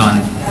the note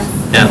on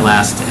that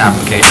last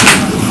application.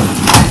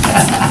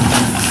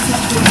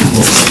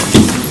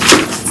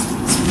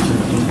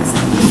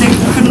 They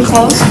couldn't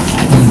close?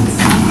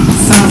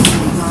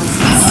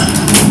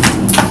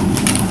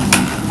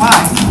 Why?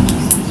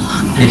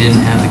 They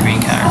didn't have the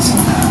green cards.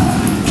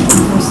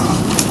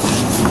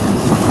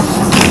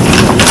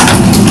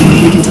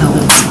 You can tell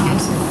them,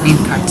 green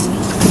cards.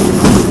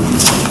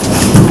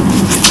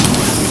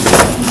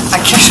 I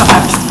guess you'll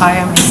have to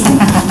fire me.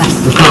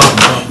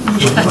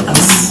 Yes.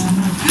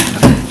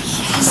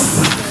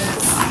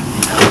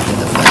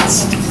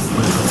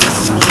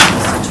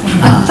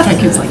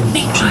 It's like,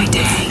 make my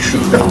day.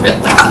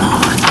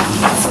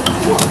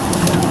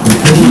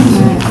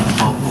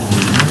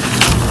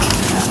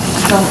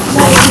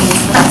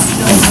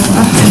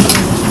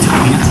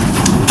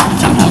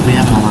 Come on. We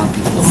have a lot of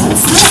people.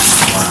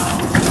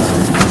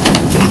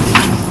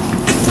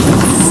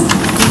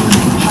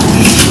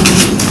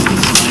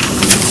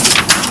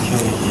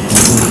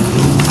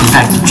 In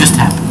fact, it just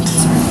happened.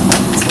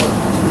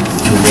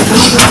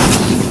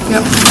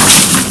 Yep.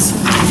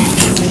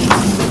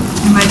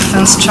 In my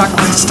defense, Chuck,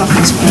 when stuff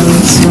is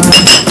really smart.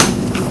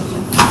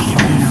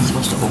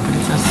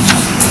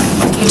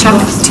 Hey, Chuck,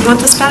 do you want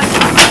this back?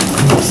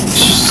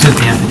 Sit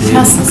the affidavit.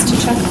 Pass this to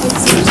Chuck,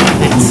 please.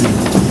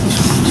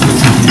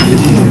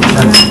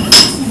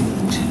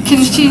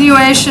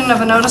 Continuation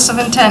of a notice of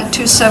intent,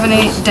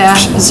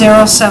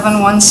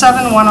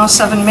 278-0717,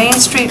 107 Main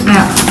Street,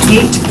 map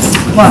 8,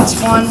 lots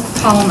 1,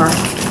 Palmer.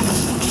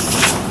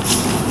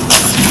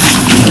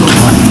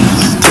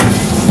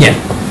 Yeah.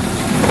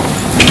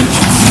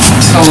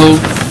 Hello,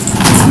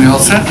 we all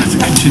set? It's a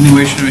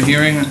continuation of a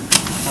hearing,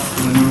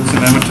 the notice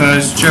and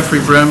advertised. Jeffrey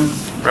Brem,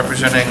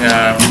 representing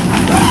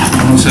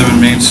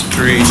 107 Main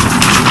Street,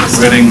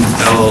 Reading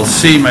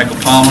LLC, Michael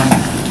Palmer,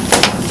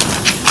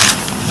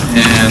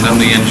 and I'm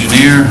the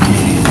engineer.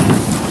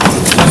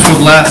 Since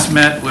we've last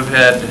met, we've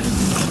had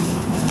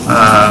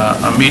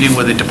a meeting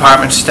with the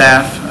department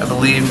staff, I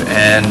believe,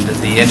 and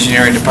the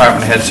engineering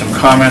department had some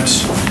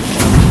comments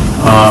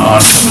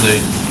on some of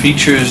the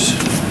features,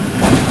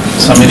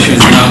 some issues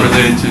not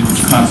related to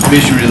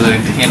conservation,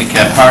 related to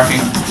handicap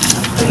parking.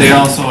 They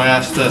also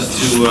asked us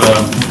to,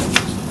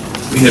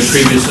 we had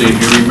previously, if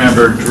you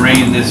remember,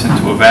 drained this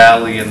into a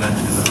valley in the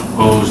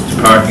proposed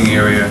parking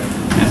area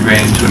and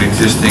drained into an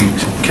existing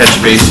catch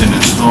basin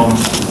and storm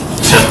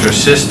scepter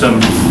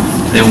system.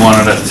 They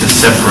wanted us to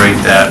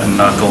separate that and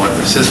not go into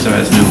the system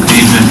as new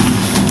pavement,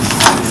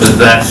 because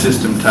that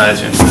system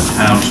ties into the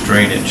town's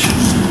drainage.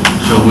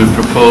 So So we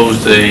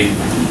proposed a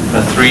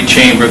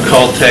three-chamber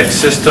Caltech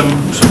system.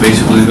 So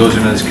basically it goes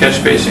into this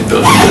catch basin,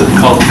 goes into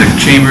the Caltech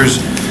chambers,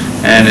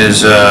 and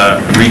is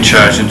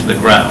recharged into the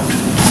ground.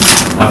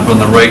 Up on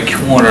the right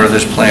corner of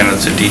this plan,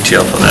 it's a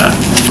detail for that,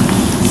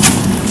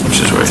 which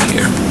is right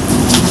here.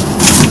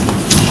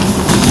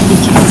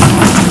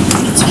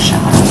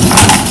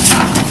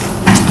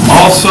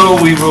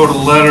 Also, we wrote a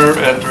letter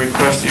at the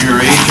request of your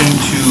agent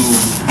to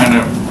kind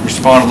of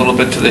respond a little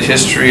bit to the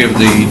history of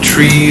the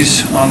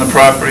trees on the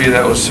property.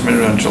 That was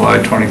submitted on July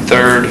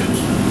 23rd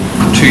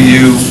to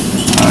you,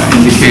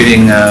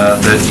 indicating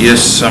that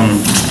yes,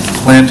 some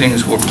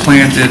plantings were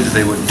planted,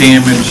 they were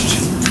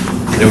damaged,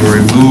 they were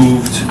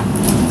removed.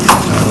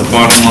 The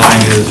bottom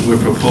line is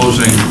we're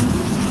proposing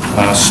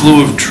a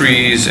slew of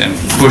trees and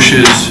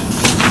bushes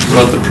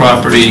throughout the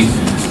property,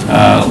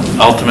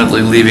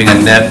 ultimately leaving a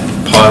net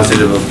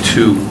positive of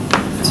 2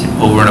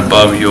 over and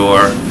above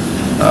your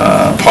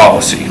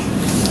policy.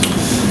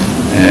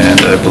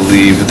 And I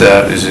believe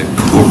that is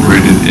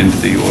incorporated into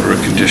the order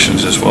of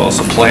conditions as well as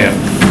the plan.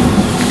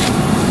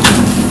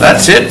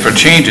 That's it for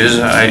changes.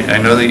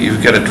 I know that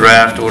you've got a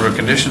draft order of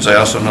conditions. I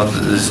also know that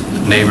there's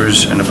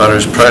neighbors and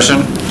abutters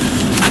present.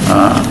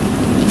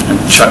 And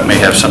Chuck may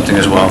have something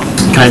as well.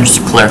 Can I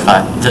just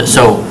clarify?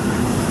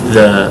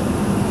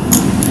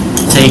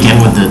 Say again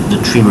with the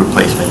tree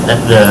replacement,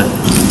 that the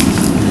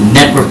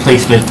net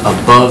replacement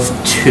above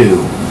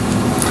 2,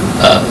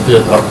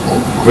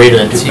 greater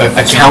than 2,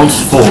 accounts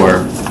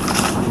for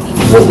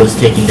what was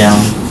taken down?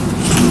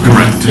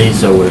 Correct.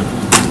 So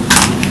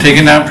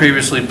taken down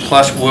previously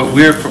plus what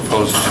we're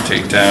proposing to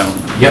take down.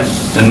 Yep.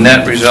 The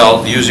net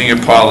result using your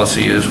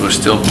policy is we're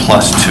still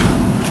plus 2.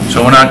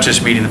 So we're not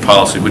just meeting the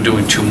policy, we're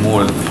doing 2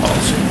 more than the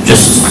policy.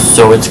 Just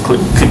so it's clear,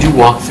 could you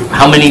walk through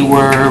how many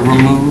were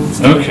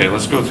removed? Okay,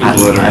 let's go through the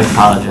letter. I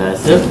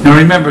apologize. Now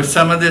remember,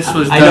 some of this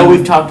was done. I know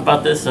we've talked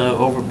about this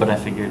over, but I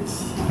figured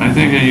it's... I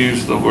think I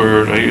used the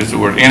word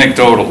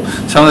anecdotal.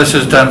 Some of this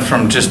is done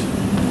from just,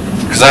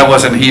 because I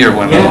wasn't here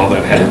when all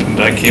that happened.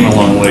 I came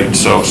along late,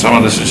 so some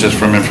of this is just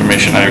from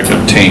information I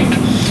obtained.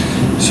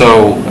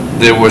 So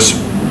there was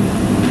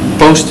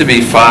supposed to be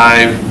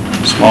 5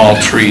 small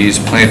trees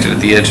planted at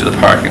the edge of the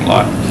parking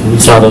lot. We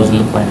saw those in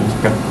the plans.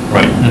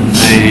 Right.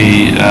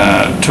 They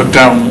took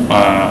down,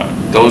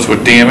 those were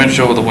damaged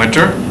over the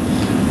winter,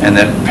 and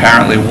then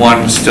apparently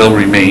 1 still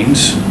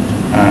remains.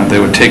 They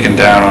were taken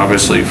down,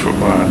 obviously,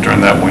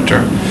 during that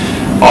winter.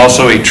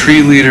 Also, a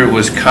tree leader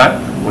was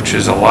cut, which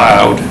is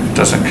allowed, it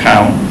doesn't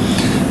count,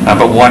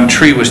 but 1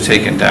 tree was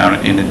taken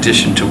down in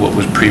addition to what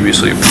was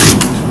previously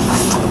approved.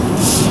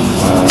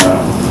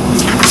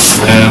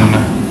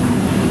 Then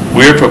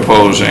we're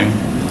proposing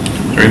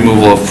the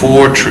removal of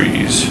 4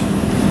 trees,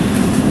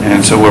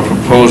 and so we're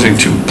proposing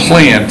to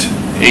plant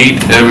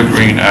 8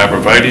 evergreen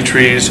arborvitae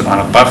trees on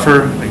a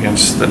buffer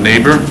against the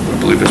neighbor, who I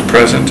believe is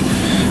present,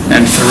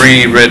 and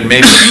 3 red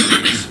maple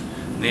trees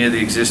near the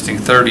existing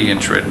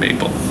 30-inch red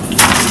maple.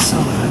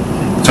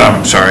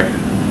 I'm sorry,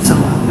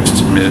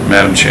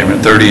 Madam Chairman,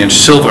 30-inch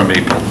silver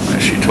maple,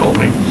 as she told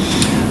me.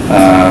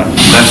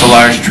 That's a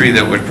large tree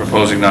that we're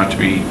proposing not to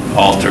be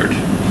altered.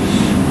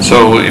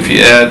 So if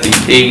you add the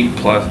 8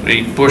 plus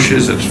 8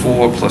 bushes, it's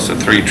 4, plus the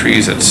 3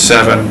 trees, it's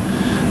 7.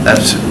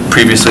 That's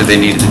previously they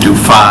needed to do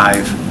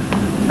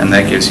 5, and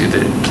that gives you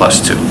the plus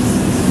 2.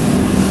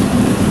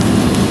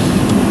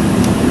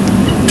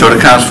 So it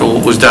accounts for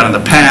what was done in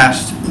the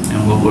past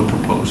and what we're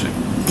proposing.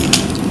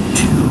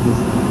 2,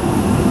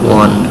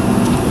 1.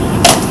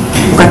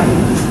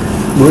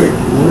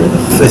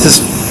 This is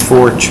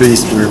 4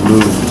 trees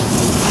removed.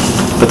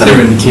 But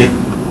they're in kit.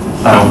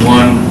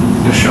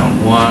 1, they're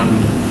shown. 1,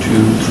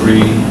 2,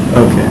 3.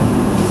 Okay.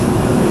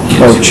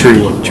 Oh,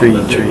 tree.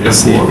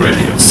 There's 4 right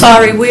here.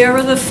 Sorry, where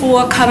are the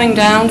 4 coming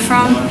down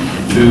from? 1,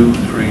 2,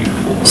 3,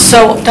 4.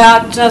 So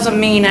that doesn't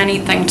mean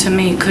anything to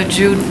me. Could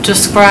you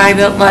describe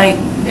it like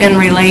in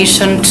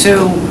relation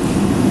to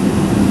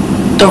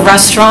the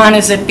restaurant?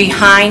 Is it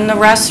behind the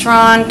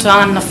restaurant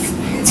on the...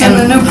 It's in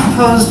the new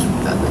proposed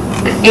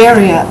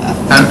area.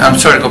 I'm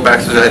sorry to go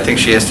back to that. I think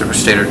she has to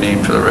state her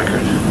name for the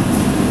record.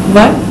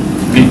 What?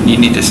 You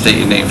need to state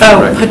your name for the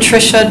record.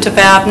 Patricia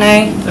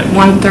DeBabney,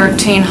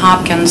 113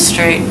 Hopkins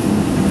Street.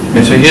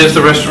 Okay, so here's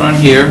the restaurant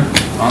here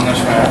on this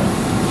map.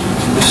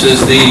 This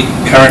is the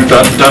current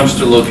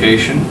dumpster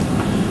location.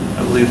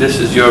 I believe this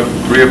is your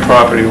rear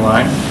property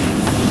line.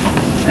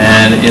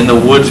 And in the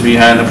woods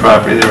behind the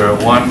property, there are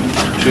 1,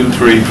 2,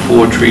 3,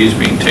 4 trees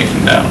being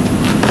taken down,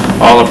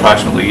 all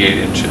approximately 8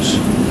 inches.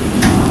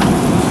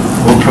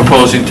 We're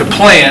proposing to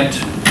plant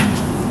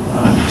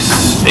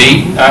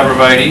 8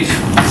 arborvitaes,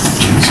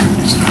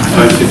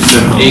 5, 6,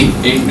 7,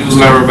 8 new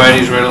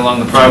arborvitaes right along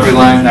the property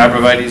line.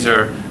 Arborvitaes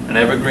are an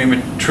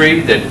evergreen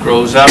tree that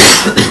grows up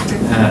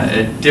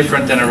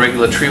different than a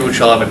regular tree, which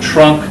will have a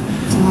trunk.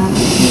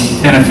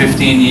 In 10 or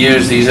 15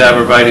 years, these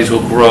arborvitaes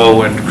will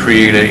grow and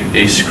create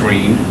a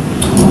screen.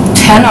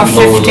 10 or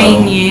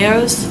 15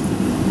 years?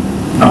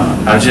 No,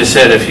 I just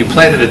said if you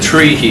planted a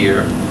tree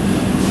here,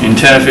 in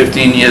 10 or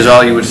 15 years,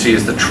 all you would see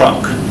is the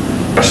trunk,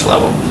 brush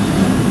level.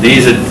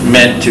 These are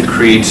meant to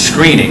create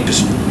screening,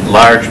 just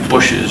large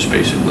bushes,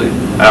 basically,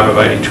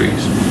 arborvitae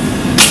trees.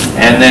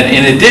 And then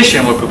in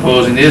addition, we're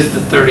proposing is the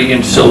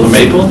 30-inch silver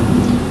maple,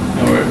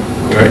 and we're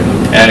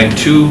adding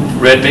 2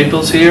 red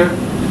maples here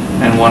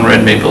and 1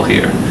 red maple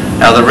here.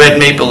 Now the red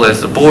maple,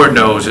 as the board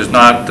knows, is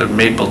not the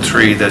maple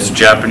tree that's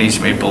Japanese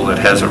maple that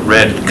has a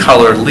red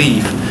colored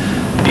leaf.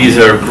 These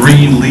are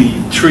green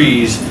leaf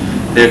trees.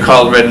 They're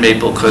called red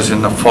maple because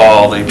in the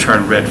fall they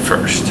turn red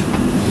first.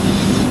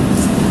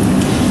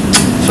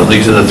 So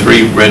these are the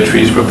 3 red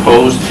trees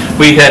proposed.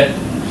 We had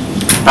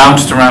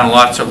bounced around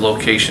lots of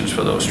locations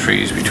for those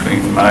trees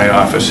between my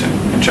office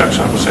and Chuck's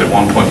office. At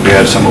one point we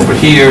had some over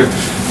here,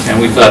 and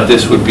we thought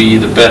this would be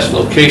the best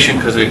location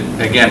because it,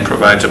 again,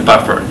 provides a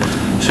buffer.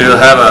 So you'll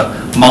have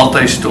a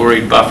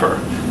multi-story buffer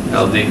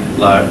of the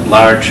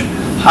large,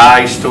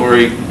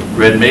 high-story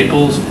red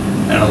maples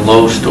and a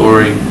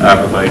low-story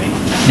arborvitae.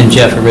 And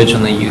Jeff,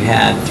 originally you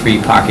had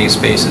 3 parking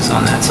spaces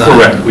on that side?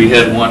 Correct. We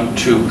had 1,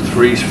 2,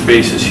 3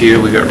 spaces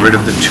here. We got rid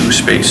of the 2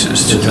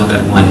 spaces. There's only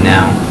 1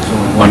 now. There's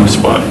only 1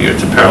 spot here.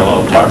 It's a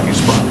parallel parking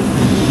spot.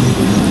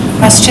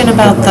 Question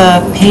about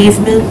the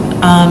pavement,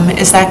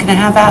 is that going to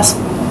have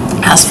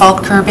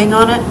asphalt curbing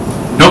on it?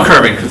 No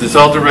curbing, because it's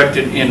all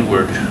directed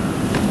inward.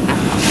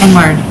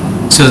 Inward.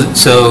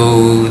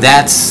 So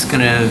that's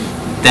gonna,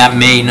 that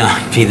may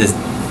not be the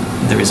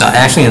result.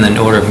 Actually, in the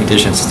order of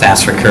conditions, it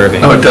asks for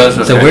curbing. Oh, it does?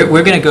 Okay. So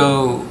we're gonna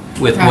go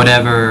with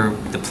whatever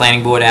the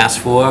planning board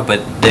asks for,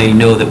 but they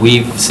know that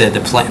we've said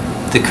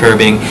the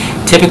curbing.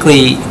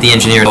 Typically, the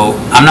engineer,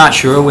 I'm not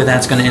sure where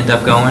that's gonna end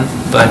up going,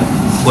 but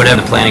whatever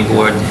the planning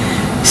board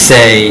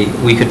say,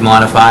 we could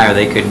modify, or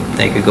they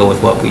could go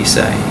with what we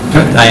say.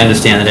 But I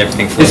understand that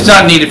everything flows. It's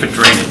not needed for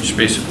drainage,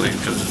 basically,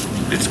 because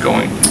it's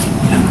going.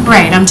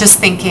 Right, I'm just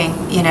thinking,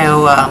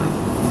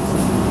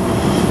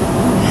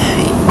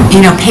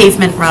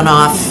 pavement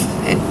runoff,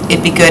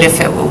 it'd be good if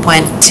it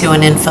went to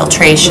an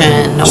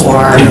infiltration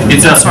or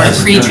some sort of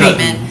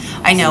pre-treatment.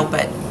 I know,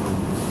 but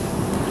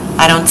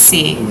I don't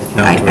see,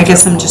 I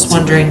guess I'm just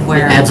wondering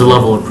where. It adds a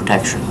level of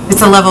protection.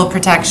 It's a level of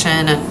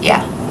protection, and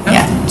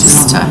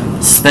just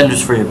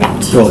suspenders for your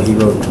belt. Well, he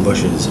wrote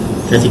bushes.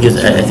 I think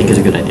it's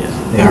a good idea.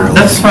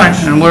 That's fine,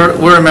 and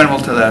we're amenable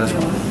to that as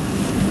well.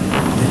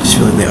 I just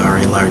feel like they are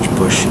a large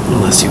bush,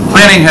 unless you...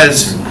 Planning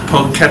has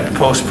kept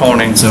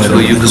postponing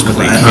until you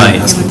complete. Right,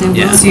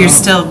 yeah. So you're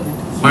still,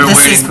 We're this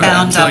waiting is for,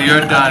 bound until up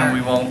you're in done, other-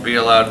 we won't be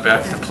allowed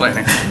back to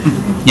planning.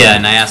 Yeah,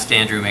 and I asked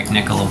Andrew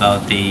McNichol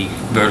about the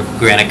vertical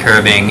granite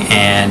curbing,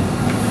 and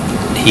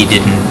he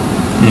didn't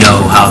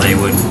know how they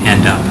would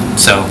end up.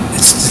 So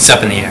it's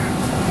up in the air.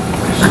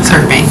 For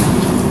curbing,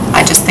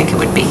 I just think it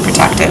would be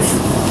protective.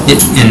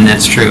 And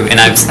that's true, and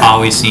I've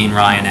always seen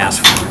Ryan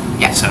ask for it.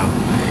 Yeah. So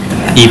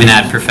even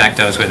at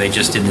Perfectos, where they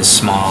just did this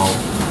small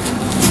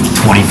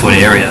 20-foot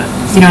area.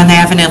 And they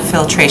have an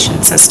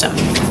infiltration system,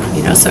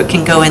 so it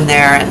can go in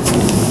there, and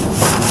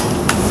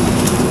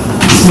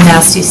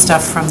nasty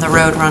stuff from the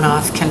road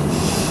runoff can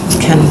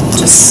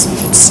just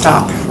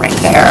stop right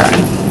there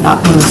and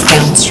not move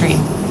downstream.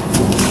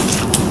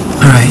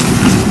 All right.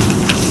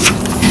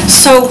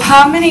 So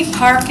how many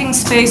parking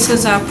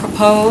spaces are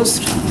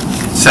proposed,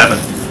 7.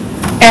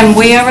 and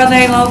where are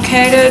they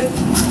located?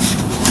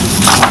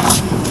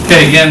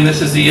 Okay, again,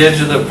 this is the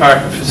edge of the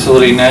parking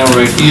facility now,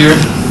 right here.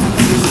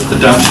 This is the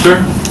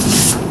dumpster.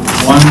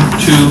 1,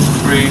 2,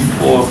 3,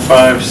 4,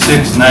 5,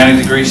 6,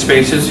 90-degree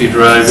spaces. You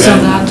drive So in,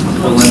 that's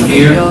pull in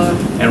here,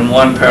 and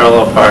 1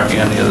 parallel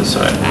parking on the other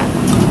side.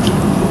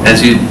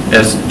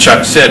 As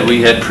Chuck said,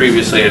 we had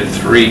previously had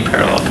 3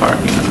 parallel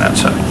parking on that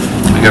side.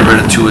 We got rid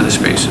of 2 of the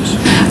spaces.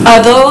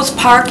 Are those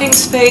parking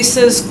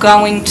spaces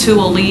going to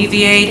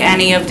alleviate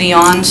any of the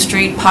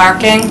on-street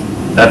parking?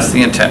 That's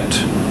the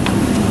intent.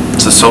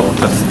 It's a sole.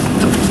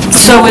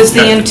 So is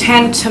the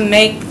intent to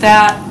make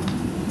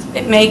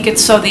it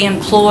so the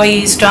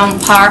employees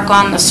don't park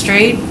on the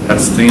street?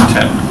 That's the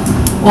intent.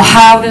 Well,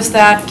 how does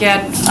that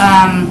get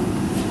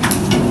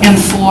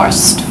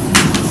enforced?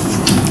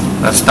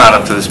 That's not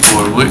up to this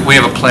board. We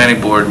have a planning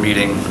board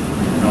meeting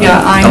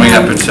Yeah, I coming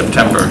know. up in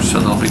September, so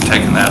they'll be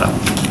taking that up.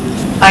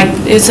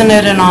 Isn't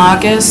it in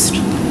August?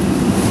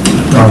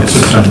 No, It's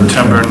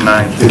September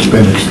 9th. It's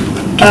been.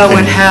 Oh,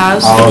 it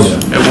has? Oh,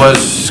 yeah. It was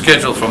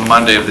scheduled for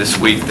Monday of this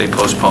week. They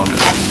postponed it.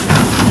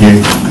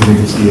 I think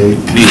it's the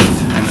 8th. The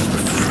 8th, and the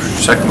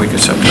second week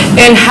of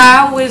September. And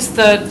how is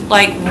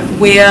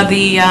where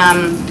the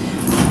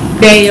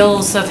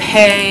bales of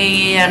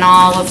hay and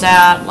all of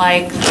that,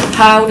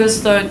 how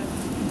does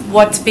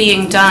what's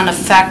being done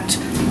affect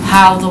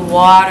how the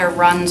water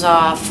runs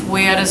off?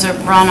 Where does it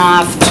run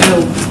off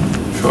to?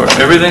 Sure.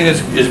 Everything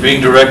is being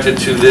directed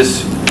to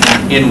this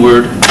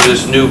inward, to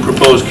this new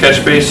proposed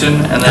catch basin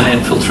and then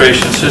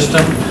infiltration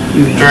system.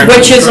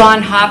 Which is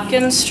on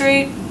Hopkins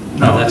Street?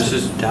 No, this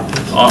is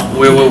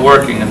where we're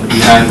working, and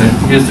behind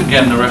here's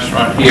again the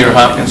restaurant here.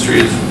 Hopkins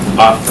Street is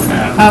off the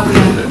map.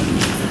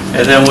 Okay.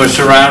 And then we're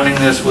surrounding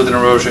this with an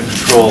erosion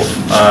control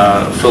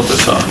filter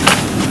sock.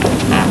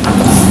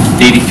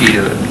 80 feet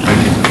of it.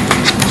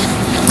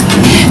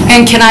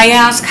 And can I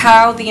ask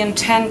how the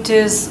intent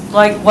is,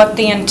 what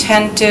the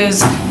intent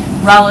is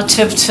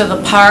relative to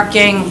the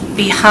parking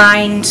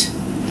behind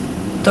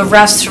the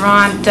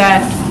restaurant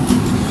that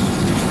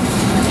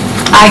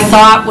I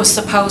thought was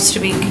supposed to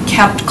be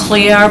kept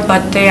clear,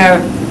 but they're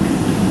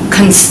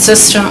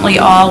consistently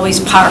always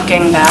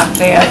parking back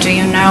there. Do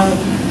you know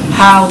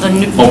how the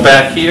new... Oh,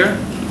 back here?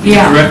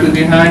 Yeah. Directly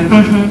behind?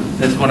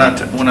 Mm-hmm.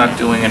 We're not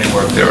doing any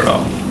work there at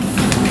all.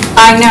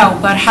 I know,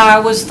 but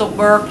how is the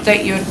work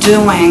that you're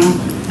doing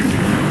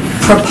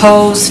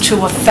proposed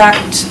to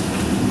affect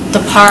the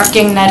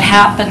parking that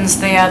happens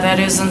there that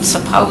isn't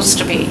supposed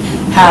to be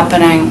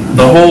happening?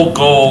 The whole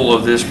goal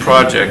of this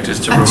project is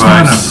to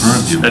provide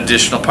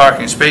additional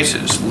parking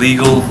spaces,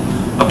 legal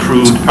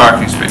approved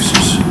parking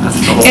spaces. That's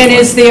the whole And point.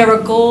 is there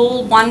a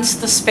goal, once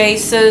the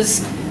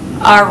spaces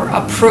are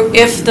approved,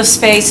 if the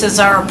spaces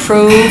are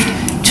approved,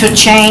 to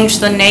change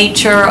the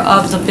nature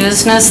of the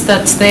business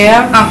that's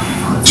there?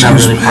 It's not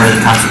really part of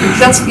the conservation.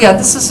 That's, yeah,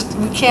 this is,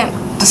 we can't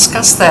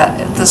discuss that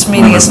at this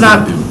meeting. It's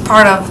not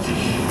part of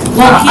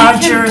Well, he our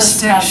can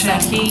jurisdiction.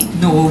 discuss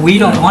it. No, well, we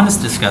don't want to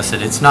discuss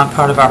it. It's not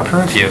part of our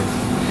purview.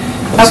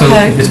 So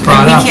Okay. if it's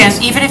brought We up,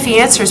 can't, even if he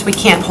answers, we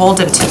can't hold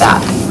him to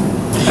that.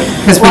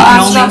 Because we Well, can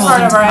that's only not hold part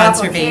him of to our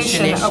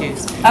conservation application.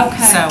 issues.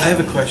 Okay. So, I have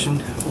a question.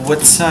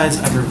 What size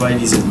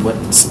arborvitaes and what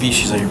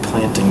species are you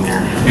planting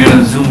there? You're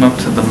gonna zoom up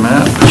to the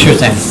map? sure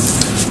thing.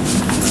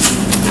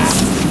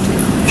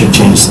 Should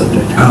change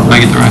subject. Am I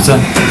get the right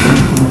side?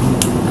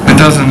 It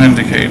doesn't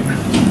indicate.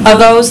 Are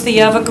those the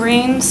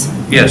evergreens?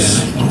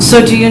 Yes.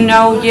 So do you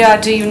know,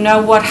 do you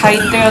know what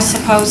height they're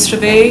supposed to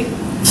be?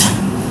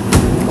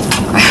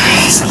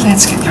 He's a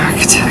landscape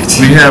architect.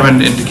 We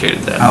haven't indicated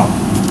that.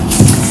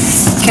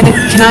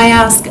 can I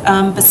ask,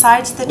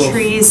 besides the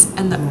trees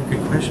and the,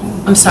 Good question.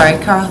 I'm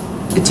sorry, Carl,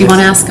 do you want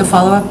to ask a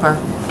follow-up, or?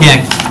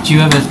 Yeah, do you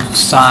have a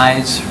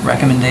size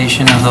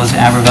recommendation of those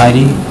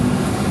arborvitae?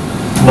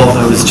 Well,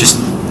 I was just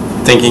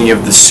thinking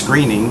of the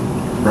screening,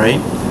 right?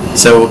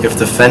 So if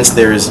the fence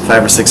there is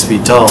 5 or 6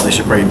 feet tall, they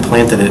should probably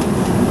plant it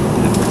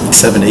at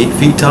 7, 8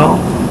 feet tall.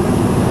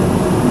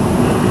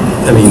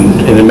 I mean,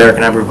 an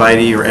American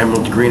arborvitae or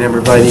emerald green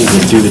arborvitae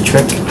would do the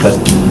trick, but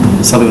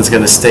something that's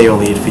going to stay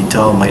only 8 feet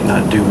tall might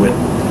not do what,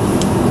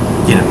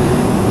 you know.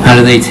 How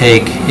do they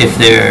take, if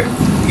they're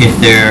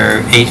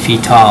 8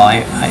 feet tall? I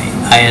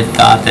had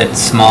thought that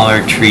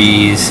smaller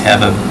trees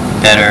have a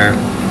better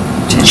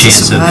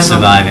chance of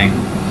surviving.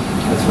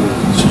 That's what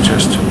I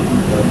suggest.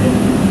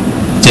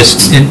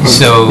 Just,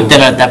 so, But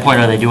then at that point,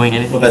 are they doing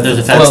anything? Well, There's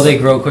a fence. well, they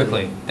grow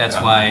quickly. That's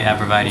why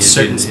arborvitae is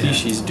Certain used.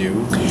 species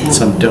do,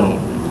 some don't.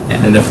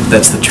 Yeah. And if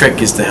that's the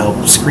trick, is to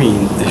help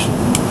screen,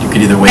 you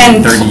could either wait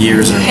And- 30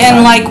 years or...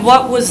 And like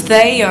what was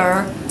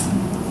there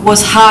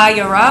was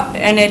higher up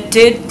and it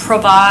did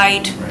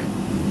provide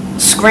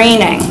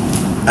screening.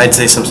 I'd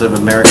say some sort of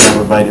American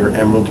arborvitae or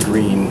emerald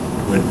green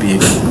would be a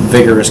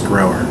vigorous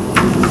grower.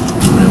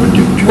 That would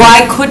do the trick.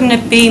 Why couldn't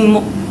it be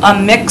a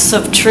mix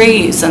of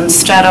trees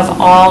instead of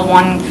all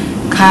one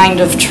kind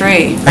of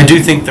tree? I do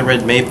think the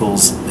red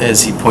maples,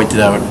 as he pointed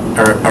out,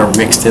 are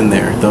mixed in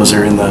there. Those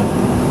are in the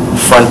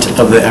front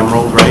of the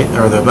emerald, right?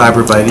 Or the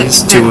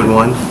arborvitaes, 2 and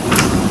 1,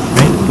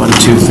 right? 1,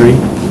 2, 3.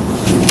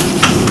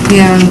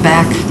 Yeah, in the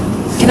back.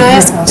 Can I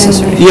ask?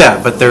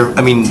 Yeah, but they're,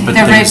 I mean, but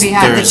They're right there's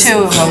behind the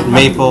two of them.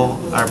 maple,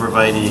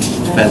 arborvitae,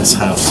 fence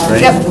house,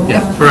 right? Yep.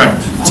 Yeah,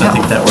 Correct. so I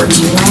think that works.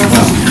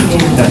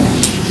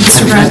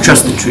 Mr. Brown? I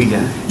trust the tree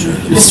guy.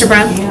 Mr.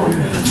 Brown?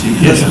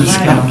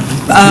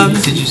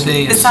 Did you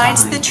say?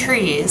 Besides the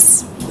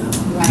trees,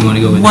 You want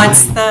to go with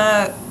what's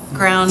the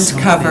ground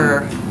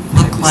cover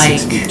look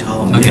like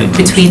Okay.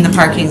 between the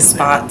parking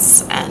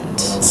spots and,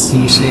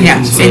 Can you say? yeah,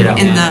 can you say it out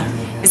in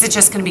loud? is it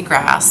just going to be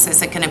grass?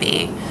 Is it going to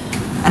be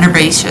an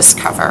herbaceous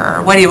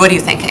cover? What are you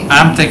thinking?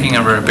 I'm thinking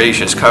of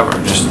herbaceous cover,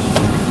 just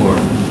for...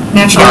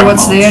 Naturally,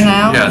 what's there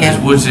now? Yeah,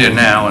 there's woods there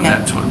now, and Yeah.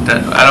 that's what,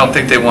 I don't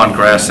think they want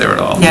grass there at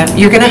all. Yeah,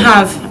 you're going to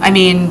have,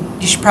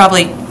 you should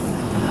probably,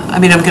 I'm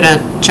going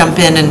to jump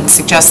in and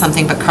suggest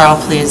something, but Carl,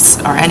 please,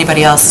 or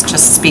anybody else,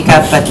 just speak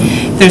up. But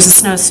there's a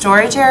snow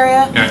storage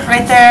area Yeah.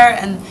 right there,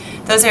 and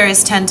those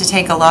areas tend to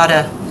take a lot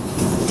of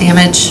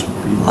damage,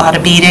 a lot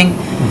of beating.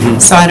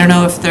 So I don't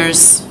know if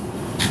there's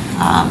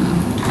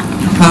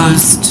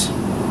proposed...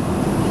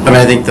 I mean,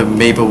 I think the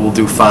maple will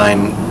do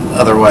fine,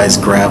 otherwise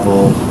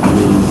gravel, I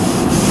mean,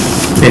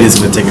 it is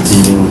going to take a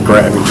beating.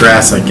 I mean,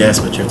 grass, I guess,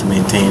 but you have to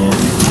maintain it.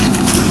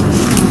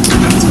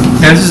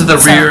 Yeah, this is the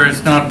rear,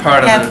 it's not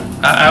part of Yeah.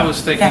 the, I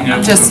was thinking Yeah,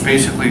 of just-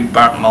 basically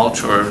bark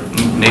mulch or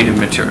native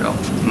material,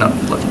 no,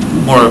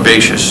 more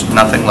herbaceous,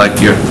 nothing like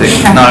your thing,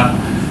 Okay. not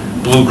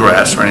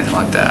bluegrass or anything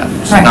like that.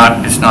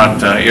 Right. It's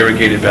not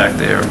irrigated back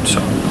there, so.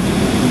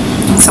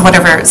 So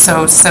whatever,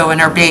 so an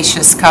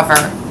herbaceous cover,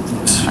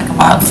 like a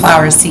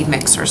wildflower seed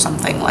mix or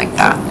something like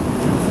that.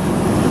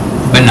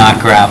 But not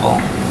gravel.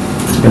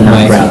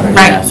 Right. Right.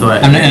 Yeah, so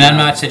And I'm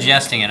not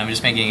suggesting it, I'm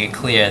just making it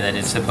clear that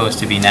it's supposed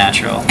to be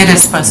natural. It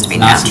is supposed to be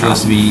It's not natural.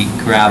 supposed to be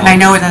gravel. And I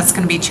know that's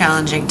going to be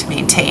challenging to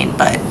maintain,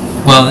 but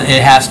Well,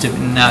 it has to,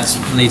 and that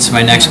leads to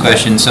my next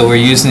question. So we're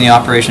using the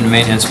operation and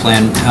maintenance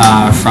plan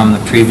from the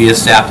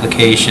previous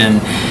application.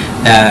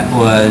 that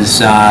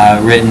was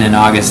written in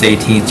August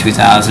 18,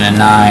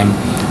 2009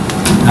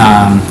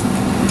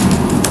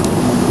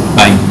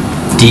 by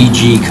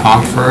D.G.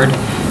 Comfort.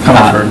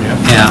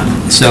 Yeah.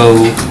 So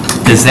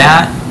does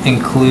that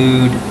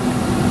include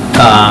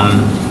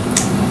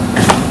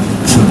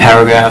some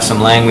paragraphs, some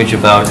language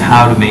about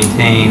how to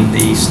maintain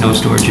the snow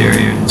storage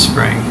area in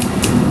spring?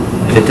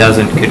 If it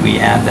doesn't, could we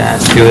add that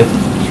to it?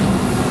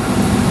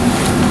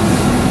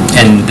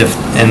 And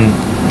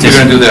You're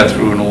going to do that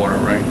through an order,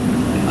 right?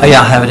 Oh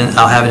yeah,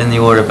 I'll have it in the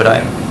order, but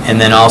and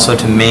then also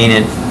to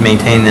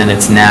maintain that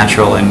it's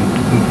natural, and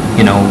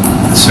you know,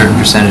 a certain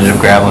percentage of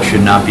gravel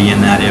should not be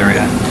in that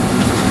area.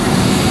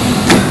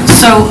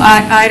 So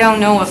I don't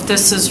know if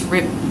this is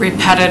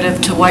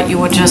repetitive to what you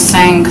were just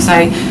saying, because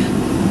I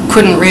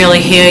couldn't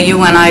really hear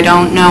you and I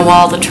don't know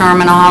all the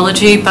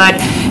terminology, but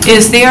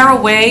is there a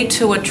way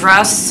to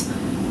address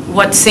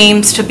what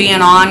seems to be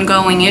an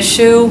ongoing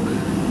issue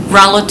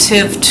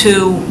relative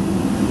to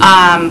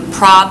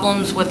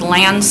problems with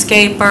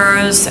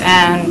landscapers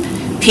and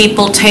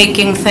people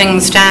taking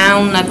things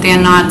down that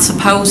they're not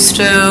supposed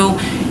to,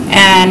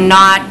 and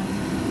not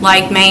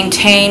like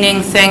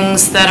maintaining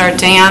things that are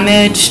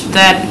damaged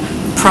that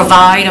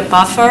provide a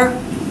buffer?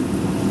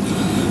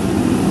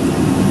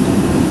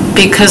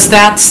 Because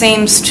that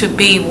seems to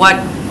be what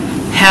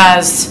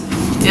has,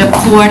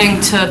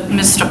 according to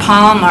Mr.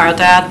 Palmer,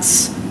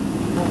 that's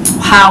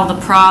how the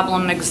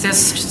problem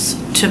exists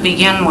to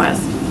begin with.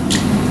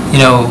 You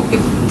know,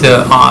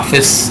 the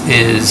office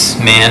is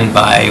manned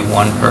by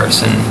one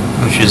person,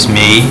 which is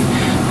me.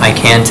 I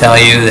can tell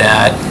you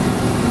that,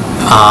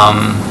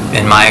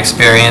 in my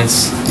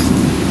experience,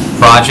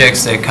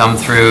 projects that come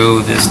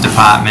through this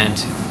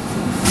department,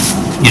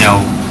 you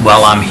know,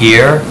 while I'm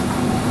here,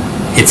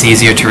 it's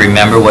easier to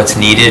remember what's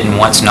needed and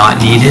what's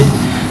not needed,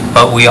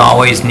 but we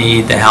always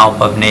need the help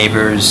of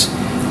neighbors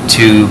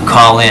to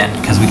call in,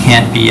 because we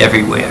can't be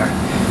everywhere.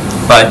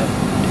 But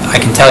I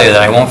can tell you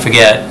that I won't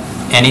forget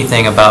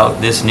anything about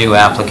this new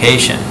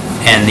application,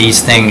 and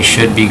these things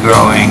should be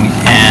growing,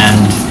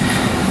 and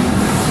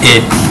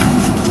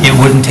it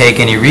wouldn't take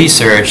any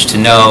research to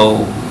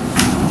know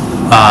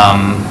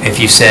if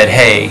you said,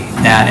 hey,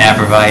 that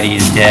arborvitae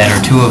is dead,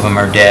 or two of them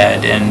are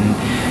dead,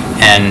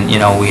 and you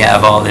know, we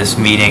have all this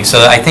meeting.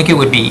 So I think it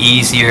would be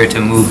easier to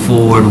move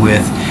forward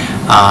with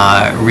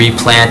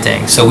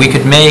replanting. So we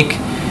could make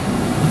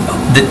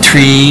the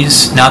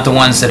trees, not the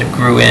ones that it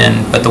grew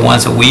in, but the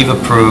ones that we've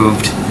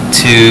approved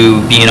to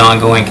be an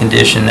ongoing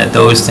condition, that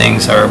those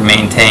things are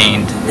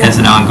maintained as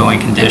an ongoing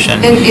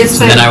condition. And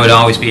so then I would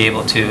always be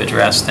able to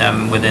address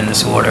them within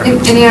this order.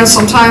 And you know,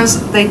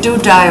 sometimes they do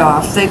die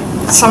off.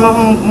 Some of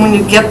them, when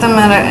you get them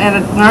at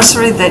a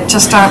nursery that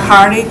just aren't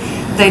hardy,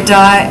 they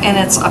die, and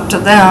it's up to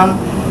them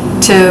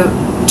to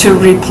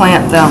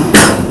replant them.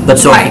 But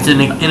so if it's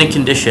in a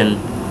condition,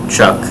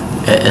 Chuck,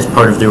 as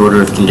part of the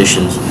order of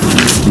conditions,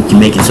 we can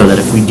make it so that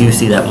if we do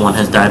see that one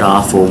has died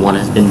off or one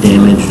has been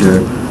damaged,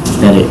 or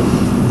that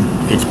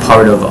it's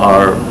part of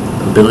our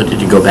ability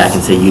to go back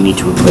and say, you need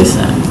to replace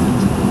that.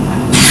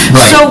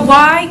 Right. So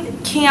why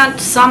can't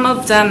some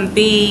of them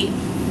be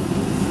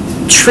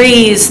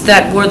trees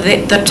that were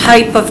the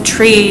type of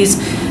trees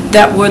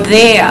that were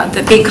there?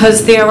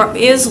 Because there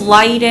is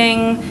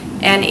lighting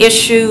and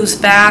issues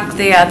back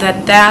there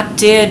that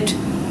did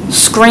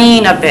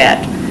screen a bit,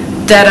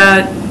 that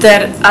a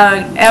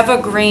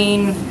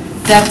evergreen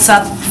that's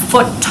a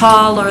foot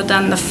taller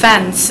than the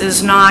fence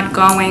is not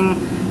going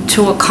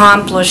to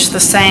accomplish the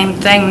same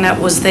thing that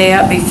was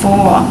there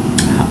before.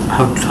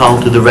 How tall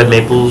do the red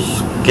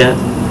maples get?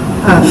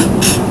 I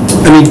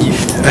mean,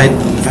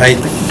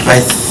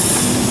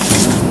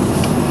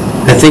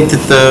 I think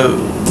that the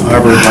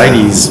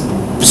arborvitae's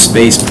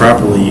spaced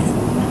properly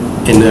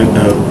in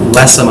a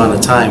less amount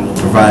of time will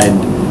provide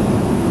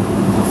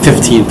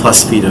 15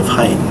 plus feet of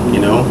height, you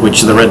know,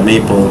 which the red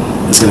maple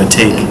is going to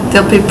take.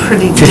 They'll be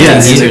pretty 15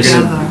 years.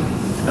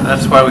 And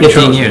that's why we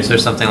 15 years or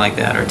something like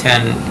that, or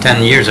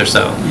 10 years or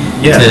so.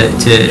 Yeah.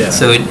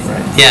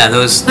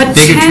 Those But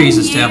bigger 10 trees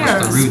establish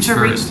the roots years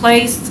first. to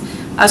replace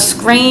a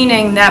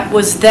screening that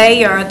was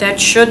there that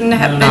shouldn't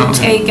have been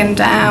taken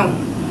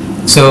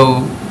down.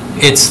 So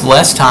it's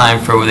less time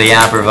for the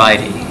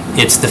arborvitae.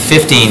 It's the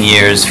 15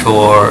 years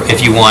for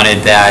if you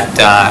wanted that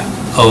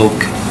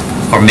oak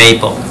or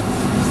maple.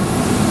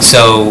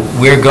 So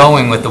we're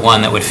going with the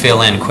one that would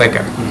fill in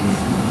quicker.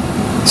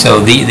 So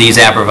these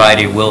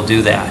arborvitae will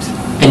do that.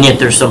 And yet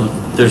there's a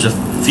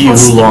few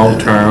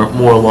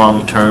more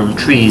long-term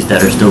trees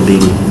that are still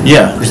being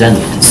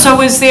presented.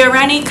 So is there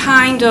any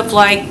kind of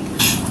like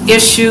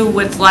issue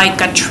with like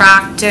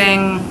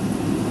attracting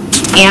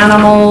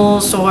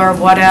animals or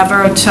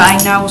whatever? I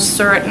know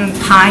certain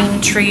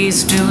pine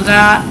trees do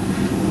that.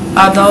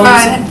 Are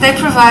those? They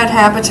provide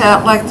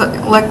habitat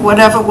like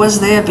whatever was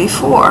there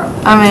before.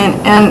 I mean,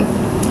 and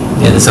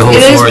there's a whole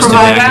forest of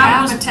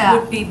habitat. That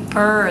would be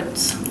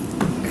birds.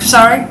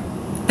 Sorry?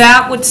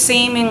 That would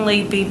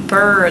seemingly be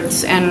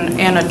birds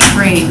in a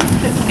tree.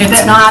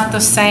 It's not the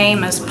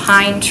same as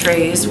pine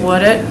trees,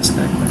 would it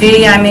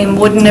be? I mean,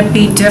 wouldn't it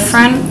be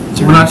different?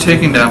 We're not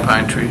taking down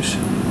pine trees.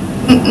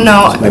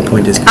 No. My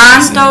point is.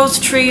 Aren't those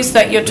trees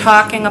that you're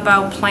talking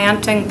about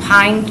planting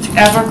pine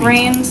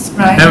evergreens?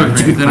 Right.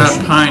 Evergreen, they're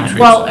not pine trees.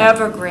 Well,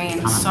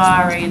 evergreens,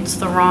 sorry, it's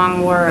the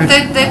wrong word.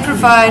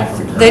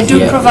 They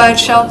do provide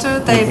shelter,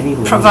 they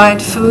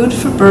provide food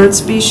for bird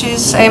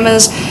species, same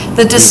as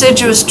the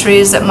deciduous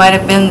trees that might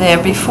have been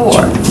there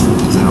before.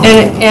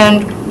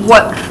 And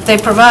what they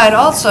provide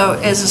also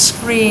is a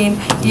screen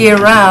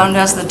year-round,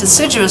 as the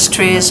deciduous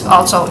trees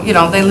also,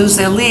 they lose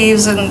their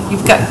leaves and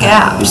you've got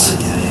gaps,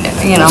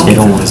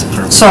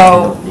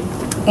 So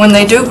when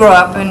they do grow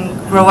up and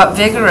grow up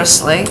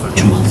vigorously,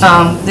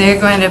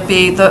 they're going to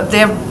be,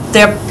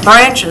 their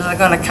branches are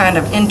going to kind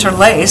of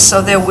interlace,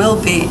 so there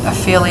will be a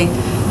fairly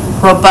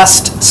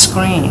robust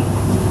screen.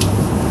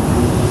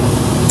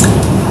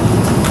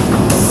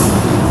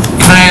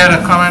 Can I add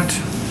a comment?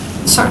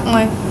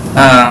 Certainly.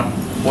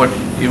 What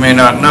you may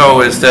not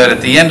know is that at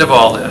the end of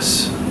all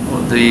this,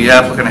 the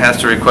applicant has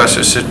to request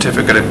a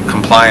certificate of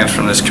compliance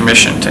from this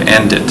commission to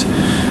end it.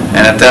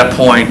 And at that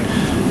point,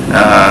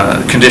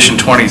 condition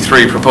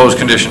 23, proposed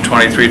condition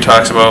 23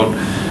 talks about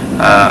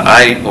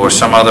I or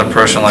some other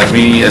person like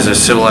me as a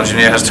civil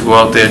engineer has to go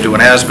out there, do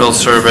an as-built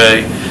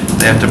survey.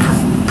 They have to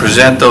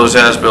present those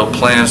as-built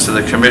plans to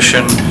the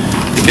commission.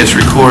 It gets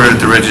recorded at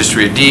the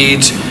registry of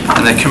deeds,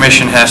 and the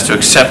commission has to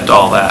accept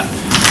all that,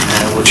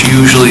 which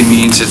usually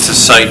means it's a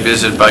site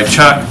visit by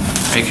Chuck,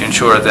 making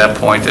sure at that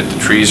point that the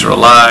trees are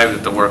alive,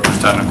 that the work is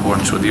done in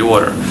accordance with the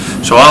order.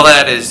 So all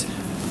that is,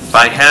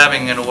 by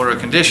having an order of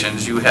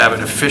conditions, you have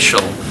it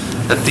official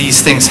that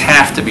these things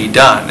have to be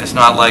done. It's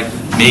not like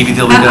maybe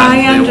they'll be done.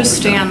 I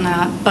understand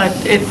that, but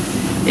it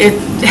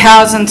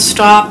hasn't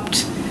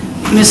stopped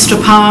Mr.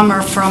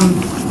 Palmer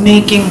from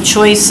making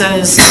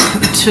choices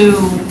to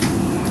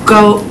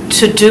go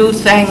to do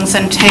things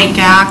and take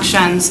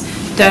actions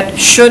that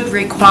should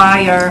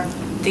require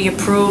the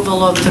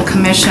approval of the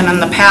commission in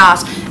the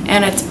past,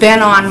 and it's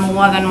been on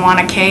more than one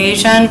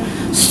occasion.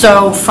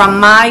 So from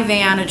my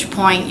vantage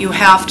point, you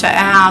have to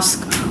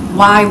ask,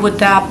 why would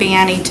that be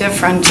any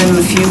different in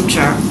the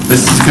future?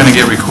 This is going to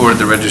get recorded at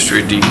the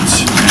registry of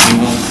deeds, and he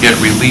won't get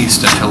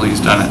released until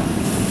he's done it.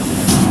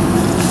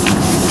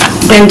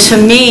 And to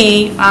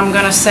me, I'm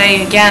going to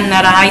say again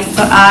that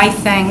I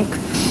think,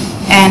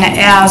 and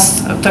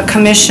as the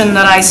commission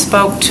that I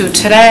spoke to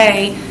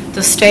today,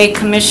 the state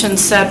commission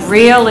said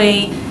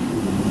really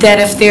that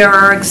if there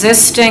are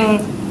existing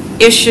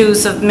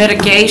issues of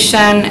mitigation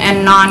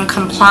and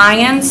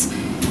non-compliance,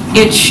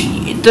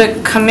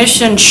 the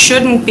commission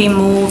shouldn't be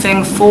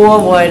moving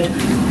forward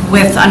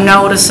with a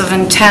notice of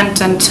intent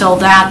until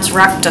that's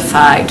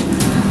rectified.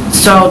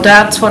 So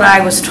that's what I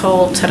was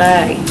told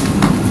today.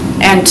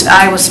 And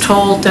I was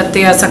told that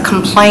there's a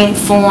complaint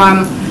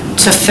form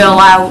to fill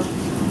out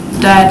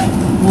that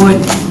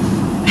would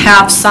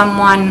have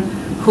someone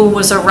who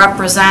was a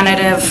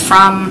representative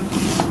from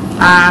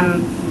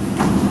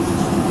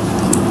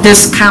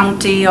this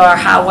county or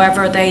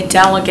however they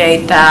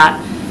delegate that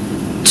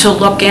to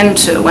look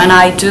into, and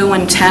I do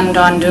intend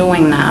on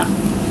doing that.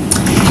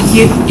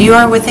 You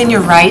are within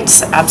your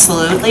rights,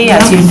 absolutely,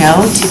 as you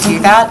know, to do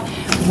that.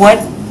 What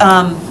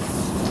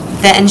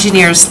the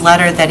engineer's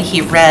letter that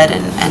he read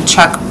and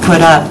Chuck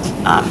put up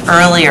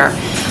earlier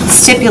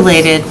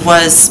stipulated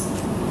was,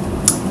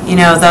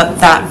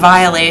 that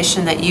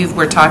violation that you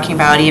were talking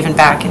about even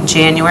back in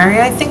January,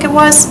 I think it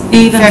was?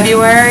 Even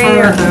February?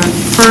 Further.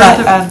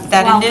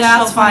 That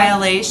initial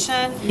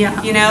violation,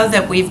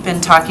 that we've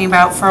been talking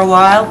about for a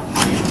while,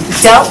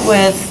 dealt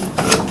with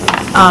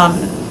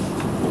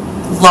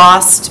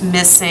lost,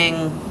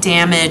 missing,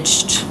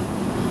 damaged,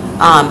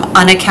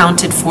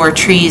 unaccounted for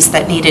trees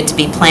that needed to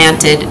be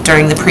planted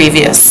during the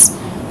previous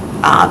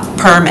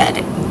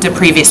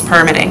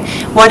permitting.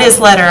 What his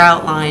letter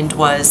outlined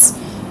was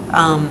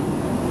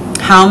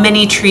how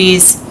many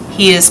trees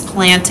he is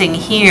planting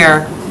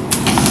here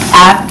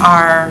at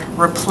our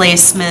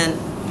replacement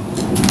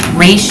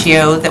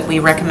ratio that we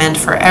recommend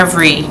for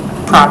every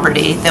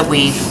property that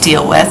we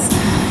deal with.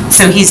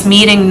 So he's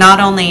not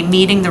only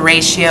meeting the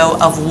ratio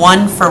of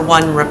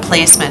 1-for-1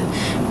 replacement,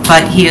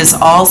 but he is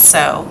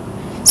also,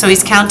 so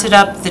he's counted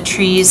up the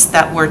trees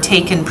that were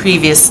taken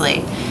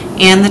previously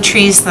and the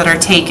trees that are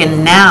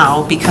taken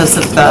now because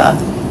of the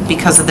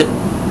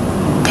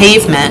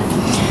pavement.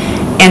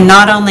 And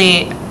not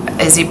only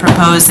is he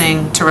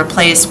proposing to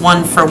replace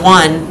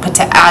 1-for-1, but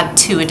to add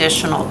 2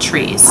 additional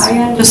trees. I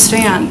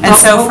understand. And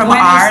so from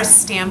our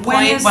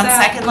standpoint, one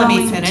second, let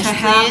me finish,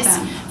 please.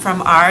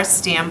 From our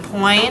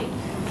standpoint,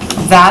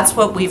 that's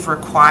what we've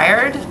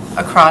required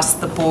across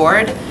the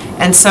board.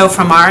 And so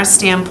from our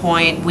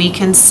standpoint, we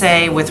can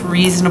say with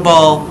reason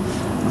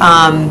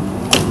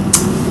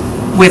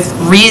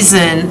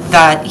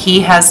that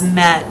he has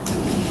met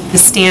the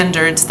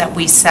standards that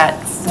we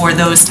set for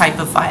those type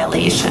of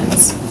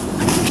violations.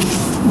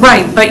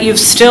 Right, but you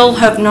still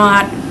have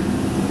not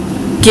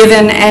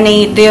given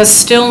there's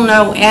still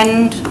no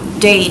end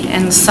date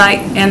in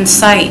sight.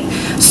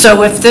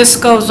 So if this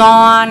goes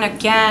on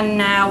again,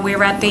 now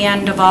we're at the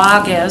end of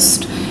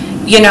August,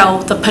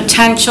 the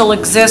potential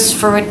exists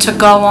for it to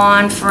go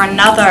on for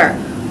another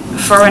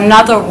for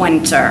another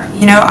winter.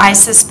 You know, I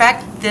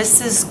suspect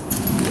this is,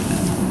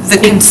 the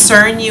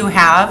concern you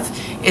have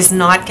is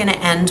not going to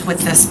end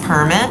with this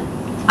permit.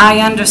 I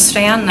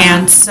understand that.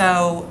 And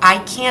so I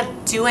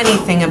can't do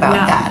anything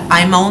about that.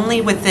 I'm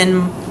only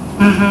within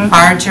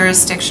our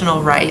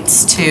jurisdictional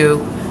rights to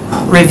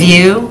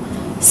review,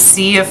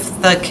 see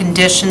if the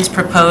conditions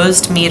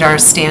proposed meet our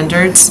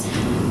standards,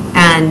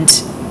 and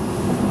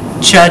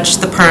judge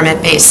the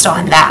permit based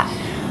on that.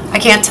 I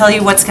can't tell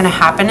you what's going to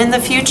happen in the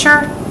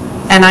future,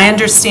 and I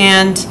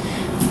understand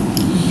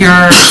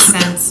your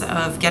sense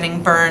of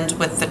getting burned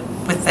with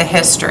the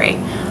history.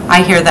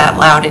 I hear that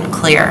loud and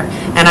clear,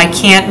 and I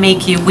can't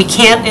make you, we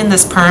can't in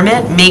this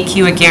permit make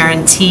you a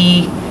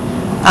guarantee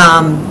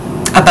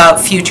about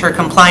future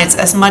compliance,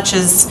 as much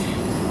as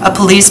a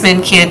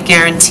policeman can't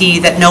guarantee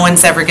that no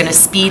one's ever going to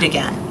speed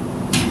again.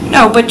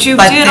 No, but you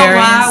did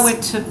allow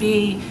it to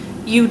be,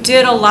 you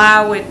did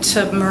allow it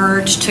to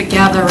merge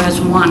together as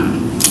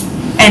one.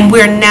 And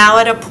we're now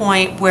at a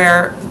point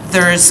where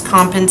there's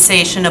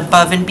compensation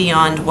above and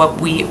beyond what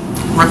we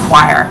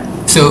require.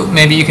 So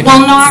maybe you could...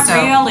 Well, not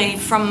really,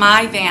 from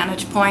my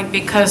vantage point,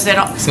 because it,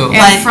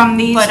 and from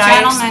these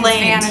gentlemen's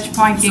vantage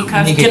point,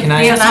 because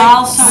there's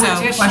also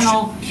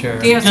additional,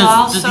 there's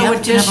also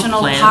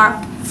additional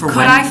park. Could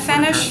I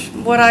finish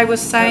what I was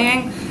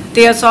saying?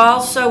 There's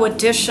also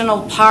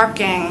additional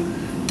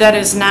parking that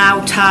is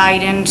now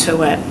tied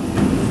into it.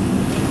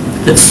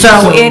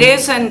 So it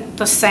isn't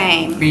the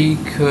same. We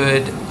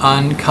could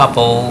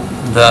uncouple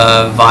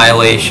the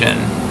violation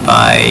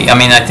by, I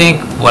mean, I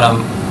think what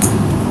I'm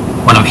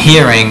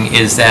hearing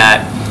is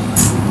that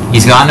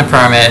he's gotten a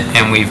permit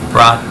and we've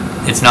brought,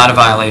 it's not a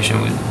violation,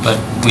 but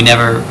we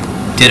never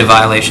did a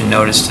violation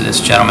notice to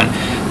this gentleman,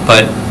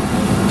 but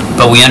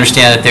we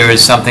understand that there is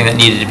something that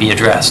needed to be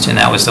addressed, and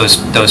that was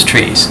those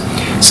trees.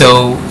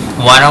 So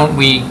why don't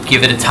we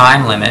give it a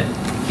time limit,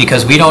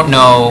 because we don't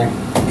know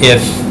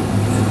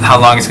how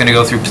long it's going to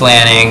go through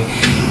planning,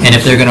 and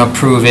if they're going to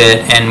approve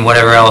it, and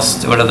whatever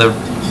else, what other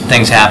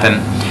things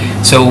happen.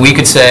 So we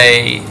could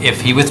say,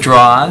 if he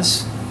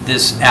withdraws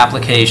this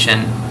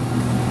application,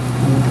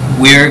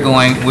 we're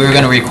going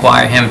to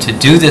require him to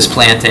do this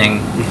planting,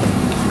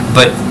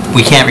 but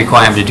we can't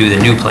require him to do the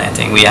new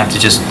planting. We have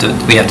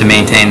to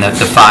maintain the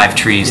 5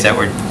 trees that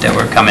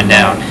were coming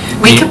down.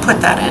 We could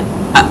put that in.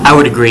 I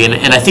would agree,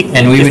 and I think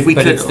if we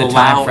could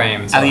allow,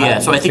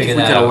 so I think if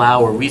we could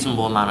allow a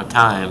reasonable amount of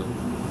time,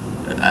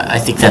 I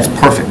think that's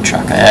perfect,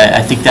 Chuck.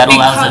 I think that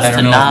allows us to not...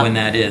 I don't know when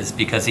that is,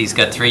 because he's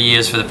got 3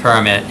 years for the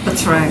permit.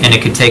 That's right. And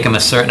it could take him a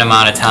certain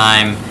amount of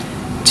time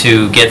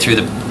to get through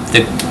the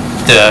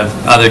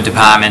other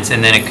departments,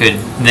 and then it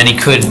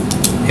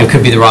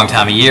could be the wrong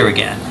time of year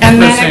again.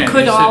 And then it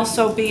could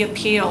also be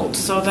appealed,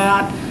 so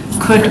that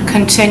could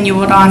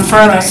continue it on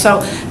further.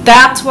 So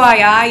that's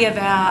why I have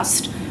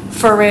asked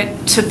for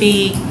it to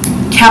be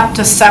kept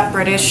a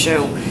separate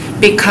issue,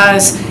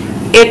 because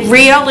it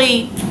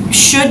really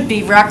should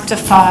be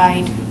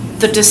rectified.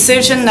 The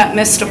decision that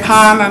Mr.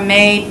 Palmer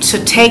made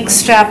to take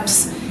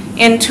steps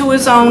into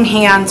his own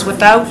hands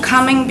without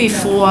coming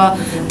before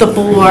the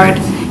board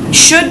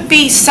should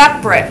be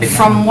separate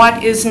from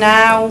what is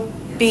now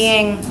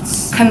being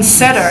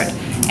considered.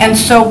 And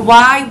so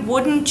why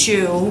wouldn't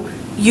you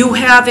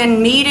have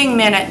in meeting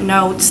minute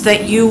notes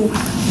that you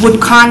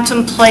would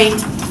contemplate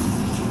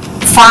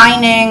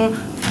fining,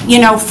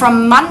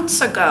 from months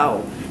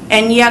ago,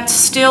 and yet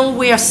still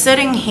we're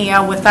sitting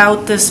here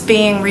without this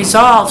being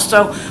resolved.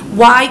 So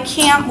why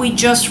can't we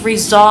just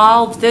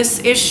resolve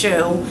this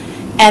issue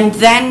and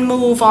then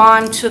move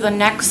on to the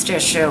next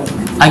issue?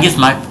 I guess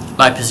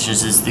my position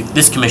is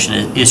this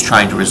commission is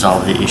trying to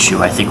resolve the issue.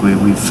 I think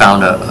we've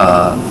found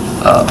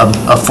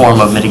a form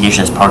of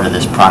mitigation as part of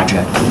this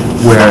project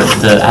where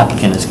the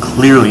applicant has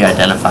clearly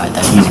identified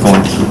that he's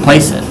going to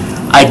replace it.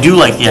 I do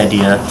like the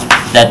idea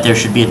that there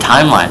should be a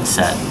timeline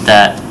set,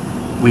 that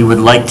we would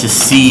like to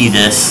see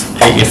this.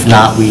 If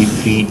not, we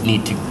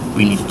need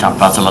to talk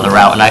about some other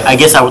route. And I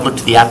guess I would look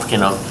to the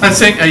applicant of... I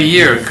think a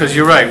year, because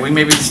you're right, we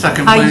may be stuck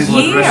in planning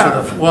board the rest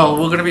of the... Well,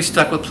 we're going to be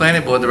stuck with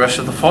planning board the rest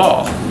of the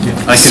fall. I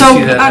can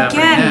see that happening now. So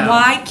again,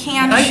 why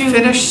can't you... Can I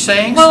finish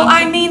saying well,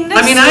 something? I mean, this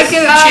I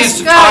get a chance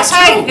to talk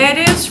too.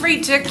 It is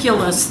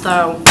ridiculous,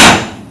 though.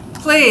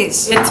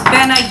 Please. It's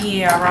been a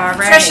year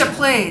already. Tricia,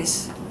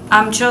 please.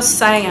 I'm just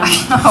saying.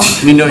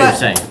 We know what you're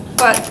saying.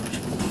 But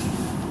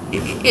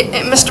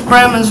Mr.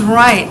 Brenneman's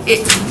right.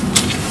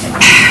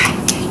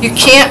 You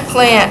can't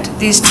plant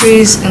these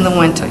trees in the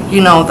winter.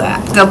 You know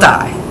that. They'll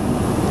die.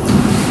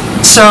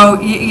 So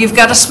you've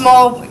got a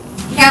small...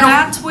 Yeah,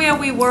 that's where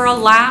we were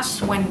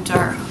last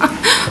winter.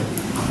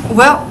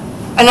 Well,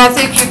 and I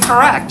think you're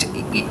correct.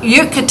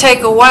 You could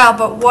take a while,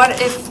 but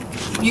what if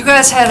you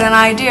guys had an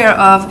idea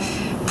of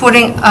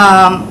putting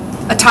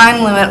a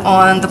time limit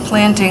on the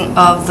planting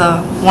of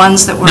the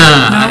ones that were...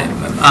 No.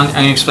 I'm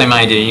going to explain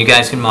my idea. You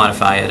guys can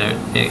modify it.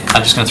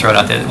 I'm just going to throw it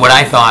out there. What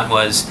I thought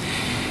was,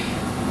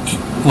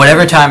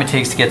 whatever time it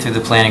takes to get through the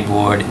planning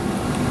board,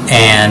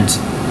 and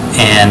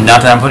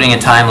not that I'm putting a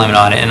time limit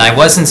on it, and I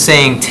wasn't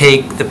saying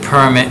take the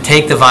permit,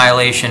 take the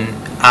violation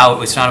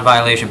out. It's not a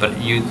violation,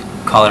 but you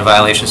call it a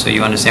violation so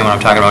you understand what I'm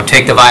talking about.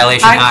 Take the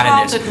violation I out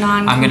called of this. it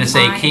I'm going to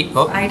say keep,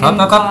 oh, I up, didn't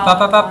up, call up,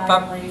 up, it up, a up,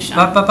 up, violation.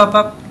 up, up, up,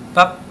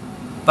 up,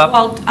 up.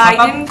 Well,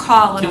 I didn't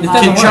call it a It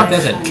doesn't work,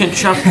 does violation. it? Can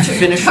Chuck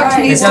finish?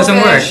 It doesn't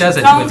work, does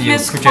it, Don't with you,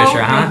 misquote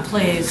Patricia, huh? me,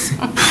 please.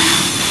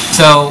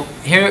 So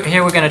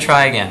here we're going to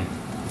try again.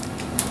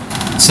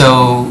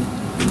 So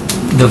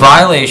the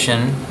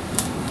violation,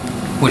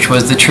 which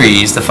was the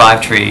trees, the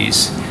 5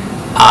 trees,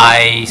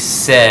 I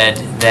said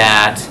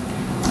that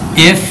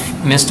if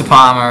Mr.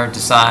 Palmer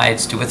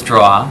decides to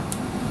withdraw,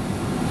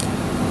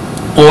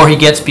 or he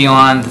gets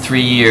beyond the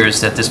 3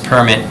 years that this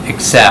permit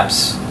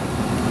accepts,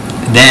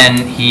 then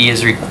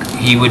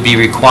he would be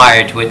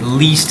required to at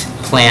least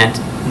plant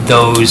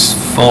those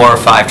 4 or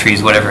 5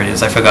 trees, whatever it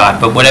is, I forgot,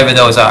 but whatever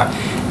those are,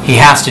 he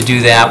has to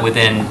do that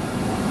within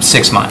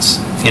 6 months,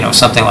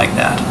 something like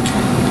that.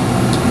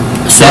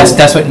 So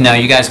That's what, no,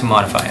 you guys can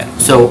modify it.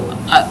 So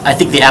I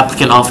think the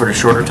applicant offered a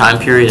shorter time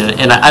period,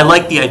 and I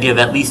like the idea of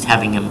at least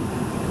having him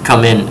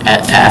come in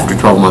after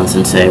 12 months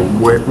and say,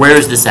 where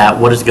is this at,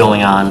 what is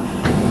going on?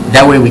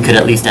 That way we could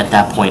at least at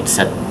that point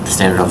set the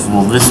standard of,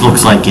 well, this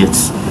looks like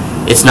it's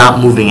not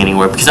moving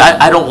anywhere, because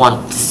I don't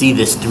want to see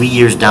this 3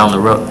 years down the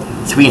road,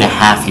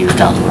 3.5 years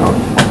down the road,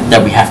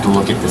 that we have to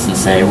look at this and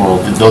say, well,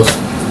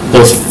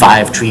 those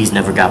 5 trees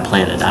never got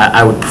planted.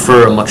 I would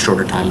prefer a much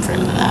shorter time frame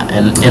than that,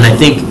 and I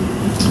think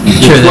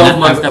Sure, the 12 then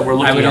months that we're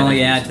looking at. I would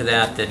only add to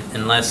that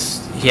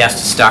unless he has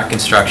to start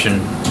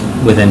construction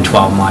within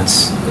 12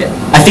 months.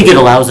 I think it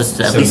allows us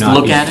to at least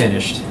look at it.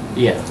 Finished.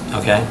 Yeah.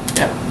 Okay?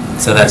 Yeah.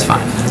 So that's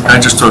fine. I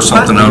just throw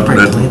something out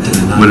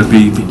that, would it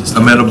be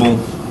amenable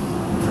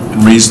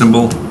and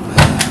reasonable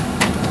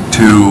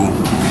to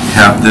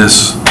have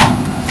this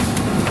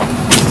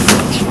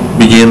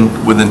begin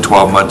within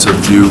 12 months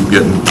of you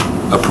getting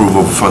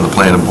approval from the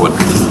planning board?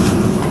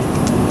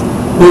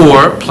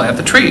 Or plant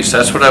the trees,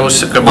 that's what I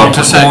was about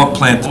to say. Or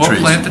plant the trees.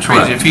 Or plant the trees.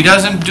 Correct. If he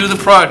doesn't do the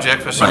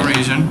project for some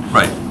reason,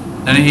 Right.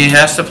 then he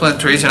has to plant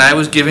trees, and I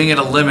was giving it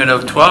a limit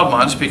of 12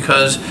 months,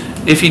 because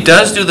if he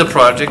does do the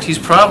project, he's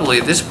probably,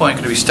 at this point,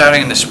 going to be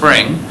starting in the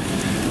spring,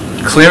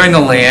 clearing the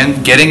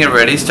land, getting it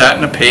ready,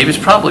 starting to pave. It's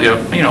probably a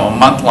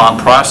month-long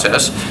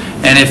process,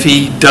 and if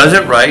he does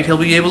it right, he'll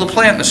be able to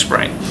plant in the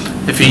spring.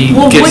 If he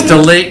gets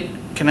delayed,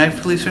 can I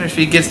please finish? If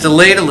he gets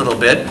delayed a little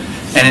bit,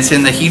 and it's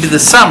in the heat of the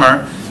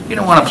summer, you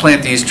don't want to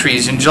plant these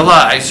trees in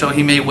July, so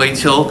he may wait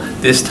till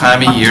this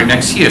time of year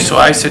next year. So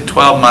I said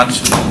 12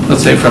 months,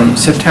 let's say from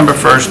September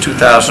 1st,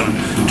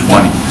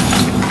 2020.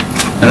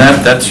 And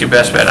that's your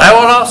best bet. I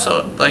would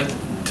also like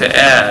to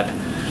add,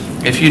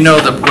 if you know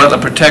the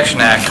Wetland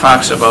Protection Act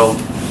talks about,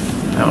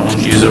 I don't want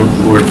to use the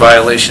word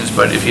violations,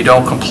 but if you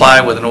don't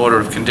comply with an order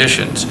of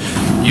conditions,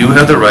 you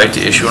have the right to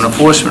issue an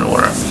enforcement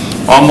order.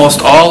 Almost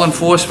all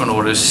enforcement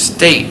orders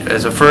state,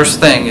 as a first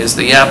thing, is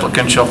the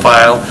applicant shall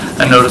file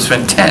a notice of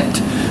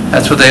intent.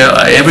 That's what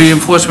every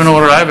enforcement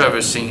order I've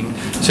ever seen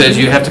says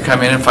you have to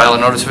come in and file a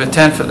notice of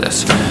intent for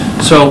this.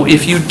 So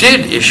if you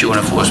did issue an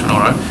enforcement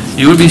order,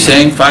 you would be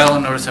saying file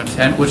a notice of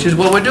intent, which is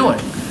what we're doing.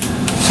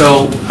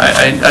 So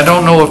I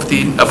don't know if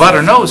the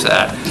abutter knows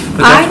that,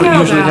 but that's what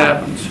usually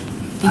happens.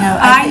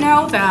 I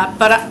know that,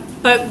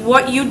 but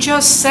what you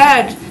just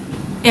said,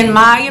 in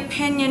my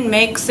opinion,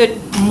 makes it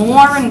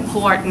more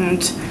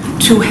important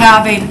to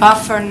have a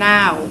buffer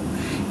now.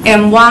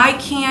 And why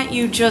can't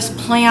you just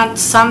plant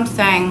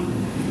something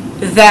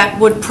that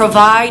would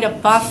provide a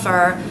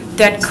buffer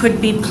that could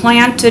be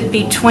planted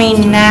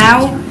between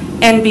now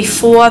and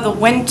before the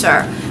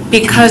winter?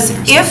 Because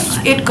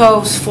if it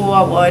goes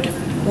forward,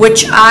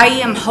 which I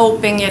am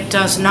hoping it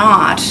does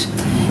not,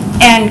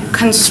 and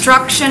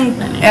construction,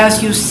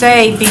 as you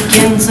say,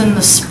 begins in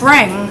the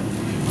spring,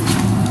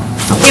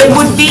 it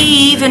would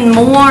be even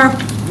more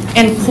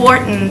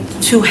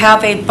important to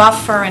have a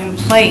buffer in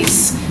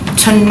place,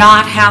 to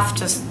not have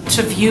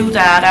to view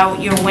that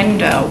out your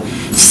window,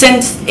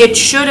 since it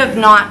should have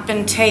not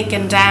been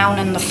taken down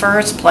in the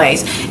first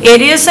place.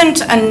 It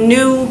isn't a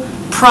new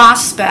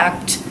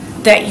prospect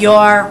that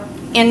you're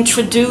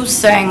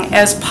introducing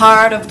as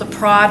part of the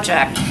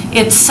project.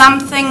 It's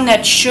something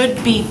that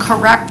should be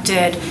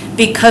corrected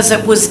because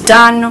it was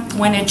done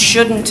when it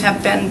shouldn't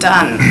have been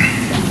done.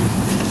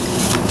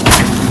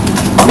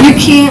 You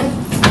can't,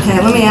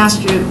 okay, let me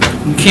ask you.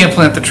 You can't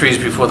plant the trees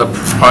before the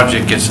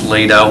project gets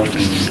laid out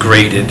and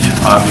graded,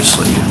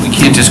 obviously. We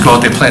can't just go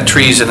out there, plant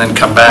trees, and then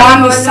come back.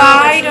 On the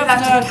side of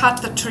to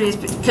cut the trees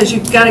because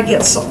you've got to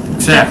get some.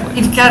 Exactly.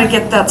 You've got to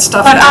get that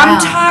stuff But down.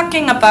 I'm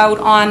talking about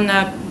on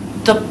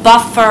the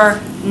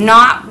buffer,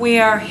 not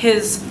where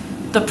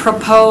the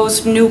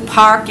proposed new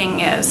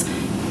parking is.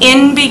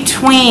 In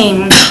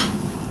between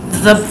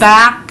the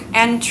back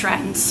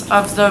entrance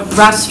of the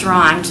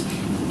restaurant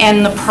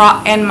and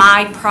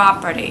my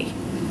property.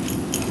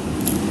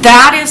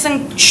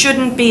 That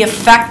shouldn't be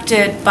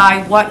affected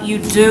by what you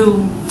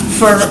do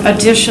for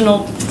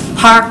additional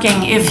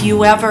parking if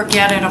you ever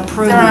get it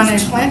approved. There aren't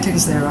any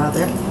plantings there, are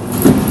there?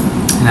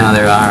 No,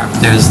 there are.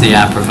 There's the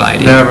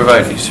arborvitae. The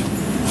arborvitae's.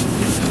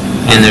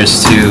 And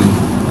there's 2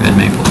 red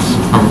maples.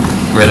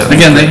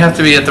 Again, they have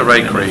to be at the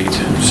right grade,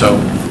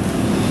 so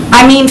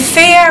I mean,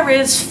 fair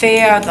is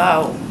fair,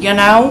 though, you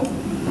know?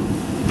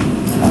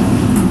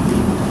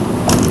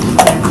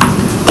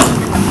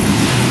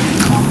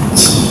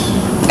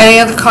 Any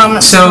other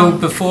comments? So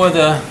before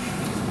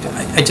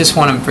I just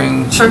want to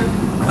bring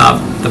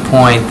up the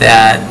point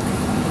that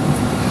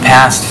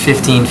past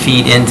 15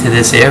 feet into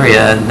this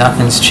area,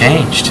 nothing's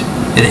changed.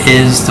 It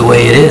is the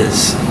way it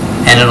is,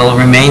 and it'll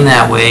remain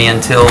that way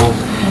until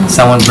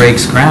someone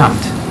breaks ground.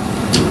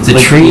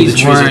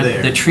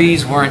 The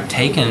trees weren't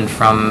taken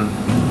from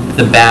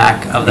the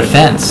back of the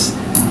fence.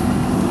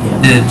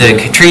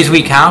 The trees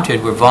we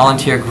counted were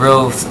volunteer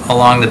growth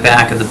along the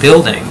back of the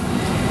building.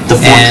 The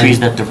 4 trees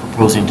that they're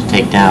proposing to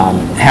take down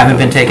haven't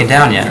been taken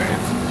down yet.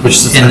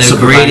 And the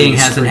grading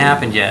hasn't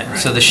happened yet. Right.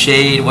 So the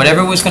shade,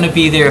 whatever was going to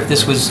be there if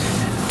this was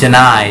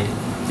denied,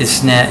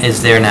 is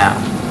there now.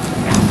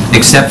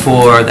 Except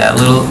for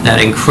that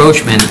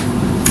encroachment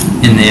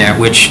in there,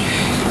 which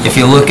if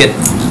you look at,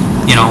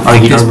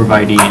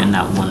 arborvitae in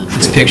that one.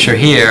 This picture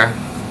here,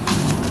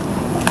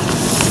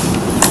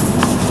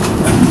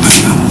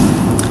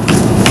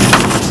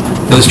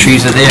 those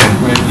trees are there.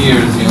 Right here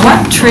is the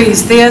What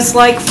trees? There's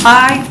like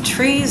 5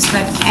 trees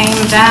that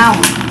came down,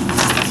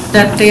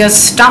 that there's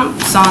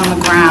stumps on the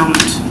ground.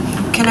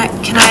 Can I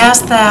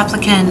ask the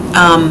applicant,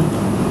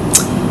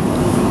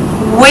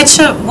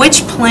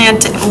 which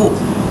plant,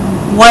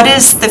 what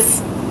is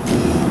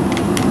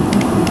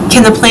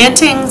can the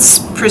plantings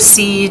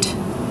proceed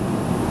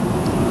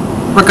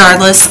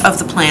regardless of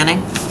the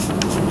planning?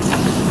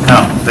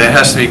 No, it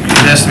has to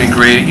be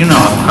graded, you know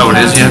how it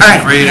is, you have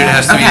to grade it, it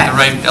has to be at the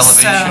right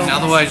elevation, So-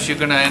 otherwise you're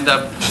gonna end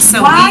up.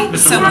 Why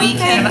Mr. can't Wood, they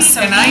can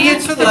I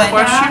answer the put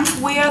question? back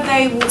where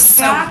they were,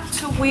 back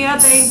to where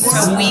they were?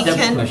 So we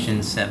can,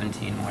 Question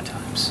 17 more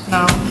times.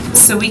 No.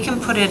 so we can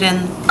put it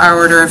in our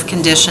order of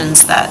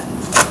conditions that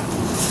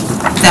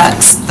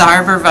the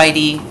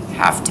arborvitae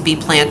have to be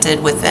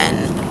planted within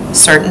a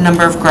certain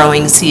number of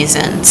growing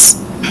seasons.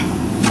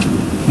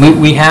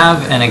 We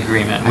have an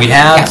agreement. We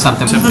have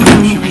something, Should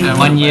be done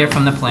 1 with year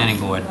from the planning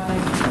board.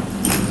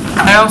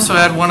 I also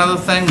had one other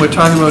thing, we're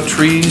talking about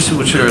trees,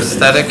 which are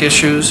aesthetic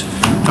issues.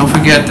 Don't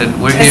forget that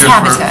we're It's here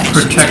habitat for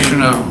issues.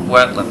 protection of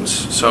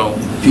wetlands, so.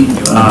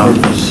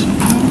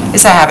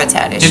 It's a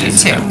habitat issue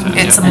is too. habitat,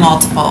 It's a yeah.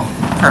 multiple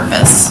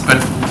purpose. But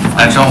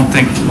I don't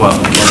think, well,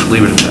 we'll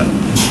leave it at that.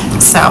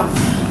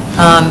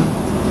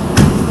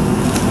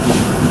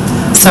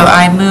 So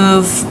I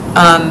move,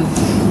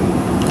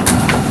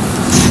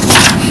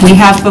 we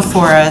have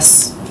before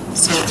us,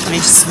 so let me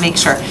just make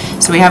sure.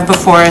 So we have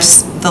before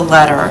us the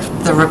letter,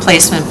 the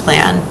replacement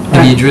plan.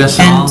 Have you addressed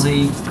all and-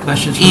 the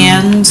questions?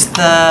 And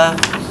the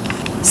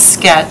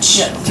sketch.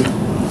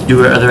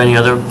 Are there any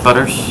other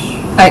butters?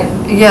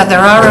 Yeah, there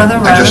are other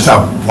I just roads.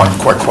 have one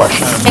quick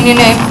question. And your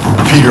name?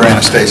 Peter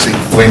Anastasi,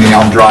 Laney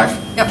Elm Drive.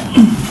 Yep.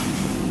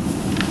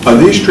 Are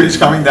these trees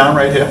coming down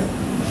right here?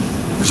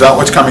 Is that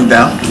what's coming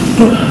down?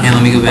 And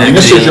let me go I back mean,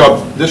 to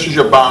this is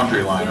your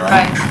boundary line,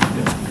 right?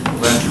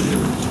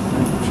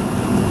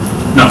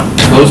 No,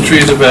 those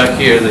trees are back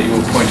here that you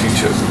were pointing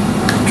to.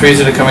 Trees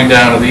that are coming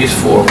down are these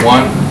 4.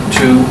 1,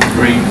 2,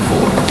 3,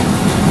 4.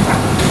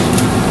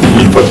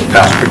 Can you put the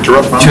past picture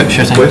up now, Sure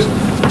thing. please?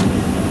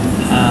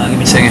 Give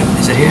me a second.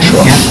 Is it here?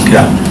 Sure.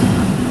 Yeah.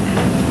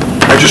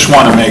 I just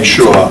want to make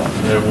sure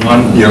They're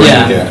 1, you're in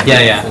Yeah, here.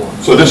 yeah.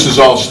 So this is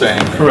all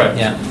staying there? correct.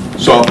 Yeah.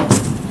 So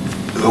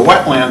the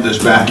wetland is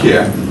back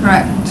here.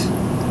 Correct.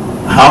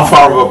 How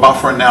far of a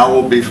buffer now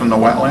will be from the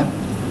wetland?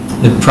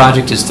 The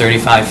project is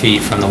 35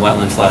 feet from the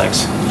wetland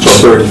flags. So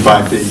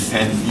 35 feet.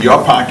 And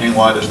your parking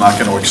lot is not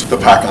going to, the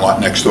parking lot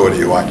next door to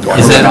you, aren't Is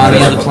that on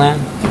the other plan?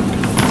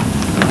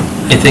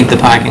 I think the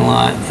parking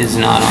lot is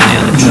not on the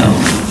other plan.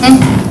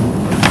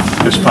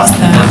 This parking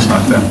lot's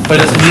not there. But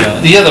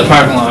the other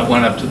parking lot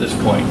went up to this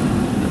point.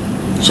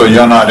 So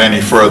you're not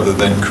any further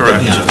than...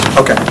 Correct.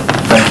 Okay,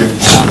 thank you.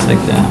 Sounds like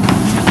that.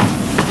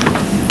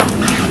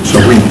 So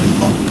we...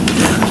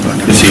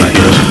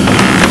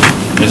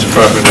 It's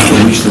property.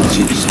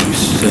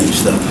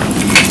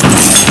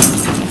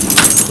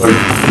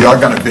 You're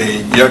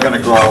going to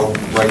grow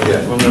right here.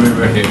 We're going to be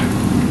right here.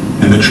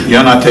 And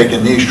you're not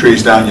taking these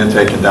trees down, you're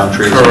taking down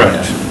trees down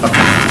Correct. here.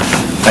 Okay,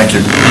 thank you.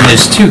 And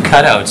there's 2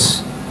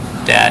 cutouts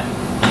that,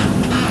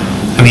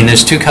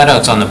 there's 2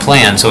 cutouts on the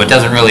plan, so it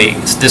doesn't really,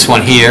 it's this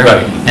one here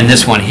Right. and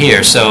this one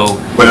here, so,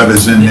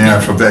 Whatever's in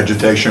there for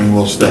vegetation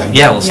will stay.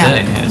 yeah, we'll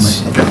stay.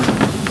 Yes. Okay.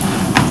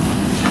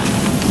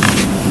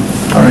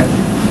 All right.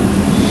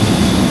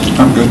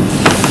 I'm good.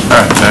 All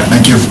right, Jack.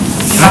 Thank you.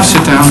 Can I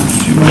sit down?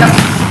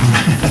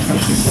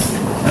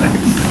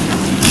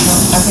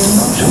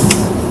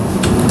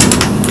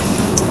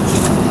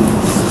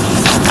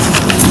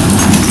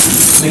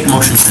 Make a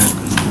motion to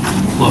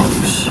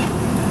close.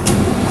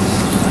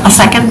 A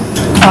second?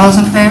 All those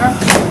in favor?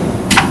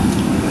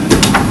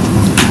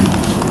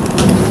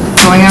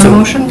 Going on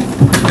motion?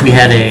 We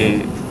had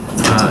a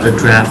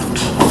draft.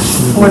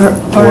 Order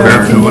of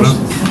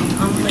conditions.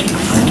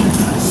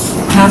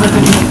 Have a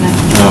good evening.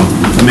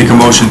 I make a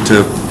motion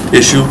to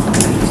issue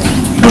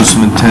notice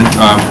of intent,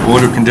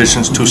 order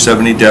conditions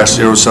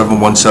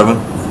 270-0717.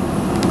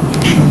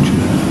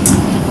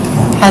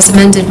 As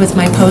amended with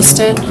my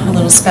Post-it, a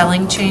little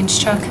spelling change,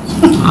 Chuck?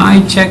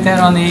 I checked that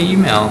on the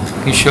email.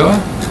 You sure?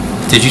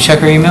 Did you check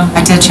her email?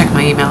 I did check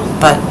my email,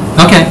 but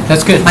Okay,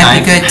 that's good.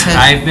 Might be good to-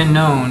 I've been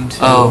known to.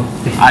 Oh,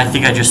 I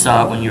think I just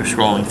saw it when you were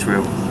scrolling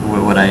through,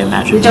 what I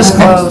imagined. We just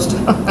closed.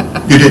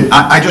 You did,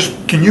 I just,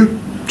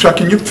 Chuck,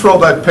 can you throw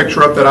that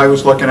picture up that I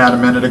was looking at a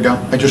minute ago?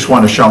 I just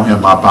want to show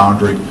him our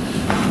boundary.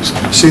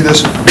 See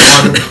this?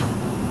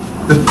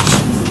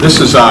 This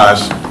is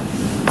ours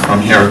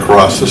from here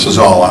across. This is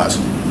all ours.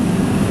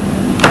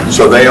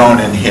 So they own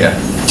in here.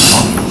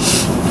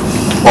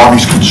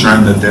 Bobby's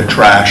concerned that their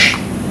trash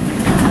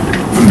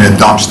from their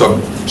dumpster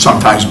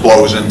sometimes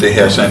blows into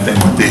here, same thing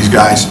with these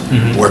guys.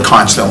 We're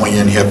constantly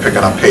in here picking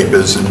up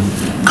papers and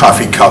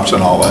coffee cups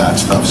and all of that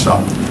stuff, so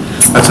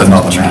that's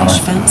another matter.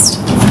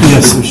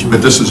 Yes.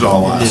 But this is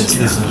all ours. Yes,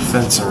 there's a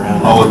fence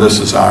around. All of this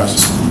is ours.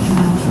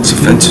 It's a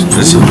fence,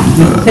 it's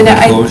And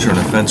I- a enclosure and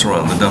a fence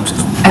around the dumpster.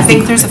 I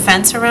think there's a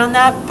fence around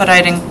that, but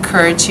I'd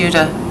encourage you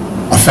to,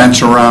 A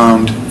fence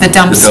around, the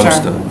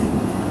dumpster.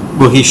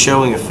 Well, he's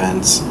showing a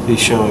fence. He's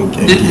showing.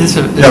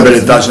 yeah, but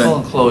it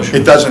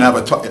doesn't have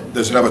a top,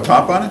 does it have a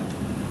top on it?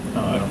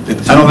 I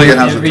don't think it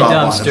has a Every top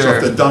on it, so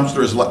if the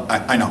dumpster is,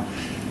 I know.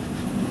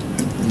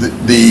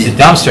 The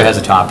dumpster has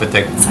a top, but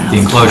the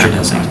enclosure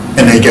doesn't.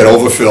 And they get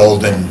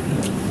overfilled, and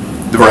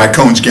the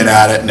raccoons get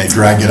at it, and they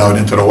drag it out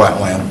into the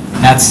wetland.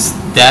 That's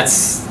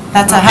That's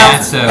a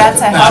health,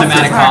 that's a health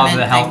automatic call to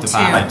the health department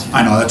thing, too. department.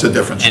 I know, that's a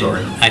different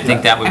story. I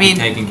think that would I be mean,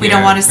 taken care of. we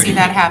don't want to see pretty-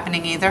 that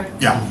happening either.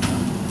 Yeah.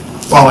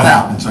 Well, it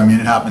happens. I mean,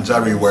 it happens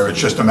everywhere. It's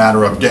just a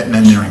matter of getting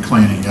in there and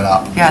cleaning it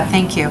up. Yeah,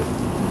 thank you.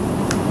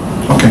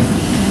 Okay.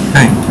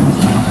 Hey.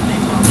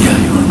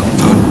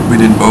 We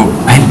didn't vote.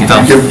 I think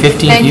about Thank you.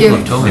 15 Thank people you.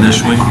 have told me.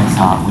 Initially.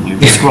 When you're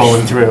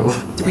scrolling through.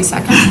 Do we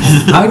second?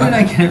 How did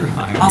I get it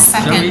wrong? I'll So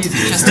second, easy to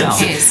just in tell.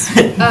 case.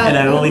 And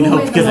I only who know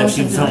made the because I've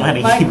motion seen so tonight?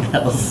 many Mike?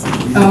 emails.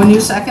 Oh, and you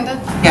seconded?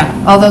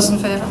 Yeah. All those in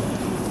favor?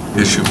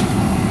 Issue.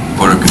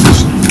 Order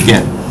condition.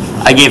 Yeah.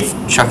 I gave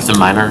Chuck some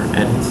minor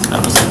edits,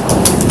 that was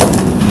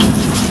it.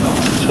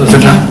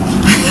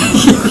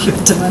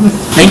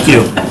 Thank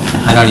you.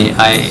 I don't need,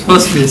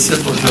 Supposed to be a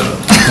simple job.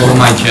 hold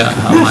my job,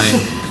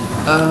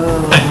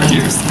 Oh.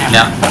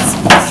 yeah.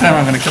 This time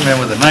I'm gonna come in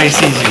with a nice,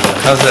 easy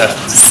one. How's that?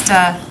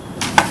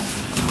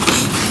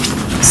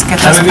 Just get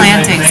Have those a good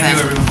night. plantings Thank you, in.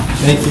 everyone.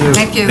 Thank you.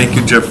 Thank you. Thank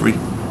you, Jeffrey.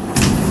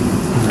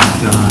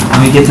 Let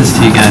me get this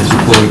to you guys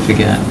before we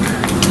forget.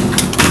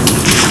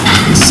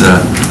 It's,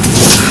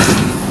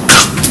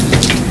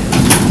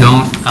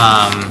 Don't,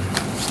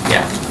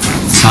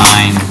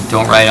 sign,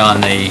 don't write on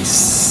the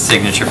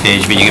signature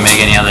page, but you can make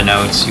any other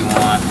notes you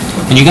want.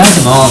 And you guys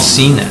have all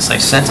seen this, I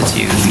sent it to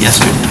you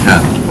yesterday.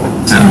 yeah.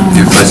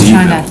 Yeah, by the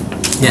email.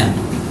 Yeah.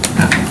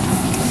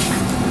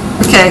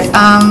 Okay,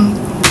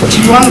 do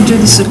you want to do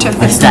the certificate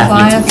My of staff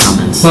needs compliance?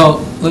 comments.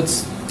 Well, let's.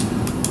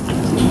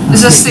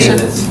 Is this take care of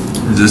the,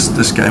 this. Is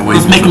this guy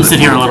waiting? Let's make for him the- sit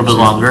here a little bit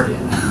longer.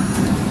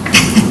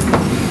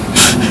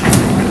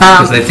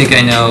 Because I think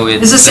I know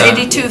it's. is this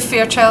 82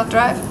 Fairchild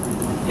Drive?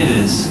 It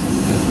is.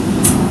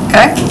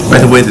 Okay. By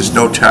the way, there's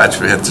no charge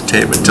for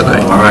entertainment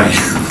tonight. All right.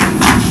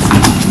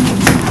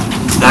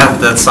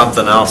 That's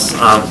something else.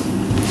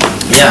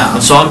 Yeah,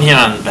 so I'm here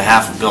on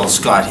behalf of Bill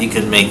Scott. He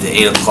couldn't make the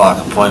 8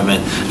 o'clock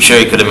appointment. I'm sure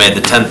he could have made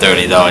the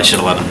 10:30 though. I should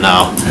have let him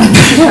know.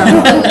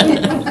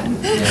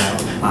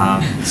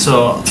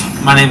 So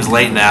my name's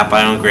Leighton Knapp.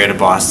 I own Greater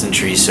Boston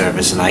Tree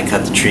Service and I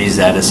cut the trees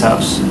at his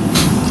house.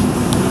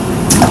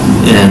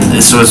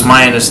 And so it's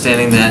my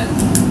understanding that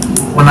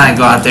when I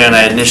got there and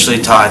I initially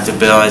talked to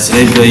Bill, I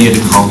said, hey Bill, you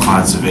had to call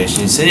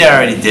conservation. He said, yeah, I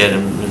already did,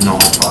 and the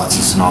normal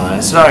process and all that. I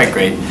said, all right,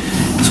 great.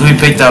 So we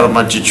picked out a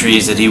bunch of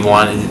trees that he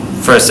wanted,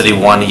 first that he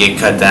wanted to get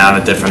cut down,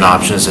 and different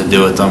options to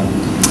do with them.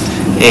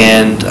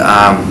 And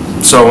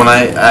so when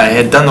I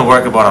had done the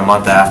work about a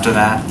month after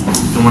that,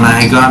 and when I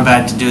had gone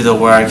back to do the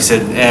work, he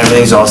said,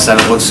 everything's all set,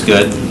 it looks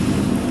good.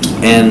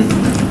 And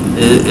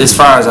as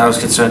far as I was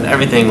concerned,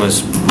 everything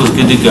was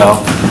good to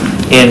go.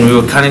 And we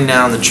were cutting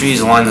down the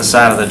trees along the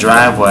side of the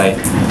driveway,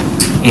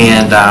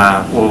 and,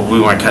 well, we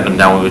weren't cutting them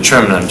down, we were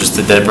trimming them, just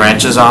the dead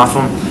branches off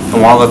them.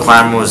 And while the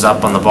climber was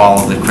up on the ball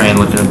of the crane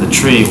looking at the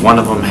tree, one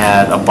of them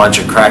had a bunch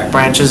of cracked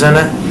branches in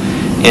it.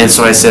 And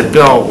so I said,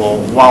 Bill, well,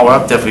 while we're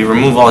up there, if we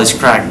remove all these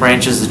cracked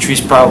branches, the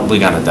tree's probably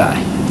gonna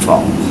die,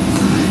 fall.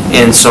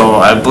 And so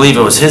I believe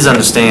it was his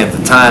understanding at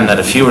the time that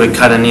if he were to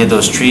cut any of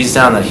those trees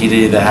down, that he'd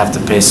either have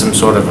to pay some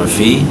sort of a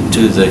fee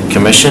to the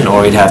commission,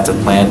 or he'd have to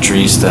plant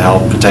trees to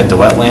help protect the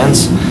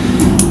wetlands.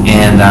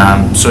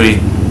 And so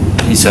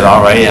he said,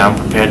 all right, I'm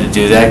prepared to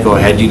do that, go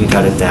ahead, you can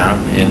cut it down,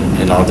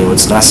 and I'll do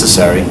what's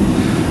necessary.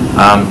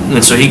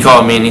 And so he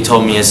called me and he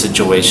told me his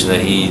situation,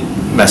 that he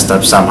messed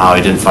up somehow,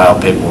 he didn't file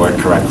paperwork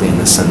correctly and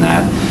this and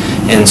that.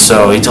 And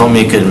so he told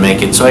me he couldn't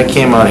make it, so I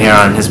came out here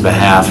on his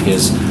behalf,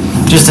 because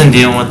just in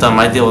dealing with them,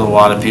 I deal with a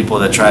lot of people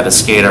that try to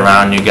skate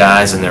around you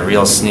guys, and they're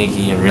real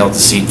sneaky and real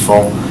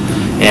deceitful.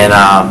 And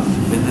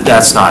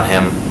that's not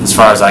him, as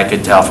far as I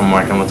could tell from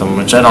working with him,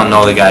 which I don't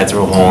know the guy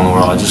through a hole in the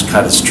world. I just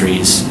cut his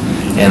trees.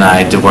 And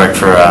I did work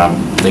for, I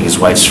think his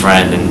wife's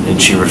friend,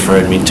 and she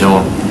referred me to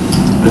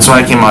him. That's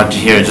why I came out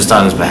here, just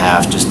on his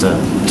behalf, just to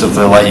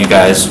let you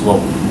guys, well,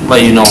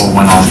 let you know what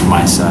went on from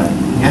my side.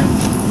 Yeah.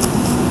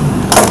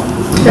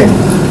 Okay.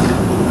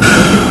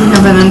 We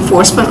have an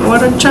enforcement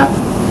order, Chuck?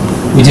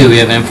 We do, we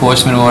have an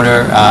enforcement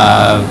order.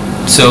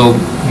 So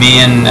me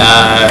and,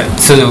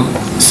 so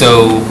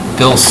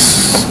Bill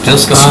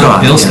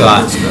Scott,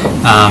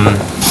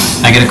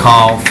 I get a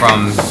call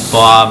from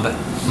Bob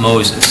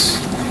Moses,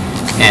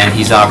 and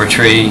he's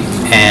arbitrary,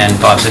 and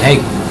Bob said, hey,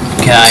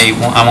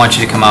 I want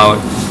you to come out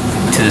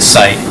to the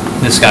site.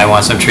 This guy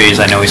wants some trees,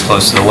 I know he's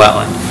close to the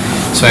wetland.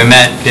 So I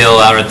met Bill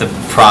out at the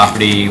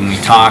property, and we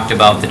talked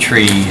about the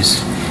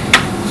trees,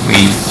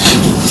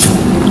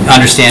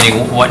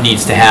 understanding what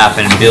needs to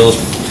happen.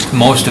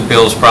 Most of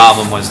Bill's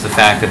problem was the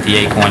fact that the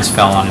acorns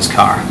fell on his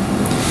car.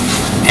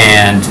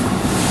 And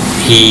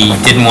he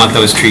didn't want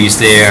those trees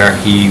there.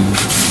 He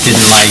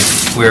didn't like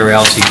where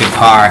else he could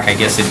park. I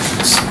guess it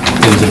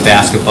was a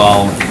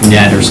basketball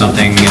net or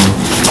something. And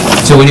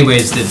so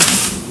anyways, the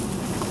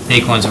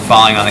acorns were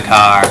falling on the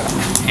car,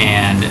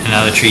 and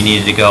another tree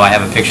needed to go. I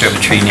have a picture of a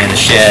tree near the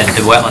shed.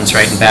 The wetland's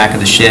right in back of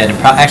the shed. It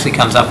actually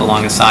comes up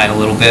along the side a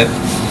little bit.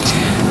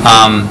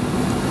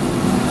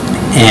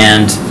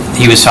 And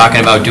he was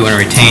talking about doing a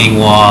retaining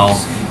wall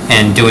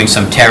and doing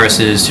some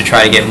terraces to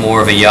try to get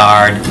more of a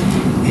yard.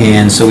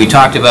 And so we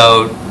talked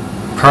about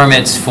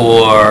permits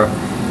for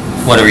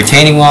what a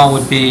retaining wall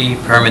would be,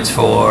 permits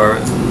for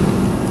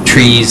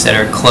trees that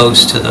are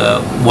close to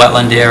the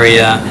wetland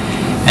area,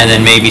 and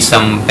then maybe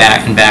some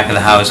back of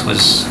the house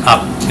was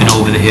up and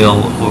over the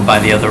hill or by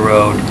the other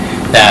road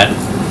that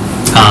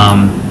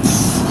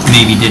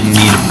maybe didn't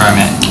need a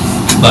permit.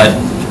 But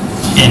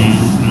in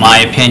my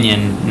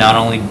opinion, not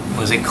only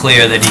was it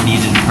clear that he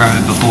needed a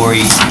permit before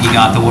he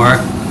got the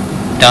work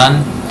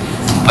done,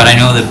 but I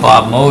know that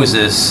Bob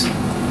Moses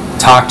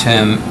talked to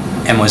him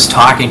and was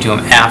talking to him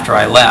after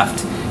I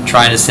left,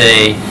 trying to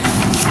say,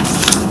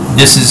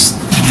 this is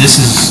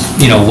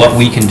what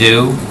we can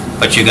do,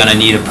 but you're going to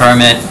need a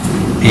permit.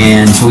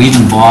 And so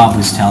even Bob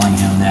was telling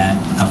him that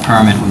a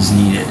permit was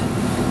needed.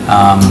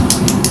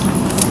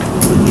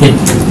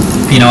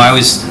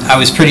 I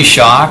was pretty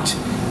shocked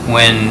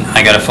when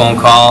I got a phone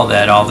call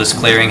that all this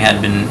clearing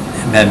had been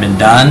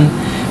done,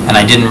 and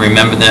I didn't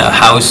remember the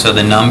house or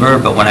the number,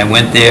 but when I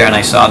went there and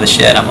I saw the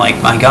shed, I'm like,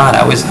 my God,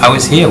 I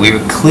was here. We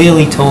were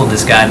clearly told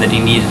this guy that he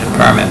needed a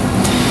permit.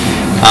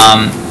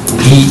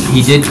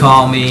 He did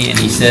call me, and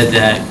he said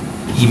that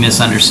he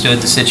misunderstood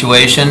the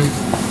situation,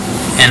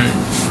 and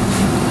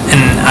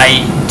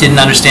I didn't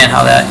understand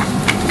how that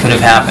could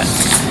have happened.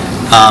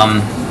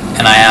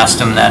 And I asked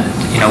him that,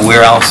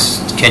 where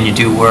else can you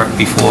do work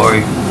before,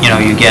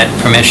 you get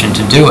permission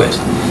to do it?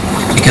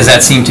 Because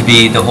that seemed to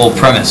be the whole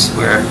premise,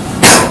 where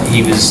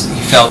he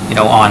felt,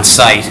 on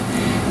site.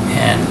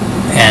 And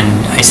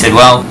I said,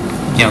 well,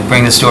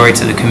 bring the story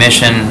to the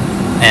commission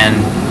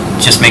and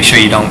just make sure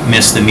you don't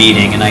miss the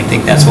meeting. And I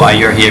think that's why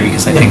you're here,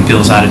 because I think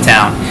Bill's out of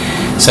town.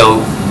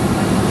 So,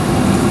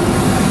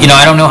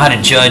 I don't know how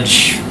to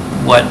judge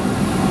what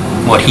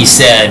he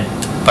said,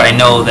 but I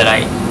know that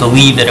I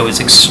believe that it was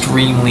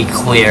extremely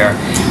clear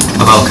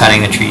about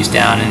cutting the trees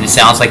down. And it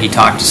sounds like he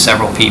talked to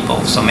several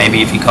people. So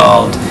maybe if he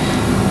called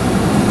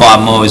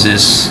Bob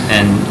Moses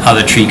and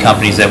other tree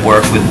companies that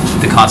work with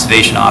the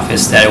conservation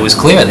office, that it was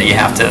clear that you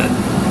have to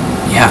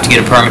get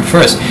a permit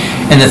first.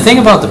 And the thing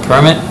about the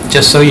permit,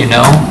 just so you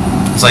know,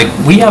 is like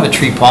we have a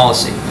tree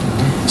policy.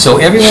 So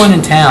everyone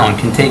in town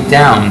can take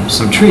down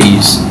some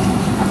trees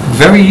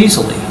very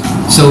easily.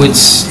 So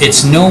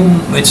it's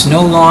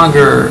no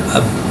longer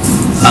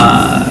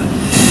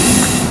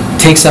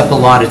takes up a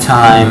lot of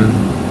time,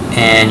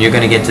 and you're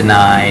going to get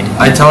denied.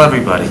 I tell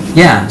everybody.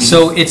 Yeah.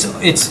 So it's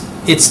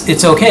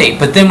okay.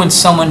 But then when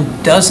someone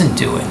doesn't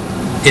do it,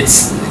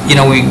 it's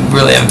we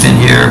really haven't been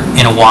here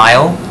in a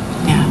while.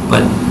 Yeah.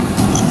 But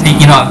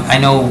I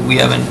know we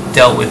haven't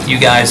dealt with you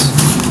guys,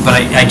 but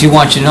I do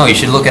want you to know you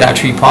should look at our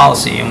tree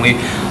policy, and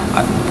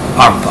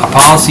our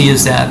policy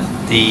is that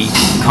the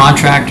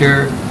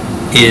contractor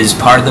is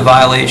part of the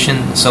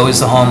violation, so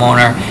is the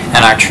homeowner,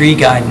 and our tree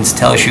guidance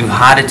tells you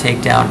how to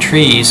take down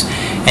trees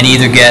and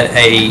either get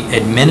a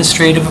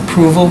administrative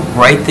approval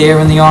right there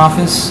in the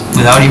office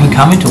without even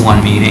coming to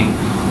one meeting,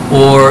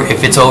 or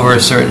if it's over a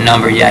certain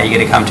number, yeah, you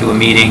got to come to a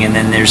meeting, and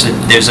then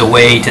there's a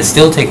way to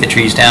still take the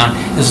trees down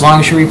as long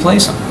as you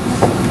replace them.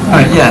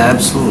 Yeah,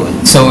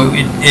 absolutely. So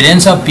it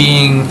ends up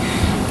being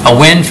a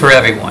win for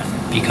everyone,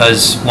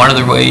 because one of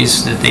the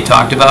ways that they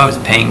talked about is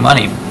paying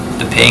money.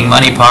 The paying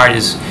money part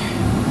is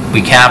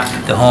we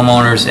capped the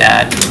homeowners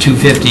at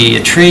 $250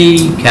 a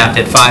tree, capped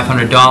at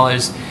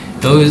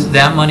 $500.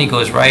 That money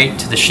goes right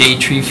to the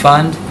shade tree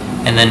fund,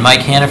 and then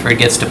Mike Hannaford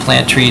gets to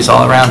plant trees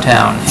all around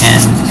town.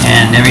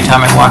 And every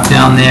time I walk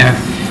down there,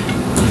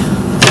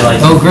 they're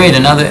like, oh great,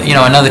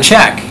 another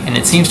check. And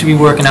it seems to be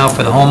working out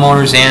for the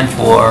homeowners and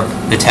for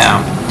the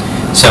town.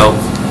 So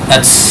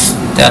that's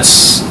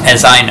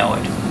as I know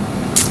it.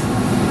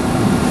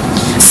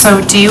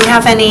 So do you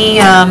have any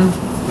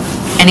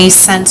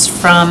sense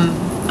from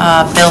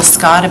Bill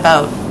Scott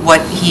about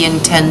what he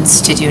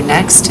intends to do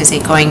next? Is he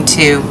going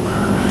to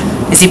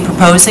Is he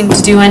proposing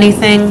to do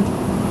anything?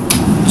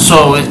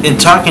 So in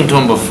talking to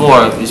him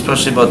before,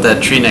 especially about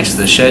that tree next to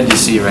the shed you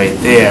see right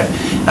there,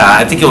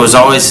 I think it was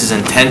always his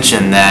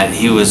intention that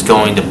he was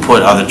going to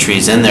put other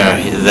trees in there,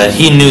 that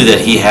he knew that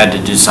he had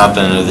to do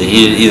something, or that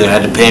he either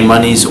had to pay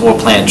monies or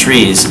plant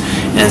trees.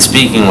 And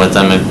speaking with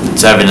him,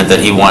 it's evident that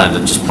he wanted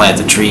to just plant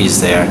the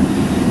trees there.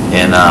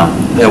 And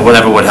that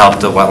whatever would help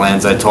the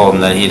wetlands, I told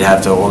him that he'd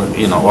have to,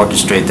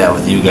 orchestrate that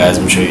with you guys.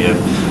 I'm sure you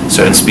have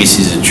certain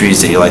species of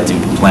trees that you like to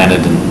be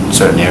planted in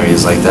certain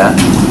areas like that.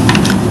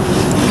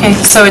 Okay,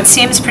 so it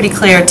seems pretty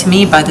clear to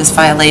me by this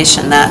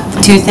violation that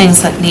the two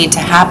things that need to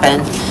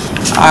happen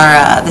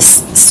are the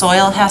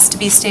soil has to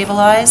be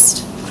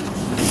stabilized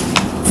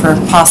for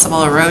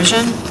possible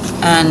erosion,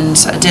 and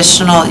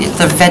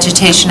the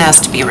vegetation has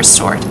to be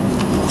restored.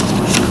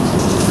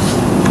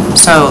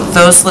 So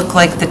those look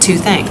like the two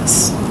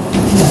things.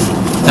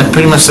 And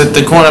pretty much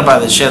the corner by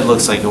the shed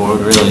looks like it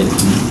would really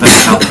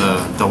help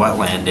the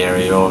wetland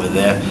area over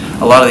there.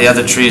 A lot of the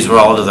other trees were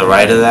all to the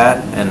right of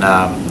that, and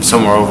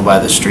some were over by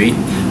the street.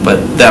 But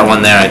that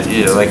one there,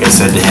 like I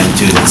said to him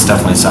too, that's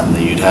definitely something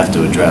that you'd have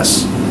to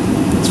address,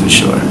 that's for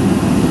sure.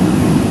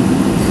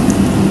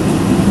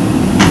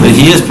 But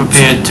he is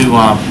prepared to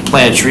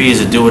plant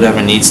trees and do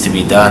whatever needs to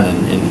be done,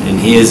 and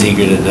he is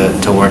eager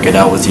to work it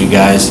out with you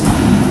guys.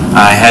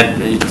 I had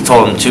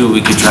told him too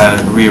we could try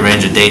to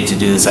rearrange a date to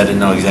do this. I didn't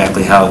know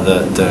exactly how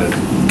the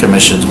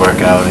commissions work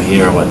out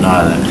here or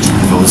whatnot,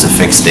 if it was a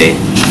fixed date.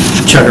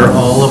 Chuck, are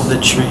all of the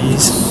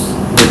trees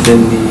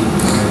within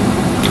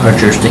our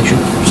jurisdiction?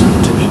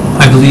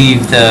 I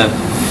believe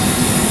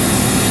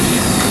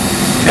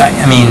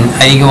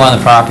I didn't go on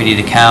the property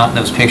to count.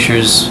 Those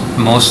pictures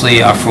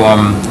mostly are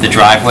from the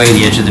driveway,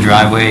 the edge of the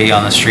driveway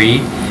on the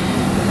street,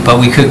 but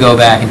we could go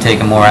back and take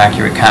a more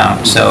accurate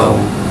count, so.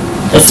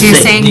 So you're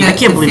saying that I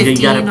can't believe they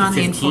got 15 up on to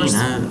the 15,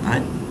 enforcement?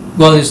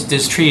 Well,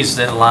 there's trees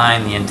that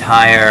line the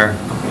entire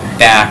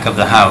back of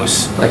the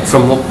house. Like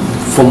from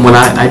when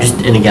I just,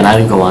 and again, I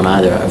didn't go on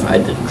either, I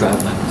did drive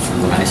by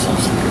from when I saw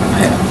something.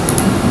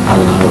 I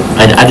don't know,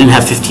 I didn't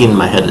have 15 in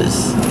my head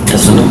as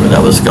the number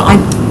that was gone.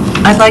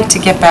 I'd like to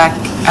get back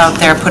out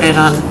there, I'm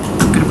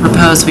going to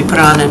propose we put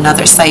on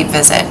another site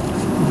visit.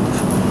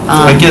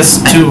 I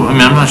guess too, I'm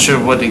not sure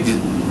what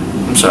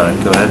I'm sorry,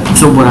 go ahead.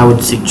 So what I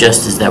would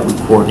suggest is that we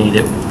coordinate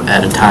it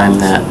at a time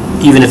that,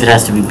 even if it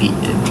has to be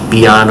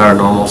beyond our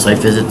normal site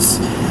visits,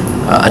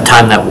 a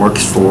time that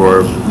works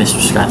for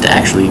Mr. Scott to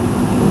actually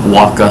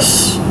walk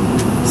us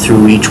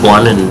through each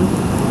one, and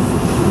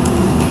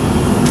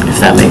if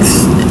that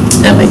makes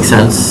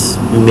sense,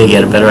 we may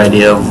get a better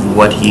idea of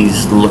what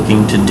he's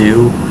looking to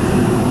do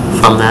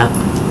from that.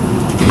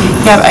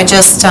 Yeah, I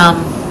just, I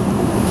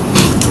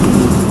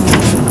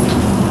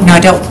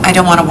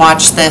don't want to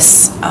watch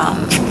this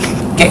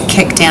get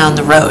kicked down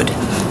the road.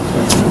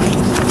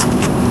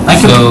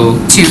 So,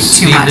 too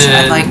see much.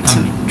 I'd like to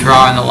I'm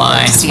drawing the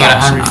line, it's see about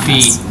action 100 on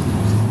feet this.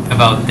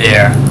 about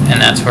there, and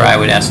that's where I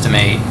would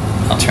estimate.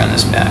 I'll turn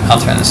this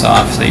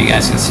off so you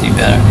guys can see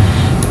better.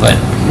 But,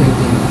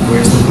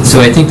 so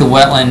I think the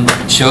wetland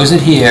shows it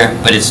here,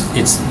 but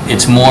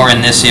it's more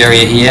in this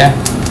area here.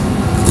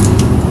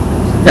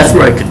 That's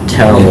where I could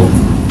tell.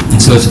 And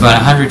so it's about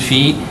 100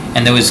 feet,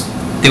 and there was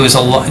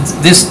a lot,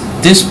 this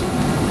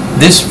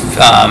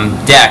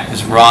deck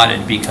was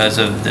rotted because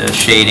of the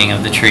shading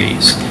of the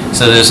trees.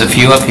 So there's a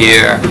few up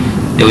here,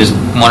 there was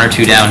one or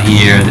two down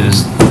here, there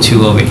was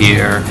two over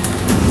here.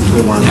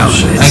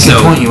 I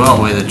can point you out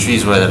where the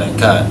trees were that I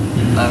cut.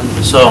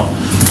 So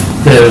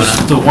there's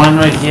the one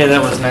right here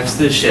that was next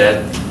to the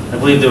shed. I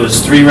believe there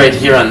was 3 right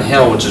here on the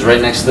hill, which is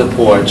right next to the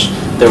porch.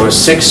 There were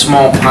 6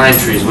 small pine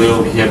trees way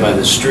over here by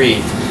the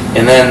street.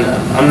 And then,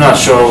 I'm not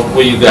sure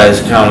what you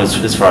guys count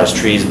as far as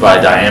trees by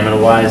diameter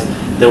wise.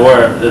 There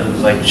was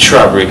like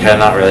shrubbery, kind of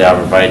not really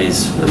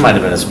arborvitaes. It might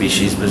have been a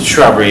species, but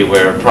shrubbery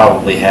where it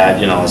probably had,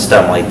 a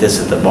stem like this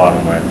at the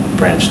bottom where it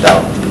branched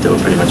out, but they were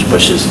pretty much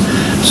bushes.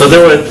 So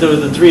there were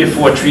the 3 or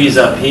 4 trees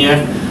up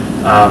here.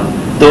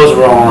 Those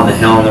were all on the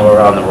hill and they were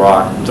on the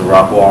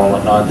rock wall and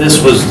whatnot. This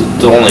was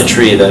the only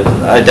tree that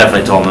I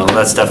definitely told them, well,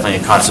 that's definitely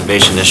a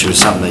conservation issue,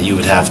 something that you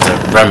would have to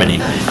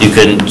remedy. You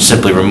couldn't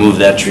simply remove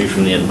that tree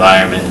from the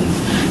environment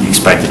and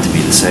expect it to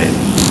be the same.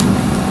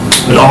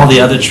 But all the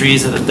other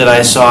trees that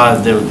I saw,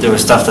 there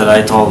was stuff that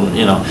I told them,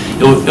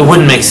 it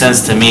wouldn't make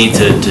sense to me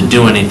to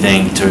do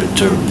anything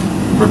to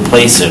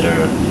replace it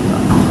or.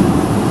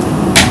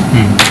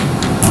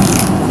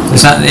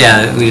 It's not,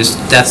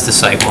 that's the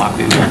site walk,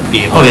 we would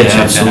be able to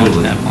check that out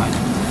at that point.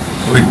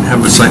 We'd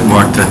have a site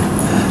walk to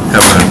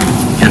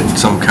get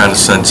some kind of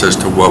sense as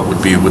to what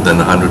would be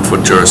within the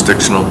 100-foot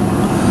jurisdictional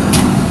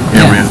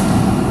area.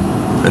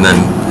 And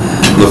then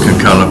look and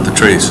count up the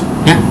trees.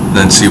 Yeah.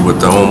 Then see what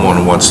the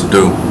homeowner wants to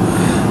do.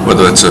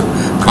 Whether it's a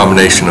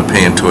combination of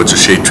paying towards a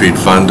shade tree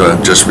fund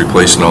or just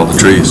replacing all the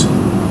trees.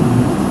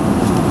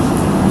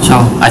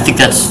 So I think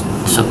that's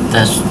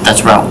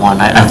route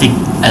one. I think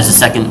as a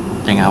second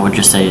thing I would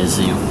just say is,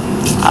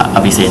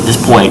 obviously at this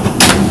point,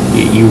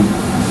 you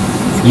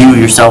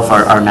yourself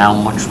are now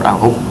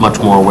much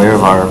more aware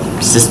of our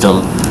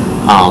system.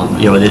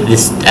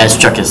 This, as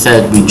Chuck has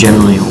said, we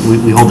generally,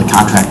 we hold the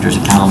contractors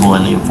accountable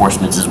and the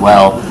enforcements as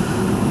well.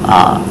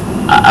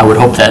 I would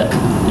hope that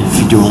if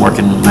you're doing work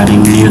in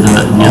Reading near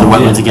the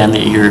wetlands again,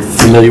 that you're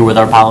familiar with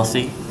our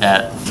policy,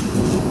 that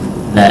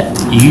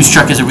you use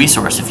Chuck as a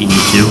resource if you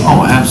need to.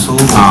 Oh,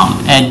 absolutely.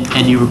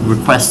 And you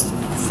request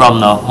from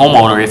the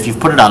homeowner, if you've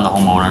put it on the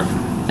homeowner,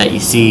 that you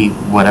see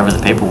whatever the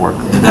paperwork.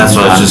 That's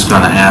what I was just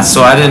gonna ask.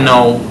 So I didn't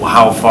know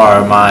how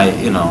far my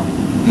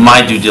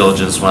due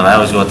diligence went. I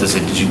always go out to say,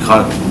 did you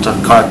talk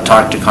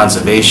to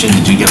conservation?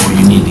 Did you get what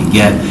you need to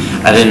get?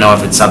 I didn't know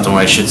if it's something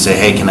where I should say,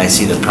 hey, can I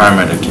see the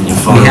permit, or can you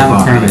photocopy? We have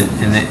a permit,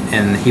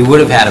 and he would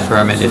have had a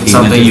permit if he went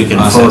Something through you the can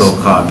process.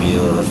 photocopy.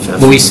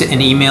 Well,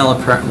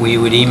 we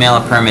would email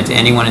a permit to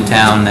anyone in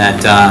town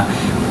that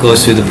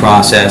goes through the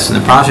process, and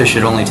the process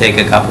should only take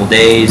a couple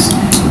days,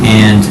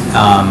 and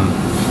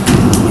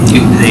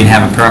they'd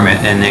have a permit.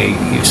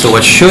 So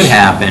what should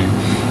happen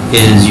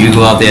is you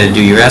go out there to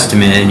do your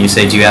estimate, and you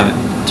say, do you have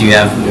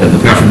the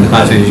permit from the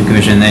Conservation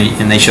Commission,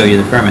 and they show you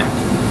the permit.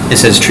 It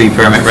says tree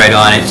permit right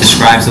on it,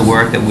 describes the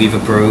work that we've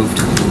approved,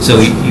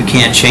 so you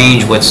can't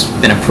change what's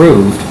been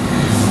approved.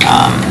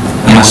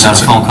 Unless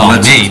without a phone call to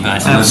me,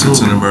 but. Unless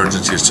it's an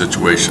emergency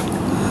situation.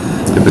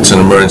 If it's an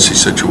emergency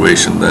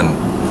situation, then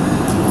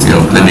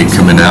you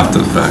come in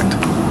after the fact.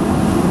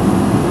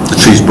 The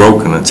tree's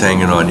broken, it's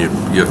hanging on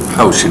your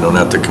house, you don't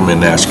have to come in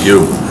and ask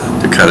you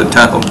to cut it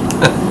down.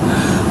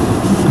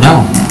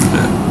 No.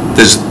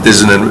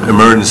 There's an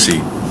emergency.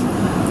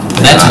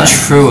 That's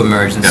a true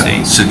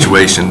emergency.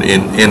 Situation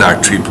in our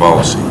tree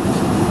policy.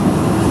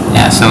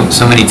 Yeah,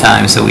 so many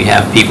times that we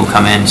have people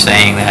come in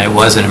saying that it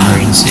was an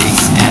emergency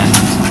and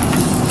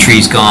the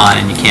tree's gone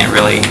and you can't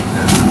really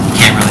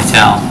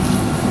tell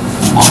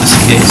what was the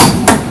case.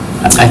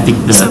 I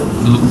think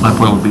my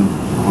point would be,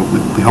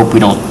 we hope we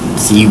don't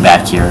see you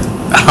back here.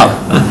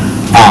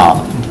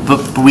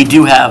 But we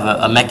do have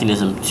a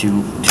mechanism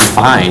to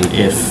fine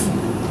if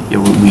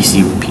we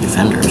see repeat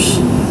offenders.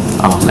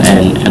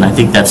 And I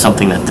think that's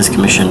something that this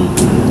commission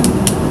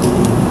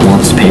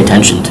wants to pay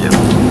attention to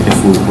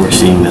if we're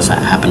seeing this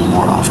happen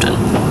more often.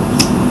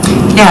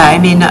 Yeah, I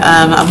mean,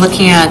 I'm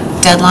looking at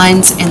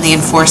deadlines in the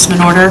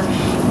enforcement order,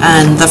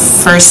 and the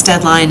first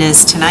deadline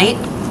is tonight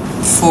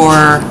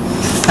for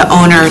the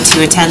owner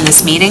to attend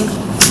this meeting.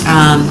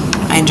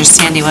 I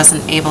understand he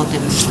wasn't able to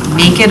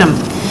make it.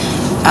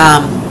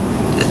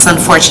 It's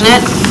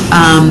unfortunate.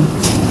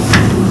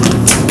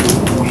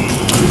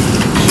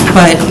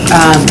 But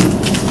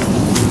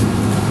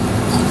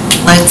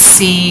let's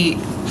see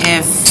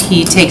if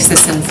he takes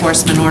this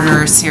enforcement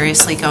order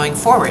seriously going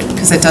forward,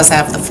 because it does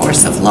have the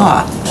force of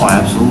law. Oh,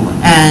 absolutely.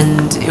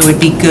 And it would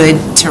be good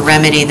to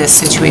remedy this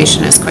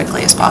situation as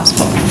quickly as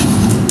possible.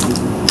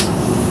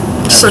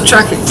 So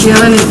Chuck, do you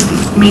have any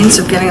means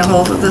of getting a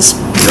hold of this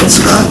Bill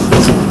Scott?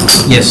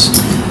 Yes.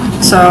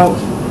 So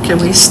can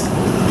we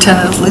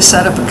tentatively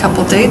set up a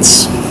couple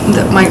dates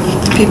that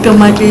people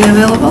might be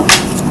available?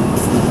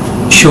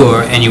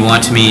 Sure, and you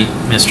want to meet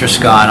Mr.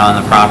 Scott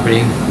on the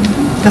property?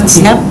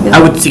 I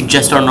would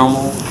suggest our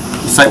normal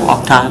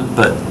sidewalk time,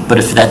 but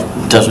if that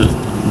doesn't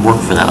work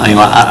for them,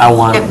 I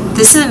want.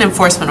 This is an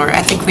enforcement order.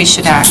 I think we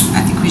should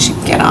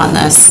get on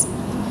this.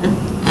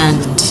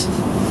 And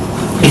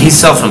He's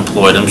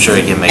self-employed. I'm sure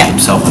he can make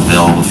himself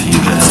available for you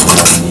guys.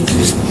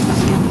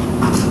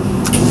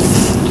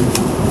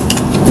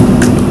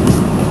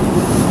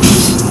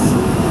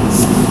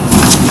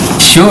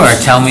 Sure,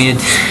 tell me a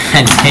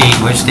date,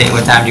 which day,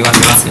 what time do you want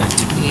to go out there?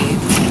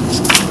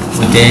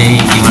 What day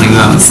do you want to go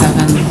out?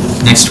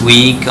 7. Next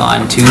week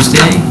on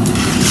Tuesday?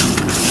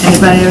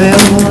 Anybody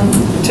available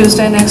on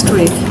Tuesday next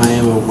week? I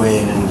am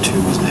away on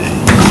Tuesday.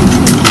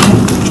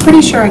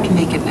 Pretty sure I can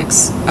make it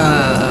next,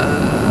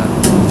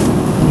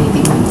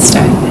 maybe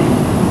Wednesday.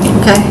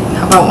 Okay,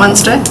 how about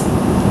Wednesday?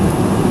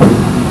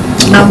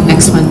 No?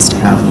 Next Wednesday.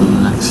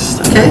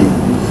 Okay,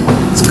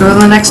 let's go to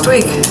the next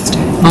week.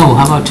 Oh,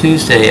 how about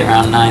Tuesday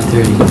around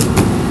 9:30?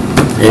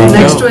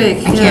 Next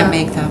week, I can't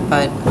make that,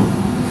 but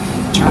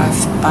drive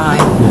by.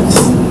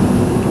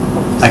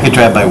 I could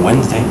drive by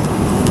Wednesday.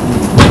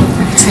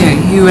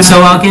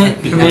 So I'll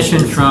get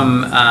permission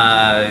from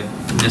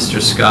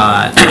Mr.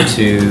 Scott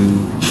to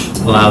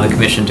allow the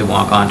commission to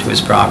walk onto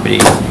his property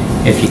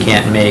if he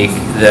can't make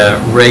the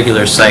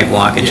regular site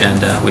walk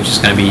agenda, which is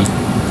going to be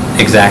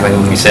exactly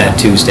when we said,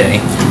 Tuesday.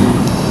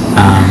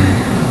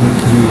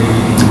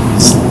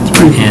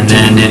 And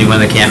then anyone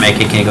that can't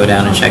make it can go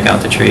down and check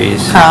out the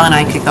trees. Carl and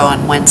I could go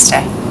on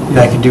Wednesday.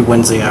 Yeah, I could do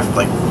Wednesday after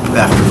 4 p.m.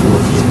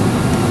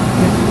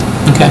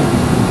 Okay.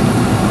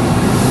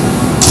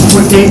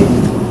 What date?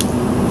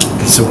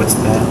 So what's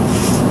that?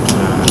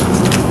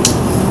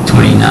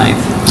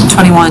 29th.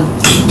 21.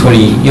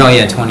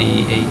 28,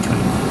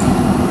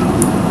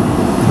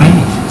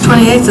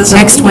 28th is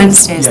next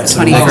Wednesday is the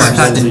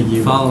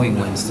 21st. Following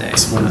Wednesday.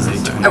 Next Wednesday,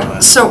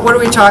 21st. So what are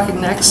we talking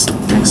next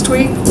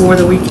week or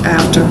the week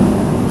after?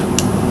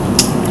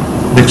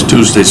 Next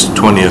Tuesday's the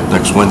 20th,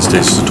 next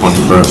Wednesday's the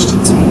 21st.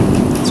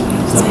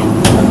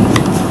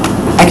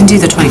 I can do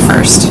the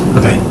 21st.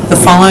 Okay. The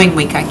following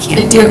week I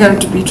can't. You're going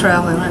to be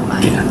traveling, right,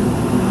 Mike? Yeah.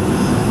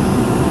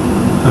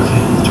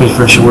 Okay,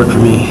 21st should work for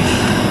me.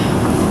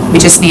 We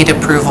just need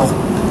approval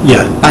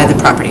Yeah. by the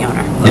property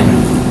owner.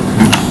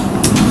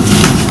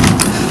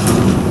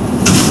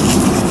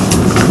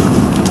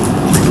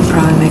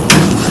 Probably make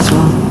that as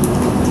well.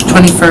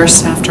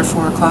 21st after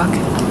 4 o'clock.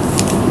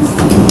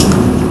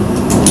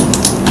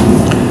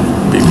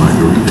 Big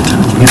margarita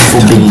time.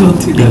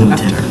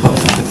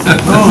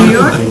 New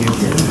York?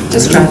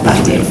 Just drive by,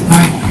 Dave.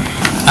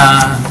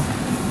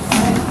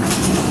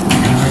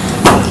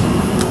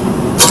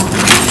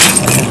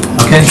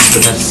 Okay, so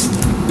that's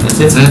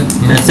it?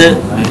 That's it.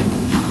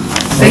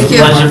 Thank you.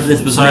 Pleasure.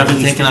 This was sorry for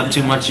taking up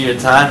too much of your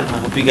time. I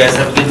hope you guys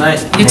have a good night.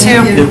 You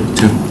too.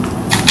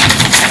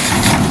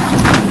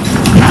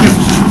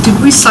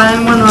 Did we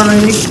sign one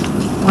already?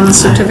 One of the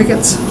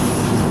certificates?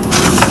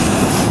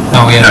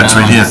 Oh, we have That's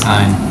another right one here. to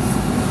sign.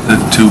 The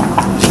two,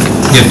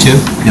 You have two?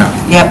 yeah.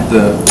 Yep.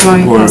 The Want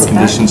me to order pass of it back?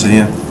 conditions are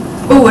here.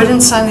 Oh, I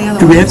didn't sign the other one.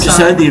 Do we have to Sorry.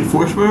 sign the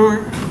enforcement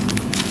order?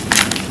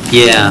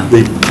 Yeah.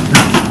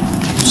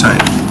 Sign.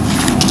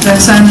 Did I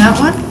sign that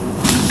one?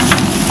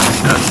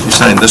 Yeah, you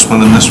signed this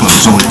one and this one,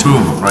 there's only two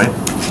of them, right?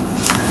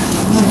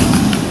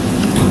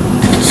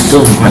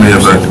 Still. And we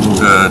have a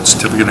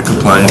certificate of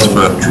compliance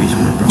for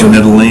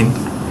Janetta Lane.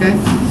 Okay.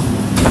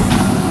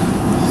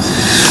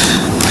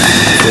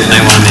 I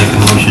want to make a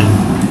motion.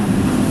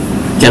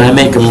 Can I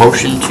make a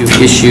motion to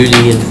issue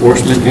the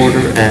enforcement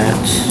order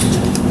at,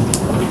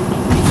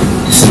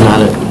 this is not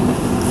it,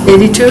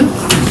 82?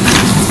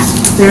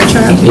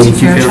 Fairchild? 82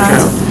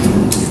 Fairchild?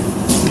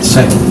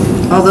 Second.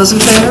 All those in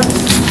favor?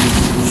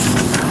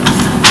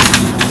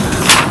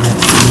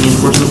 The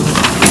enforcement order?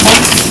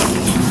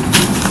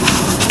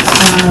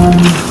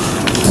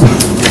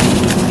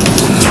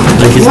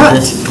 Like, is What?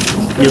 this?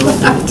 You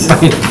looked at it.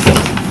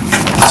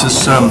 Is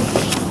this,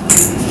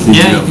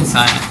 Yeah, you can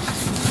sign it.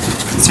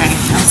 Is there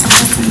anything else?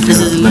 This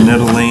is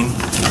Janetta Lane,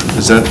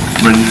 is that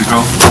ready to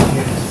go?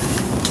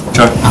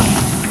 Chuck?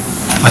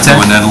 What's that?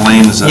 Janetta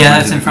Lane, is that ready? Yeah,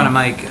 that's in front of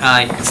Mike.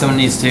 Someone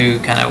needs to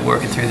kind of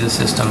work it through the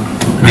system,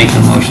 make the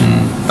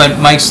motion. But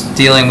Mike's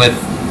dealing with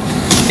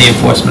the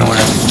enforcement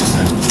order.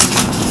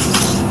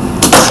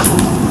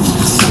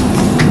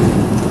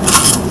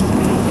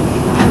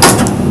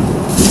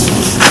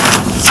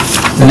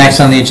 The next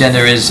on the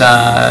agenda is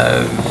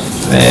a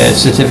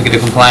certificate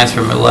of compliance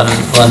for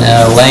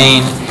Lynetta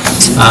Lane.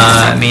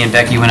 Me and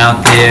Becky went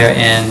out there,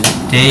 and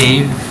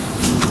Dave...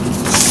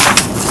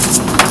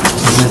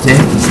 Was it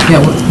Dave?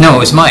 Yeah, no, it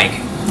was Mike.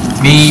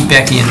 Me,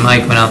 Becky, and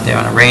Mike went out there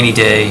on a rainy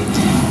day,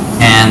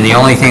 and the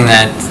only thing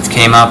that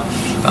came up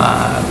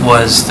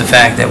was the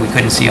fact that we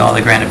couldn't see all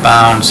the granite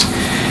bounds,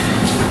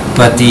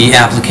 but the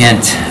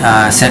applicant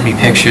sent me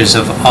pictures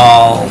of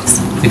all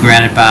the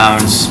granite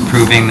bounds,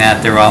 proving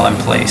that they're all in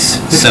place.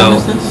 Which one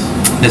is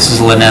this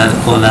is Lynetta.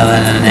 Pouring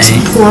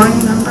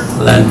number?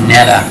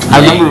 Lynetta.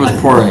 I remember it was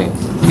pouring.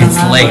 It's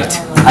late.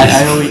 I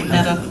always,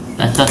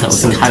 I thought that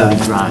was Kylie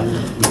Drive.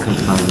 You couldn't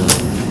find it.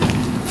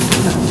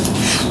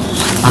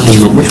 I don't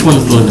even know, which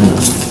one is Lynetta?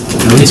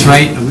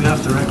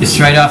 It's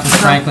right off of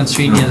Franklin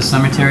Street near the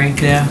cemetery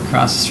there,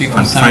 across the street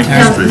from the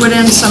cemetery. Yeah,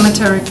 Woodend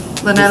Cemetery,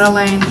 Lynetta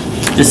Lane.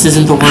 This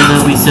isn't the one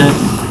that we said,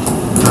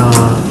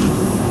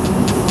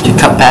 to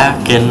cut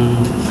back, and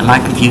am I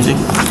confusing?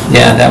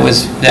 Yeah, that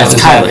was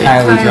Kylie.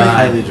 Kylie Drive.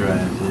 Highly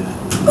Drive, yeah.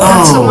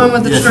 That's the one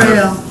with the yes.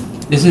 trail.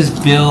 This is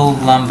Bill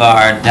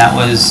Lombard. That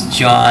was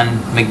John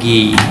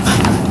McGee.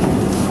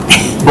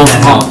 Both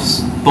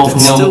homes. Both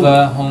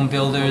Nova Home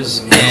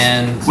Builders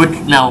and... Which,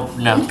 now,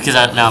 because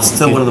I'm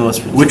Still one of the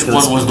most. Which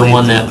one was the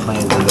one that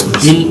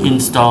didn't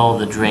install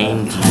the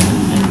drain?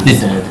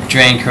 Didn't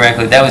drain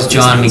correctly. That was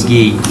John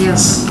McGee.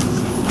 Yes.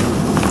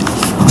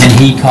 And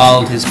he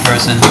called his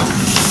person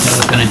that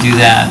was gonna do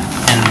that,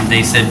 and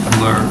they said,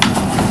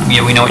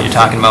 yeah, we know what you're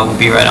talking about, we'll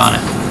be right on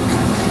it.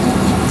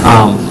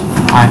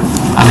 I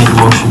make a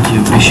motion to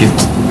issue.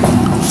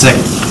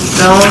 Second.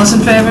 All those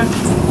in favor?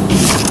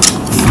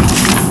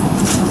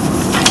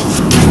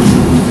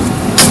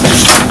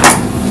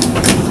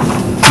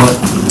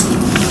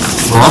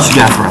 What else you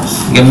got for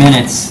us? You got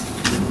minutes.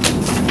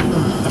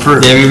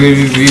 They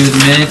reviewed the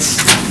minutes.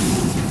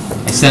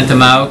 I sent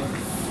them out.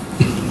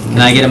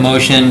 Can I get a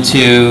motion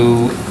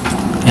to,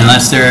 can I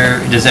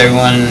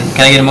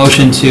get a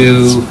motion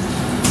to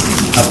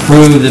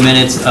approve the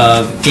minutes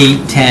of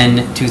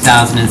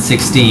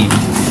 8/10/2016?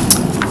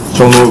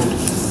 So moved.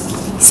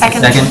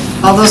 Second.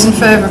 All those in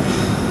favor?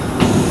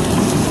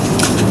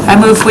 I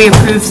move we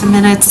approve the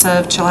minutes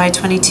of July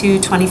 22,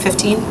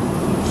 2015.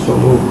 So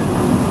moved.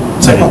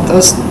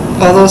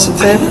 All those in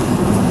favor?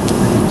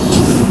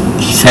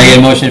 Can I get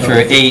a motion for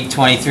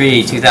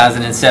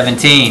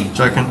 8/23/2017?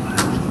 Second.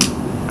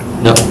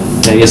 No.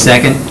 Can I get a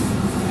second?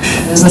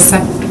 There's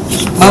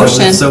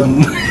a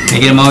motion. Can I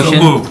get a motion? So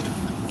moved.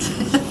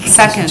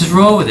 Second. Just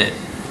roll with it.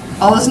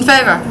 All those in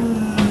favor?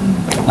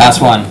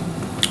 Last one.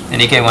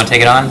 NEK, want to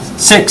take it on?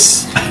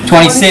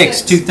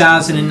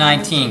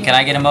 6/26/2019. Can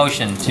I get a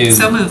motion to?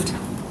 So moved.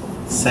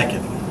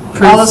 Second.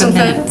 All those in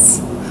favor?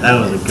 That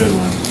was a good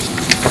one.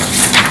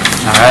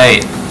 All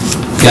right.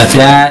 Got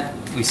that.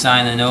 We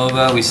signed the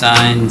Nova. We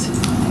signed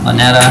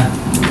Lynetta.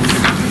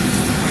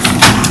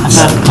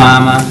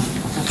 Palmer.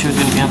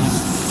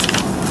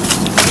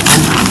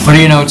 What do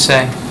your notes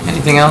say?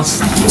 Anything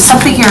else?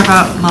 Something here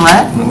about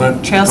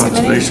Millet Trails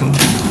Committee?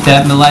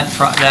 That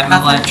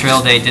Millet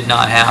Trail Day did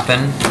not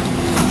happen,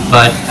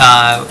 but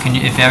can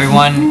you, if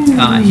everyone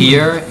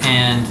here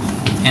and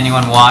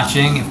anyone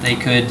watching, if they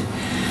could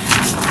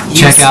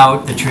check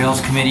out the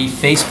Trails Committee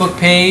Facebook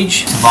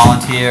page to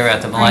volunteer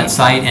at the Millet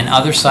site and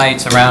other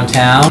sites around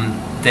town.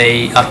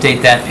 They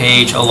update that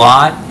page a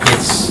lot.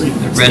 It's the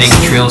Reading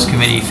Trails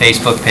Committee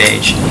Facebook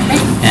page,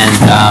 and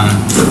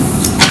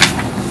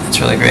it's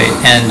really great.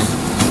 And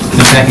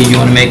Becky, you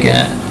want to make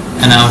an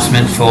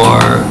announcement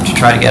to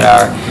try to get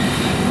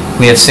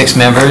we have 6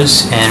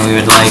 members and we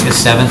would like a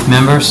 7th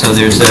member, so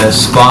there's a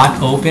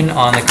spot open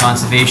on the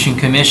Conservation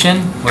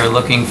Commission. We're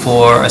looking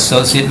for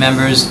associate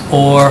members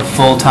or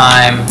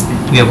full-time.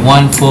 We have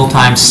 1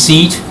 full-time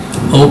seat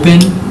open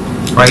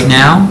right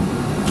now.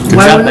 Good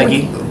job,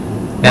 Becky.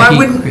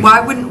 Why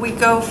wouldn't we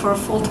go for a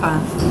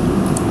full-time?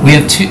 We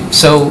have 2,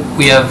 so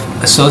we have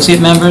associate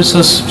members,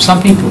 so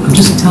some people, I'm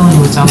just telling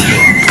you what's out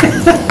there.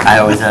 I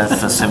always ask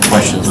the same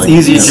questions. Like,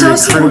 Easy to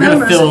recruit. We're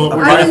gonna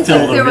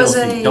fill there was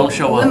the a don't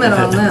show up. limit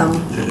on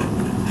them.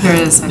 There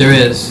is. There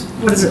is.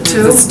 What is it,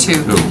 2? It's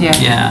 2, yeah.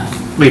 Yeah.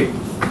 Wait.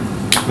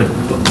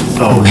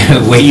 Oh,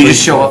 wait. You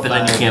just show up and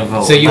then you can't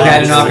vote. So you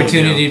had an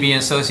opportunity to be an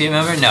associate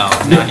member? No,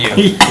 not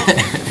you.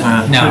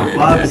 No.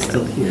 Bob is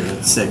still here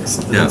at 6,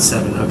 and then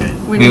 7, okay.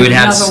 We would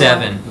have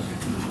 7.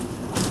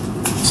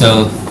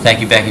 So, thank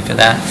you, Becky, for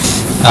that.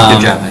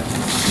 Good job, Becky.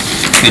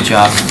 Good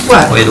job.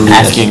 What? Way to lead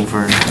Asking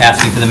for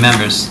the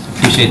members.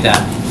 Appreciate that.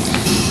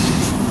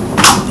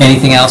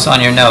 Anything else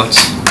on your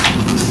notes?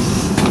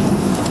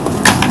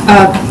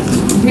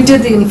 We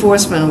did the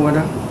enforcement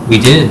order. We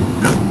did.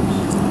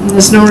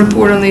 There's no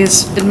report on the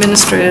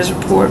administrator's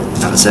report.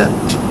 That was it.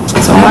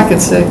 That's all I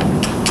could say.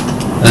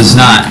 There's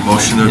not.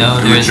 Motion to No,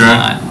 there's adjourn.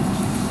 not.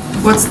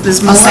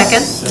 There's more?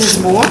 second. There's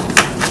more?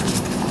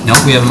 No,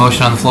 we have a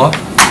motion on the floor.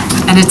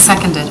 And it's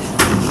seconded.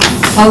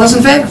 All those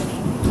in favor?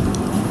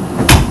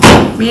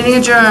 Meeting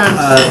adjourned.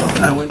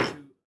 I went